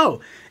 hell no.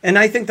 And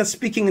I think that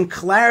speaking in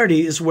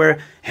clarity is where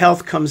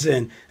health comes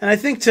in. And I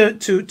think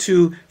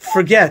to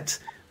forget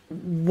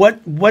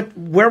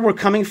where we're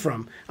coming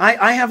from.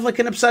 I have like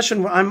an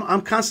obsession where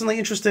I'm constantly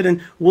interested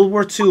in World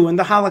War II and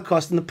the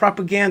Holocaust and the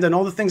propaganda and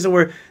all the things that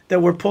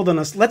were pulled on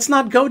us. Let's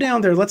not go down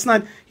there. Let's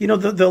not, the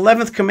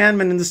 11th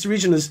commandment in this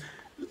region is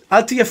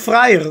Al tiye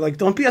frayer, like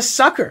don't be a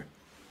sucker.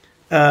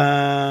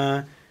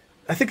 I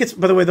think it's,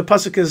 by the way, the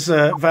pasuk is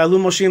Va'alu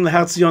Mosheim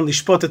lehar Tzion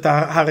lishpot et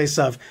harei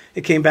Esav.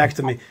 It came back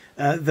to me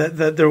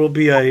that there will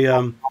be a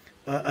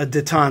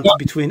detente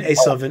between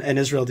Esav and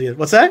Israel.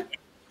 What's that?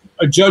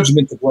 A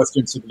judgment of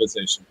Western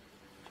civilization.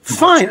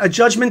 Fine, a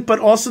judgment, but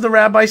also the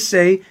rabbis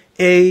say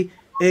a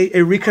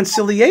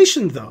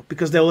reconciliation, though,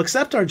 because they'll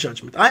accept our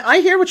judgment. I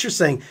hear what you're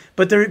saying,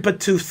 but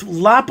to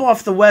lop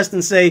off the West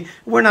and say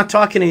we're not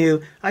talking to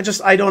you,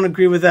 I don't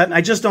agree with that, and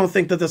I just don't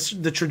think that that's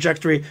the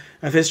trajectory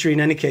of history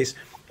in any case.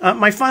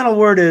 My final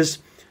word is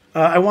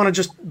I want to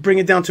just bring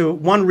it down to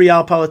one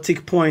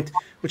realpolitik point,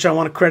 which I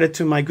want to credit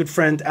to my good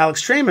friend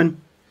Alex Trayman,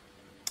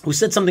 who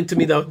said something to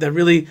me though that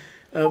really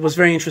was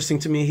very interesting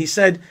to me. He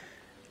said,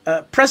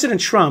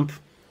 President Trump,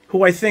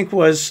 who I think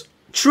was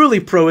truly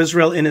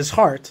pro-Israel in his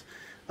heart,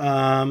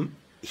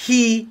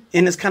 he,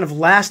 in his kind of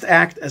last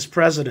act as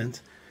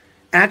president,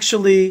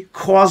 actually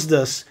caused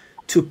us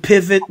to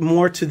pivot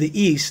more to the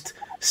East,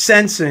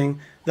 sensing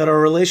that our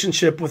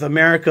relationship with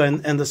America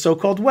and the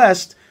so-called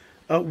West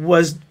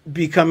was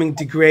becoming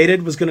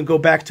degraded, was going to go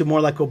back to more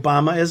like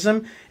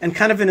Obamaism, and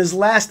kind of in his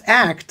last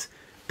act,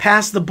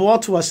 passed the ball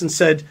to us and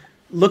said,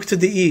 look to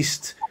the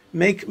East,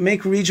 make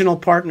regional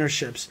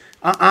partnerships.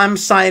 I'm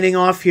signing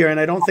off here, and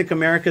I don't think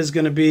America is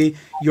going to be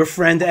your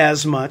friend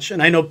as much.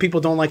 And I know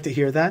people don't like to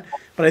hear that,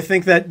 but I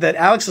think that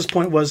Alex's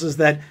point is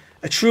that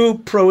a true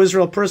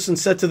pro-Israel person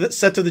said to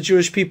the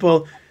Jewish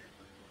people,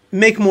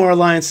 make more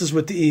alliances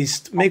with the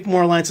East, make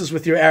more alliances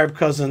with your Arab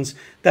cousins.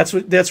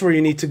 That's where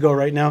you need to go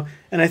right now.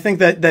 And I think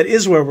that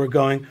is where we're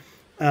going.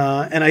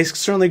 And I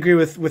certainly agree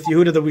with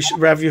Yehuda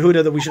Rav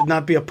Yehuda that we should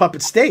not be a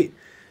puppet state.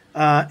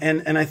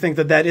 And I think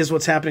that is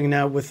what's happening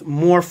now with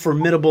more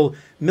formidable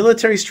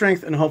military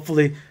strength and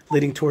hopefully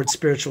leading towards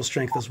spiritual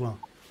strength as well.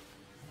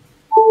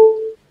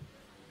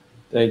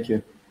 Thank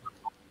you.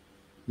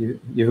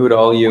 Yehuda,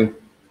 all you.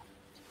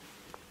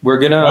 We're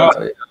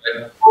gonna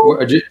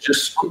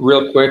just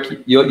real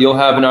quick. You'll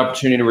have an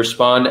opportunity to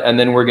respond, and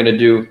then we're gonna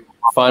do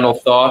final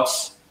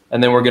thoughts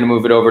and then we're going to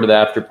move it over to the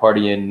after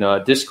party in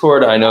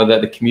Discord. I know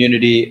that the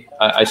community,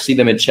 I see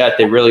them in chat.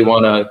 They really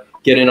want to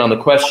get in on the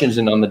questions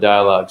and on the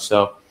dialogue.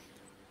 So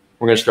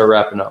we're going to start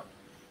wrapping up.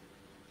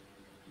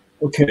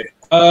 Okay.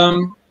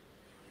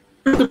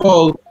 First of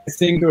all, I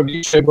think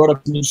Ravisha brought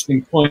up some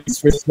interesting points.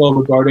 First of all,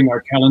 regarding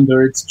our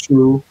calendar, it's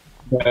true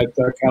that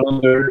our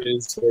calendar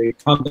is a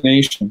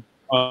combination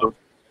of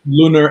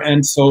lunar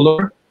and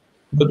solar,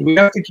 but we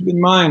have to keep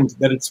in mind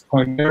that it's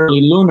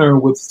primarily lunar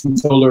with some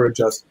solar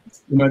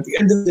adjustments. At the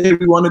end of the day,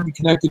 we want to be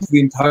connected to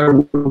the entire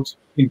world,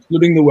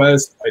 including the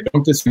West. I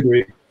don't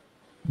disagree,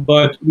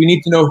 but we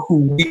need to know who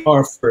we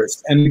are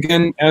first. And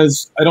again,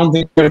 as I don't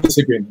think we're in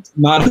disagreement,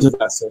 not as a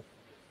vessel.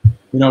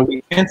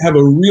 We can't have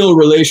a real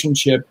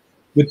relationship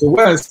with the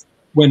West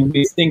when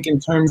we think in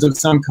terms of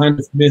some kind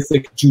of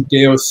mythic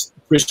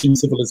Judeo-Christian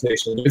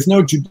civilization. There's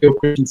no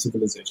Judeo-Christian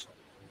civilization.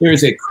 There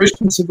is a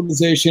Christian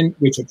civilization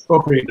which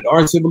appropriated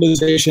our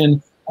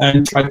civilization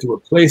and tried to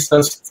replace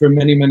us for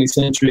many, many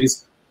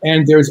centuries.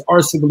 And there's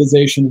our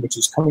civilization which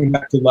is coming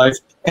back to life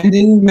and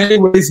in many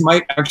ways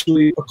might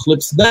actually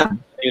eclipse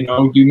them.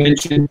 You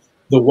mentioned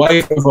the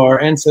wife of our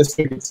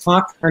ancestor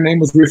Yitzhak. Her name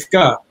was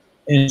Rivka,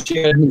 and she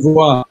had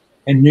Nevuah.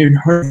 And in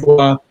her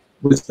Nevuah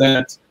was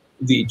that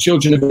the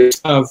children of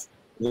Esav,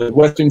 the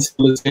Western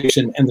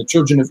civilization, and the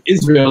children of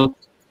Israel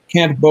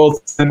can't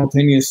both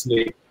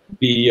simultaneously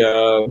be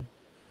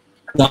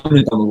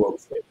dominant on the world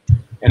stage.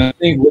 And I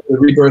think with the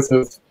rebirth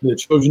of the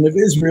children of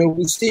Israel,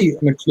 we see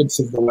an eclipse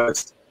of the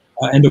West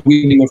and a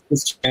weakening of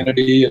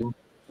Christianity and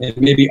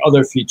maybe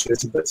other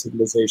features of that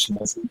civilization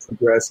as we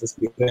progress, as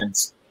we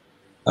advance.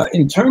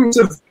 In terms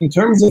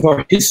of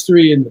our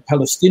history and the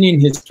Palestinian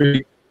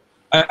history,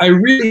 I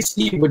really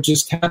see what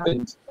just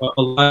happened,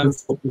 a lot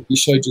of what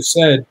Yishai just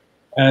said,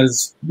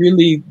 as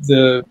really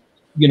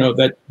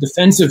that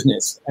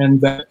defensiveness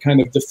and that kind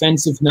of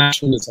defensive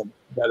nationalism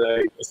that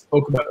I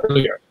spoke about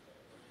earlier.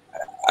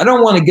 I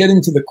don't want to get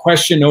into the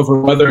question over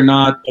whether or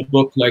not a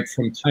book like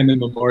From Time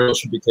Immemorial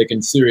should be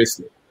taken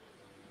seriously.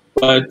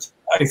 But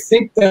I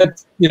think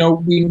that,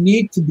 we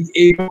need to be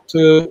able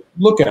to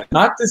look at,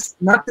 not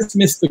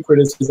dismiss the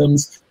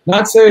criticisms,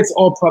 not say it's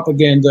all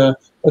propaganda,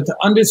 but to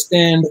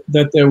understand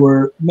that there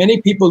were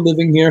many people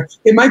living here.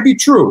 It might be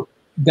true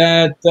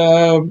that,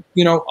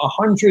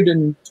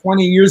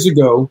 120 years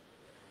ago,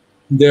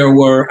 there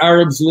were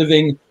Arabs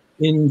living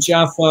in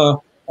Jaffa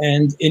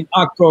and in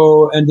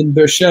Akko and in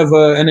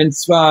Beersheba and in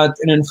Tzfat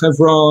and in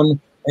Hebron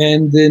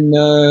and in,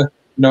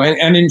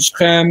 and in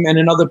Shechem and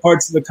in other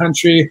parts of the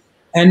country.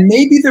 And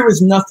maybe there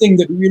was nothing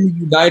that really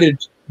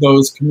united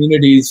those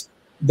communities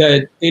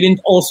that they didn't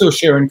also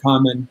share in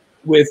common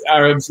with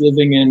Arabs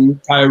living in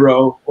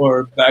Cairo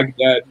or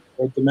Baghdad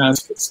or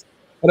Damascus.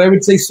 But I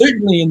would say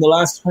certainly in the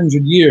last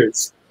 100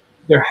 years,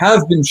 there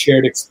have been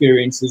shared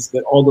experiences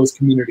that all those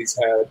communities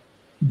had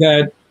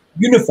that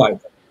unified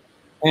them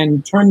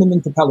and turned them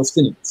into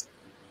Palestinians,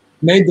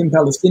 made them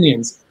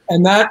Palestinians.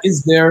 And that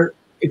is their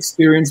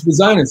experience with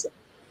Zionism.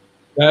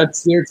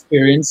 That's their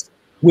experience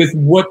with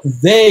what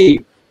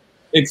they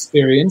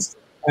experienced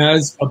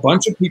as a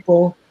bunch of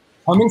people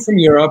coming from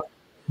Europe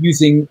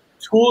using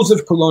tools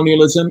of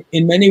colonialism,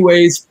 in many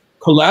ways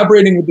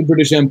collaborating with the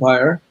British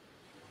Empire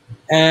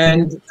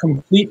and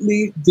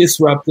completely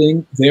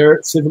disrupting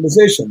their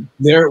civilization,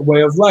 their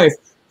way of life.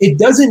 It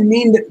doesn't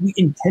mean that we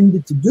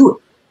intended to do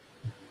it.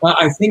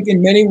 I think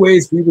in many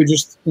ways we were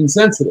just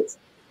insensitive.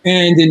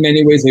 And in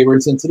many ways they were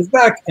insensitive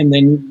back. And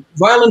then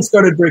violence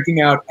started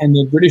breaking out and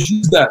the British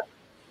used that.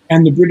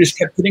 And the British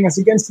kept pitting us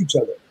against each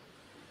other.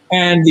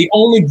 And the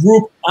only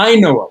group I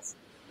know of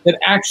that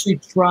actually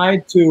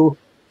tried to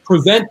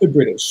prevent the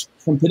British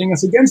from pitting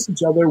us against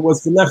each other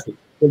was the Lehi,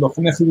 the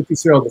Lochanei Chiluk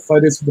Yisrael, the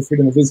Fighters for the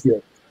Freedom of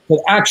Israel,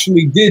 that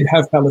actually did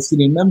have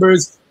Palestinian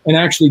members and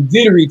actually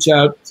did reach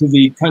out to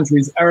the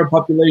country's Arab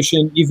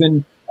population,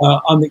 even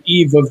on the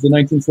eve of the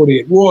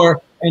 1948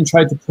 war, and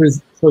tried to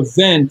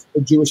prevent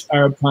a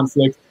Jewish-Arab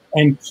conflict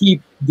and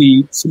keep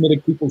the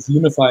Semitic peoples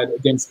unified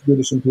against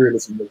British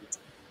imperialism.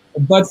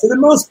 But for the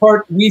most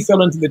part, we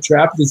fell into the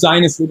trap. The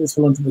Zionist leaders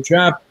fell into the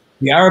trap.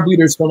 The Arab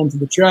leaders fell into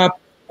the trap.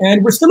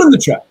 And we're still in the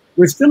trap.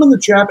 We're still in the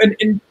trap.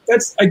 And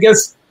that's, I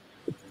guess,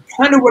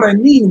 kind of what I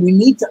mean. We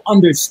need to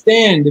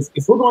understand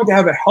if we're going to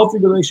have a healthy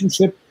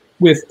relationship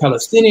with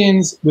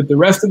Palestinians, with the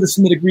rest of the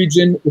Semitic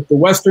region, with the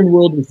Western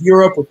world, with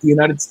Europe, with the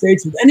United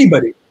States, with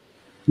anybody,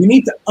 we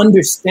need to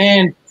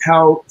understand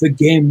how the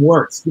game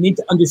works. We need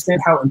to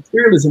understand how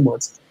imperialism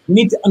works. We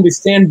need to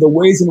understand the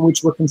ways in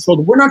which we're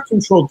controlled. We're not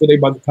controlled today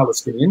by the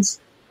Palestinians.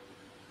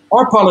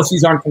 Our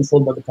policies aren't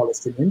controlled by the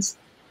Palestinians.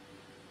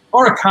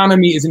 Our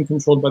economy isn't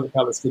controlled by the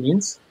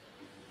Palestinians.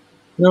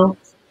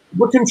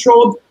 We're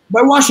controlled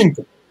by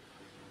Washington.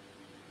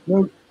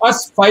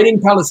 Us fighting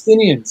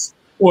Palestinians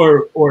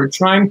or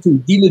trying to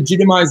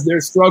delegitimize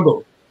their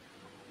struggle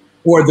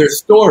or their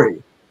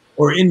story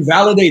or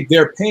invalidate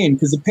their pain,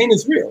 because the pain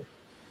is real,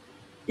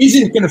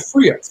 isn't going to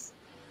free us.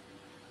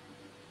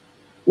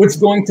 What's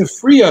going to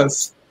free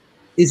us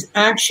is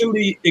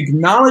actually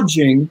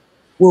acknowledging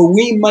where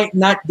we might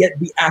not yet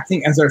be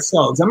acting as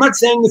ourselves. I'm not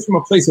saying this from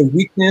a place of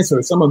weakness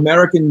or some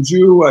American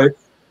Jew.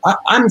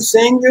 I'm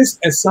saying this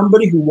as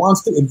somebody who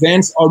wants to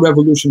advance our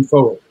revolution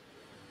forward.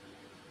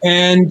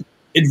 And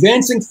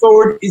advancing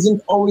forward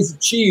isn't always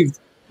achieved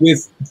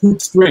with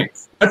brute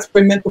strength. That's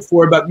what I meant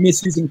before about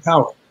misusing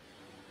power.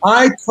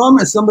 I come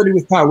as somebody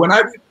with power.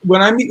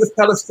 When I meet with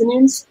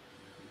Palestinians,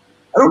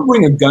 I don't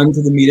bring a gun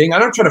to the meeting. I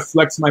don't try to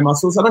flex my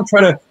muscles. I don't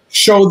try to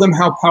show them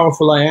how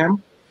powerful I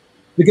am,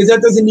 because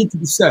that doesn't need to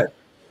be said.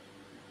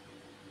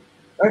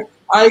 Right?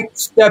 I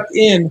step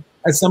in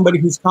as somebody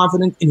who's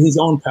confident in his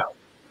own power.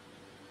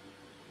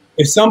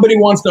 If somebody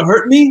wants to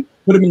hurt me,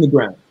 put him in the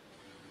ground.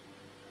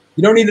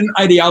 You don't need an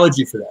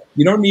ideology for that.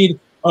 You don't need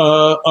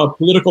a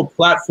political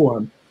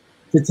platform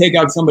to take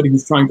out somebody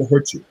who's trying to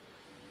hurt you.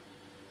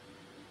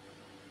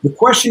 The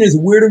question is,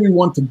 where do we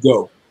want to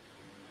go?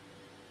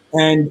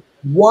 And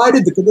why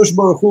did the Kadosh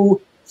Baruch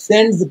Hu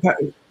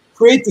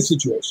create the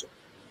situation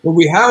where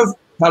we have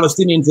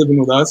Palestinians living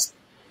with us,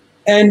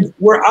 and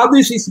we're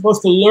obviously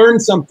supposed to learn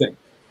something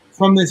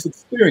from this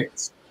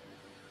experience?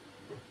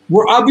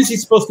 We're obviously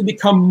supposed to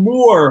become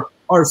more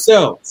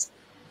ourselves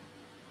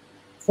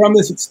from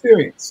this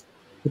experience.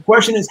 The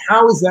question is,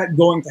 how is that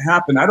going to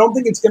happen? I don't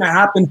think it's going to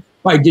happen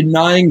by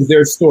denying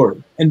their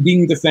story and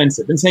being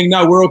defensive and saying,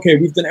 no, we're okay,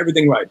 we've done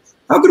everything right.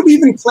 How could we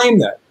even claim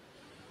that?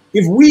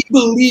 If we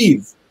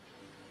believe,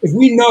 if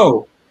we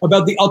know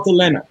about the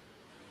Altalena,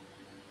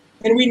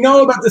 and we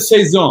know about the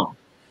Saison,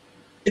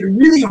 it's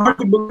really hard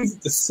to believe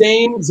that the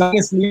same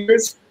Zionist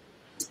leaders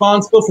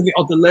responsible for the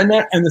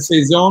Altalena and the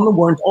Saison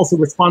weren't also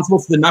responsible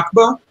for the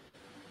Nakba.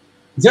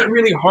 Is that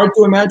really hard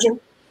to imagine?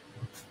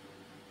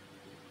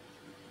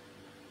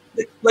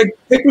 Like,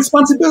 take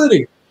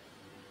responsibility.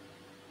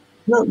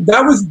 No,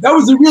 that was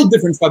the real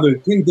difference, by the way,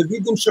 between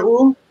David and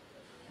Shaul.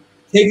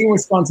 Taking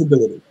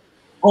responsibility,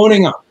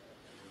 owning up.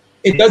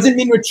 It doesn't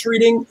mean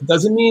retreating. It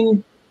doesn't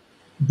mean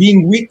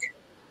being weak.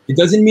 It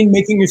doesn't mean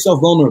making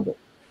yourself vulnerable.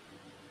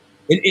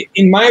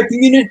 In my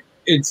opinion,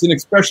 it's an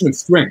expression of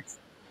strength.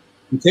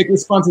 You take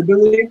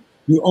responsibility,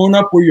 you own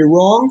up where you're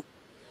wrong,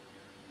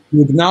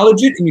 you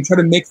acknowledge it, and you try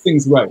to make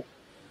things right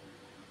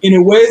in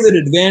a way that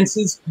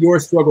advances your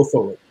struggle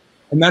forward.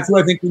 And that's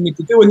what I think we need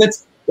to do. And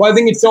that's why I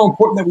think it's so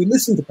important that we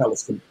listen to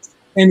Palestinians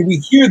and we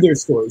hear their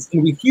stories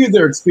and we hear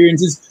their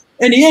experiences.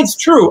 And yeah, it's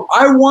true.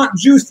 I want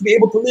Jews to be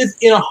able to live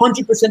in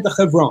 100% of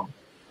Hebron,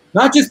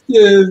 not just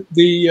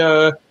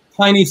the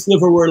tiny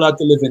sliver we're allowed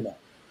to live in now.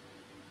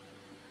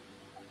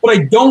 But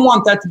I don't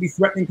want that to be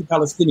threatening to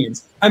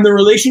Palestinians. And the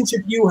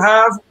relationship you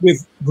have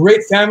with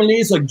great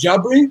families like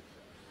Jabri,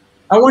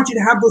 I want you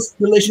to have those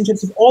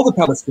relationships with all the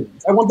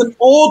Palestinians. I want them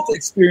all to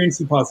experience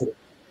the positive.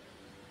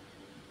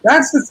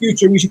 That's the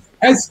future we should,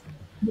 as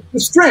the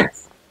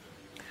strength,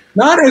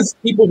 not as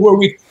people who are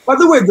weak. By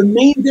the way, the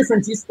main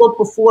difference, you spoke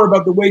before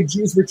about the way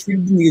Jews were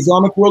treated in the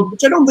Islamic world,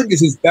 which I don't think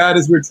is as bad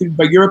as we're treated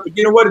by Europe, but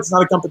you know what? It's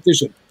not a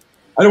competition.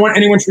 I don't want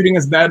anyone treating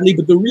us badly,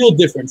 but the real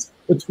difference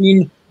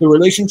between the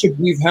relationship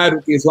we've had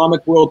with the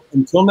Islamic world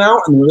until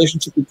now and the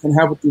relationship we can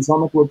have with the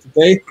Islamic world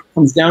today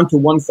comes down to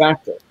one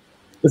factor.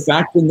 The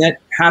fact when that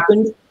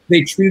happened,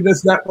 they treated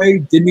us that way,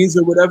 Dhimmis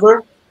or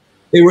whatever.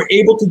 They were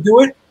able to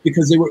do it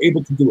because they were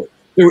able to do it.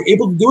 They were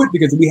able to do it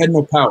because we had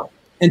no power.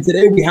 And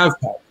today we have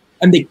power.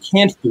 And they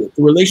can't do it.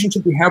 The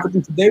relationship we have with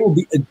them today will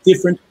be a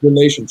different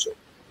relationship.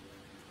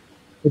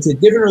 It's a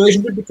different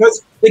relationship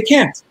because they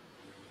can't.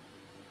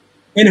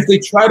 And if they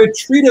try to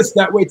treat us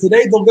that way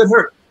today, they'll get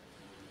hurt.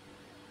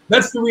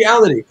 That's the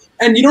reality.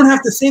 And you don't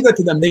have to say that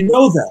to them. They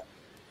know that.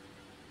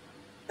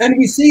 And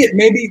we see it.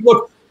 Maybe,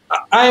 look,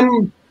 I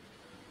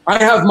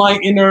have my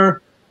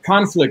inner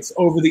conflicts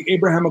over the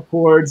Abraham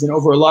Accords and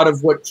over a lot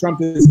of what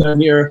Trump has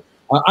done here.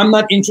 I'm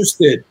not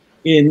interested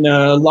in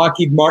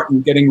Lockheed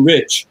Martin getting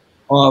rich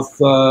off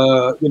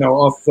the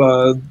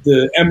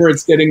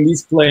Emirates getting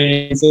these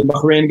planes and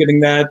Bahrain getting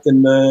that.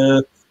 And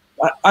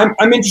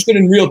I'm interested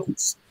in real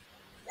peace,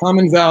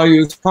 common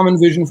values, common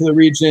vision for the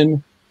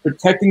region,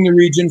 protecting the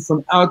region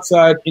from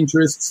outside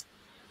interests.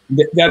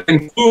 That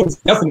includes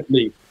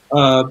definitely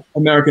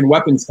American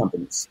weapons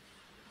companies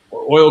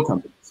or oil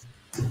companies.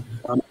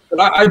 But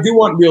I do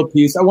want real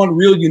peace. I want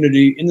real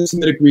unity in the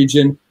Semitic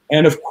region.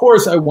 And of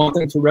course, I want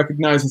them to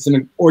recognize us as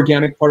an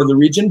organic part of the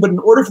region. But in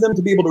order for them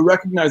to be able to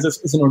recognize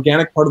us as an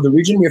organic part of the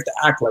region, we have to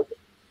act like it.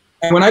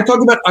 And when I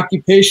talk about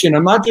occupation,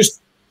 I'm not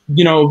just,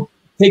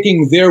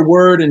 taking their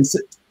word and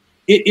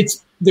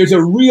there's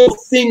a real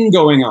thing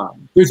going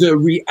on. There's a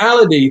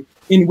reality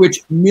in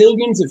which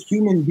millions of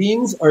human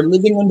beings are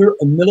living under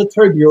a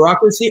military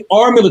bureaucracy,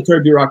 our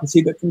military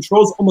bureaucracy, that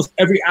controls almost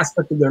every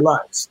aspect of their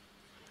lives.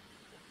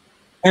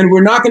 And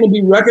we're not going to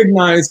be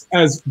recognized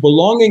as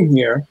belonging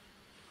here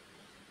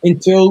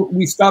until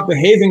we stop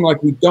behaving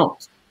like we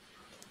don't.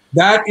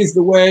 That is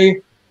the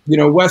way,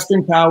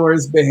 Western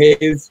powers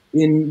behave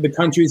in the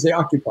countries they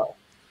occupy.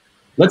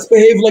 Let's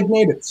behave like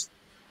natives.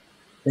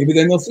 Maybe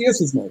then they'll see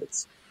us as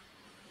natives.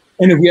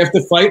 And if we have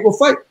to fight, we'll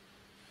fight.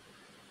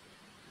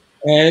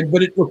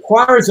 But it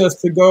requires us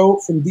to go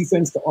from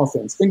defense to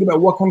offense. Think about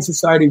what kind of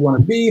society we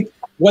want to be,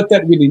 what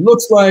that really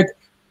looks like.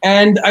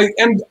 And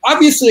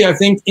obviously, I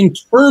think in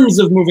terms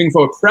of moving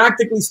forward,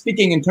 practically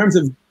speaking, in terms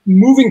of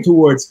moving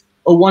towards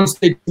a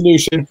one-state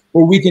solution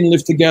where we can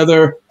live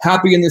together,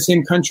 happy in the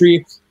same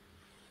country,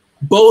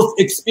 both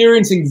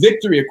experiencing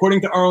victory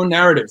according to our own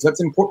narratives.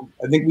 That's important.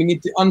 I think we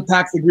need to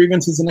unpack the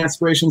grievances and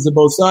aspirations of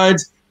both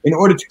sides in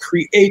order to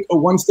create a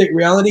one-state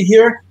reality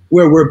here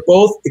where we're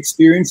both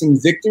experiencing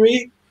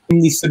victory in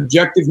the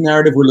subjective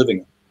narrative we're living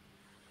in.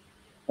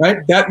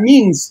 Right? That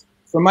means,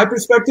 from my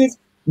perspective,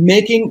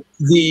 making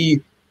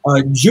the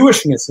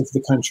Jewishness of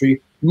the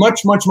country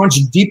much, much, much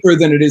deeper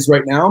than it is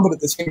right now, but at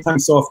the same time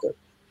softer.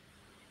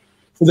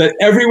 So that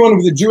everyone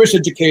with a Jewish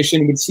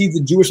education would see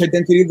the Jewish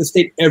identity of the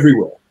state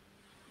everywhere.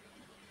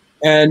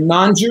 And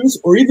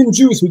non-Jews, or even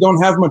Jews who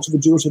don't have much of a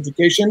Jewish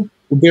education,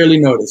 will barely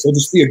notice. They'll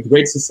just see a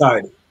great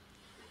society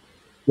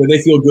where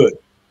they feel good,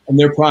 and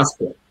they're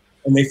prospering,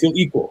 and they feel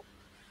equal.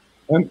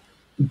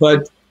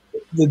 But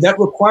that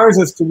requires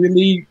us to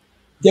really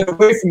get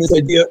away from this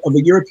idea of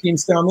a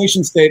European-style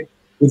nation-state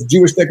with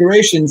Jewish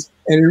decorations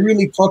and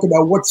really talk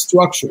about what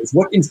structures,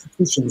 what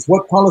institutions,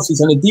 what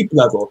policies on a deep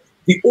level,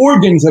 the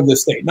organs of the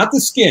state, not the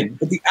skin,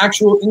 but the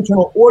actual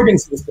internal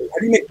organs of the state. How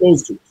do you make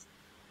those Jews?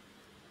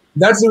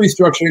 That's the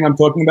restructuring I'm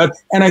talking about.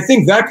 And I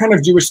think that kind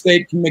of Jewish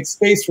state can make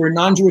space for a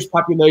non-Jewish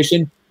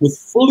population with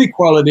full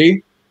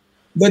equality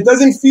that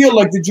doesn't feel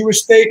like the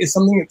Jewish state is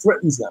something that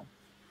threatens them.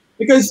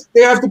 Because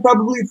they have to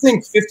probably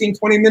think 15,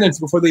 20 minutes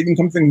before they even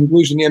come to the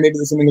conclusion, yeah, maybe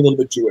there's something a little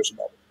bit Jewish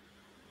about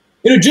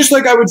it. Just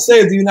like I would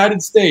say the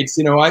United States,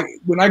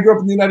 when I grew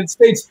up in the United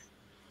States,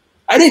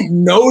 I didn't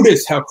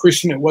notice how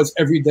Christian it was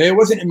every day. It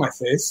wasn't in my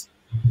face.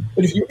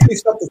 But if you really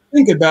start to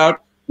think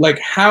about like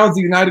how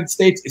the United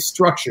States is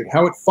structured,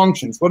 how it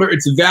functions, what are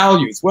its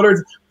values,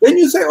 then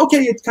you say,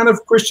 okay, it's kind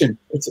of Christian.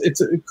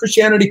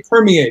 Christianity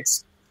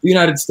permeates the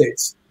United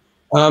States.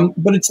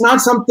 But it's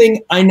not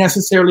something I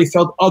necessarily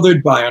felt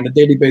othered by on a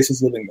daily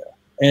basis living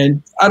there.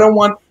 And I don't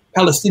want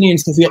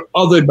Palestinians to feel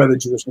othered by the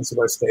Jewishness of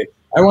our state.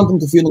 I want them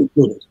to feel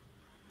included.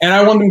 And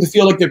I want them to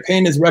feel like their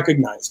pain is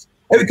recognized.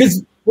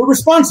 Because we're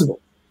responsible.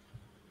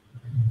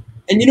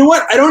 And you know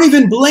what? I don't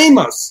even blame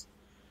us.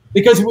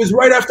 Because it was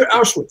right after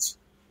Auschwitz.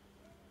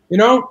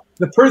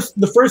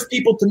 The first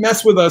people to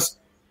mess with us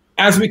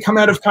as we come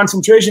out of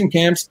concentration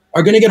camps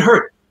are going to get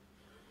hurt.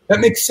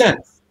 That makes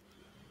sense.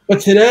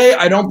 But today,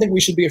 I don't think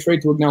we should be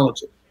afraid to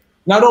acknowledge it.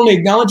 Not only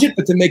acknowledge it,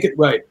 but to make it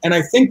right. And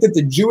I think that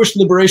the Jewish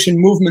liberation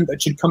movement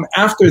that should come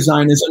after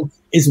Zionism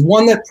is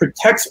one that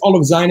protects all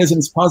of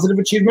Zionism's positive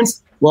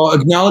achievements while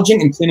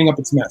acknowledging and cleaning up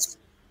its mess.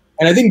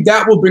 And I think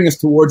that will bring us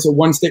towards a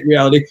one-state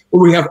reality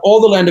where we have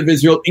all the land of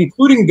Israel,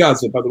 including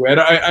Gaza, by the way.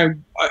 I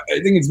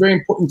think it's very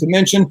important to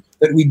mention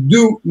that we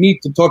do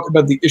need to talk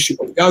about the issue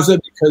of Gaza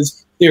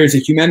because there is a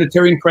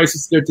humanitarian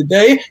crisis there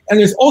today, and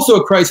there's also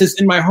a crisis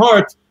in my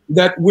heart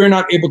that we're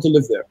not able to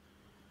live there.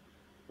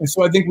 And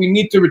so I think we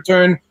need to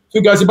return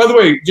to Gaza. By the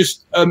way,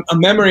 just a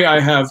memory I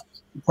have,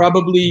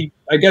 probably,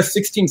 I guess,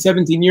 16,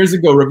 17 years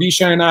ago, Rav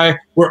Yishai and I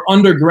were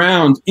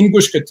underground in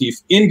Gush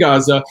Katif, in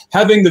Gaza,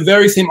 having the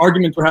very same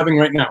argument we're having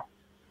right now.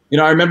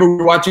 I remember we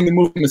were watching the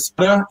movie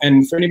Masada,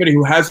 and for anybody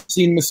who hasn't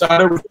seen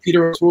Masada with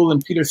Peter O'Toole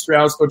and Peter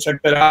Strauss, go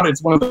check that out.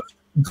 It's one of the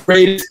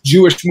greatest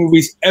Jewish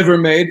movies ever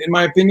made, in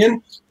my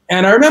opinion.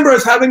 And I remember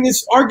us having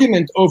this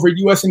argument over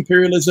U.S.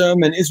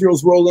 imperialism and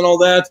Israel's role and all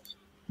that,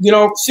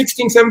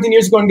 16, 17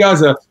 years ago in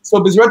Gaza.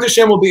 So B'ezrat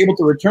Hashem will be able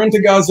to return to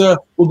Gaza,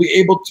 will be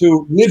able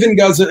to live in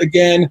Gaza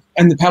again,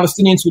 and the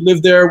Palestinians who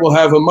live there will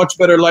have a much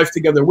better life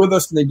together with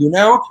us than they do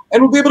now,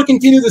 and we'll be able to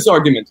continue this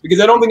argument,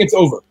 because I don't think it's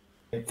over.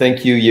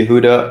 Thank you,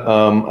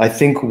 Yehuda. I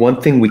think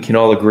one thing we can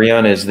all agree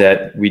on is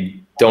that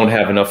we don't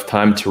have enough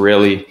time to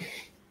really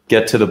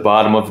get to the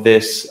bottom of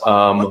this.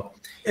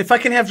 If I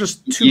can have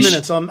just 2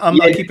 minutes, I'll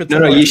keep it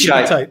tight.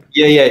 Yishai.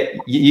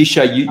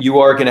 Yishai, you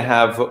are going to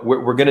have.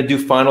 We're going to do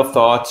final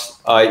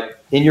thoughts.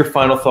 In your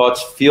final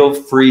thoughts, feel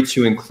free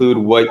to include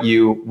what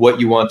you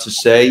want to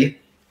say,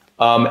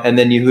 and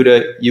then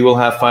Yehuda, you will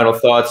have final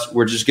thoughts.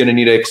 We're just going to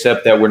need to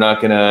accept that we're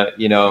not going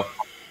to,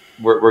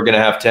 we're going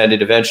to have to end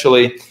it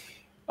eventually.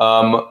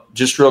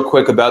 Just real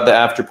quick about the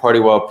after party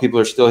while people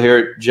are still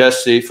here.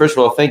 Jesse, first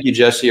of all, thank you,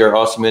 Jesse, our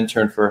awesome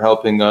intern, for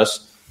helping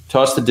us.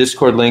 Toss the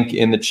Discord link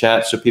in the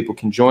chat so people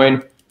can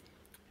join.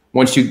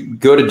 Once you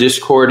go to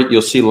Discord,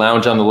 you'll see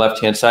Lounge on the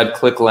left-hand side.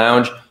 Click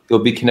Lounge. You'll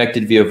be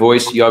connected via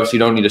voice. You obviously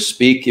don't need to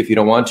speak if you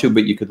don't want to,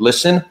 but you could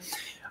listen.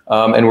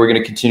 And we're going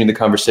to continue the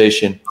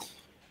conversation.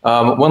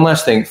 One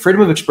last thing.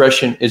 Freedom of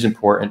expression is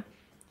important.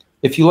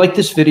 If you like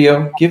this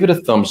video, give it a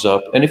thumbs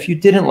up. And if you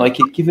didn't like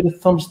it, give it a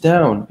thumbs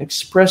down.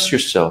 Express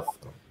yourself.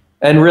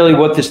 And really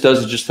what this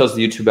does is just tells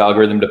the YouTube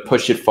algorithm to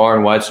push it far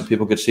and wide so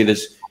people could see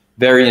this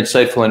very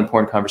insightful and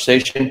important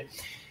conversation.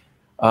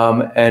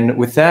 And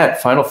with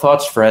that, final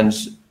thoughts,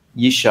 friends.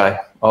 Yishai,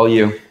 all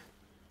you.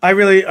 I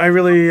really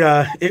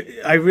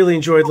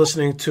enjoyed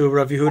listening to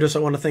Rav Yehuda,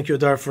 so I want to thank you,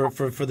 Adar,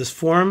 for this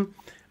forum.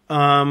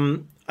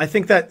 I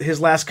think that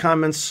his last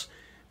comments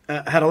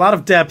had a lot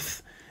of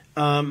depth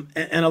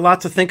and a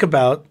lot to think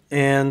about,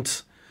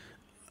 and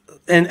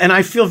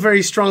I feel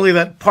very strongly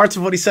that parts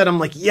of what he said I'm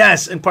like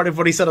yes, and part of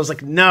what he said I was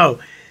like no.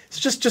 It's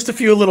just a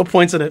few little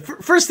points on it.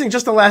 First thing,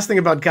 just the last thing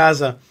about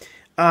Gaza.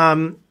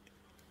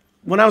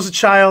 when I was a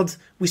child,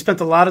 we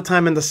spent a lot of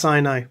time in the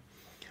Sinai.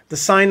 The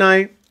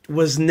Sinai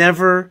was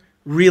never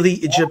really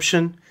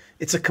Egyptian.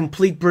 It's a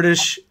complete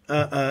British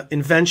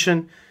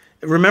invention.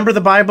 Remember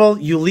the Bible?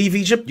 You leave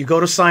Egypt, you go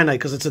to Sinai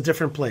because it's a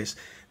different place.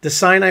 The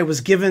Sinai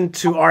was given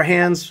to our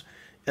hands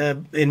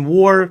in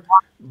war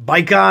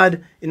by God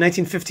in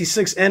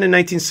 1956 and in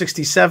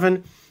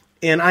 1967.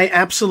 And I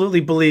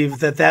absolutely believe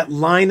that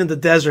line in the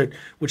desert,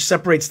 which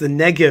separates the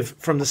Negev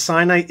from the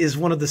Sinai, is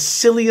one of the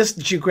silliest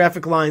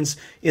geographic lines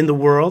in the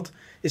world.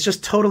 It's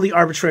just totally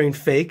arbitrary and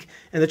fake.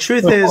 And the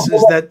truth is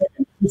that...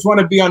 I just want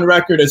to be on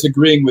record as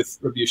agreeing with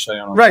Rabbi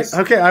Yishai on Right. this.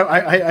 Okay.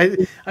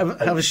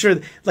 I was sure.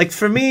 Like,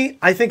 for me,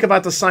 I think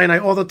about the Sinai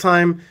all the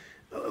time.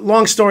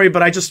 Long story,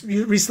 but I just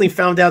recently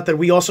found out that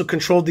we also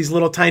controlled these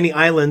little tiny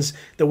islands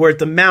that were at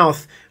the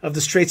mouth of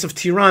the Straits of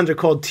Tiran. They're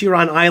called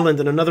Tiran Island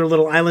and another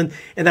little island,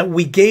 and that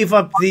we gave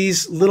up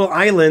these little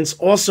islands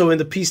also in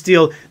the peace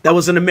deal that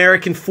was an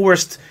American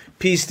forced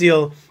peace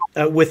deal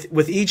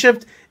with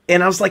Egypt.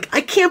 And I was like,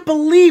 I can't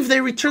believe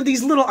they returned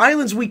these little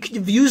islands. We could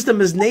have used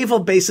them as naval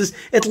bases,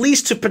 at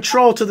least to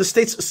patrol to the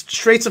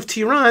Straits of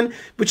Tiran,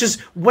 which is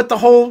what the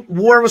whole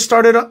war was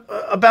started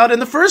about in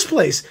the first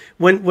place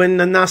when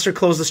Nasser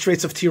closed the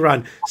Straits of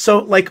Tiran. So,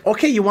 like,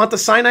 okay, you want the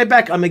Sinai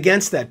back? I'm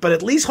against that. But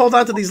at least hold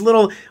on to these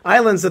little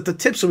islands at the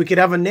tip so we could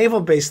have a naval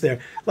base there.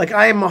 Like,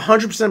 I am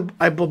 100%,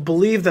 I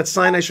believe that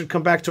Sinai should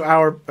come back to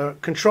our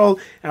control,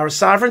 our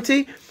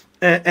sovereignty.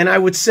 And I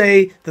would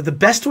say that the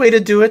best way to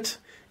do it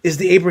is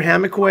the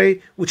Abrahamic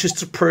way, which is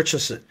to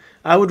purchase it.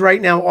 I would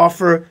right now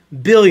offer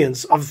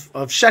billions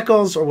of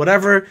shekels or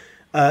whatever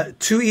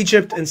to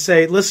Egypt and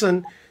say,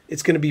 listen,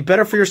 it's going to be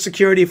better for your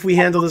security if we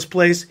handle this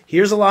place.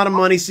 Here's a lot of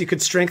money so you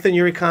could strengthen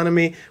your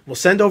economy. We'll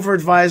send over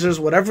advisors,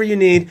 whatever you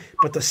need,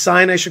 but the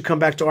Sinai should come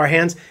back to our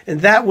hands.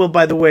 And that will,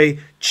 by the way,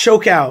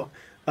 choke out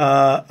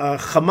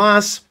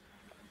Hamas,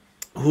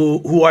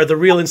 who are the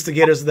real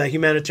instigators of that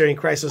humanitarian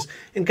crisis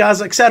in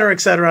Gaza, et cetera,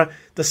 et cetera.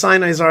 The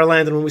Sinai is our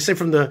land. And when we say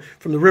from the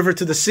river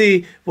to the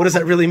sea, what does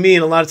that really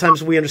mean? A lot of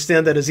times we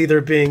understand that as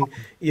either being,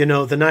 the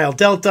Nile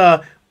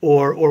Delta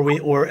or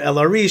El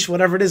Arish,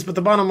 whatever it is. But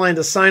the bottom line,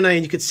 the Sinai,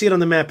 and you can see it on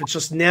the map, it's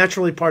just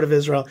naturally part of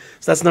Israel.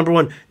 So that's number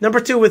one. Number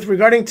two, with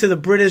regarding to the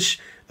British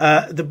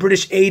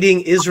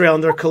aiding Israel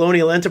in their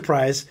colonial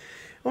enterprise,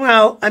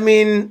 well, I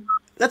mean,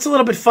 that's a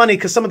little bit funny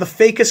because some of the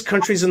fakest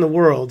countries in the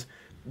world,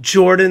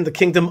 Jordan, the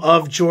Kingdom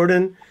of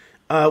Jordan,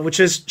 which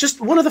is just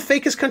one of the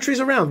fakest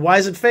countries around. Why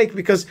is it fake?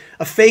 Because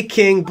a fake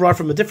king brought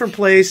from a different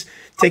place,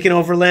 taking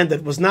over land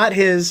that was not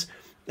his,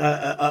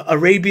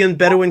 Arabian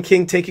Bedouin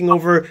king taking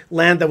over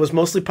land that was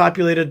mostly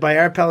populated by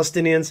Arab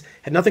Palestinians,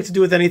 had nothing to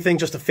do with anything,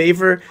 just a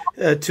favor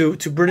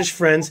to British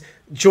friends.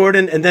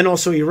 Jordan, and then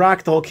also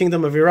Iraq, the whole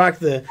kingdom of Iraq,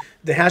 the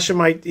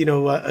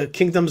Hashemite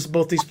kingdoms,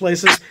 both these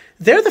places.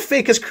 They're the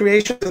fakest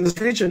creations in this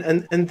region,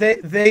 and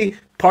they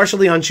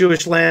partially on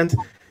Jewish land.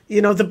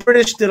 The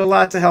British did a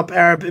lot to help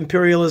Arab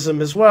imperialism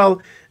as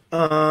well.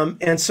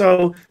 And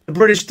so the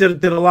British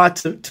did a lot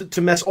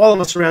to mess all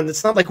of us around.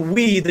 It's not like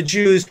we, the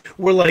Jews,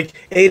 were like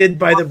aided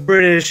by the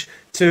British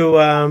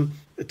to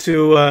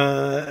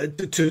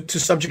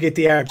subjugate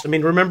the Arabs. I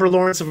mean, remember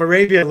Lawrence of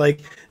Arabia,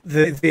 like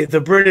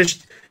the British,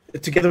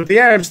 together with the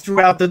Arabs,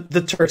 threw out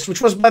the Turks,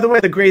 which was, by the way,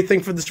 the great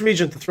thing for this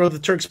region, to throw the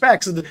Turks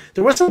back. So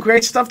there was some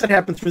great stuff that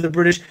happened through the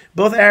British.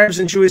 Both Arabs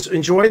and Jews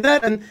enjoyed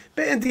that, and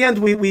in the end,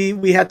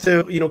 we had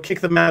to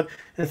kick them out,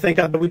 and thank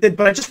God that we did.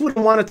 But I just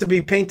wouldn't want it to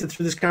be painted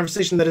through this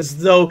conversation that as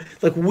though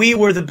like we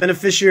were the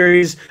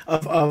beneficiaries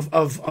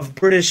of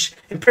British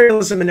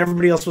imperialism and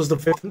everybody else was the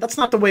victim. That's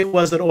not the way it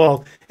was at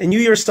all. And you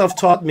yourself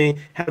taught me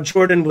how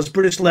Jordan was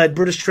British-led,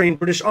 British-trained,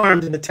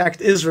 British-armed, and attacked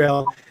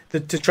Israel to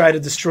try to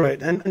destroy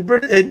it. And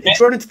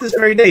Jordan to this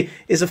very day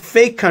is a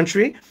fake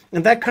country,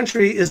 and that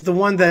country is the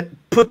one that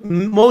put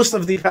most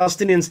of the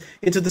Palestinians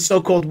into the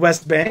so-called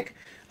West Bank,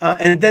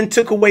 and then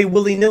took away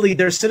willy-nilly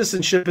their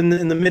citizenship in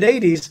the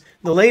mid-'80s,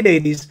 the late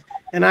 80s.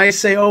 And I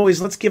say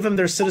always, let's give them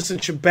their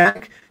citizenship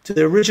back to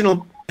the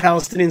original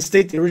Palestinian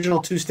state, the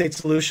original two-state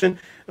solution,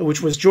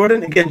 which was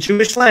Jordan, again,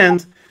 Jewish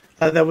land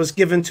that was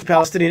given to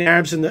Palestinian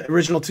Arabs in the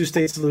original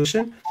two-state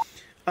solution.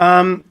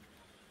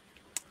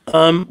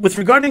 With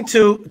regarding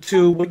to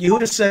what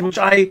Yehuda said, which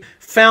I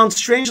found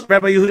strange,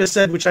 Rabbi Yehuda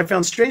said, which I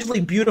found strangely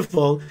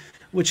beautiful,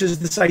 which is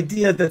this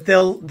idea that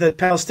that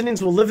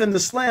Palestinians will live in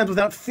this land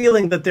without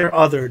feeling that they're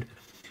othered.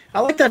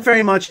 I like that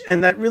very much,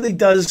 and that really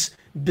does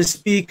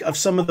bespeak of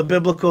some of the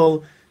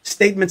biblical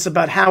statements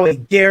about how a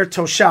ger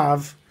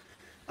toshav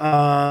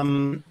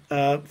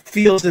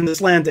feels in this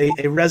land,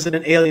 a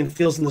resident alien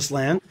feels in this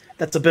land.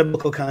 That's a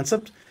biblical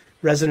concept,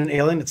 resident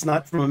alien. It's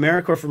not from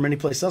America or from any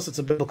place else. It's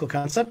a biblical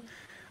concept.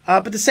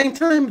 But at the same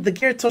time, the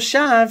ger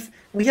toshav,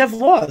 we have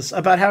laws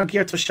about how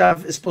ger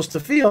toshav is supposed to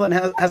feel and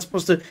how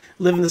supposed to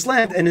live in this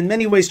land, and in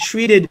many ways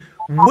treated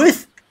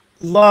with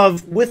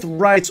love, with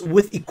rights,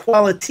 with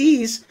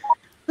equalities,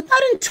 but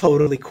not in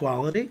total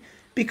equality,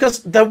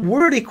 because the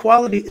word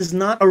equality is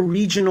not a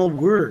regional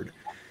word.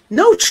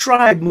 No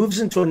tribe moves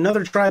into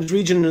another tribe's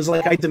region and is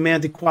like, I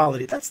demand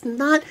equality.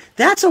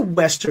 That's a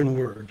Western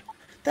word.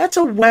 That's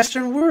a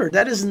Western word.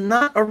 That is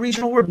not a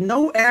regional word.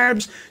 No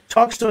Arabs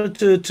talks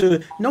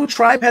to no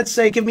tribe had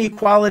say, give me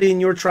equality in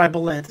your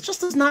tribal land. It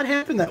just does not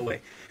happen that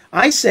way.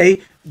 I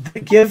say,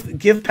 give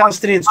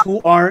Palestinians who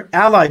are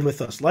allied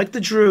with us, like the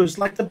Druze,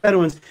 like the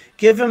Bedouins,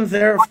 give them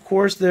their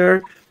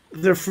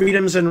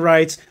freedoms and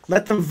rights.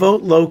 Let them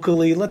vote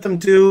locally. Let them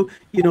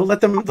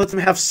let them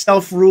have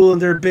self-rule in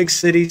their big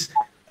cities.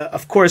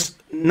 Of course,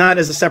 not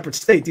as a separate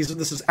state.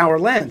 This is our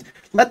land.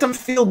 Let them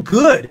feel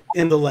good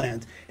in the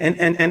land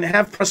and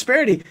have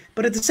prosperity.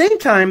 But at the same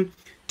time,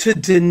 to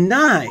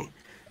deny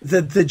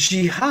that the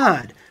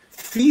jihad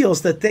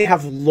feels that they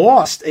have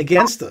lost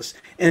against us,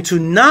 and to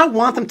not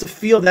want them to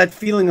feel that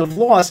feeling of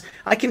loss,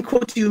 I can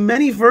quote to you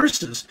many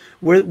verses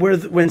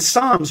when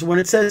Psalms, when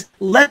it says,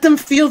 let them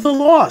feel the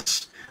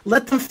loss.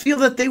 Let them feel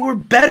that they were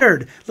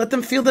bettered. Let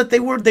them feel that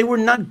they were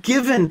not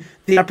given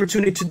the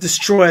opportunity to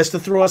destroy us, to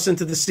throw us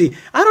into the sea.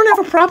 I don't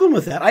have a problem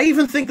with that. I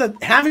even think that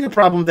having a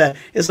problem with that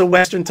is a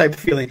Western type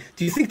feeling.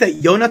 Do you think that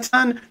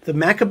Yonatan, the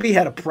Maccabee,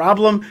 had a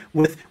problem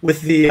with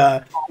the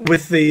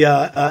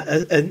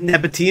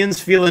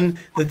Nabateans feeling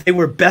that they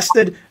were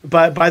bested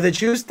by the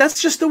Jews?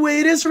 That's just the way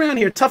it is around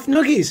here. Tough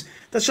noogies.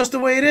 That's just the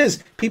way it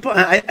is. People,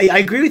 I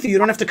agree with you. You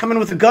don't have to come in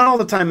with a gun all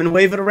the time and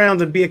wave it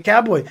around and be a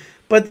cowboy.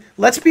 But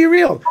let's be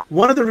real.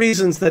 One of the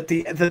reasons that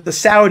the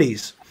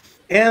Saudis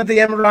and the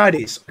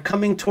Emiratis are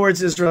coming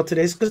towards Israel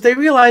today is because they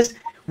realize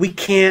we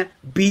can't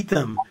beat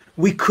them.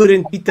 We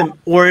couldn't beat them.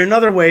 Or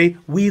another way,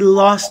 we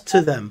lost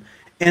to them.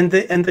 And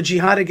the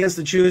jihad against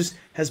the Jews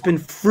has been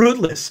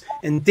fruitless.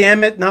 And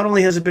damn it, not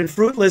only has it been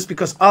fruitless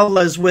because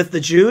Allah is with the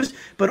Jews,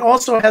 but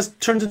also has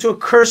turned into a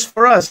curse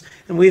for us.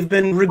 And we've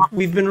been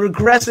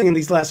regressing in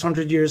these last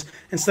 100 years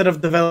instead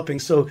of developing.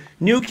 So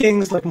new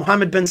kings like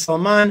Mohammed bin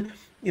Salman,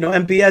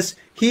 MBS,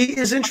 he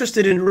is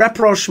interested in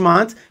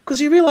rapprochement because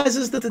he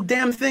realizes that the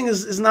damn thing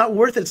is not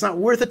worth it. It's not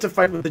worth it to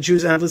fight with the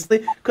Jews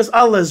endlessly because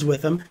Allah is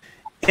with him.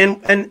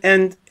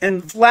 And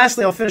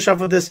lastly, I'll finish off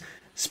with this.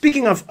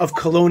 Speaking of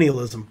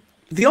colonialism,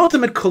 the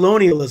ultimate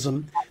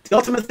colonialism, the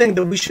ultimate thing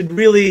that we should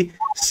really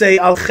say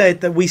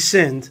al-khet, that we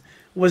sinned,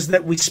 was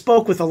that we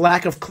spoke with a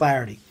lack of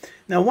clarity.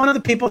 Now, one of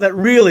the people that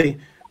really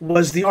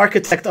was the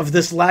architect of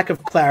this lack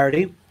of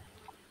clarity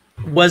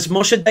was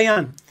Moshe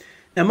Dayan.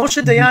 Now,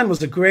 Moshe Dayan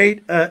was a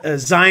great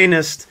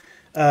Zionist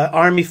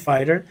army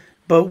fighter,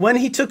 but when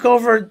he took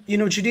over,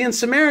 Judea and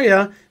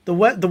Samaria, the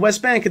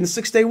West Bank in the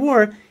Six-Day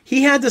War,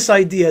 he had this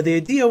idea. The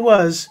idea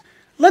was,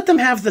 let them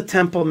have the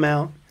Temple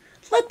Mount,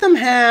 let them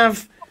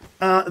have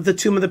the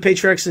Tomb of the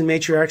Patriarchs and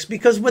Matriarchs,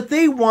 because what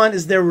they want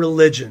is their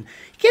religion.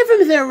 Give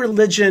them their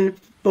religion,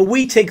 but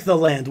we take the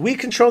land. We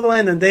control the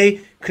land, and they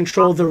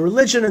control the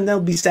religion, and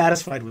they'll be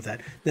satisfied with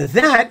that. Now,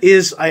 that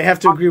is, I have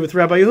to agree with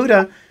Rabbi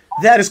Yehuda,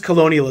 that is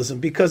colonialism,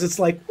 because it's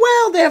like,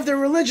 well, they have their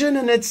religion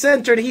and it's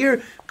centered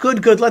here.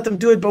 Good, let them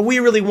do it. But we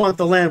really want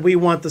the land. We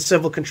want the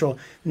civil control.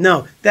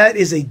 No, that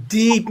is a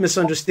deep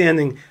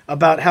misunderstanding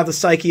about how the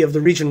psyche of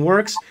the region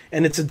works.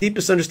 And it's a deep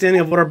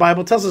misunderstanding of what our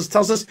Bible tells us. It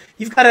tells us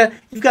you've got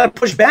to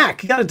push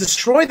back. You got to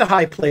destroy the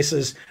high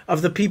places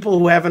of the people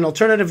who have an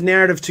alternative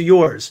narrative to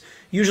yours.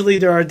 Usually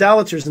there are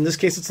idolaters. In this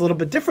case, it's a little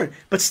bit different.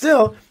 But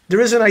still, there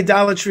is an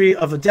idolatry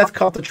of a death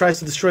cult that tries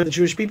to destroy the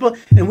Jewish people.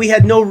 And we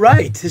had no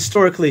right,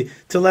 historically,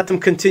 to let them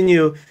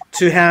continue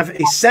to have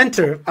a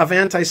center of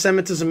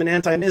anti-Semitism and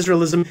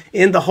anti-Israelism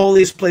in the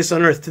holiest place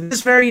on earth. To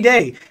this very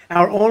day,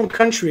 our own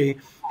country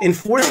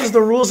enforces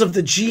the rules of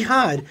the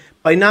jihad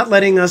by not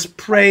letting us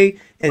pray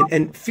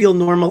and feel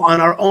normal on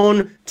our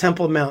own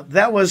Temple Mount.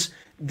 That was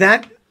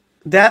that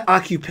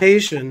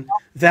occupation,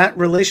 that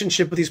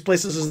relationship with these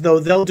places, as though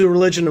they'll do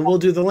religion and we'll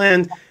do the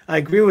land. I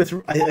agree with,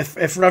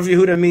 if Rav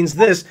Yehuda means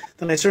this,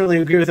 then I certainly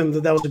agree with him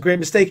that was a great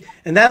mistake.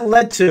 And that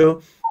led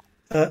to,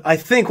 I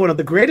think, one of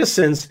the greatest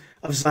sins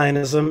of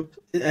Zionism,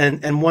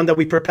 and one that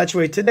we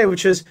perpetuate today,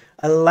 which is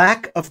a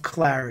lack of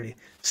clarity.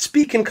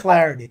 Speak in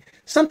clarity.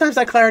 Sometimes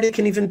that clarity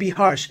can even be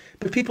harsh,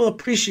 but people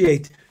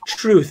appreciate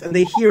truth and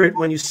they hear it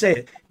when you say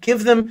it.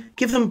 Give them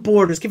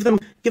borders. Give them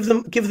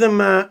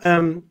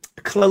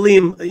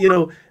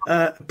klalim,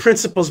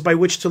 principles by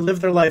which to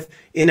live their life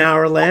in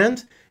our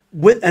land,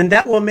 and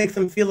that will make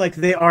them feel like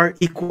they are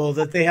equal,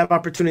 that they have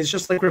opportunities,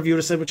 just like Rav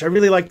Yehuda said, which I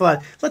really liked a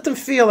lot. Let them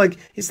feel like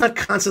it's not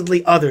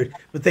constantly othered,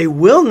 but they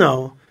will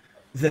know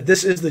that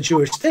this is the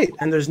Jewish state,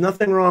 and there's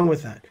nothing wrong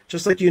with that.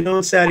 Just like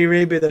in Saudi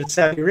Arabia that it's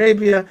Saudi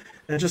Arabia,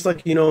 and just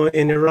like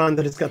in Iran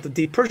that it's got the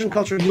deep Persian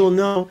culture, you'll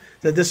know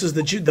that this is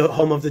the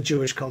home of the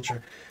Jewish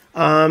culture.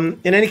 In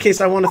any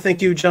case, I want to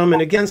thank you,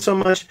 gentlemen, again so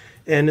much,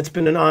 and it's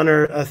been an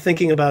honor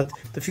thinking about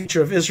the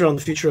future of Israel and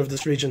the future of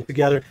this region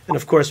together, and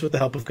of course with the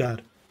help of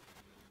God.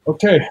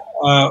 Okay.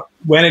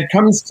 When it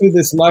comes to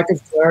this lack of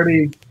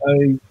clarity,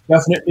 I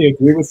definitely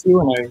agree with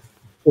you, and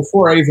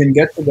before I even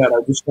get to that,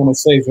 I just want to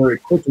say very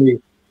quickly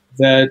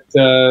that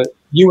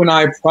you and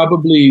I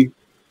probably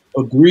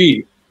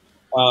agree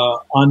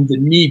on the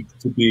need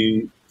to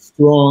be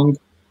strong,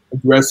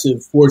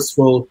 aggressive,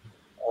 forceful,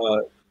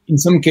 in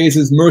some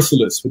cases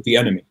merciless with the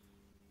enemy.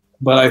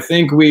 But I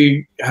think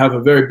we have a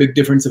very big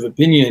difference of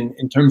opinion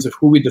in terms of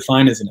who we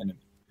define as an enemy.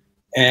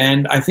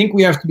 And I think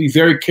we have to be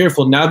very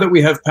careful now that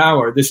we have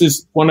power. This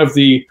is one of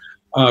the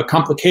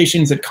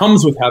complications that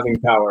comes with having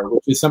power,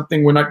 which is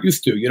something we're not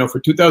used to. You know, for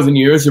 2,000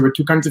 years, there were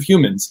two kinds of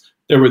humans.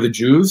 There were the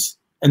Jews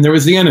and there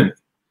was the enemy.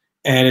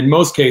 And in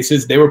most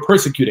cases, they were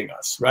persecuting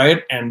us,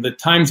 right? And the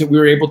times that we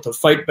were able to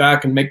fight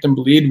back and make them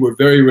bleed were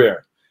very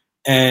rare.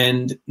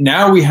 And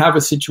now we have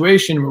a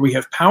situation where we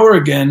have power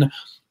again,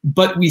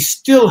 but we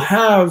still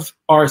have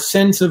our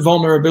sense of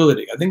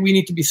vulnerability. I think we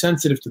need to be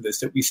sensitive to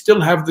this, that we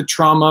still have the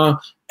trauma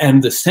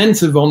and the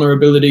sense of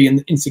vulnerability and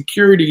the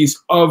insecurities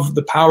of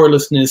the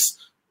powerlessness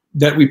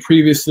that we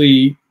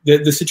previously,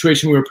 the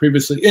situation we were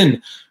previously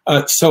in.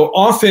 So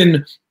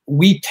often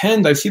we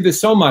tend, I see this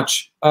so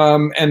much,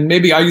 and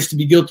maybe I used to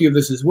be guilty of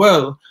this as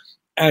well,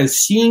 as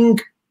seeing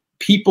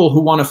people who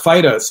want to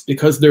fight us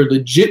because they're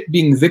legit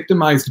being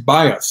victimized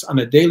by us on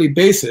a daily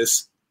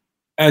basis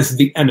as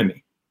the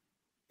enemy.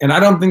 And I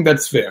don't think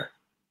that's fair.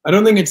 I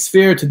don't think it's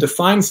fair to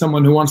define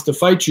someone who wants to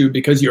fight you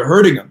because you're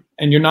hurting them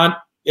and you're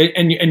not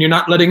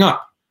letting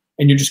up.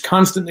 And you're just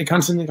constantly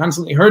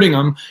hurting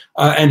him,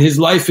 and his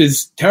life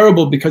is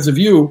terrible because of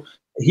you.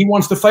 He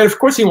wants to fight. Of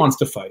course he wants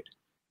to fight.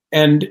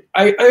 And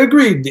I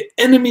agree. The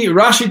enemy,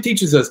 Rashi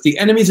teaches us, the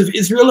enemies of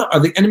Israel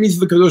are the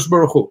enemies of the Kadosh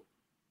Baruch Hu.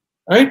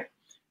 Right?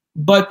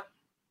 But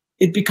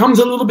it becomes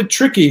a little bit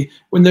tricky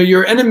when they're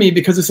your enemy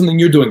because of something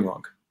you're doing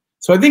wrong.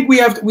 So I think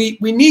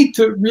we need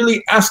to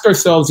really ask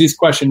ourselves these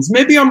questions.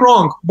 Maybe I'm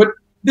wrong, but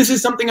this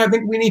is something I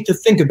think we need to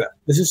think about.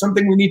 This is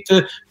something we need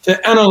to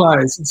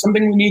analyze. It's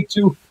something we need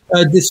to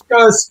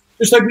discuss,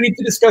 just like we need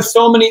to discuss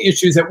so many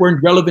issues that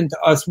weren't relevant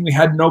to us when we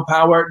had no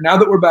power. Now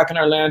that we're back in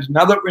our land,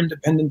 now that we're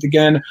independent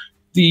again,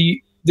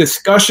 the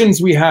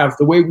discussions we have,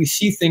 the way we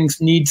see things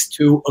needs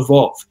to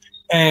evolve.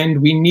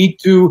 And we need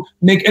to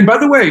make, and by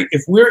the way,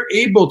 if we're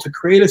able to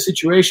create a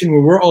situation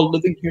where we're all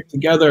living here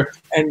together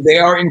and they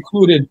are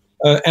included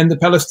and the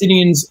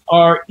Palestinians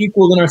are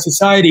equal in our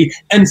society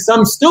and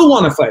some still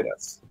want to fight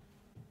us,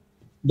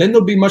 then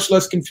there'll be much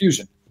less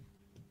confusion.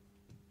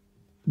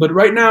 But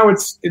right now,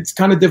 it's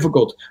kind of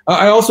difficult.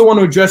 I also want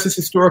to address this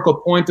historical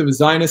point of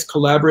Zionists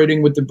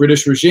collaborating with the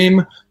British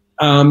regime.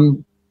 I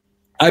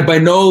by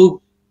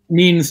no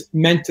means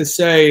meant to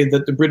say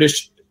that the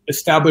British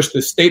established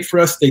a state for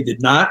us. They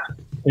did not.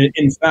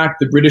 In fact,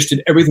 the British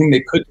did everything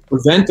they could to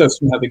prevent us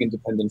from having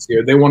independence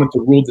here. They wanted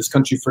to rule this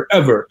country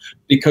forever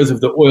because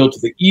of the oil to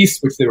the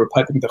east, which they were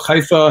piping to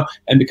Haifa,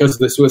 and because of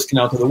the Suez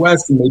Canal to the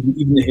west, and maybe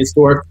even the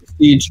historic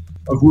prestige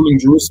of ruling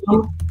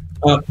Jerusalem.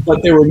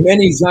 But there were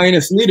many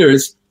Zionist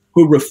leaders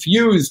who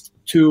refused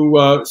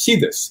to see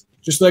this.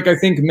 Just like I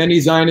think many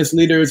Zionist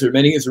leaders or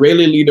many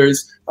Israeli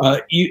leaders,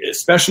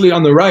 especially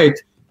on the right,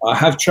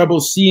 have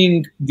trouble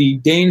seeing the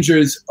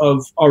dangers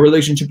of our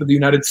relationship with the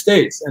United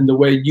States and the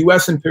way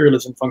U.S.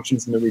 imperialism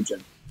functions in the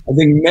region. I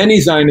think many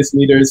Zionist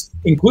leaders,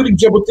 including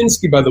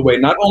Jabotinsky, by the way,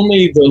 not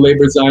only the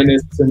labor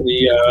Zionists and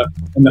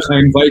the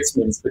Chaim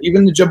Weizmanns, but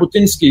even the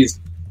Jabotinskys,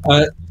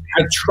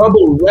 had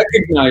trouble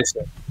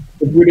recognizing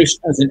the British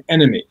as an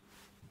enemy,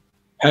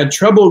 had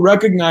trouble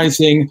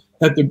recognizing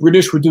that the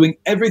British were doing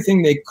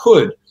everything they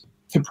could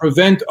to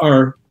prevent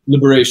our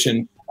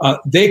liberation.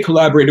 They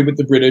collaborated with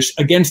the British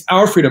against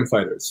our freedom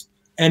fighters.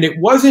 And it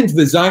wasn't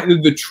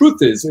the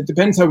truth is, it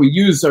depends how we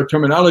use our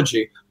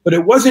terminology, but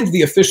it wasn't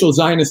the official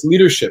Zionist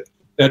leadership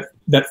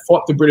that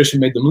fought the British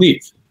and made them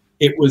leave.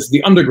 It was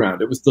the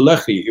underground. It was the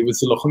Lehi. It was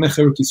the Lochamei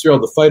Cherut Yisrael,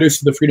 the fighters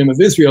for the freedom of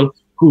Israel,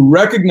 who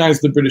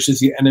recognized the British as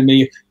the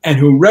enemy and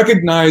who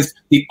recognized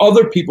the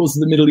other peoples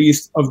of the Middle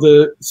East, of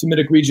the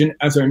Semitic region,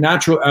 as our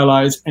natural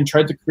allies and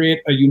tried to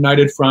create a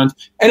united front.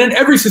 And in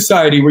every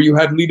society where you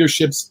had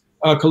leaderships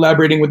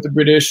collaborating with the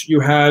British, you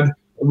had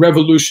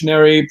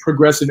revolutionary,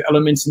 progressive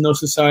elements in those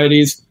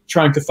societies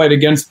trying to fight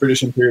against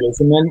British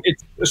imperialism. And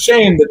it's a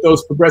shame that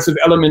those progressive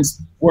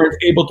elements weren't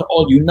able to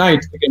all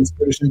unite against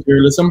British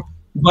imperialism,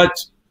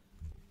 but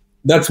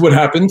that's what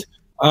happened.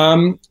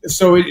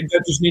 So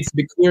that just needs to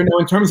be clear. Now,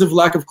 in terms of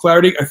lack of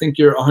clarity, I think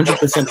you're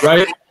 100%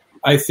 right.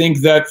 I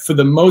think that for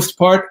the most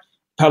part,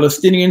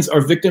 Palestinians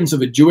are victims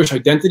of a Jewish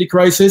identity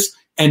crisis,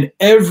 and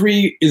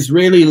every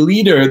Israeli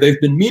leader they've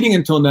been meeting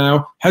until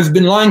now has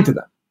been lying to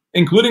them,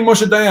 including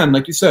Moshe Dayan,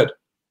 like you said.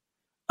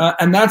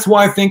 And that's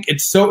why I think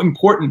it's so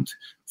important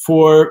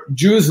for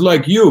Jews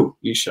like you,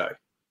 Yishai,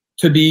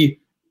 to be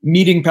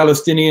meeting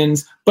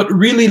Palestinians, but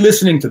really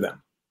listening to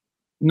them,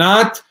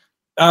 not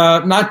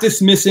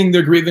dismissing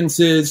their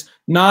grievances,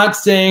 not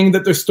saying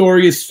that their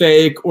story is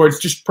fake or it's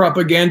just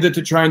propaganda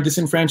to try and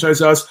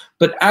disenfranchise us,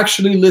 but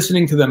actually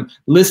listening to them,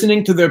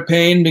 listening to their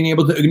pain, being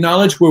able to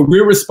acknowledge where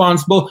we're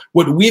responsible,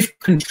 what we've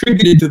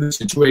contributed to the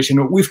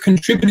situation, what we've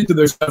contributed to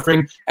their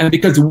suffering, and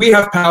because we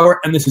have power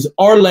and this is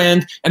our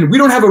land and we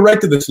don't have a right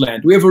to this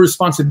land, we have a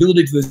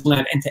responsibility to this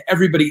land and to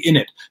everybody in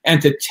it,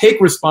 and to take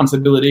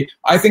responsibility.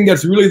 I think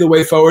that's really the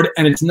way forward,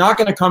 and it's not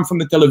going to come from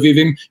the Tel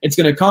Avivim. It's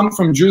going to come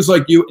from Jews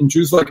like you and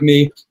Jews like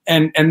me,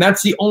 and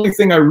that's the only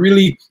thing I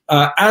really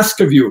ask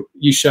of you,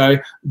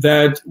 Yishai,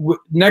 that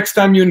next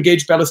time you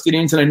engage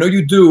Palestinians, and I know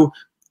you do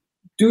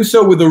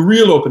so with a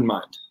real open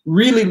mind.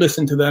 Really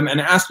listen to them and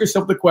ask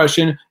yourself the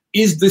question,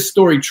 is this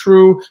story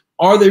true?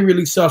 Are they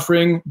really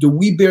suffering? Do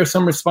we bear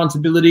some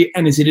responsibility?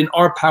 And is it in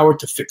our power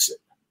to fix it?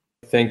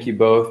 Thank you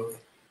both.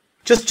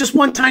 Just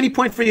one tiny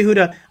point for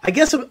Yehuda. I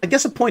guess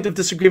a point of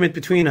disagreement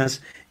between us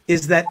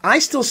is that I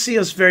still see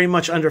us very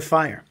much under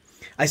fire.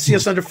 I see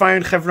us under fire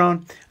in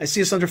Hebron. I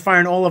see us under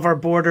fire in all of our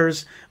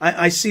borders.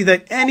 I see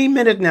that any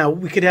minute now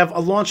we could have a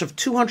launch of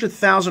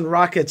 200,000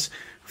 rockets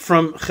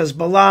from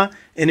Hezbollah,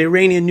 an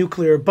Iranian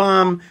nuclear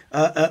bomb,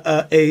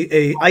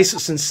 a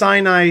ISIS in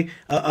Sinai,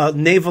 a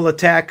naval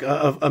attack,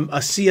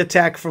 a sea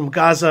attack from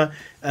Gaza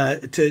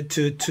to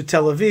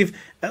Tel Aviv.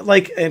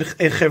 Like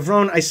in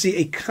Hebron, I see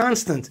a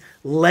constant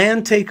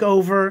land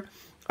takeover.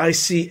 I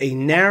see a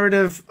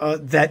narrative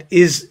that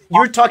is,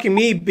 you're talking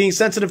me being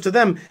sensitive to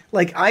them.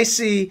 Like I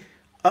see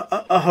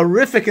a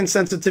horrific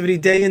insensitivity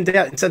day in, day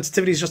out.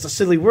 Insensitivity is just a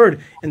silly word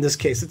in this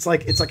case. It's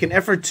like an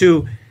effort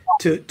to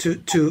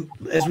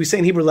as we say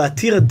in Hebrew,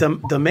 latira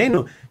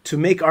damenu, to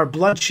make our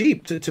blood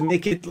cheap, to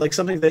make it like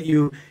something that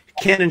you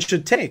can and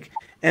should take.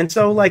 And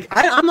so, like,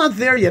 I'm not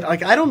there yet.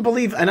 Like, I don't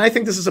believe, and I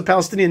think this is a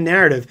Palestinian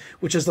narrative,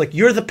 which is like,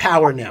 you're the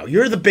power now.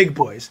 You're the big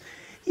boys.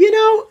 You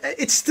know,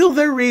 it's still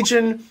their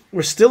region.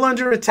 We're still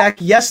under attack.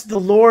 Yes, the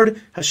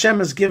Lord, Hashem,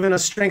 has given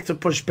us strength to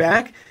push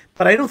back,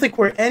 but I don't think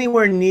we're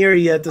anywhere near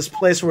yet this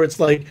place where it's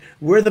like,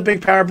 we're the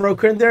big power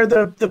broker, and they're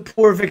the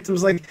poor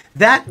victims. Like,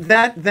 that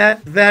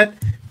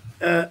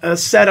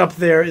setup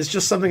there is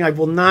just something I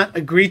will not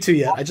agree to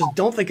yet. I just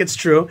don't think it's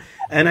true.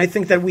 And I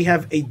think that we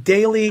have a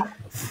daily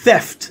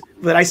theft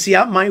that I see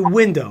out my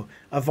window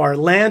of our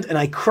land, and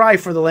I cry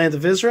for the land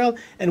of Israel.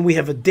 And we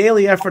have a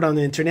daily effort on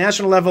the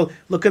international level.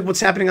 Look at what's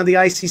happening on the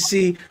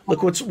ICC.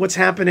 Look what's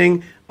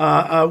happening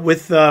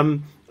with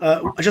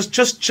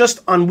just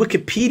on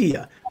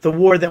Wikipedia, the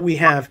war that we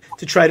have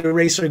to try to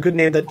erase our good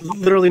name that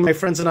literally my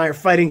friends and I are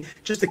fighting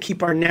just to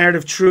keep our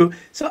narrative true.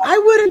 So I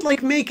wouldn't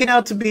like make it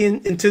out to be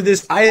into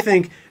this, I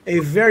think, a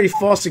very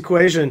false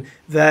equation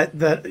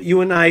that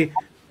you and I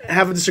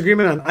have a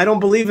disagreement on. I don't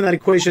believe in that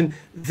equation.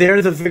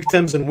 They're the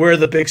victims and we're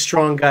the big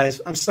strong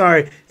guys. I'm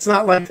sorry. It's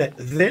not like that.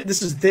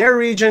 This is their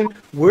region.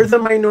 We're the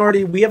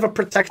minority. We have a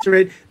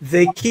protectorate.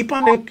 They keep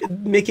on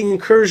making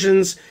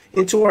incursions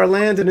into our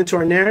land and into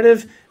our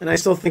narrative. And I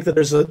still think that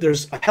there's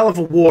a hell of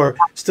a war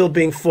still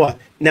being fought.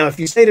 Now, if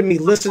you say to me,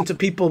 listen to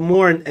people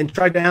more and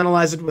try to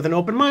analyze it with an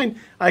open mind,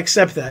 I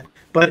accept that.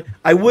 But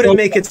I wouldn't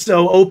make it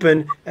so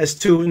open as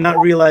to not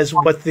realize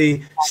what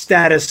the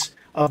status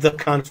of the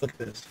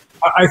conflict is.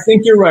 I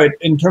think you're right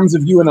in terms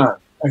of you and I.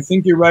 I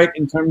think you're right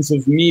in terms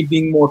of me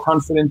being more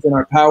confident in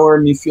our power,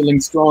 me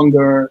feeling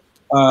stronger.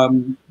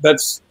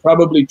 That's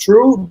probably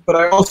true. But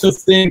I also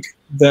think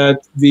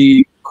that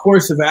the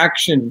course of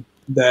action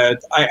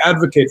that I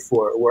advocate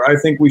for, where I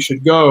think we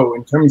should go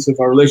in terms of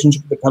our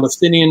relationship with the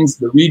Palestinians,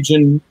 the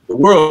region, the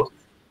world,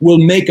 will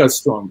make us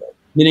stronger.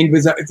 Meaning,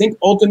 because I think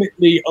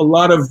ultimately a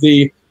lot of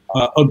the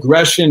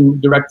aggression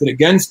directed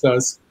against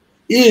us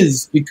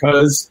is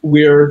because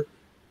we're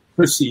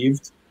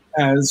perceived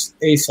as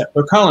a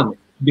settler colony,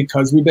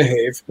 because we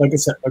behave like a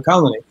settler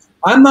colony.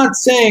 I'm not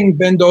saying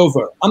bend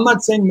over. I'm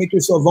not saying make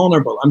yourself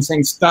vulnerable. I'm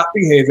saying stop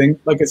behaving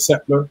like a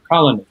settler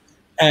colony.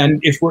 And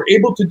if we're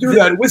able to do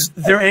that,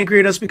 they're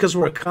angry at us because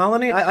we're a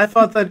colony. I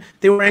thought that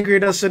they were angry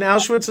at us in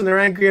Auschwitz, and they're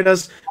angry at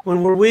us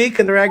when we're weak,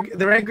 and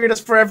they're angry at us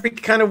for every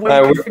kind of way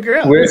you can figure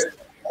out. I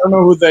don't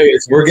know who they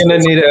is. We're gonna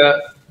need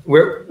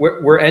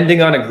we're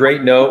ending on a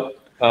great note.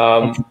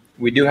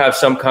 We do have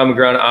some common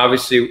ground.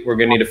 Obviously, we're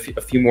going to need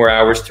a few more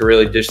hours to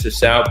really dish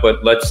this out,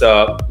 but let's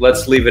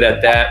leave it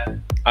at that.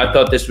 I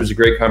thought this was a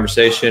great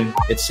conversation.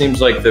 It seems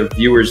like the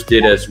viewers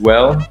did as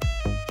well.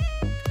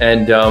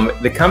 And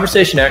the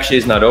conversation actually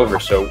is not over,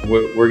 so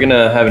we're going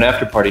to have an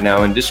after party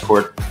now in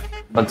Discord.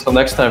 Until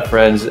next time,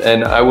 friends,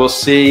 and I will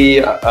see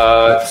you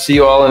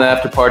all in the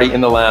after party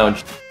in the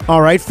lounge.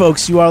 All right,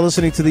 folks, you are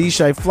listening to the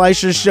Yishai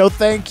Fleischer Show.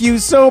 Thank you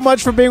so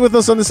much for being with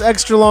us on this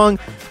extra long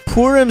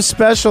Purim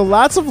special.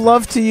 Lots of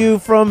love to you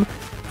from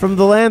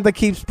the land that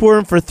keeps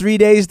Purim for 3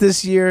 days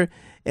this year.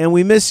 And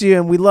we miss you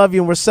and we love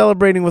you. And we're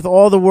celebrating with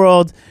all the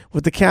world,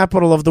 with the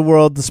capital of the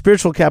world, the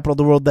spiritual capital of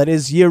the world, that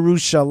is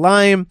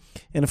Yerushalayim.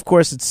 And of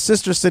course, its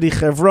sister city,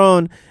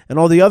 Hebron, and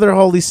all the other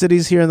holy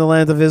cities here in the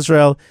land of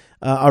Israel.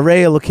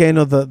 Arei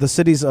Elokeinu, the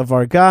cities of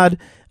our God.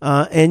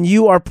 And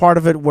you are part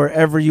of it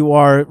wherever you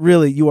are.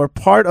 Really, you are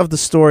part of the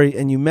story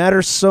and you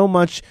matter so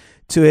much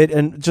to it.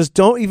 And just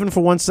don't even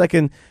for 1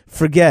 second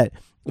forget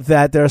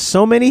that there are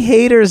so many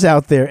haters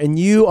out there, and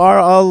you are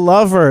a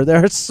lover.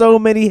 There are so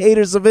many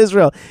haters of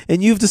Israel,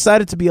 and you've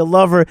decided to be a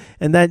lover,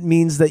 and that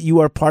means that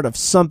you are part of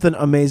something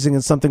amazing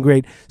and something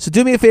great. So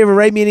do me a favor,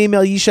 write me an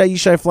email,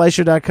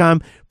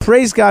 yishai@yishaifleischer.com.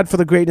 Praise God for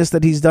the greatness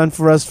that He's done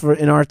for us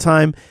in our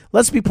time.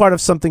 Let's be part of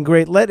something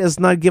great. Let us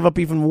not give up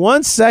even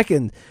 1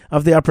 second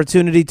of the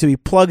opportunity to be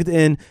plugged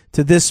in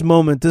to this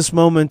moment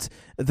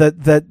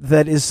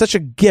that is such a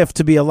gift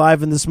to be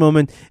alive in this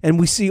moment. And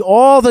we see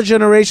all the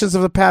generations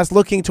of the past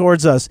looking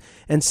towards us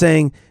and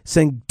saying,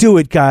 do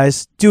it,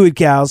 guys, do it,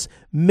 gals,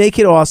 make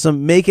it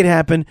awesome, make it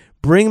happen,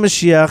 bring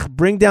Mashiach,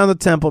 bring down the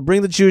temple,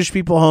 bring the Jewish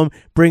people home,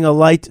 bring a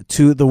light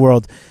to the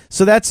world.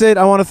 So that's it.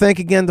 I want to thank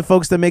again the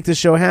folks that make this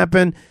show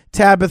happen.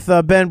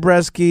 Tabitha, Ben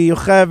Bresky,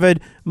 Yocheved,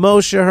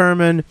 Moshe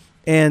Herman,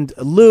 and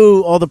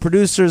Lou, all the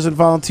producers and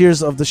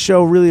volunteers of the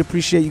show. Really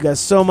appreciate you guys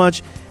so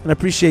much. And I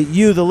appreciate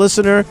you, the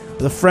listener,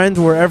 the friend,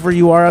 wherever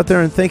you are out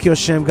there. And thank you,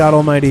 Hashem, God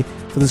Almighty,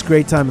 for this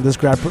great time and this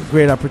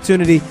great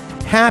opportunity.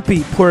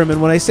 Happy Purim. And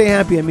when I say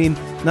happy, I mean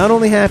not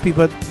only happy,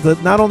 but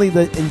not only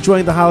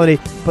enjoying the holiday,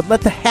 but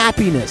let the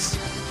happiness,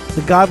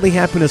 the godly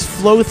happiness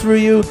flow through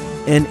you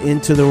and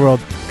into the world.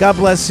 God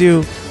bless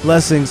you.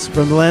 Blessings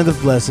from the land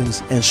of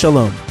blessings, and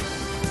shalom.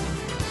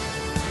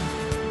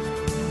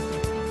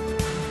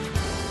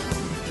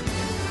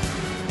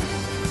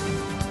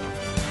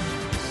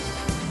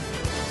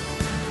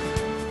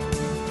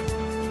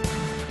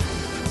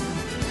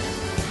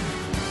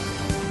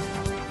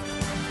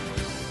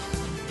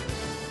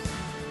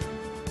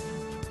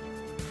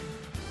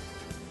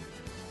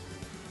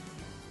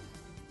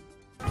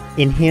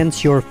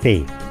 Enhance your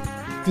faith,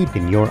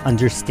 deepen your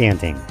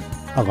understanding,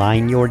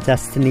 align your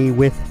destiny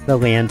with the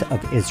Land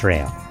of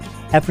Israel.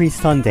 Every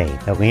Sunday,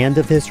 the Land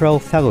of Israel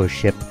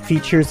Fellowship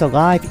features a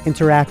live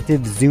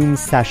interactive Zoom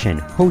session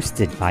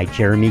hosted by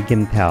Jeremy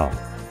Gimpel.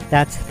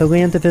 That's the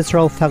Land of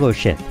Israel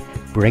Fellowship,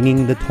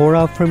 bringing the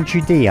Torah from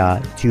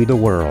Judea to the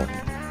world.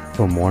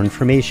 For more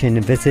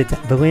information, visit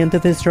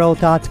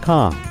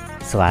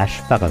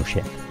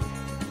thelandofisrael.com/fellowship.